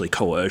potentially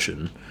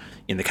coercion.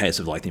 In the case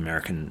of like the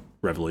American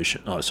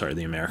Revolution,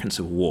 the American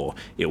Civil War,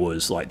 it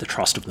was like the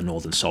trust of the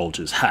Northern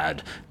soldiers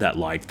had that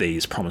like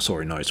these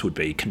promissory notes would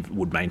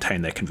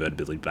maintain their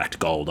convertibility back to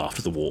gold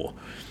after the war,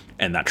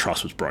 and that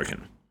trust was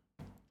broken.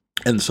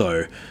 And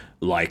so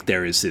like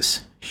there is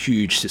this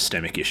huge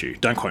systemic issue.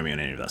 Don't quote me on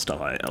any of that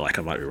stuff. I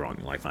might be wrong.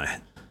 Like my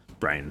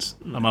brains.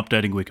 I'm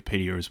updating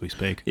Wikipedia as we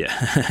speak.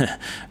 Yeah.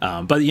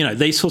 But, you know,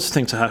 these sorts of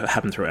things have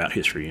happened throughout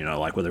history, you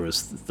know, like whether it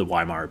was the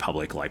Weimar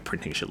Republic, like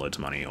printing shitloads of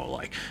money, or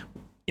like,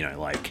 you know,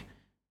 like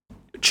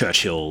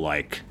Churchill,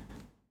 like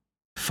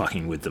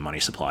fucking with the money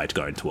supply to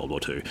go into World War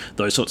II,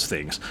 those sorts of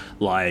things.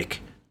 Like,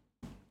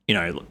 you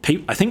know,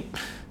 I think,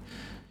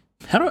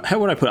 how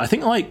would I put it? I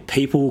think like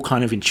people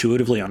kind of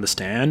intuitively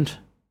understand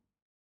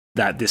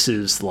that this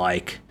is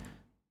like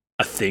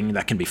a thing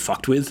that can be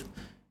fucked with.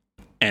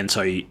 And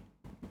so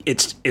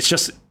it's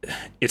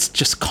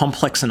just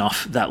complex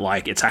enough that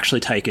like it's actually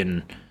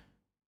taken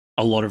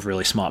a lot of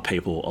really smart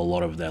people a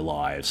lot of their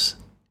lives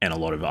and a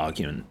lot of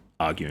arguing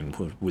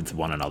with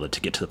one another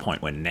to get to the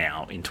point where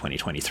now in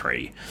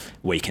 2023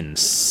 we can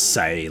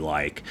say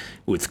like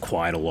with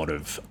quite a lot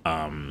of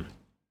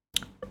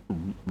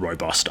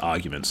robust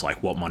arguments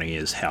like what money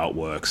is, how it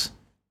works,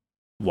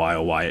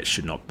 why it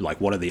should not,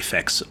 like what are the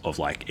effects of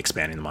like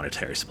expanding the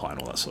monetary supply and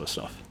all that sort of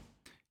stuff.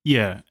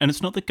 Yeah, and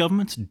it's not that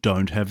governments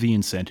don't have the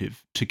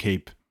incentive to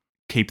keep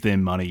their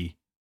money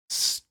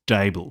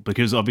stable,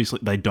 because obviously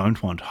they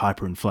don't want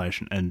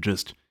hyperinflation and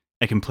just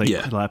a complete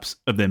collapse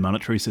of their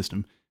monetary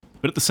system.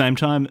 But at the same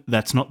time,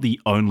 that's not the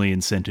only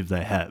incentive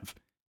they have.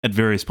 At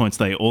various points,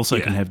 they also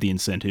can have the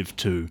incentive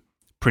to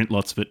print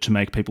lots of it to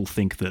make people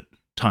think that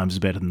times are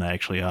better than they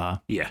actually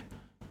are. Yeah.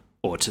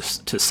 Or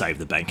to save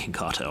the banking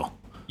cartel.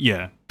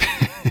 Yeah.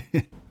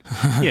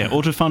 Yeah,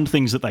 or to fund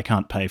things that they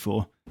can't pay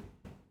for.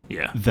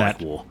 Yeah, that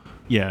like war.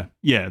 Yeah,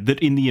 that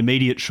in the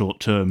immediate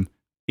short term,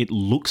 it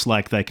looks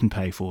like they can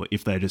pay for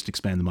if they just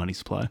expand the money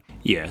supply.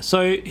 Yeah,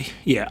 so,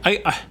 yeah,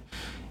 I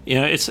you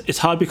know, it's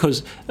hard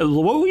because,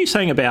 what were you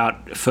saying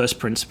about first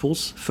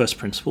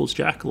principles,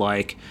 Jack?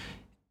 Like,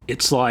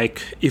 it's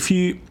like,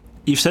 you've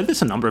said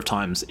this a number of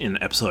times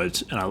in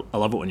episodes, and I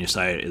love it when you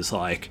say it, is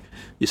like,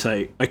 you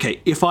say,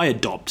 okay, if I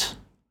adopt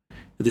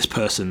this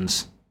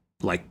person's,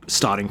 like,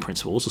 starting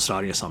principles or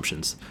starting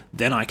assumptions,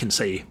 then I can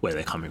see where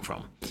they're coming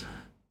from.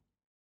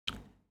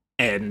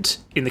 And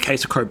in the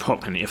case of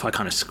Kropotkin, if I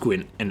kind of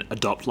squint and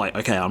adopt, like,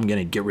 okay, I'm going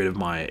to get rid of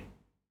my,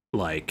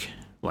 like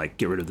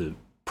get rid of the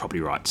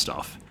property rights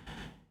stuff,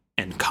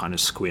 and kind of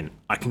squint,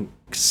 I can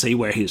see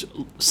where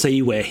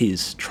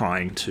he's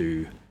trying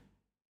to,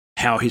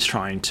 how he's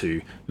trying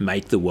to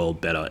make the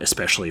world better,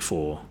 especially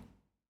for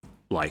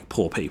like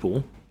poor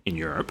people in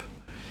Europe,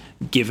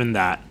 given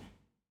that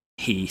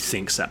he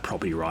thinks that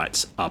property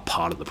rights are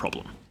part of the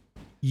problem.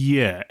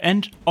 Yeah,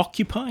 and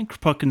occupying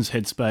Kropotkin's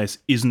headspace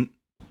isn't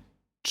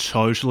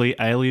totally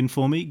alien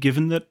for me,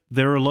 given that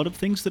there are a lot of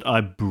things that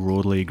I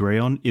broadly agree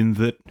on, in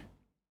that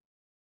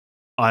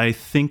I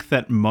think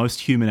that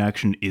most human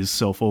action is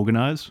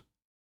self-organized.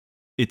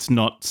 It's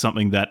not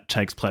something that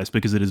takes place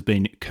because it has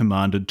been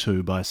commanded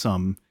to by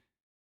some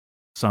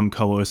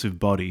coercive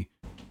body.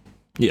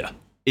 Yeah.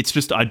 It's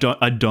just I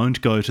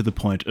don't go to the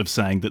point of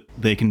saying that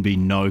there can be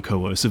no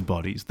coercive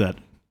bodies, that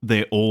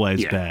they're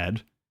always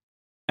bad,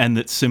 and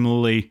that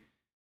similarly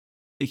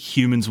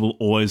humans will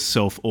always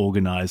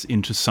self-organize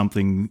into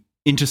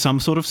some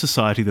sort of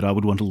society that I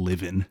would want to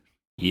live in.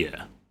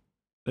 Yeah.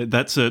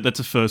 That's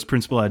a first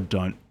principle I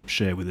don't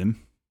share with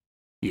him.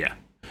 Yeah.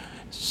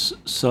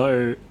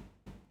 So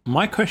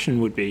my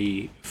question would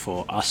be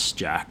for us,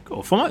 Jack,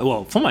 or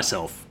for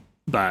myself,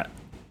 but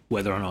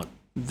whether or not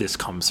this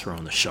comes through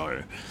on the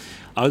show.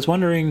 I was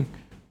wondering,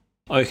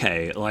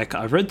 okay, like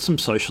I've read some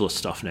socialist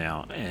stuff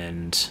now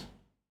and,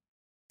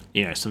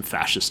 you know, some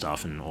fascist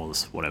stuff and all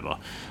this, whatever.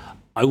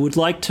 I would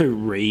like to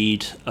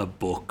read a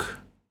book,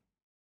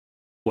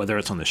 whether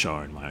it's on the show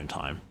or in my own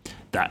time,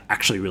 that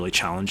actually really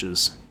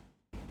challenges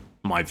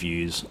my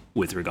views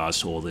with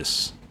regards to all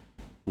this,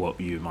 what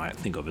you might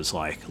think of as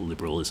like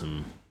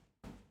liberalism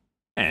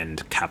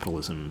and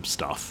capitalism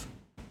stuff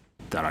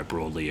that I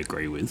broadly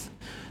agree with.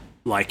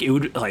 Like it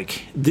would,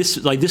 like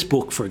this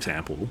book, for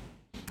example,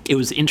 it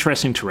was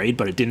interesting to read,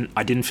 but I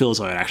didn't feel as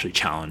though it actually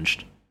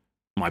challenged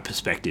my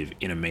perspective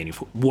in a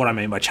meaningful. What I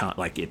mean by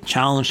like it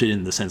challenged it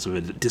in the sense of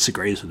it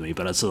disagrees with me,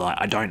 but it's like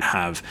I don't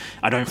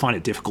find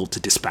it difficult to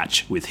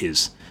dispatch with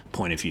his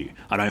point of view.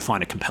 I don't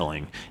find it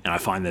compelling, and I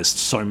find there's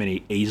so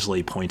many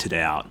easily pointed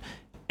out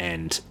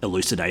and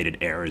elucidated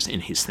errors in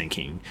his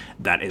thinking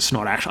that it's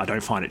not actually. I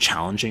don't find it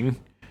challenging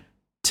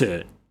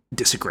to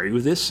disagree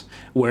with this.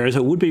 Whereas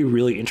it would be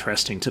really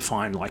interesting to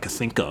find like a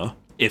thinker.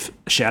 If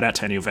shout out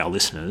to any of our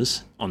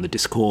listeners on the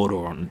Discord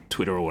or on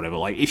Twitter or whatever,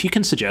 like if you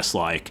can suggest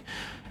like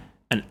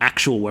an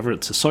actual, whether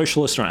it's a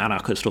socialist or an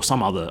anarchist or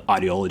some other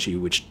ideology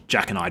which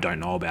Jack and I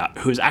don't know about,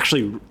 who's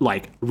actually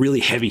like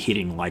really heavy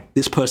hitting, like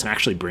this person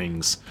actually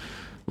brings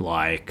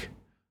like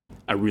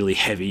a really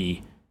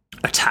heavy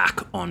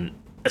attack on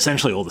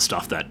essentially all the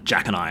stuff that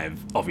Jack and I have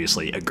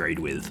obviously agreed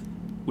with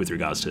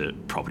regards to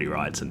property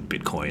rights and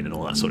Bitcoin and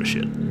all that sort of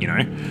shit, you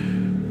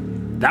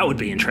know? That would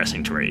be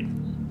interesting to read.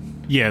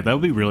 Yeah, that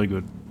would be really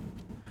good.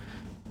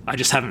 I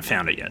just haven't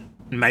found it yet.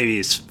 Maybe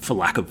it's for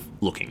lack of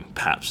looking,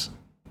 perhaps.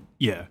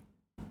 Yeah.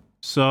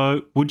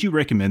 So, would you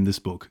recommend this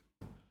book?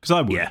 Because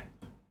I would. Yeah.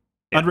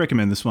 I'd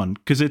recommend this one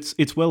because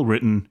it's well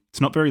written.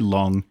 It's not very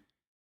long.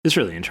 It's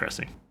really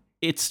interesting.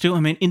 It's still, I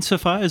mean,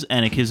 insofar as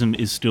anarchism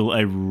is still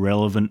a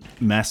relevant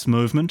mass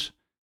movement,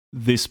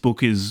 this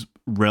book is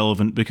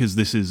relevant because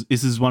this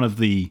is one of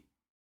the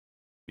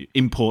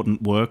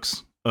important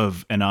works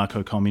of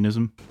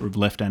anarcho-communism or of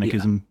left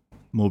anarchism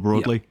more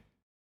broadly. Yep.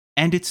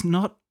 And it's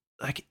not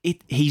like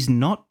he's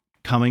not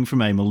coming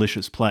from a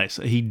malicious place.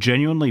 He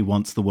genuinely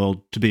wants the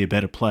world to be a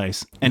better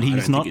place, and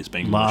he's not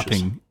LARPing,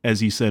 malicious,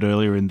 as you said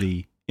earlier in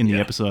the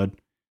episode.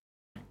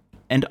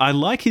 And I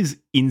like his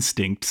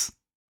instincts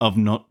of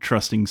not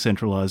trusting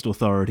centralized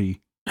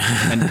authority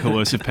and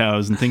coercive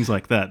powers and things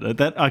like that.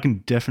 That I can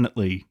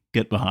definitely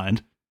get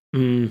behind.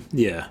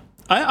 Yeah,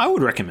 I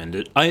would recommend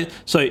it.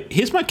 So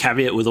here's my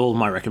caveat with all of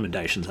my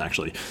recommendations,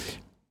 actually.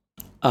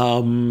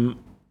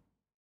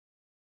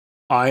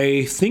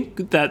 I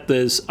think that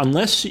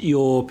unless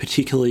you're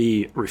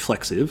particularly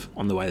reflexive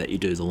on the way that you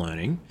do the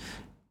learning,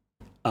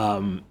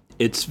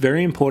 it's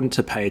very important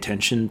to pay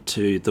attention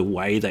to the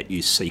way that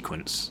you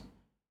sequence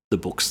the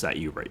books that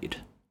you read.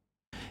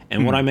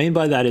 And what I mean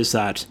by that is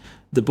that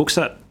the books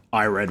that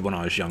I read when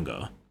I was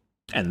younger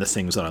and the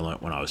things that I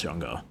learned when I was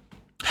younger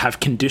have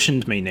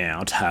conditioned me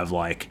now to have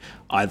like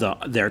either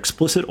they're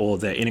explicit or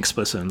they're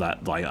inexplicit, and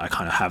that like I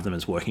kind of have them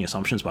as working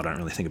assumptions, but I don't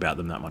really think about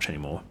them that much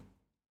anymore.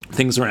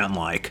 Things around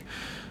like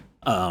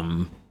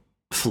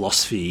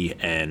philosophy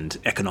and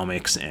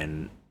economics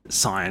and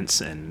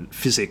science and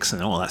physics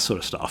and all that sort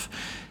of stuff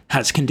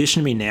has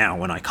conditioned me now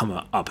when I come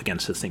up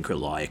against a thinker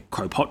like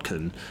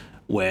Kropotkin,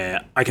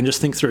 where I can just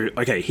think through,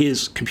 okay,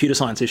 here's computer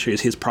science issues,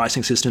 here's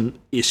pricing system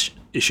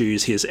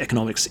issues, here's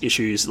economics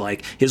issues,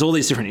 like here's all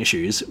these different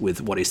issues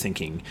with what he's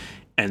thinking.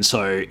 And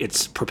so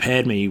it's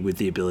prepared me with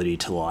the ability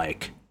to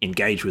like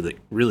engage with it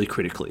really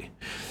critically.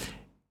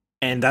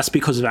 And that's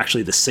because of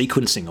actually the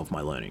sequencing of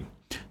my learning.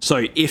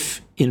 So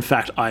if, in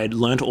fact, I had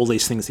learned all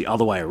these things the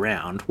other way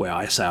around, where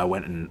I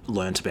went and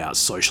learned about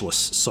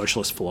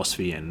socialist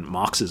philosophy and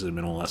Marxism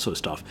and all that sort of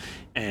stuff,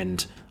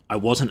 and I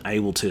wasn't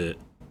able to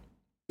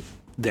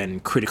then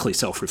critically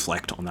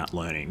self-reflect on that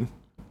learning,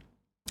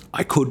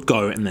 I could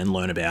go and then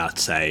learn about,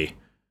 say,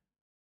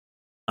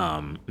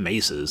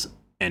 Mises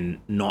and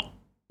not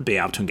be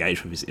able to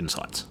engage with his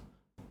insights.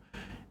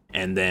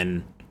 And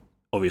then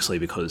obviously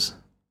because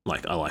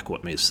like I like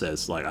what Mises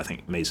says. Like I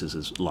think Mises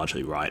is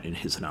largely right in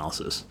his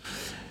analysis.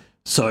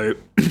 So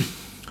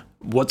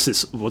what's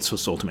this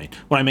all to mean?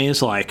 What I mean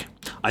is like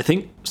I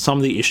think some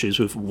of the issues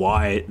with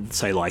why,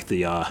 say, like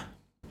the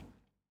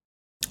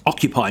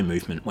Occupy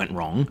movement went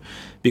wrong,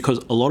 because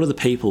a lot of the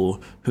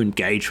people who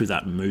engaged with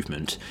that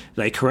movement,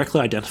 they correctly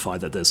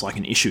identified that there's like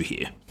an issue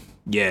here.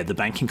 Yeah, the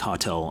banking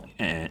cartel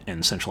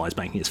and centralized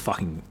banking is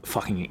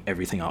fucking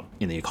everything up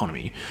in the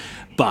economy,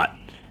 but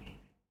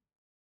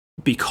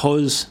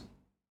because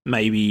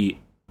maybe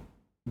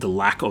the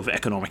lack of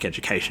economic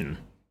education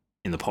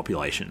in the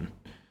population,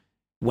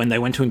 when they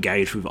went to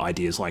engage with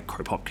ideas like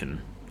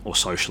Kropotkin or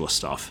socialist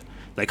stuff,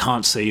 they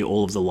can't see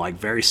all of the like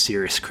very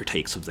serious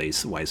critiques of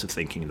these ways of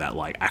thinking that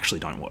like actually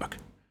don't work.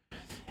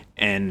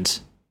 And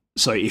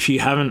so if you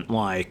haven't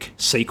like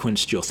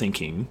sequenced your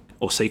thinking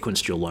or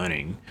sequenced your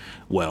learning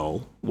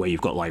well, where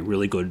you've got like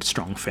really good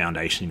strong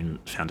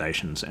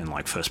foundations and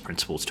like first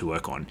principles to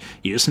work on,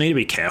 you just need to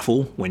be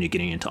careful when you're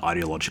getting into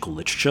ideological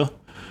literature,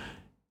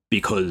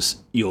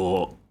 because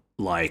your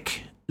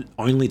like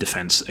only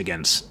defense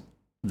against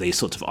these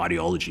sorts of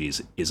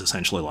ideologies is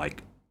essentially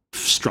like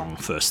strong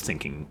first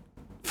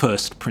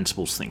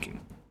principles thinking.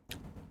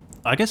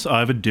 I guess I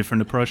have a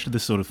different approach to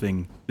this sort of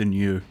thing than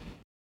you.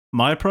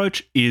 My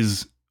approach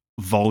is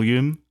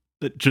volume,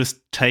 that just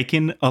take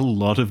in a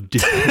lot of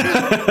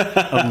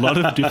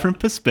different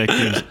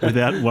perspectives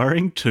without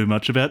worrying too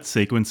much about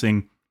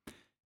sequencing.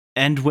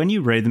 And when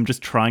you read them,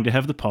 just trying to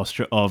have the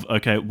posture of,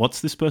 okay,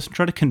 what's this person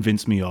trying to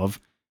convince me of?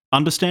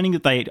 Understanding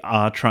that they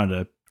are trying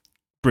to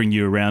bring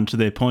you around to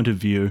their point of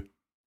view,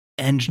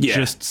 and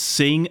just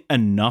seeing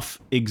enough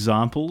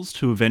examples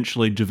to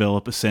eventually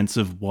develop a sense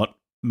of what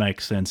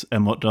makes sense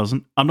and what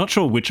doesn't. I'm not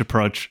sure which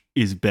approach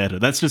is better.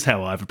 That's just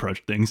how I've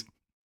approached things.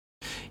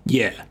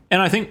 Yeah.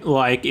 And I think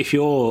like if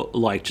you're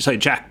like, just say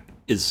Jack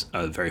is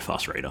a very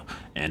fast reader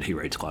and he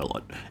reads quite a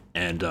lot.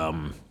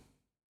 And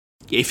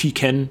if you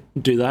can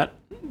do that,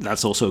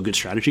 that's also a good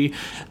strategy.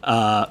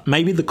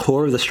 Maybe the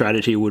core of the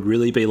strategy would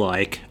really be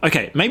like,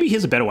 okay, maybe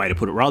here's a better way to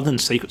put it. Rather than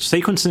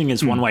sequencing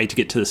is one way to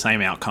get to the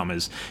same outcome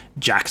as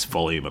Jack's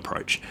volume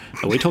approach.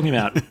 Are we talking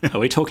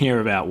here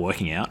about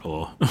working out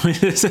or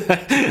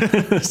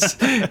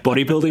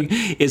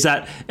bodybuilding? Is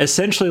that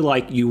essentially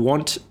like you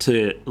want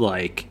to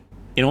like,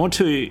 in order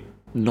to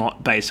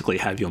not basically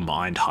have your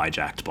mind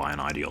hijacked by an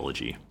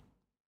ideology,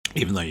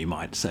 even though you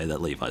might say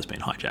that Levi's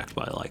been hijacked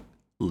by like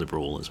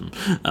liberalism.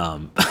 I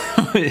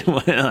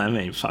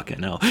mean,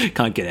 fucking hell,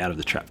 can't get out of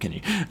the trap, can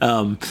you?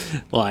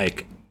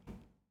 Like,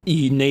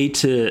 you need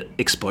to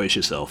expose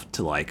yourself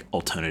to like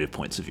alternative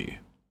points of view,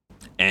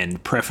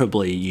 and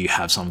preferably you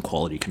have some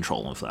quality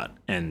control of that.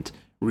 And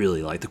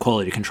really, like the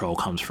quality control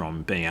comes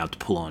from being able to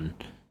pull on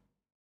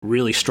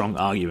really strong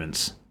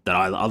arguments that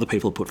either other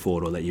people put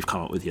forward or that you've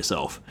come up with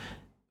yourself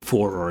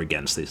for or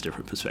against these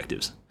different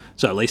perspectives.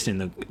 So at least in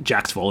the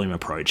Jack's volume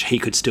approach, he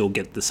could still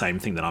get the same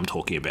thing that I'm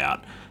talking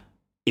about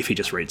if he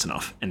just reads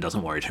enough and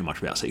doesn't worry too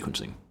much about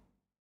sequencing.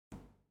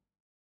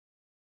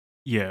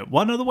 Yeah,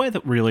 one other way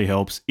that really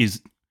helps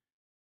is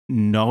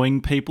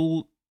knowing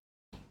people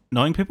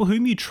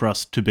whom you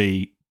trust to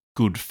be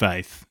good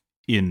faith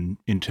in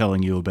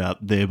telling you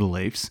about their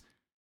beliefs,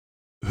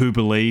 who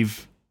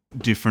believe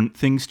different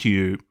things to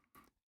you,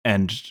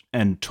 and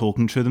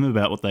talking to them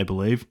about what they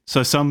believe.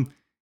 So some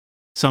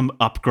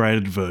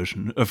upgraded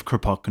version of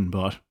Kropotkin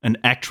bot, an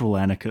actual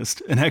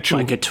anarchist, an actual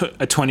like a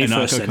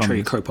 21st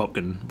century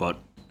Kropotkin bot.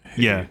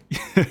 Yeah.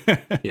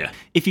 Yeah.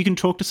 If you can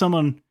talk to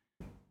someone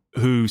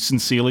who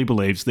sincerely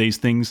believes these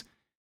things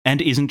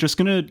and isn't just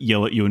going to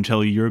yell at you and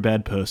tell you you're a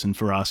bad person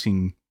for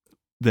asking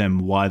them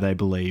why they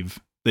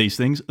believe these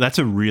things, that's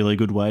a really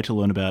good way to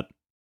learn about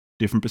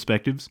different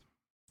perspectives.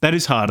 That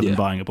is harder than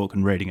buying a book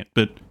and reading it,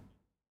 but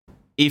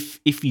if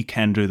you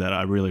can do that,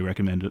 I really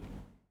recommend it.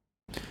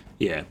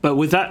 Yeah, but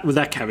with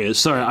that caveat,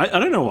 sorry, I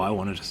don't know why I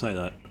wanted to say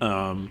that.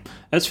 I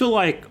just feel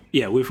like,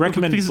 we've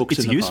recommended books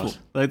in the useful.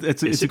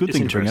 past. It's a good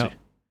thing to bring up.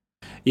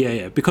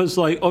 Yeah, because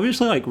like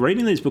obviously like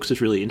reading these books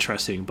is really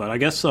interesting, but I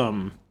guess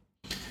I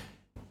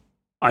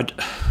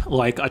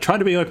try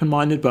to be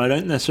open-minded, but I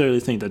don't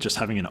necessarily think that just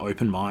having an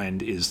open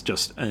mind is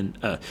just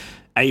a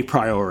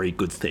priori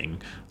good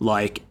thing.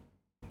 Like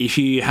if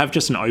you have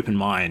just an open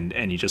mind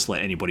and you just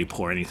let anybody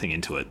pour anything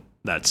into it,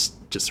 that's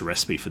just a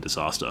recipe for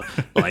disaster.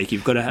 Like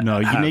you've got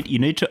to you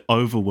need to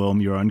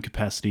overwhelm your own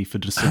capacity for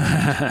discernment.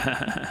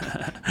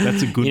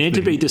 That's a good thing. You need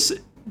to be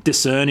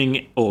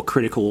discerning or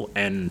critical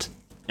and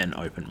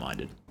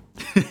open-minded.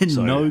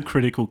 So, no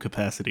critical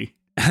capacity.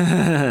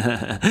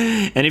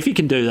 And if you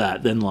can do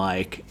that, then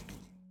like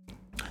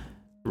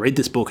read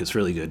this book. It's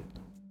really good.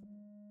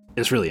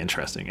 It's really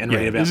interesting. And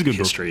read about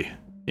history.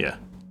 Book.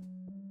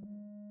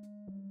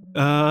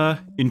 Yeah.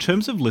 In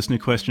terms of listener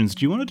questions,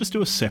 do you want to just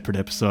do a separate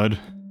episode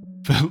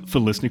for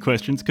listener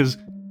questions? Because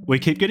we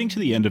keep getting to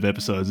the end of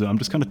episodes and I'm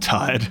just kind of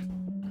tired.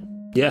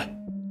 Yeah.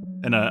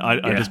 And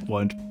I just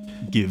won't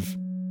give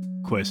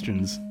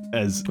questions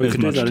as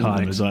much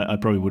time as I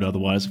probably would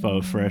otherwise if I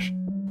were fresh.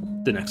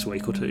 The next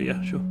week or two, yeah,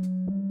 sure.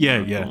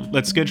 Yeah.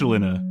 Let's schedule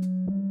in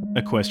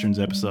a questions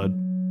episode.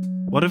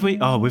 What have we?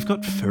 Oh, we've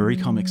got furry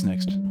comics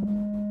next.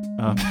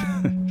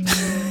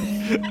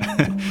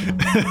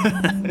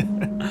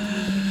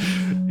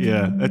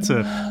 Yeah, that's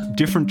a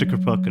different to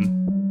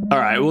Kropotkin. All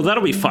right, well,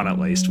 that'll be fun at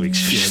least.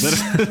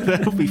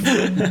 That'll be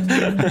fun.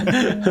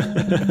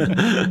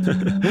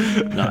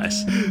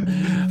 Nice.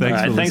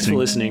 Thanks for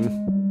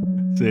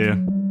listening. See ya.